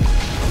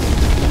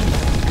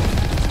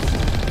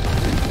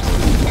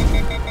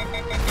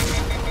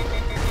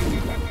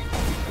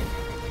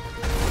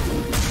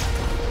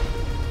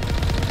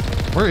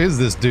 Where is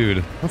this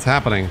dude? What's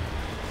happening?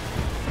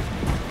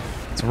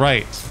 That's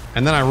right.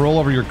 And then I roll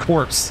over your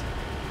corpse.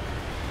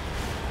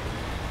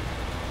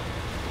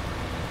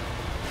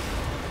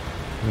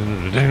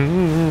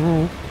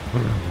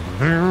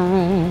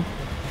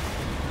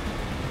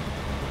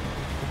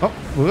 Oh,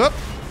 whoop.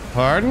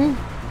 Pardon.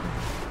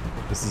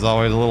 This is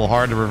always a little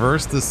hard to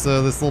reverse this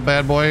this little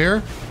bad boy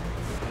here.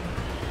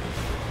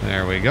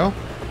 There we go.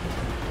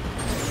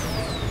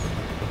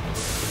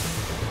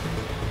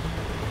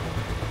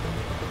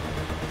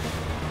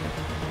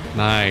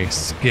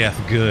 Nice. Geth,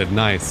 good.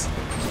 Nice.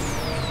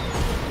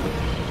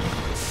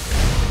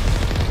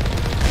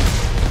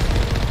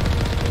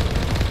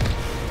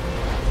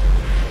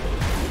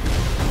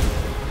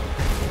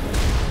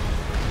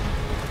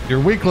 You're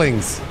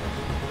weaklings.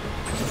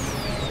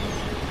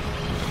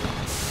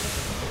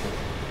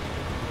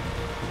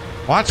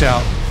 Watch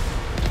out.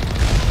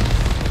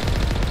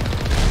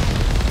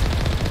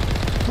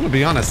 I'm gonna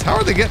be honest, how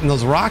are they getting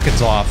those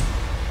rockets off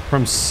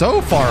from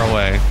so far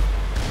away?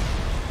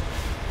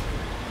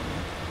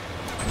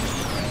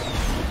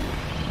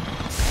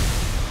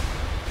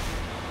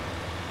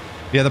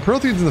 Yeah, the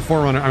Protheans and the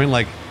Forerunner, I mean,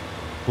 like,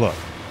 look,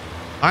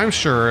 I'm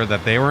sure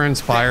that they were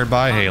inspired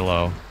by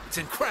Halo. It's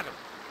incredible.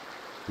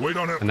 We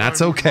don't have And that's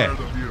time to okay.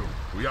 admire the view.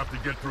 We have to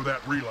get through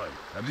that relay,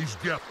 and these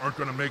Geth aren't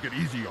going to make it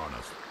easy on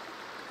us.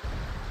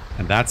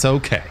 And that's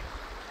okay.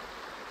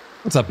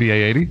 What's up,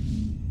 BA-80?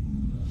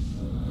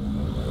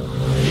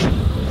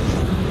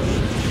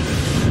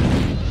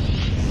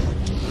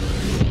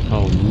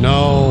 Oh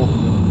no.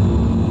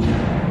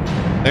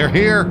 They're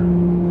here.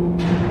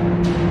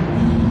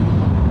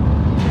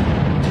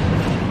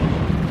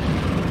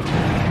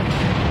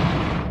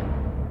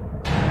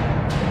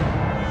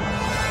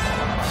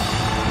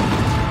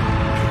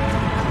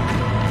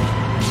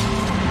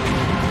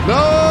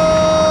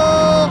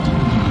 No!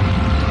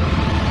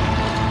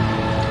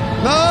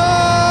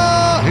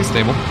 No! He's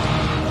stable.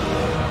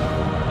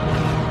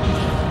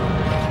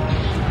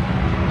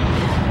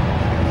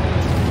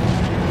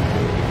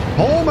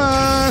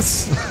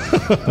 Polmas!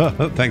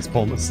 Thanks,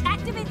 Polmas.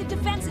 Activate the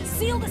defenses.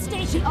 Seal the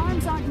station. The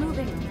arms aren't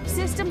moving.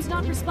 Systems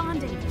not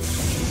responding.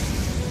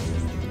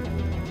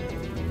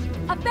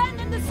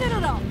 Abandon the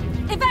Citadel.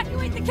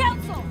 Evacuate the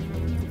Council.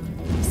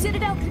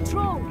 Citadel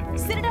Control.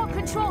 Citadel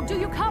Control. Do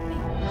you copy?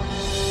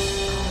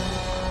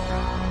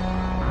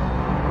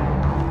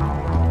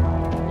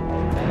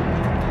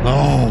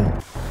 No.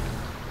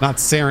 Not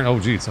Saren. Oh,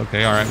 jeez.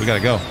 Okay, all right. We gotta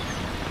go.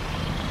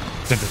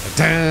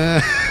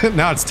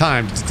 Now it's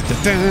time. Look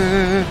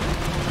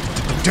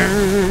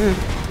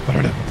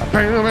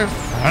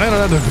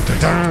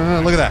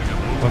at that.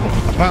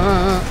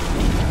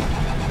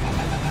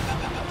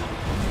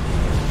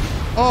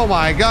 Oh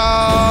my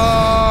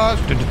gosh.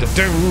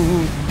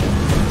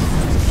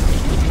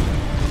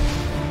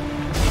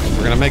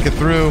 We're gonna make it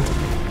through.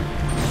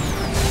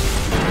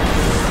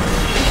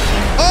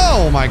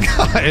 Oh my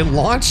god, it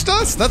launched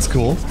us? That's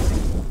cool.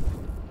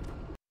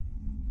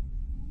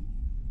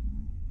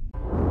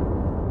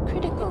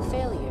 Critical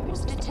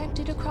failures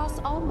detected across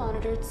all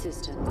monitored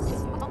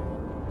systems.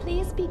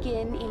 Please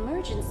begin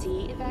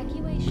emergency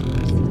evacuation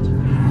procedure.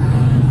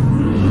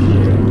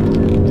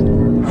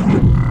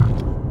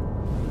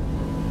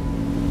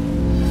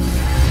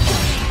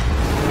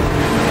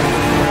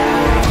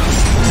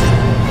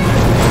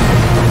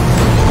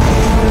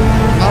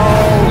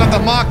 Oh, not the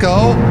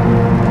Mako.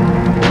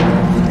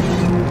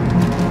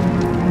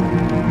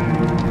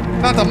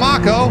 Not the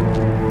Mako.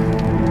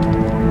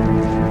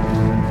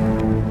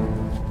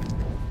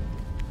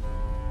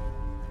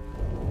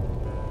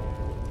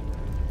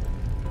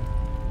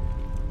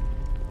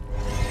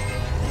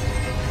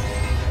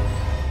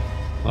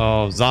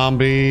 Oh,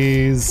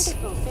 zombies.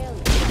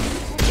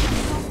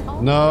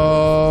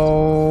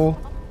 No.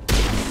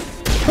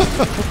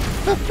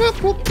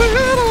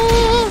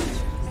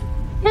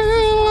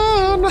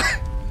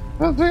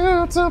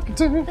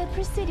 The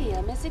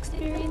Presidium is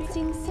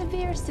experiencing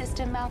severe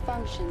system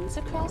malfunctions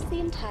across the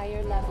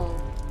entire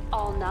level.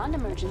 All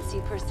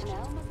non-emergency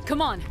personnel must...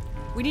 Come on!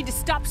 We need to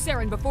stop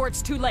Saren before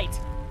it's too late!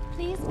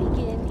 Please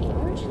begin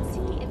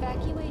emergency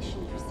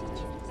evacuation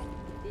procedures.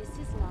 This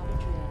is not a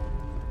drill.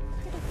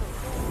 Critical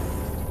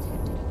failures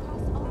detected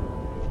across all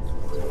monitored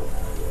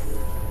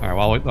systems.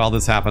 Alright, while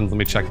this happens, let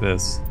me check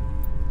this.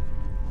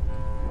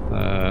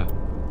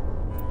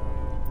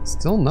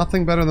 Still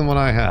nothing better than what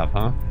I have,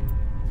 huh?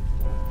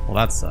 Well,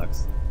 that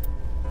sucks.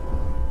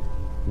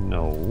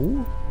 No.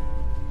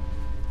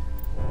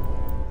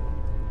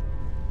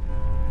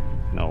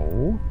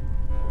 No.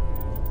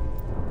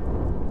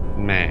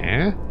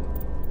 Nah.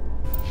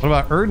 What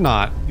about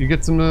Erdnot? You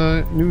get some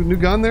new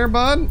gun there,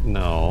 bud?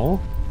 No.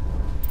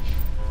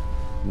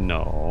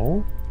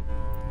 No.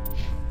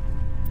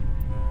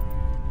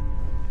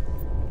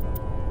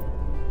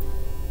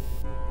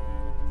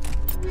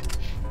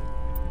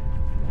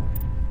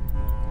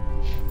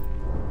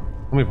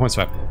 How many points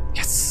do I have?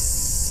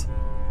 Yes!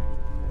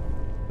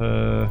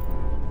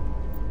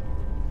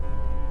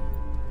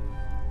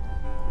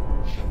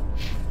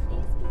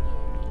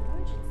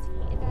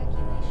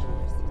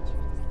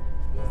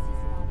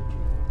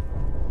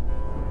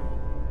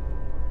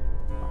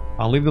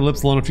 I'll leave the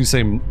lips alone if you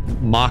say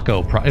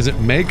Mako. Is it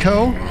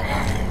Mako?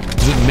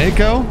 Is it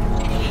Mako?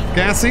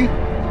 Gassy?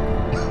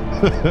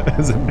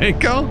 Is it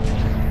Mako?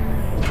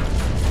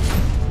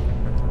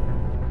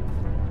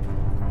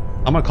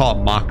 I'm gonna call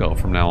it Mako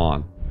from now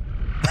on.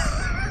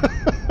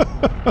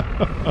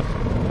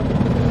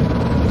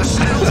 The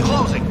Citadel's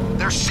closing.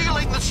 They're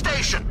sealing the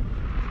station.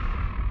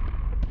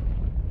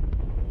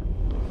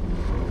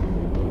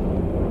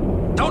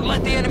 Don't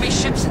let the enemy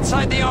ships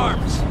inside the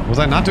arms. Was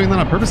I not doing that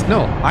on purpose?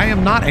 No, I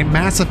am not a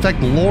Mass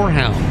Effect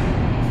lorehound.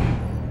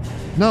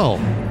 No.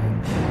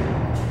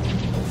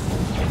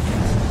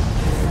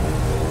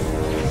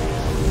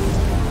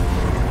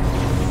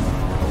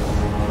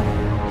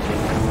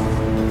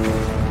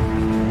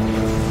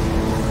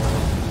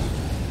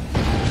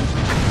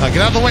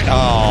 Get out of the way.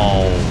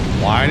 Oh,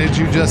 why did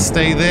you just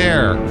stay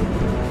there?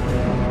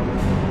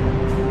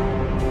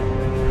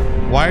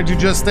 Why did you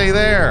just stay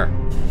there?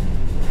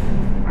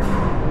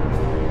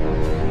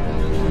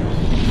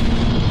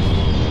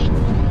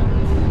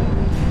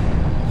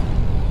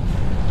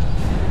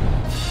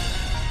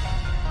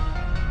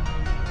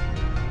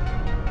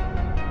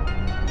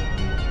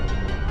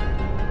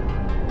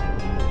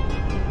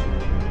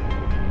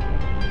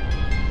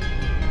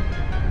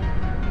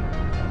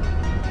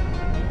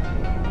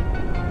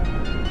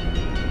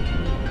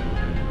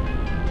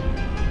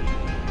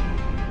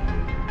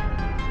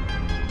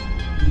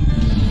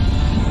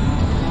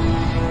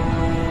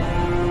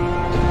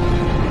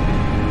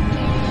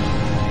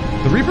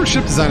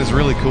 Ship design is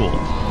really cool.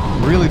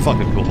 Really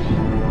fucking cool.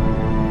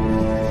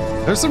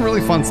 There's some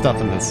really fun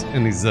stuff in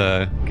these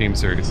game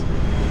series.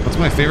 What's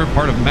my favorite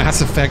part of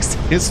Mass Effect's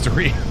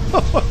history?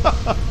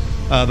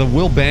 The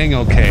Will Bang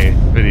OK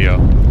video.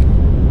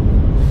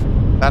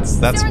 That's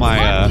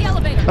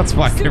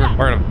my favorite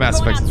part of Mass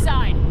Effect's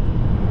history.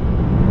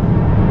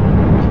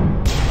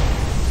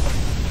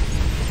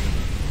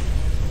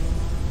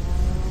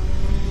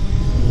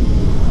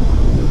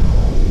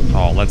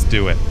 Oh, let's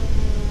do it.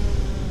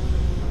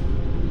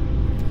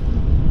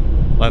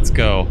 Let's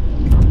go.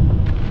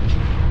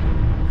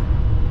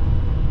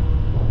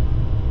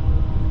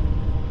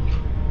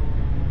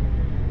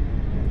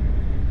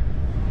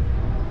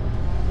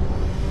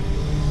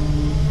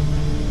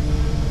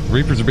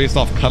 Reapers are based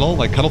off Cuttle,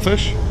 like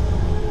cuttlefish?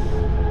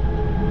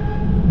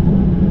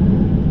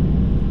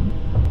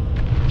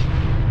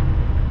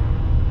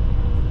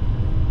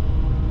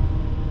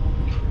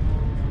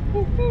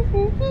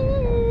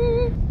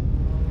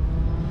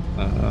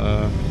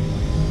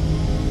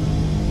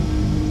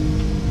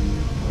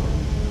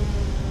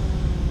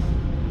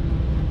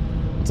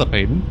 What's up,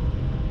 Aiden?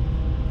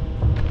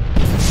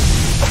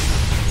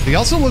 They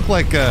also look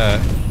like,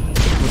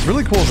 what's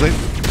really cool is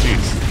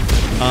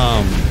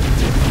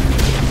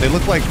they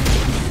look like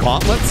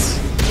gauntlets?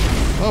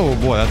 Oh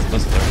boy,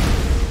 that's there.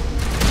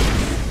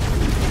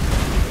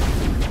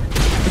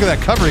 Look at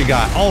that cover he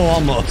got. Oh,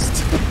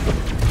 almost.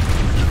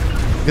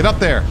 Get up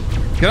there.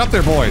 Get up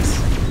there, boys.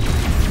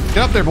 Get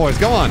up there, boys.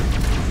 Go on.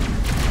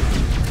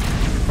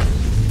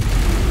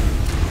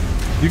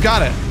 You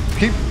got it.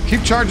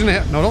 Keep charging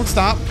it. No, don't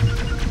stop.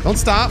 Don't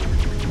stop.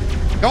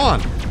 Go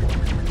on.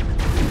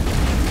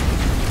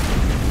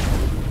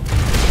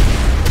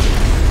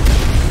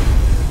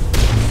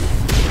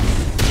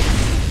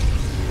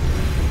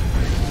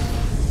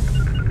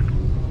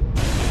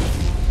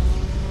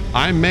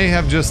 I may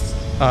have just...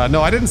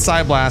 no, I didn't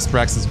side blast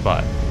Rex's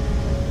butt.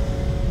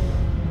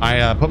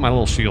 I put my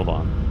little shield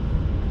on.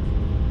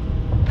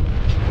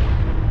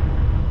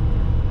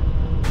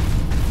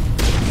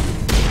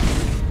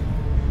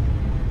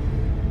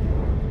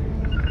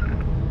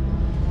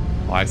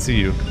 Oh, I see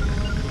you.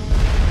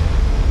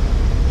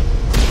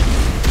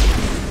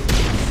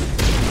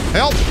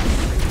 Help!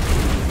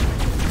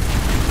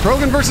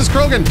 Krogan versus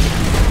Krogan!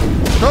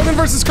 Krogan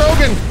versus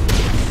Krogan!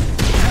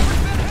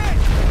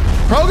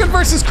 Krogan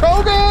versus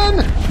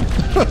Krogan!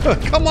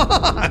 Come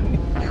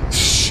on!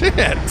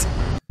 Shit!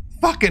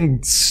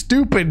 Fucking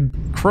stupid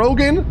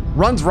Krogan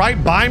runs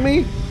right by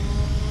me?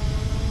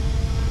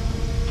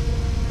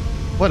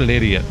 What an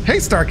idiot. Hey,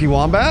 Starky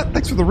Wombat!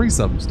 Thanks for the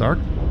resub, Stark.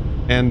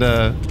 And,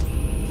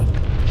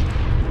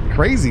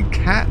 Crazy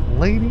Cat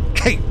Lady?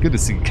 Kate! Good to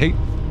see you, Kate.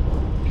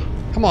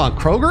 Come on,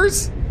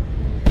 Krogers?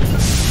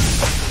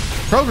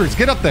 Krogers,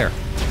 get up there!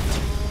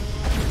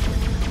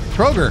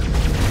 Kroger!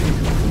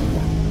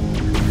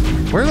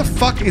 Where the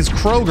fuck is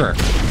Kroger?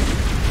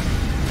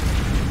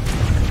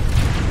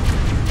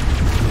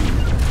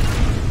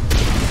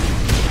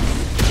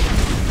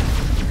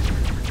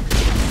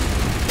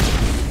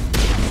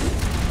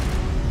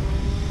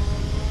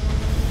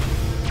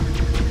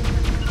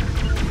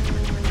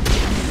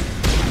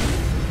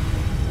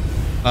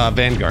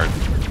 Vanguard.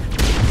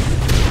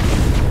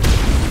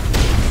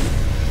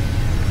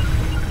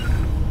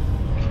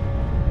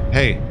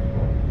 Hey,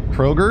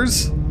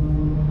 Krogers?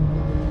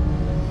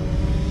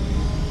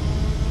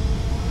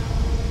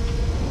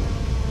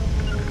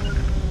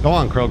 Go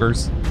on,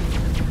 Krogers.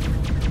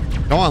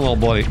 Go on, little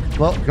buddy.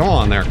 Well, go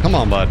on there. Come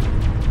on, bud.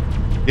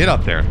 Get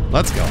up there.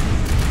 Let's go.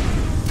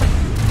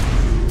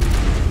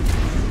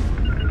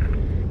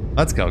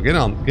 Let's go. Get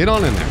on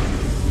in there.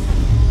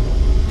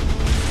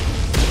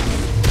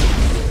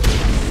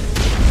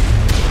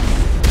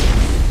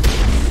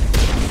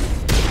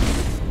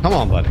 Come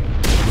on, buddy.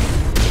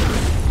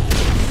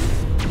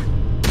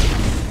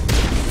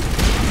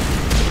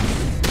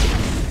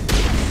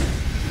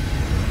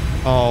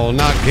 Oh,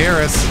 not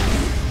Garrus.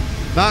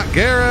 Not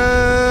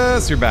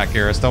Garrus! You're back,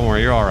 Garrus. Don't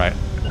worry, you're alright.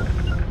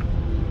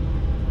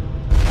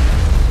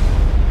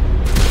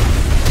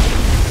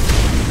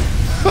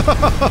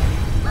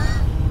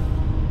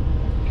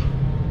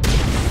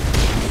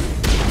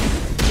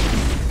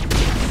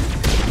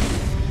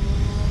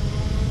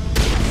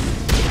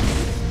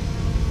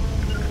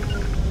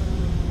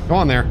 Go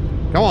on there.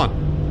 Go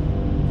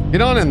on.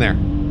 Get on in there.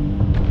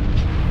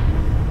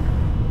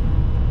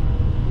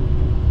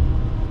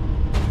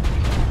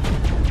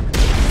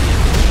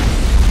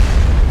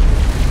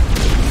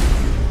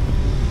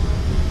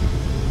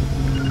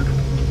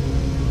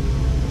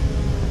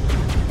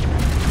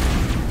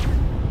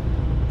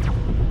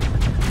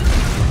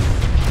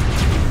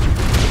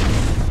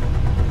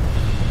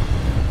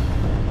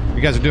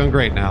 You guys are doing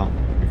great now.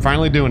 You're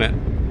finally doing it.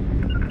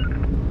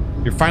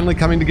 You're finally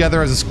coming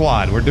together as a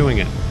squad. We're doing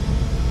it.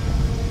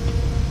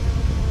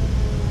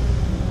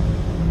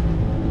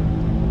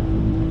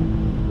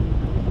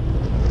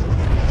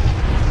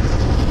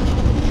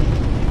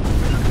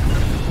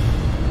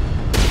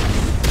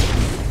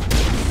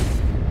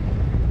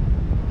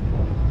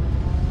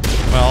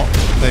 Well,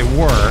 they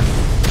were.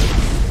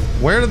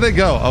 Where did they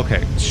go? Okay.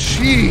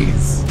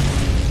 Jeez.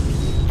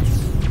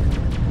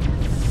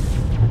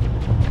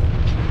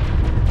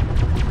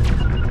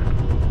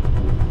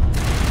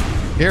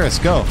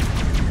 Garrus, go.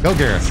 Go,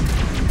 Garrus.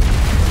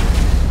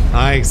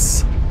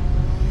 Nice.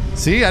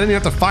 See, I didn't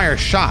even have to fire a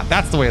shot.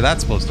 That's the way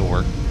that's supposed to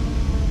work.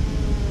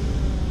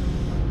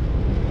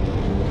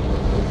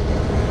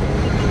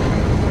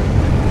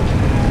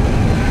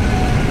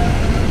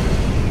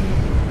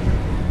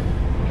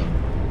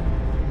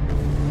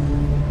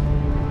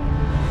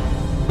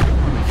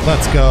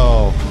 Let's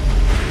go.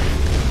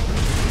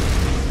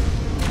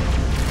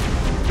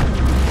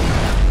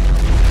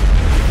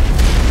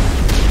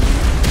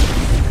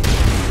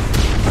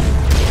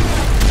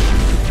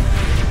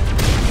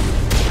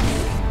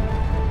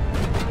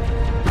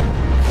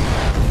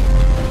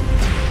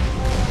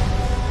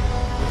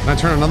 Can I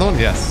turn another one?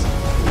 Yes.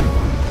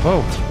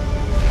 Whoa.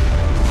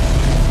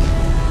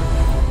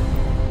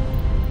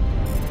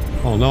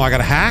 Oh no, I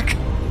got a hack?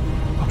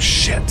 Oh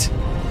shit.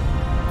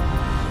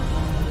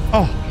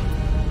 Oh.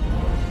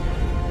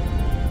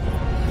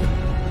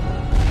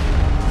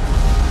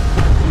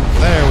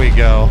 There we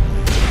go.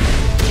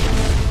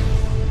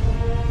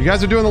 You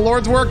guys are doing the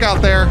Lord's work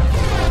out there.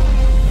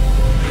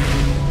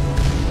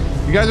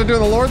 You guys are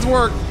doing the Lord's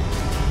work.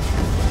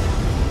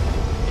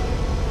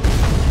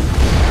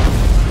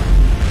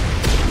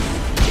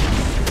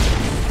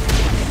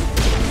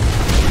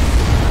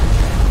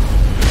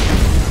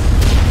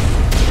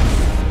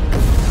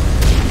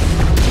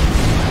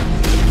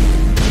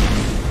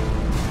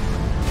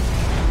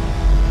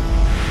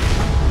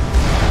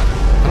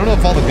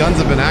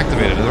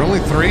 activated. Are there only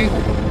 3?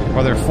 Or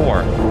are there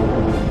 4?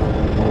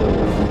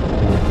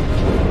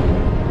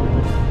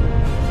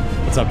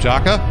 What's up,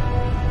 Jaka?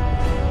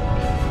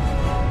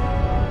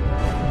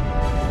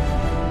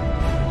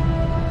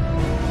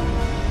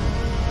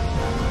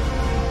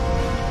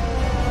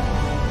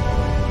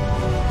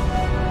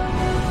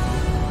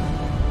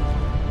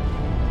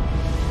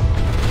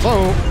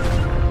 Hello?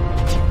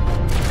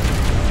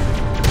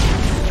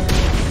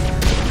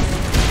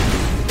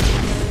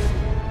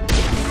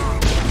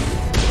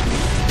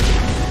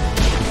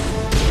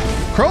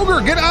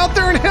 Kroger, get out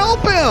there and help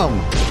him!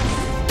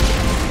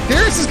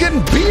 Garrus is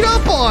getting beat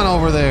up on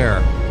over there.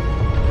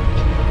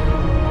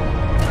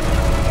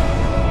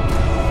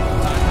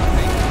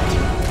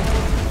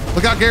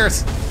 Look out,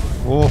 Garrus.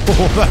 Whoa,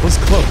 that was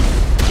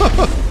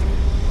close.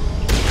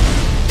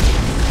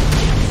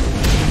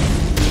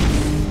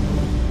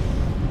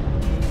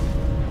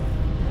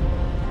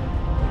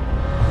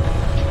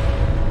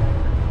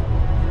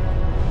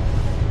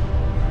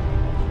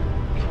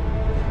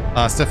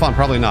 Stefan,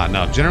 probably not.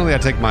 No, generally I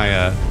take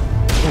my,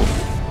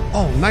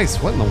 Oh,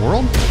 nice. What in the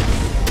world?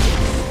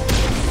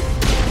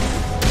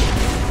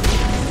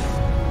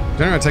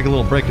 Generally I take a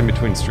little break in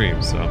between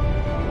streams, so.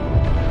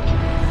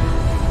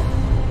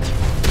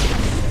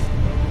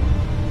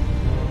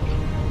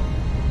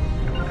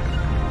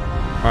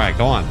 Alright,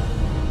 go on.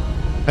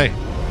 Hey.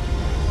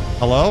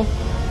 Hello?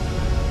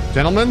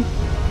 Gentlemen?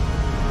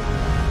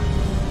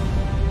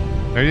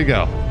 There you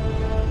go.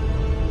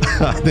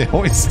 They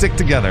always stick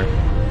together.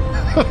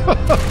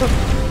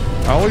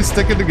 Always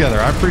sticking together.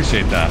 I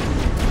appreciate that.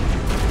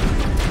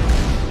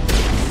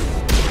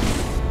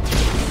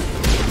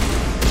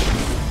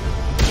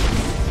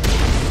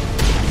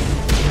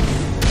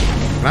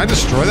 Can I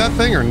destroy that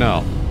thing or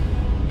no?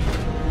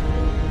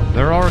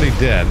 They're already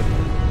dead.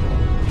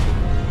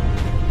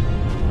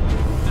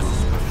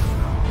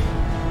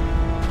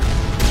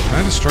 Can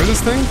I destroy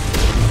this thing?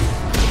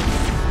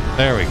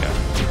 There we go.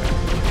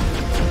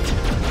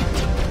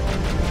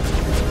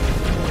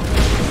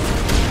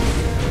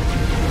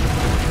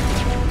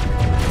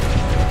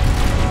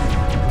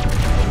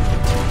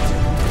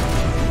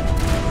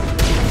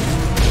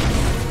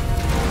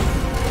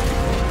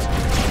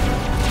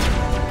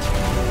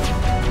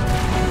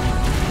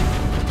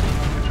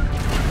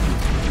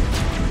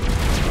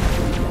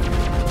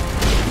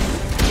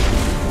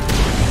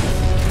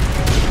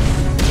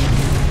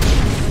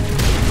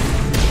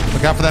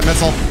 Look out for that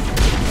missile.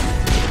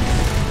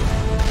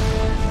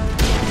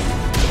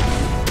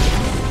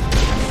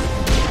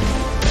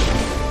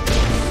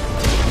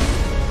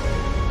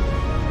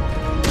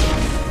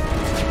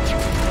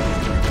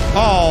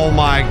 Oh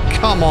my,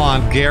 come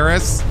on,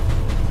 Garrus.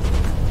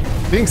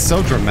 Being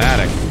so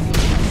dramatic.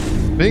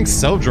 Being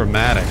so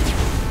dramatic.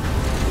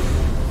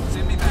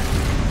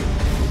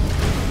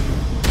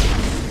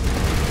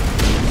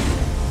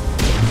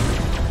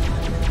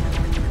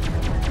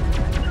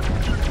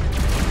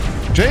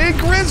 Jay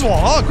Griswold!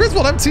 Oh,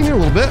 Griswold, I haven't seen you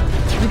in a little bit.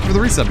 Thank you for the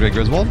resub, Jay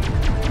Griswold.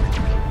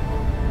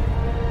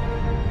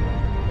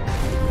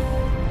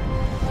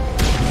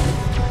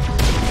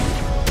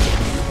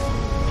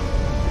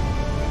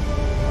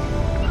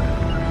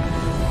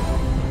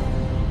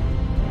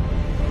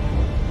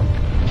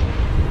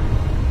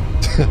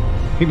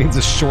 He needs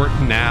a short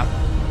nap.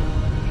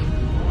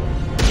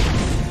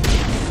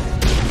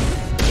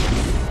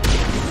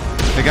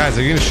 Hey guys,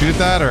 are you gonna shoot at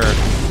that or?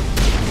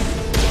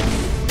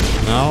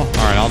 No?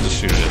 Alright, I'll just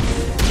shoot it.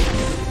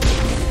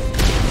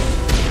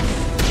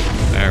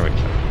 There we go.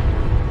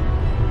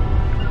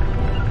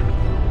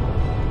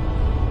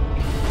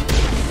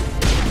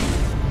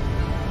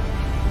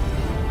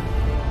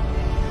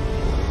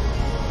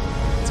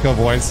 Let's go,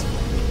 boys.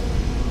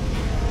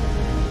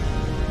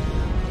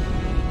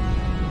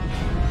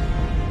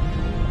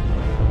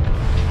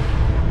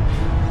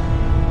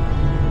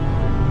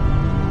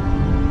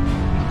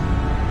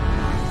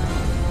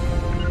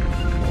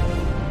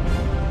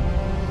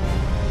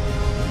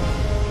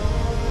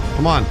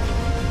 Come on.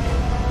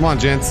 Come on,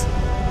 gents.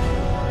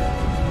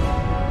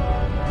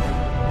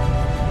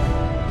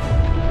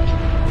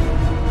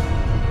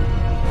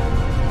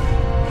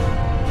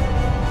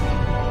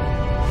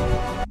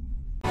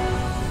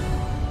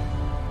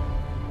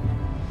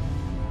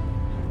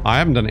 I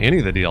haven't done any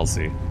of the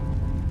DLC.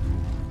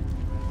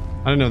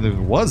 I didn't know there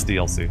was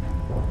DLC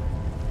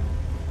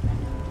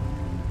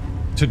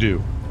to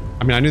do.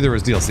 I mean, I knew there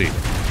was DLC.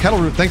 Kettle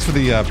Root, thanks for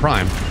the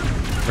Prime.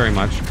 Very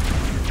much.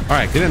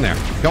 Alright, get in there.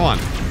 Go on.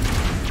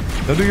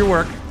 Go do your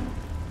work.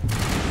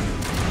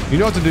 You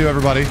know what to do,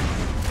 everybody.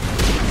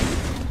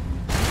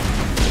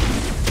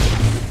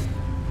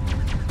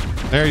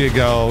 There you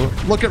go.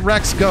 Look at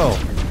Rex go.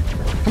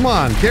 Come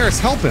on,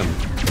 Garrus, help him.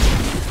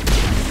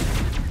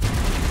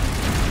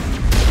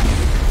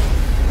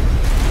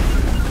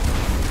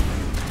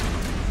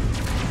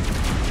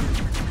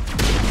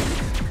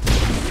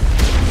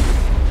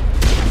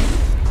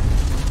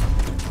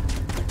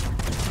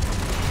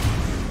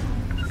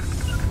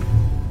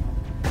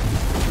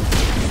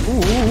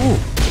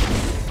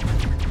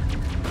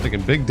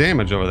 Taking big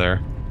damage over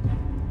there.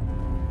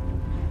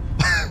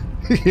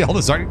 All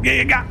the sergeant, yeah,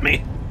 you got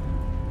me.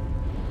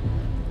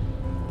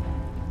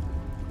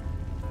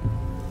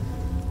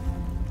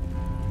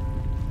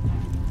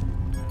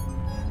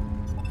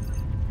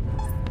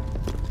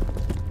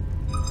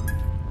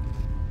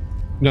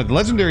 No, the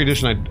Legendary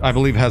Edition, I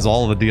believe, has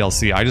all of the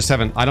DLC. I just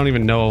haven't, I don't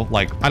even know,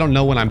 like, I don't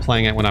know when I'm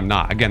playing it, when I'm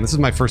not. Again, this is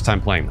my first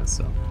time playing this,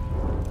 so.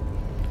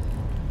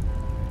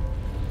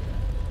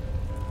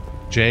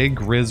 Jay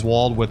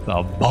Griswold with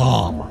the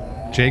bomb.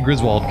 Jay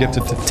Griswold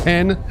gifted to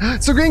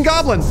 10. Sir Green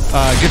Goblin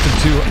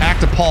gifted to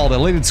Act Appalled,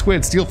 Elated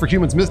Squid, Steel for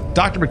Humans,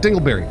 Dr.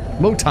 McDingleberry,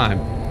 Motime,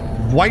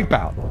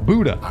 Wipeout,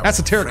 Buddha,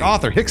 Esoteric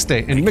Author,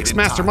 Hickstay, and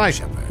Mixmaster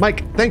Mike.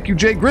 Mike, thank you,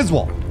 Jay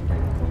Griswold.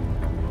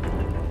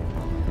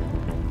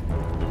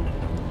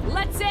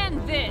 Let's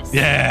end this.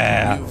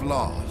 Yeah. You've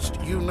lost.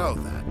 You know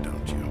that,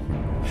 don't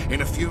you?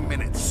 In a few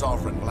minutes,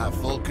 Sovereign will have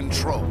full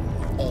control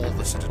of all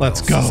the Citadel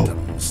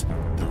systems.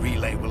 The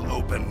relay will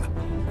open.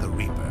 The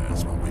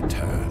Reapers will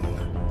return.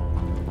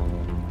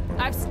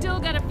 I've still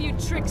got a few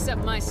tricks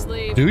up my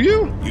sleeve. Do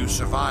you? You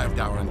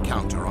survived our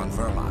encounter on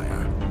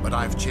Vermeer, but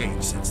I've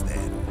changed since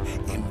then.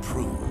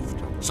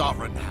 Improved.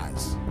 Sovereign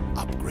has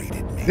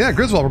upgraded me. Yeah,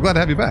 Griswold, we're glad to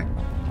have you back.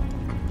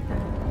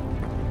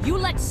 You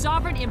let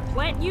Sovereign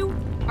implant you?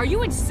 Are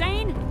you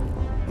insane?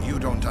 You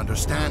don't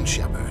understand,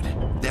 Shepard.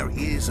 There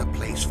is a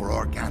place for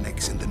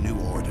organics in the New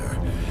Order.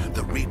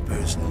 The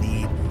Reapers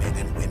need men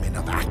and women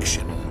of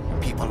action.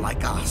 People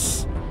like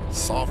us.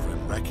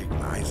 Sovereign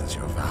recognizes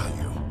your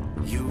value.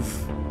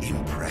 You've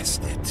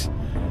impressed it.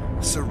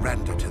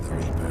 Surrender to the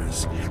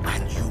Reapers,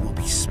 and you will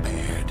be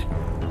spared.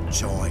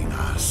 Join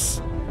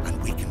us,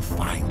 and we can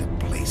find a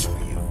place for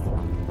you.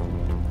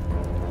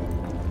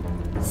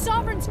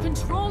 Sovereign's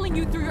controlling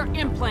you through your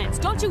implants.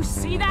 Don't you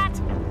see that?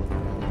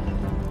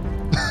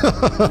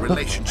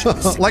 Relationship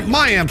is like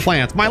my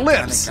implants, my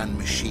lips. Organic and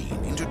machine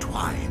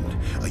intertwined,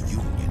 a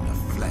union of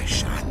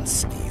flesh and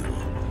steel.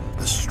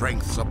 The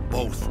strengths of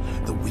both,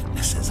 the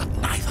weaknesses of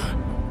neither.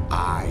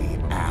 I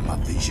am a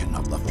vision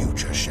of the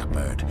future,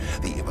 Shepard.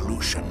 The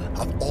evolution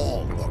of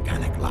all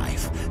organic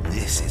life.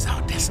 This is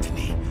our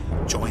destiny.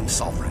 Join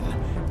Sovereign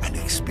and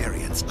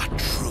experience a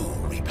true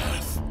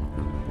rebirth.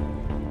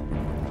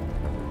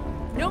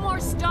 No more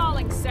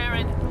stalling,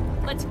 Saren.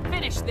 Let's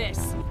finish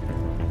this.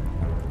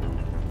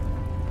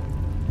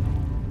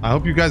 I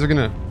hope you guys are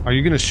gonna... Are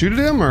you gonna shoot at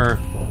him, or...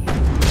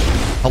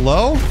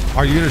 Hello?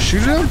 Are you gonna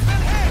shoot at him?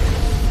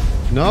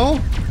 No?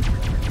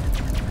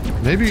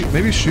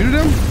 Maybe shoot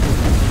at him?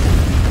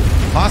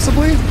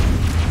 Possibly?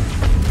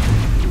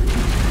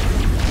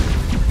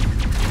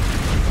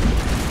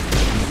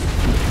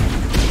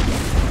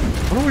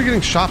 What are we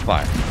getting shot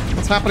by?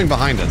 What's happening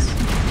behind us?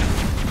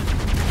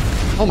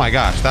 Oh my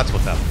gosh, that's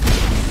what's happening.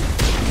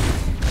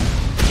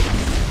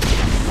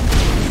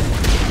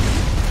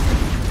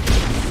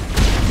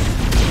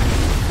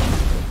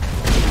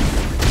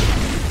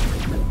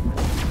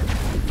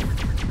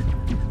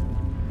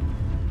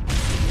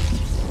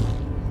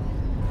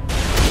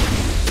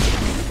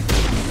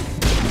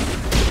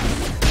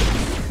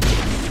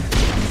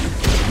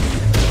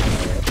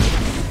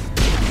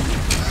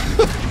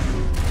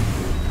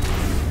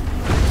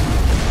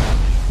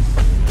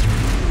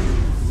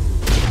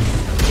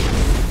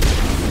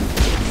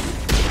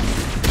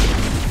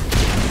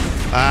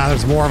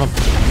 There's more of them.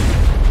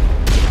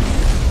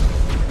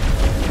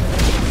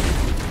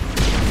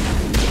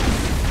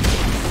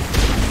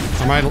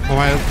 Are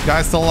my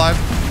guys still alive?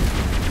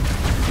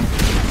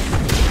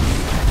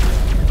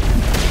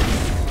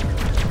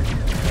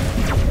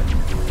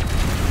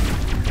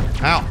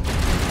 Ow.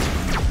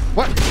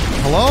 What?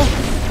 Hello?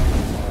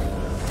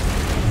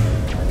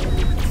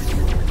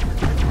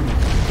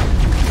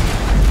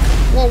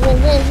 Whoa, whoa,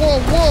 whoa, whoa,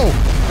 whoa!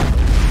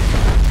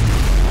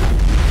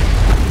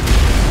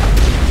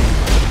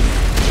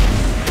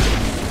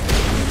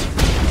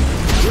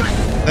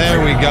 There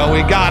we go.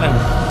 We got him.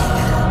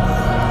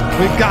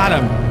 We got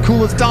him.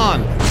 Coolest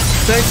Dawn.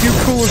 Thank you,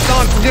 Coolest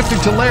Dawn, for gifting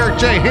to Larrick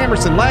J,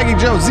 Hammerson, Laggy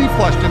Joe, Z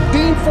Flush, and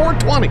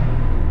Dean420.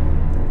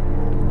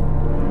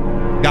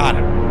 Got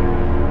him.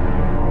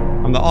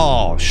 I'm the...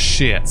 Oh,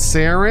 shit.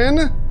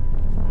 Saren?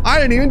 I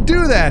didn't even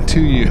do that to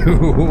you.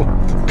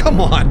 Come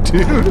on,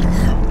 dude.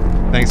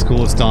 Thanks,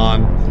 Coolest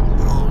Dawn,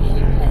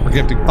 for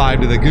gifting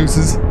 5 to the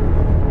Gooses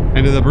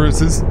and to the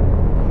Bruces.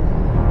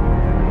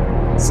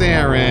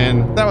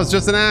 Saren, that was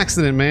just an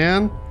accident,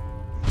 man.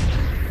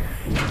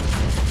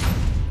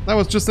 That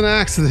was just an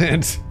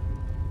accident.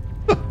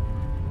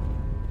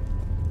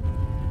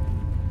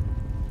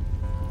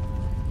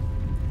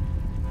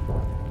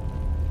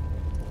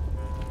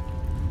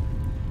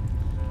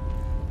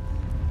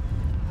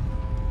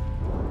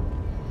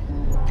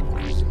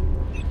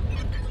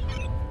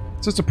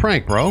 It's just a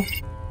prank, bro.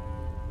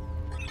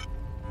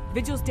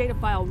 Vigil's data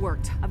file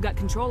worked. I've got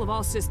control of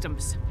all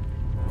systems.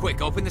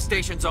 Quick, open the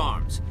station's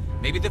arms.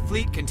 Maybe the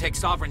fleet can take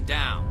Sovereign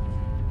down.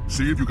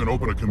 See if you can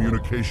open a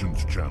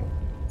communications channel.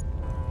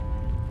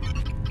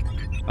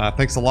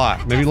 Thanks a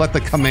lot. Maybe let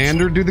the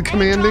commander do the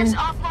commanding?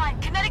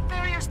 Offline. Kinetic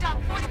barriers down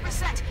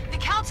 40%. The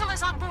Council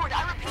is on board.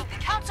 I repeat,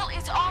 the Council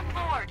is on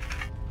board.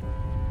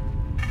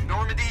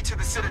 Normandy to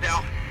the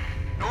Citadel.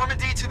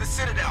 to the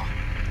Citadel.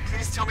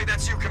 Please tell me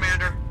that's you,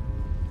 Commander.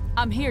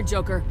 I'm here,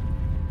 Joker.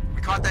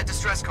 We caught that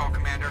distress call,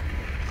 Commander.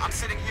 I'm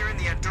sitting here in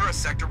the Endura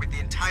sector with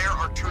the entire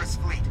Arcturus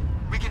fleet.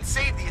 We can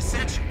save the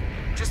Ascension.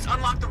 Just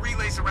unlock the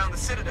relays around the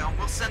Citadel and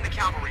we'll send the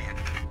cavalry in.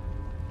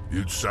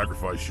 You'd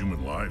sacrifice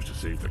human lives to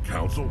save the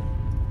Council?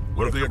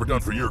 What have they ever done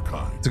for your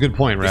kind? It's a good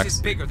point, Rex. This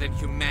is bigger than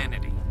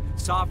humanity.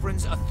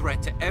 Sovereign's a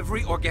threat to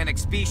every organic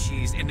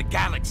species in the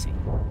galaxy.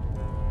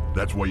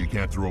 That's why you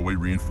can't throw away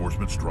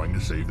reinforcements trying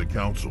to save the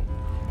Council.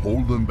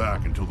 Hold them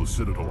back until the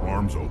Citadel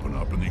arms open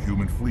up and the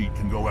human fleet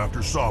can go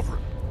after Sovereign.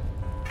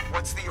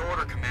 What's the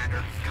order,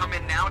 Commander? Come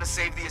in now to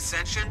save the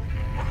Ascension,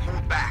 or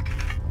hold back?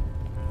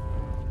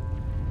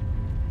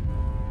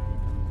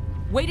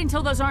 Wait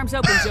until those arms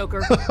open,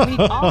 Joker. We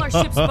need all our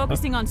ships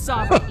focusing on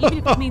Sovereign, even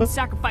if it means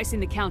sacrificing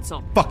the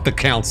Council. Fuck the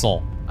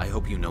Council. I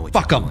hope you know what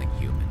Fuck you're doing,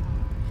 human.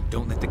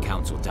 Don't let the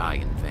Council die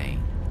in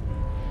vain.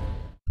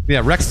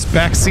 Yeah, Rex is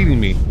backseating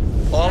me.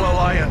 All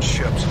Alliance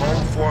ships,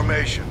 hold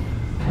formation.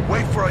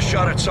 Wait for a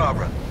shot at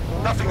Sovereign.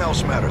 Nothing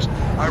else matters.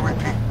 I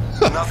repeat,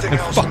 nothing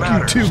else fuck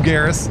matters. You too,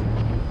 Garrus.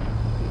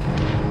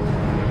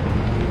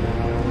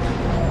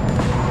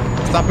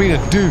 Stop being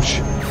a douche.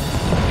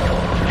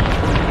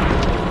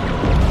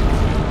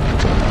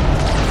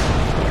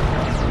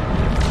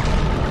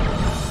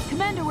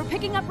 Commander, we're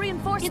picking up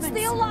reinforcements. It's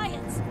the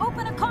Alliance.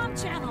 Open a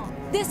comm channel.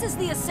 This is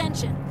the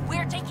Ascension.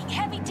 We're taking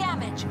heavy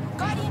damage.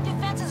 Guardian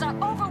defenses are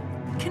over.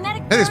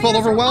 Kinetic. Hey, they spelled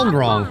overwhelmed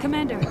wrong.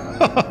 Commander,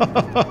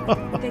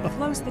 they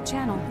closed the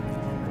channel.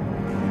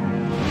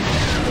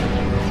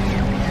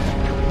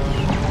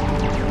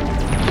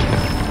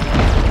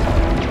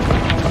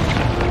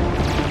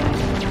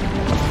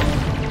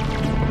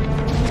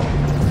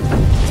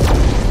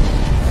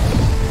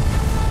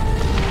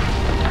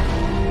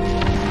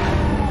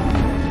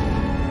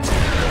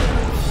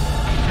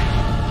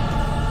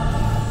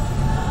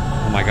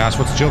 Oh my gosh,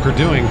 what's Joker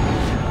doing?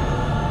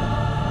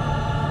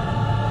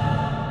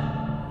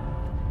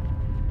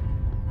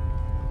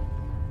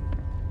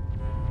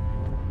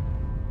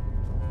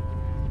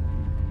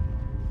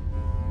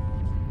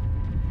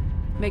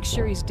 Make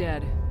sure he's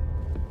dead.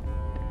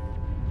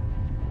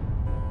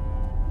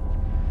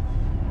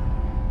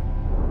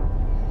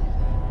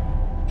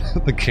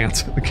 The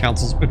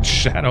council's been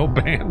shadow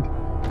banned.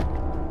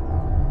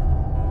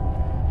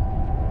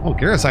 Oh,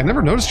 Garrus, I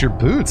never noticed your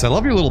boots. I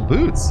love your little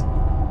boots.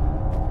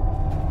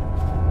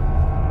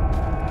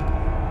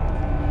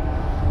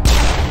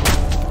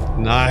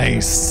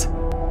 Nice.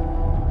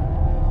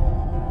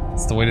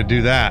 That's the way to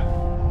do that.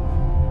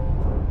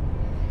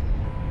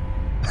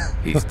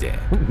 He's dead.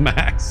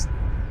 Max.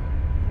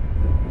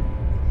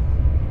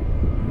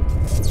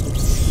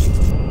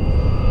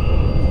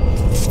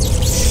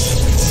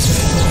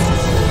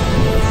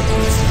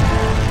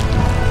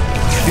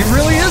 He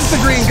really is the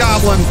Green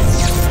Goblin.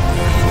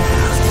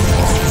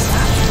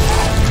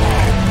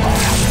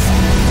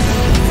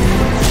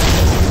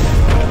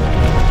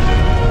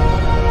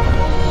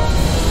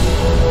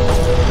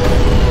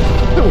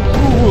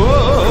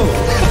 Whoa!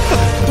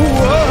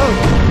 Whoa!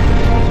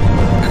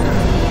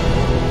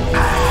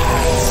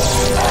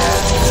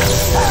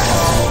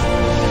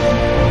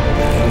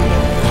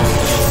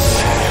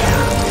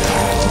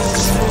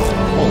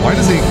 Why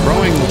is he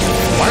growing?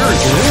 Why are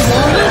his limbs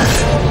longer?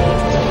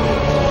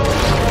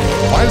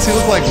 Why does he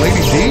look like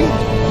Lady D?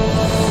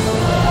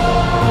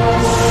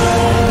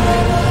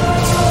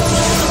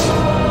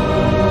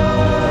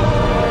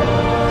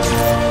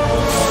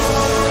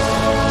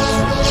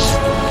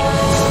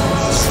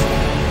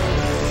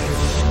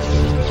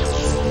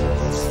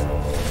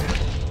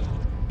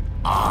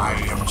 I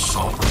am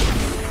Sovereign,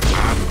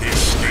 and this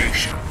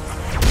station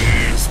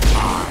is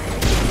mine.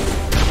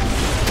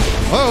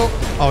 Whoa!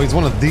 Oh, he's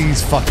one of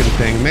these fucking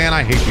things. Man,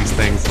 I hate these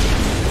things.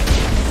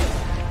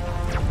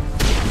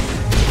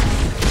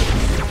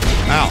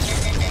 Ow.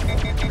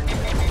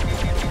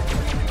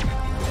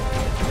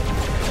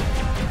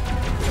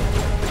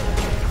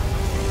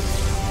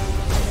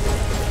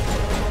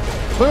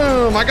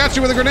 Boom! I got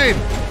you with a grenade.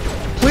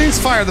 Please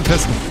fire the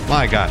pistol.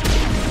 My God.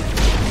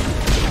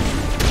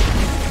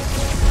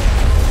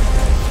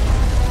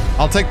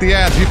 I'll take the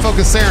ads. You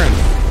focus Saren.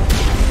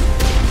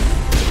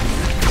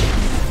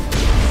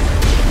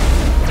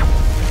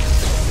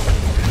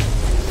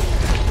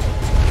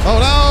 Oh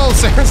no!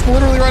 Saren's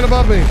literally right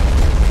above me.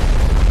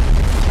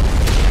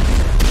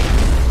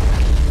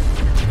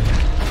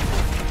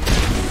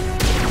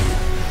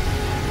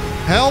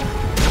 Help!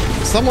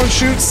 Someone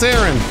shoot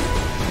Saren.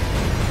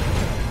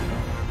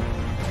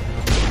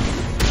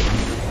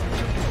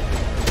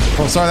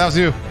 Oh, sorry, that was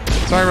you.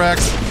 Sorry,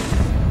 Rex.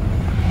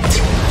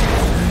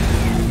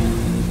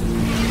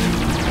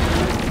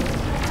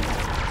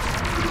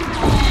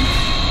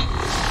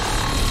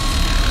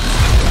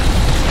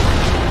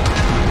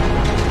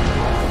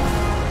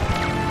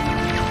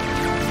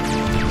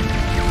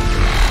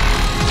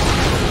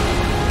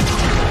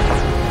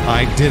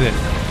 I did it.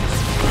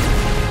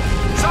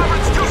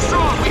 Sovereign's too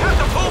strong. We have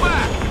to pull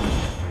back.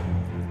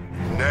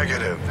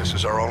 Negative. This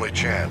is our only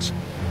chance.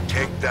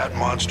 Take that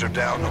monster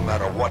down no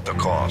matter what the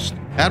cost.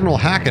 Admiral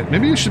Hackett,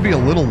 maybe you should be a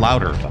little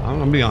louder. I'm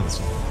gonna be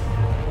honest.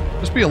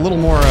 Just be a little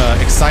more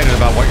excited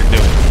about what you're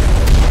doing.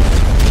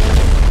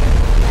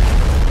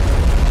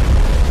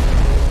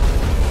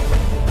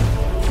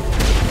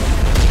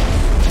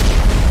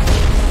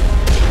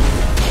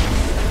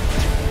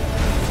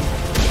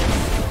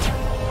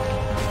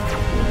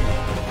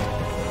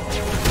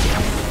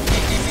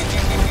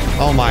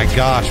 Oh my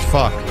gosh,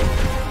 fuck.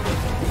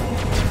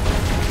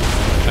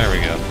 There we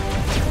go.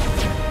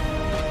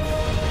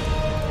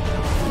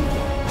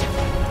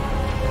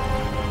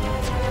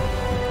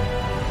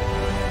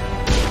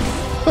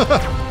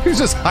 He's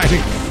just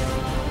hiding.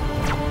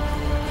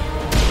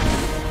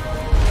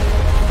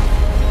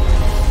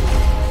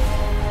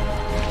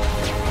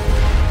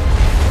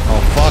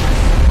 Oh, fuck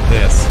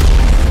this.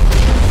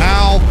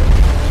 Ow.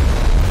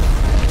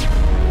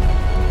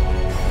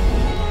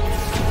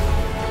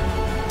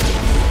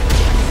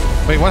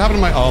 Wait, what happened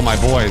to my... Oh, my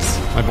boys.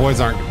 My boys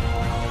aren't...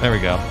 There we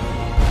go.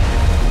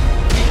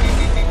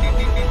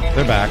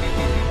 They're back.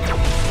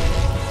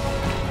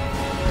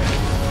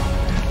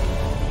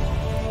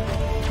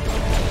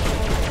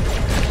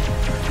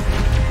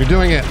 You're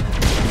doing it.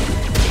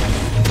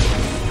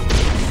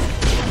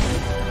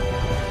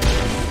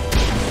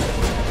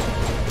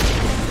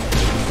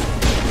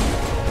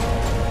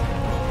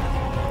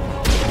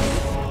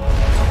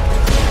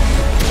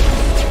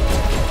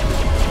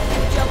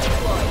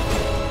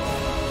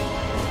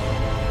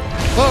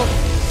 Whoa.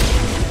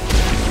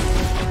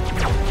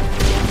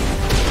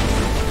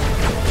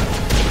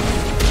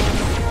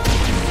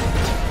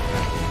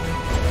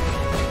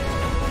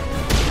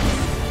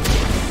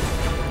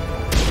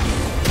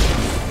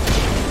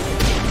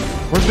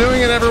 We're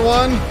doing it,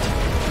 everyone.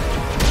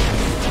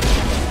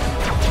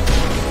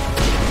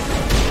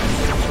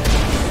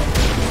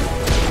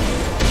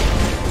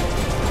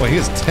 Boy, he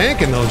is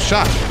tanking those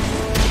shots.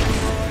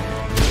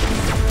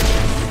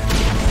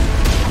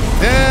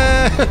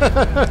 Yeah.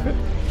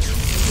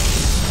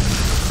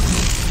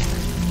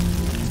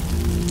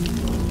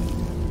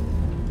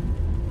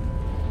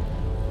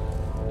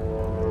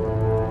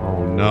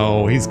 Oh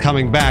no, he's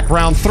coming back.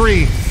 Round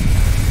 3.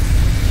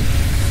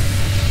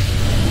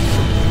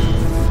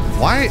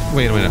 Why?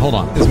 Wait a minute, hold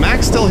on. Is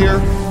Max still here?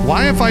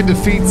 Why, if I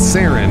defeat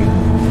Saren,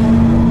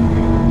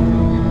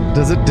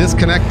 does it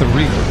disconnect the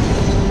Reaper?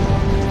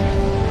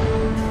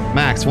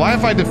 Max, why,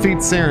 if I defeat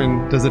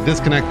Saren, does it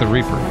disconnect the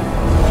Reaper?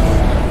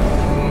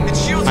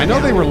 I know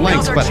they were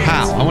linked, but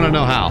how? I want to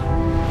know how.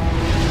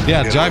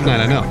 Yeah, Jive Knight,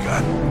 I know.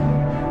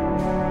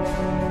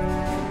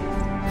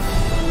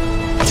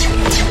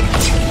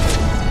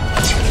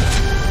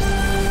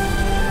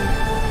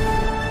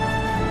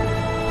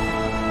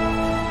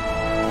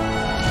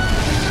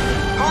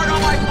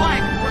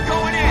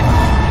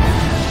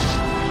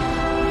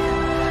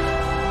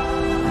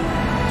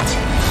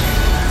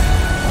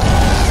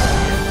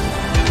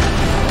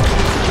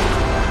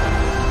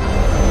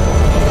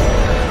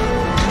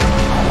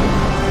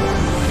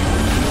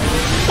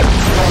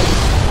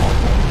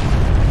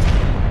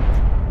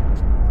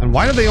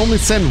 Why do they only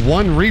send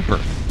one Reaper?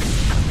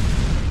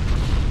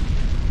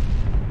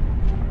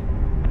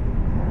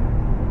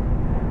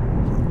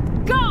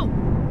 Go!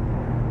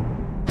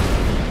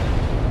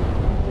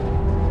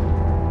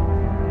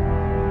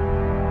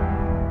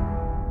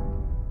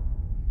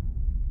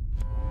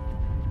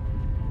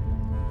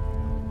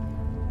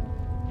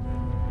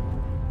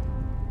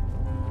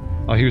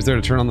 Oh, he was there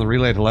to turn on the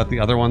relay to let the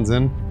other ones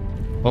in?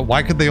 But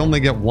why could they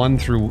only get one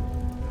through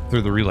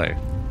the relay?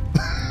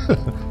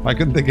 Why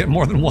couldn't they get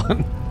more than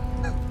one?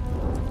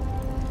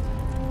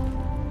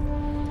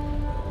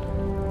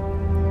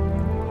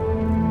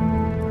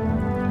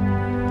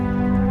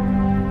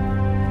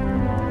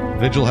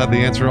 Vigil had the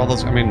answer to all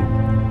those. I mean,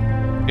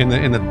 in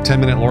the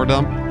 10-minute lore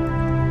dump.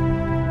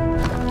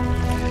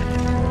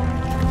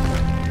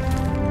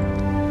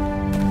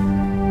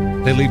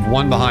 They leave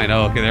one behind.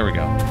 Oh, okay, there we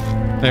go.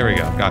 There we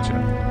go. Gotcha.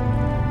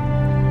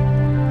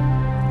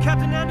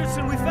 Captain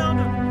Anderson, we found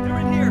them. They're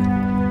in here.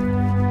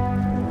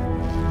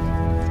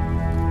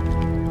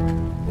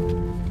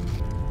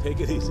 Take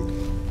it easy.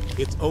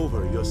 It's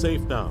over. You're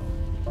safe now.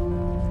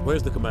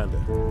 Where's the commander?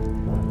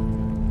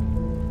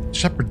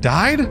 Shepard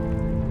died?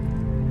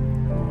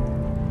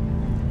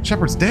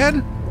 Shepard's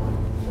dead?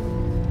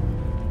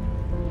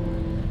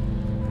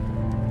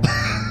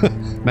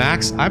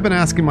 Max, I've been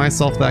asking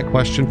myself that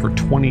question for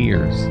 20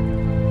 years.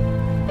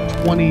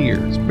 20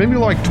 years. Maybe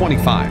like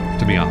 25,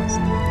 to be honest.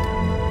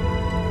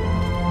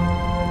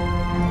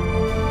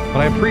 But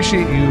I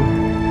appreciate you.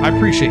 I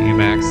appreciate you,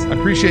 Max. I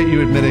appreciate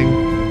you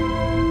admitting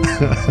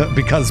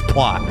because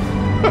plot.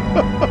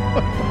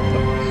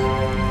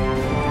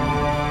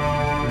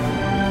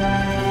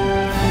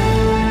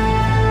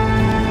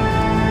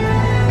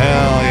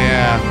 Hell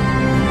yeah.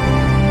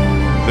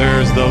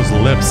 There's those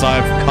lips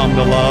I've come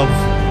to love.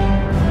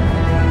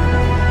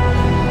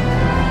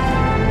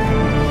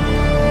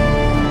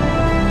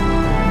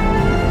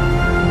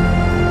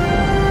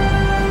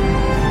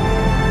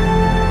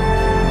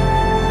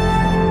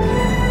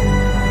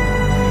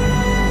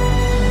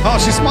 Oh,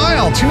 she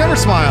smiled. She never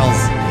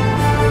smiles.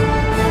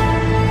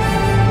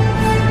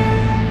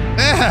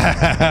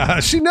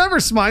 She never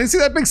smiles. You see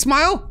that big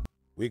smile?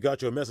 We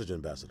got your message,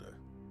 Ambassador.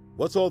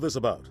 What's all this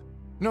about?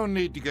 No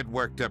need to get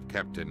worked up,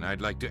 Captain.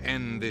 I'd like to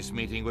end this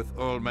meeting with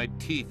all my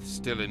teeth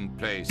still in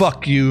place.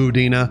 Fuck you,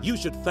 Dina. You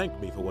should thank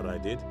me for what I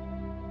did.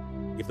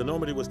 If the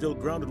Normandy was still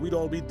grounded, we'd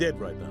all be dead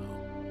right now.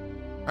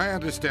 I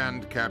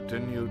understand,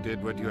 Captain. You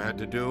did what you had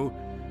to do.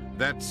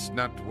 That's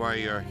not why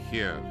you're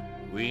here.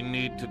 We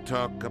need to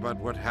talk about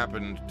what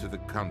happened to the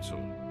Council.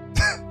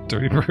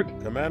 Dirty bird.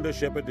 Commander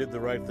Shepard did the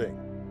right thing.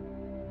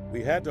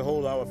 We had to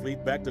hold our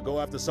fleet back to go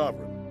after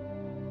Sovereign.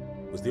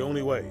 It was the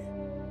only way.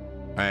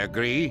 I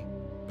agree,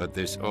 but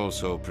this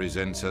also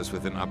presents us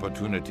with an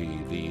opportunity.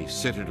 The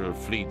Citadel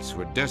fleets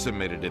were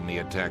decimated in the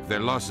attack. Their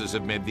losses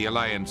have made the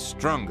Alliance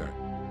stronger.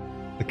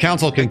 The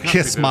Council can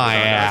kiss my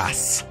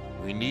ass.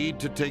 We need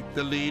to take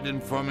the lead in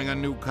forming a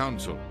new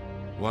council,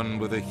 one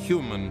with a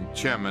human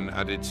chairman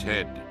at its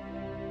head.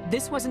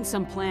 This wasn't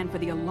some plan for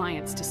the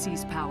Alliance to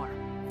seize power.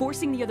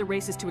 Forcing the other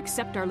races to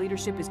accept our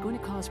leadership is going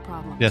to cause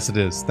problems. Yes, it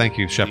is. Thank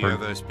you, Shepard.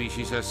 The other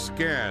species are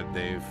scared.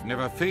 They've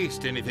never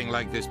faced anything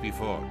like this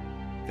before.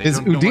 They Is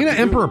don't know Udina what to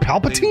Emperor do.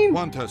 Palpatine? They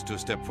want us to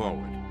step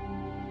forward.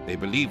 They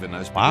believe in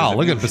us. Wow,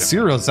 look at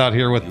Basiros out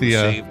here with the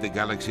saved the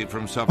galaxy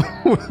from suffering.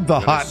 with the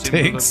You're a hot symbol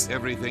of takes.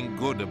 Everything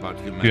good about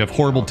humanity. You have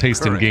horrible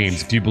taste in Courage.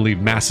 games if you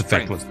believe Mass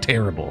Effect was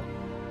terrible.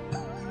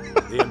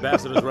 The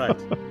Ambassador's right.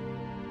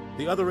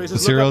 The other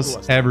races look up to Basiros,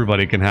 us.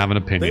 everybody can have an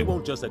They opinion.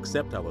 won't just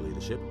accept our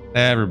leadership.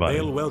 Everybody.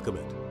 They'll welcome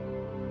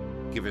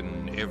it.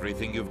 Given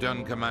everything you've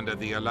done, Commander,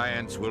 the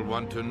Alliance will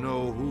want to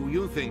know who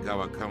you think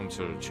our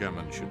council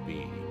chairman should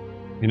be.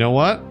 You know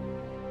what?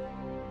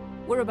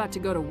 We're about to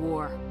go to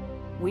war.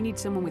 We need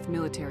someone with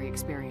military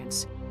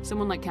experience.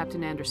 Someone like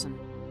Captain Anderson.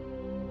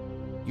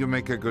 You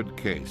make a good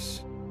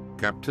case.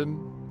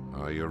 Captain,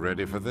 are you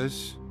ready for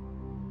this?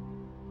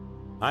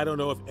 I don't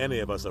know if any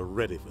of us are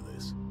ready for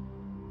this,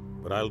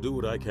 but I'll do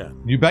what I can.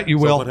 You bet you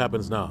So will. what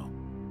happens now?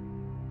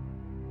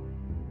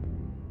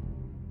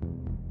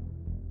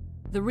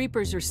 The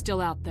Reapers are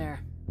still out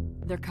there.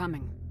 They're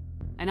coming.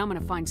 And I'm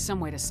gonna find some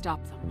way to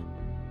stop them.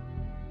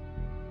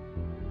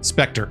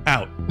 Spectre,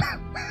 out.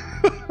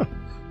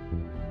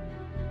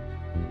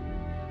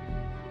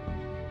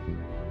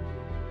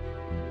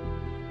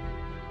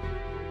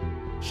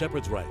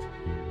 Shepard's right.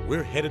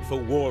 We're headed for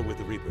war with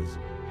the Reapers.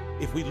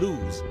 If we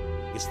lose,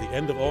 it's the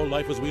end of all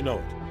life as we know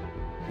it.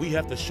 We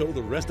have to show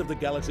the rest of the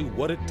galaxy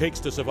what it takes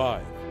to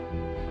survive.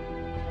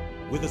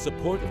 With the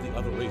support of the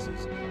other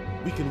races,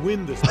 we can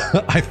win this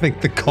battle. I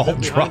think the call With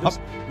them behind dropped. us,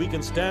 we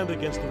can stand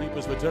against the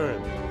Reapers'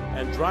 return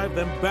and drive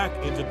them back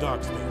into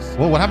dark space.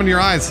 Whoa, what happened to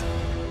your eyes?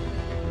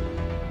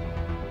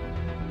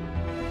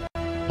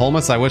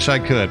 Polmus, I wish I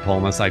could,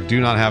 Polmus. I do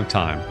not have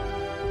time.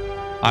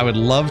 I would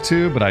love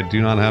to, but I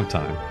do not have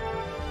time.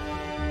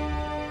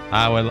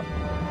 I would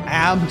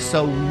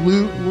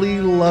absolutely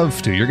love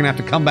to. You're going to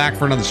have to come back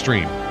for another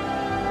stream.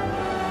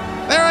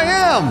 There I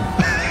am!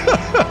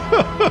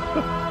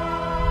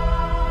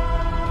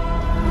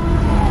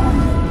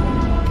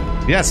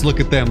 Yes, look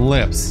at them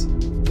lips.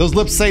 Those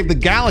lips saved the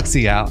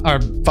galaxy out. Or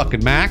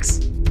fucking Max.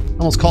 I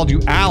almost called you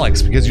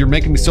Alex because you're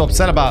making me so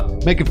upset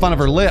about making fun of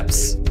her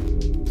lips.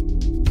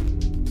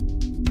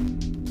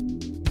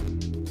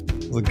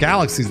 The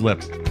galaxy's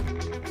lips.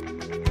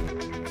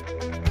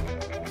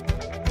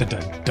 Dun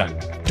dun dun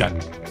dun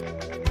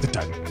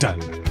dun dun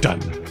dun dun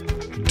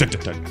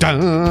dun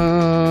dun.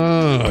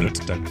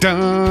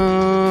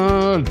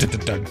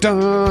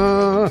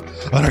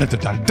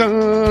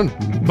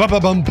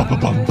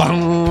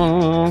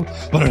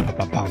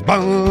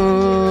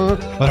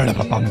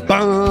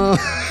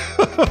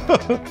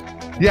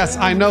 Yes,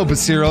 I know,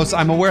 Basiros.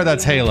 I'm aware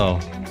that's Halo.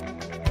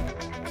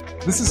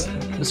 This is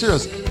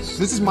Basiros.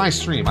 This is my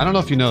stream. I don't know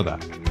if you know that.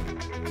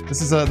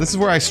 This is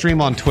where I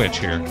stream on Twitch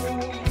here,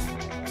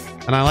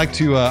 and I like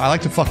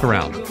to fuck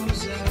around.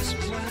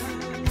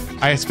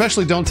 I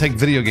especially don't take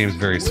video games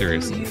very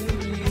seriously.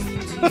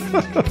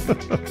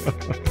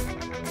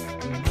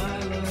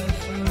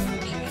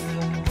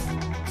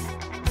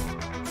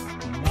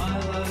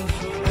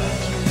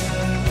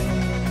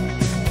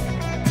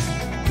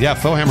 Yeah,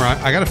 Fohammer,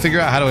 I gotta figure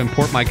out how to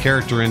import my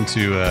character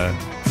into...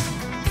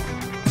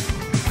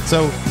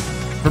 So,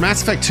 for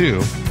Mass Effect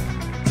 2,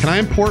 can I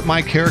import my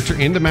character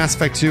into Mass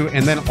Effect 2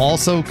 and then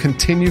also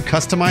continue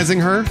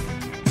customizing her?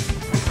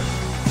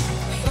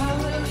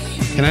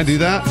 Can I do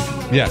that?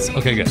 Yes.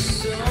 Okay, good.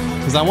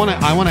 Because I want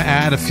to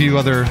add a few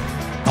other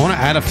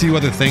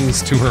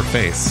things to her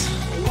face.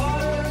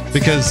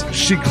 Because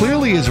she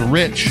clearly is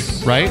rich,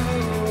 right?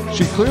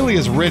 She clearly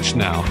is rich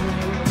now.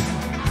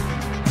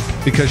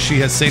 Because she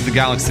has saved the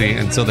galaxy,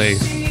 and so they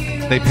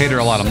paid her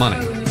a lot of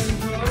money.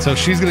 So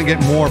she's gonna get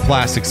more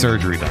plastic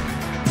surgery done.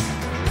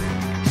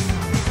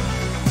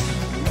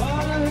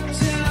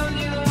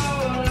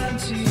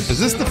 Is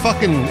this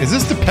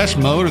Depeche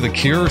Mode or The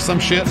Cure or some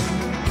shit?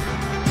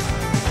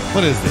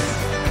 What is this?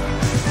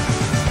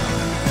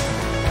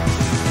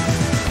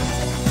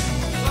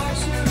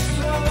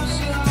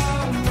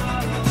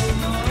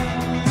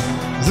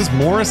 Is this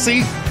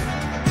Morrissey?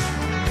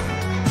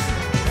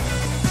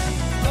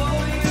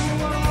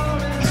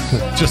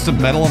 Just a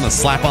medal and a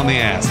slap on the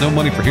ass. No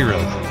money for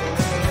heroes.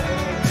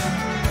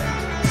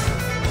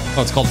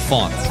 Oh, it's called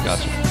fonts.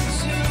 Gotcha.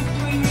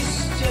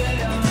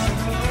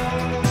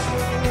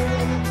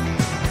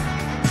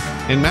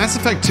 In Mass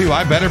Effect 2,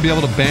 I better be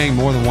able to bang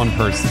more than one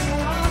person.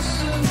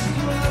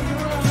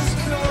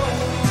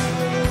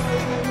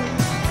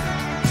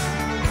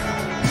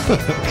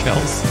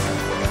 Kels.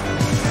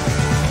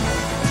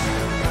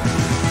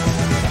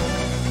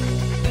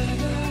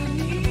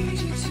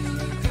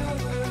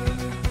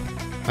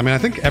 I mean, I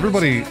think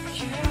everybody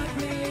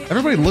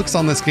looks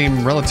on this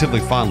game relatively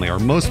fondly, or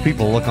most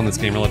people look on this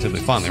game relatively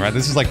fondly, right?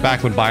 This is like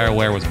back when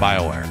BioWare was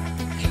BioWare,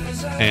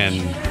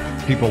 and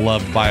people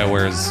loved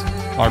BioWare's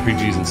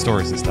RPGs and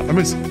stories and stuff. I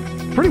mean, it's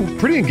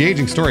pretty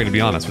engaging story, to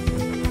be honest with you.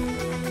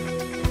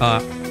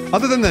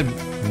 Other than the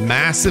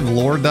massive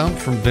lore dump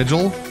from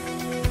Vigil,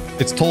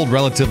 it's told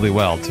relatively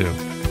well, too.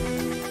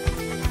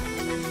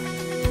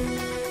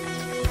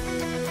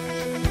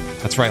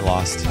 That's right,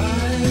 Lost.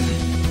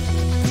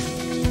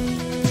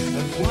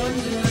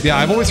 Yeah,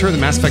 I've always heard that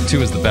Mass Effect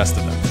 2 is the best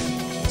of them.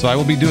 So I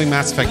will be doing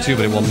Mass Effect 2,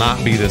 but it will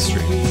not be this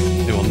stream.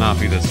 It will not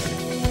be this stream.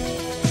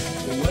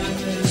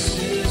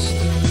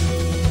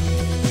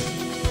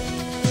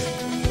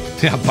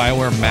 Yeah,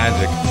 BioWare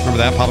Magic. Remember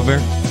that, Papa Bear?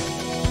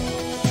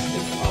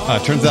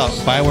 Turns out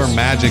BioWare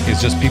Magic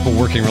is just people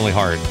working really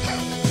hard.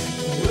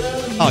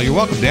 Oh, you're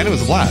welcome, Dan. It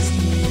was a blast.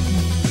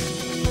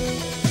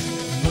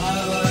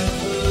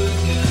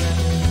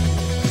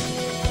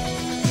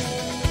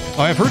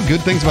 Oh, I've heard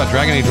good things about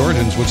Dragon Age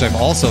Origins, which I've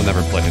also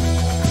never played.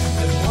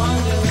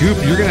 Goop,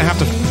 you're going to have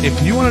to...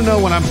 If you want to know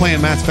when I'm playing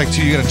Mass Effect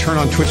 2, you got to turn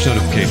on Twitch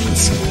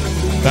notifications.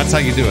 That's how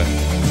you do it.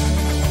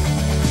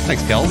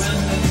 Thanks, Kels.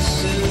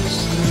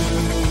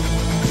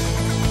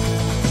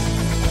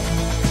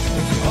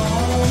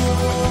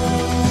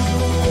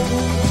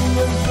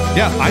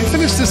 Yeah, I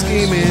finished this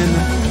game in...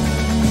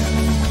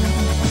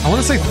 I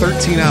want to say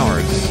 13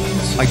 hours.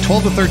 Like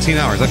 12 to 13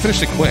 hours. I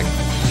finished it quick.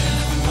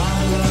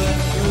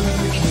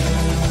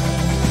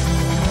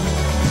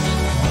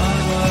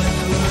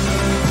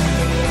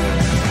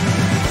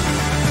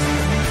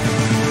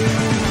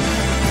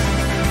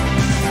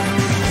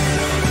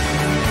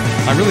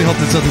 I really hope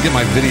this doesn't get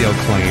my video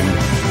claimed.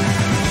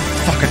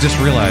 Fuck, I just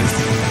realized.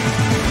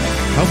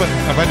 Oh, but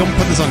if I don't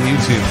put this on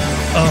YouTube.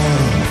 Oh.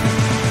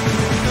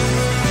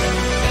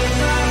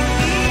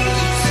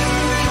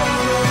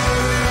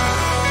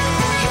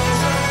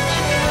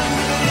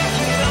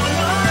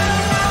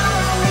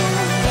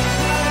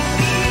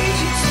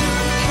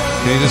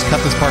 Can you just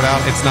cut this part out?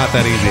 It's not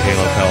that easy,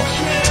 Halo Pelt.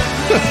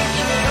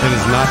 It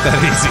is not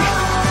that easy.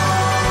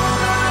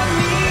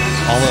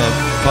 All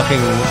the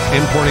fucking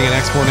importing and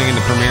exporting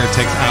into Premiere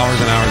takes hours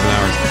and hours and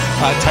hours.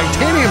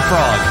 Titanium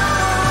Frog!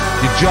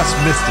 You just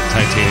missed it,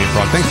 Titanium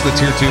Frog. Thanks for the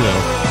tier 2,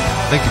 though.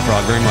 Thank you,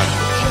 Frog, very much.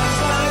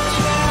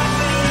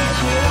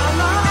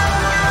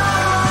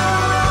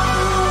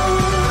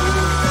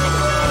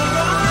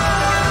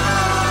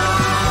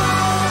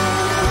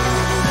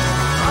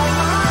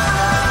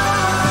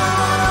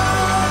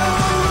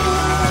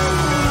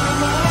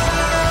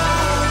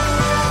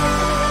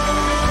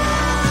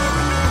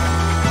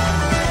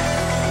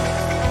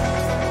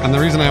 And the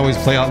reason I always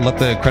play out and let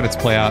the credits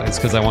play out is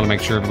because I want to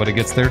make sure everybody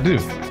gets their due.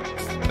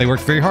 They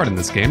worked very hard in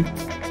this game.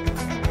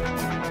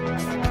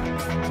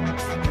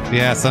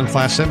 Yeah,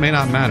 Sunflash, it may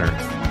not matter.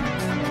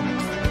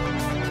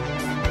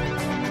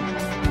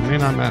 It may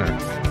not matter.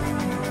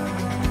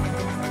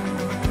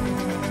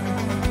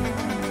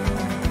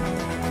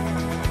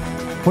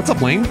 What's up,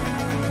 Lane?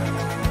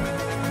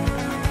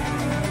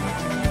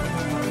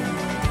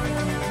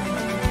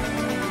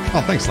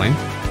 Oh, thanks, Lane.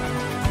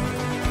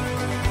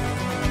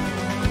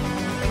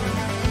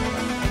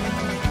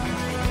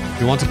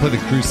 You want to play the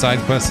crew side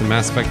quests in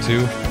Mass Effect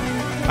 2?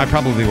 I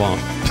probably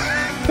won't.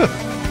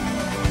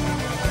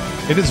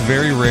 It is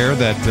very rare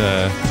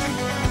that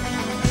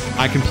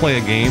I can play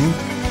a game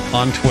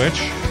on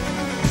Twitch,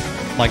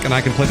 like, and I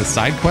can play the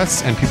side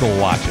quests and people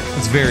will watch it.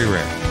 It's very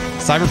rare.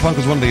 Cyberpunk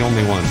was one of the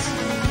only ones.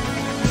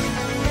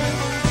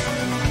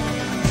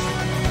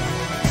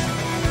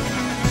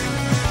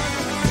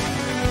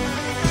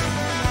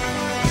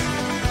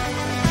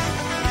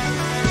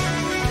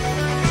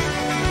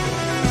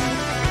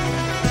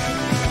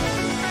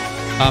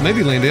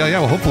 Maybe Landale, yeah,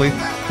 well, hopefully.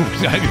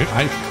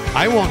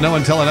 I won't know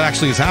until it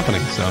actually is happening,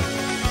 so.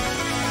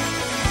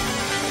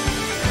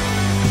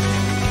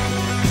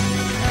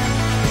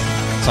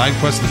 Side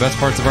quests are the best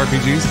parts of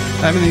RPGs?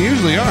 I mean, they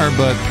usually are,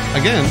 but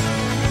again,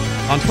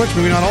 on Twitch,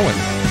 maybe not always.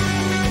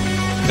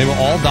 They will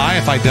all die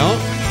if I don't,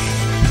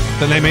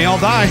 then they may all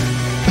die.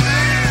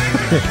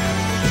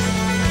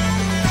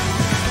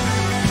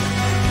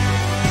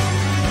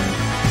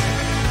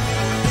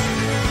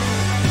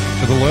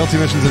 The loyalty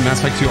missions in Mass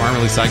Effect 2 aren't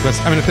really side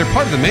quests. I mean, if they're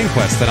part of the main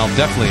quest, then I'll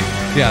definitely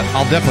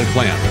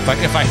play them.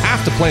 If I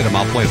have to play them,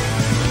 I'll play them.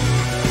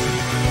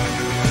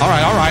 All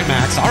right,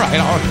 Max. All right.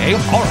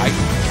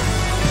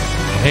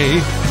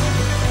 Hey.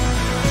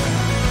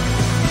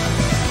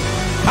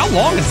 How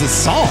long is this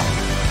song?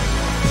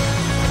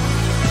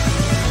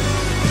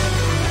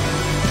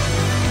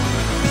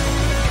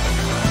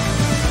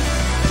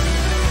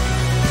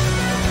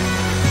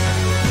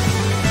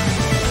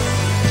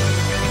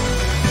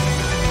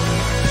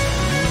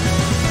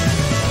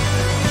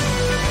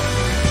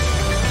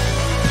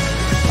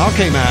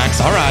 Okay,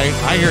 Max. All right.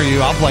 I hear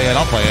you. I'll play it.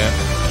 I'll play it.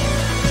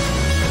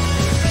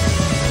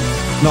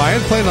 No, I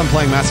had planned on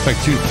playing Mass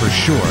Effect 2 for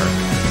sure.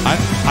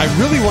 I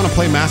really want to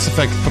play Mass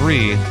Effect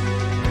 3.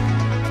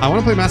 I want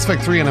to play Mass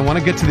Effect 3 and I want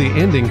to get to the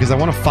ending because I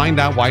want to find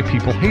out why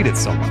people hate it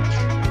so much.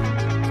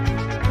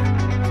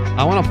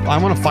 I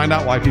want to find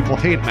out why people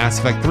hate Mass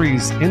Effect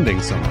 3's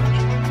ending so much.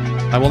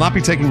 I will not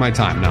be taking my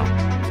time, no.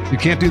 You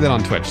can't do that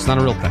on Twitch. It's not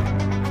a real thing.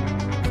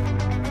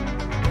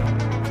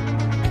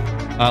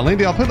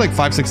 Landy, I'll play like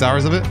 5-6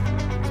 hours of it.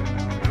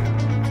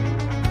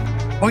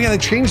 Oh yeah, they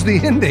changed the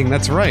ending.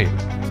 That's right.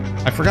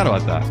 I forgot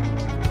about that.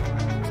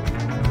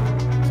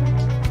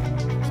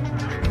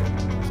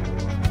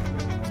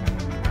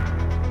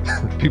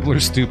 People are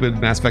stupid.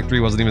 Mass Effect 3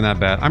 wasn't even that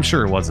bad. I'm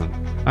sure it wasn't.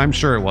 I'm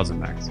sure it wasn't,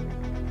 Max.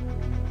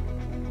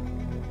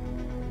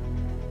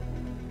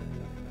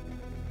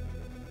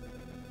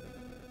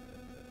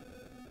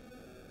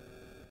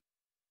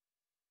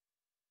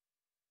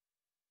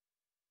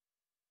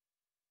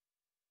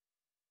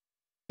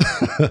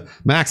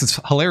 Max, it's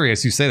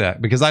hilarious you say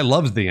that because I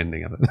loved the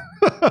ending of it.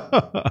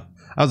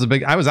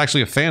 I was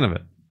actually a fan of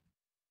it.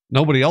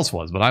 Nobody else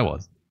was, but I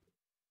was.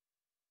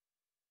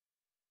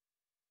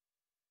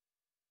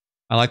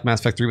 I like Mass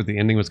Effect 3, but the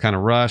ending was kind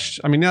of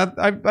rushed. I mean,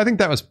 I think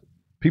that was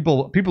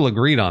people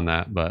agreed on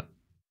that, but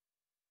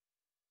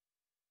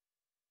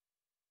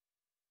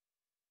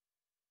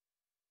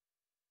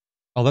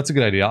oh, that's a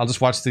good idea. I'll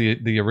just watch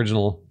the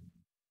original.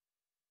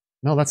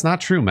 No, that's not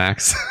true,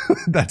 Max.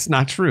 That's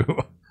not true.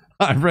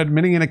 I've read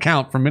many an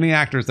account from many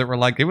actors that were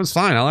like, it was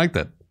fine. I liked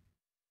it.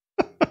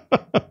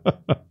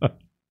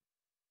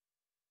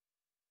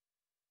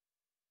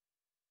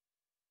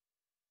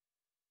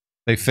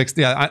 They fixed,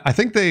 yeah, I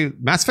think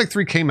Mass Effect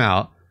 3 came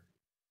out.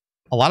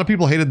 A lot of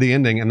people hated the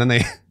ending and then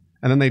they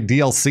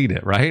DLC'd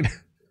it, right?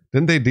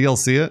 Didn't they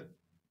DLC it?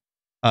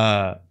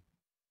 I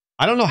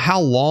don't know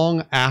how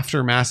long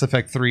after Mass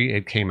Effect 3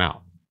 it came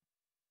out.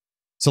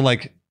 So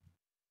like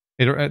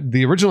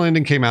the original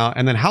ending came out,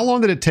 and then how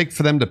long did it take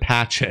for them to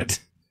patch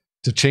it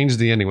to change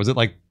the ending? Was it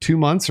like 2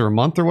 months or a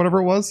month or whatever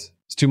it was?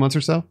 It's 2 months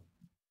or so.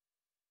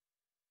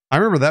 I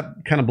remember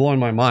that kind of blowing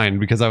my mind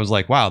because I was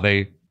like, wow,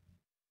 they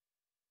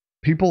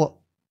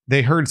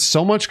heard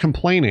so much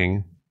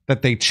complaining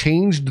that they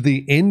changed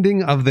the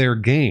ending of their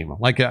game.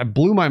 Like, it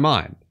blew my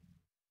mind.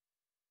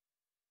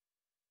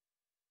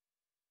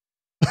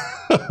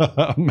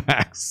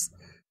 Max.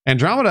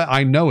 Andromeda,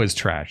 I know, is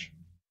trash.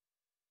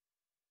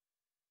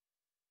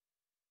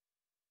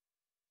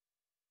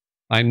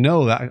 I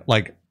know that,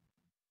 like,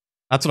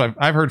 that's what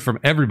I've heard from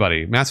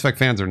everybody. Mass Effect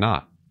fans are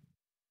not.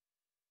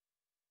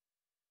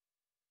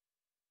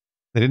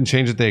 They didn't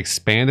change it, they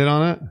expanded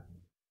on it.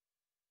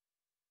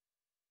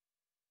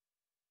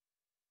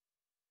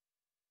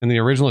 And the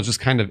original is just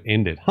kind of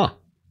ended. Huh.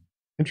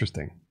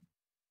 Interesting.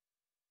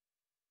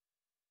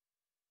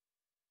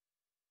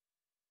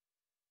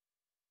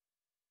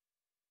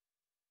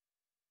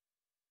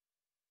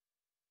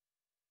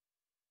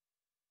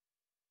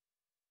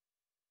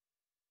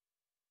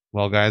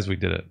 Well, guys, we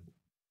did it.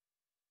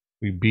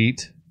 We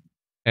beat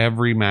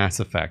every Mass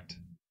Effect.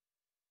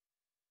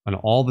 On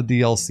all the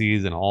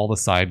DLCs and all the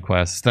side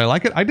quests. Did I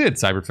like it? I did,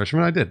 Cyber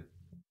Fisherman. I did. It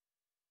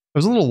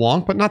was a little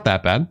wonk, but not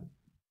that bad.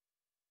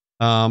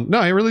 No,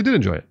 I really did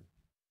enjoy it.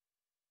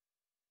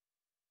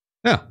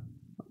 Yeah.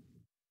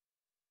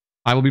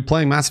 I will be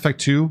playing Mass Effect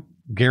 2,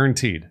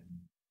 guaranteed.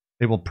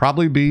 It will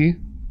probably be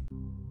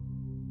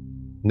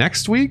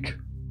next week.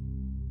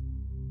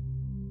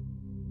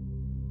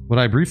 Would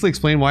I briefly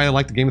explain why I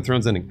like the Game of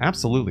Thrones ending?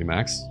 Absolutely,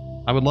 Max.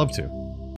 I would love to.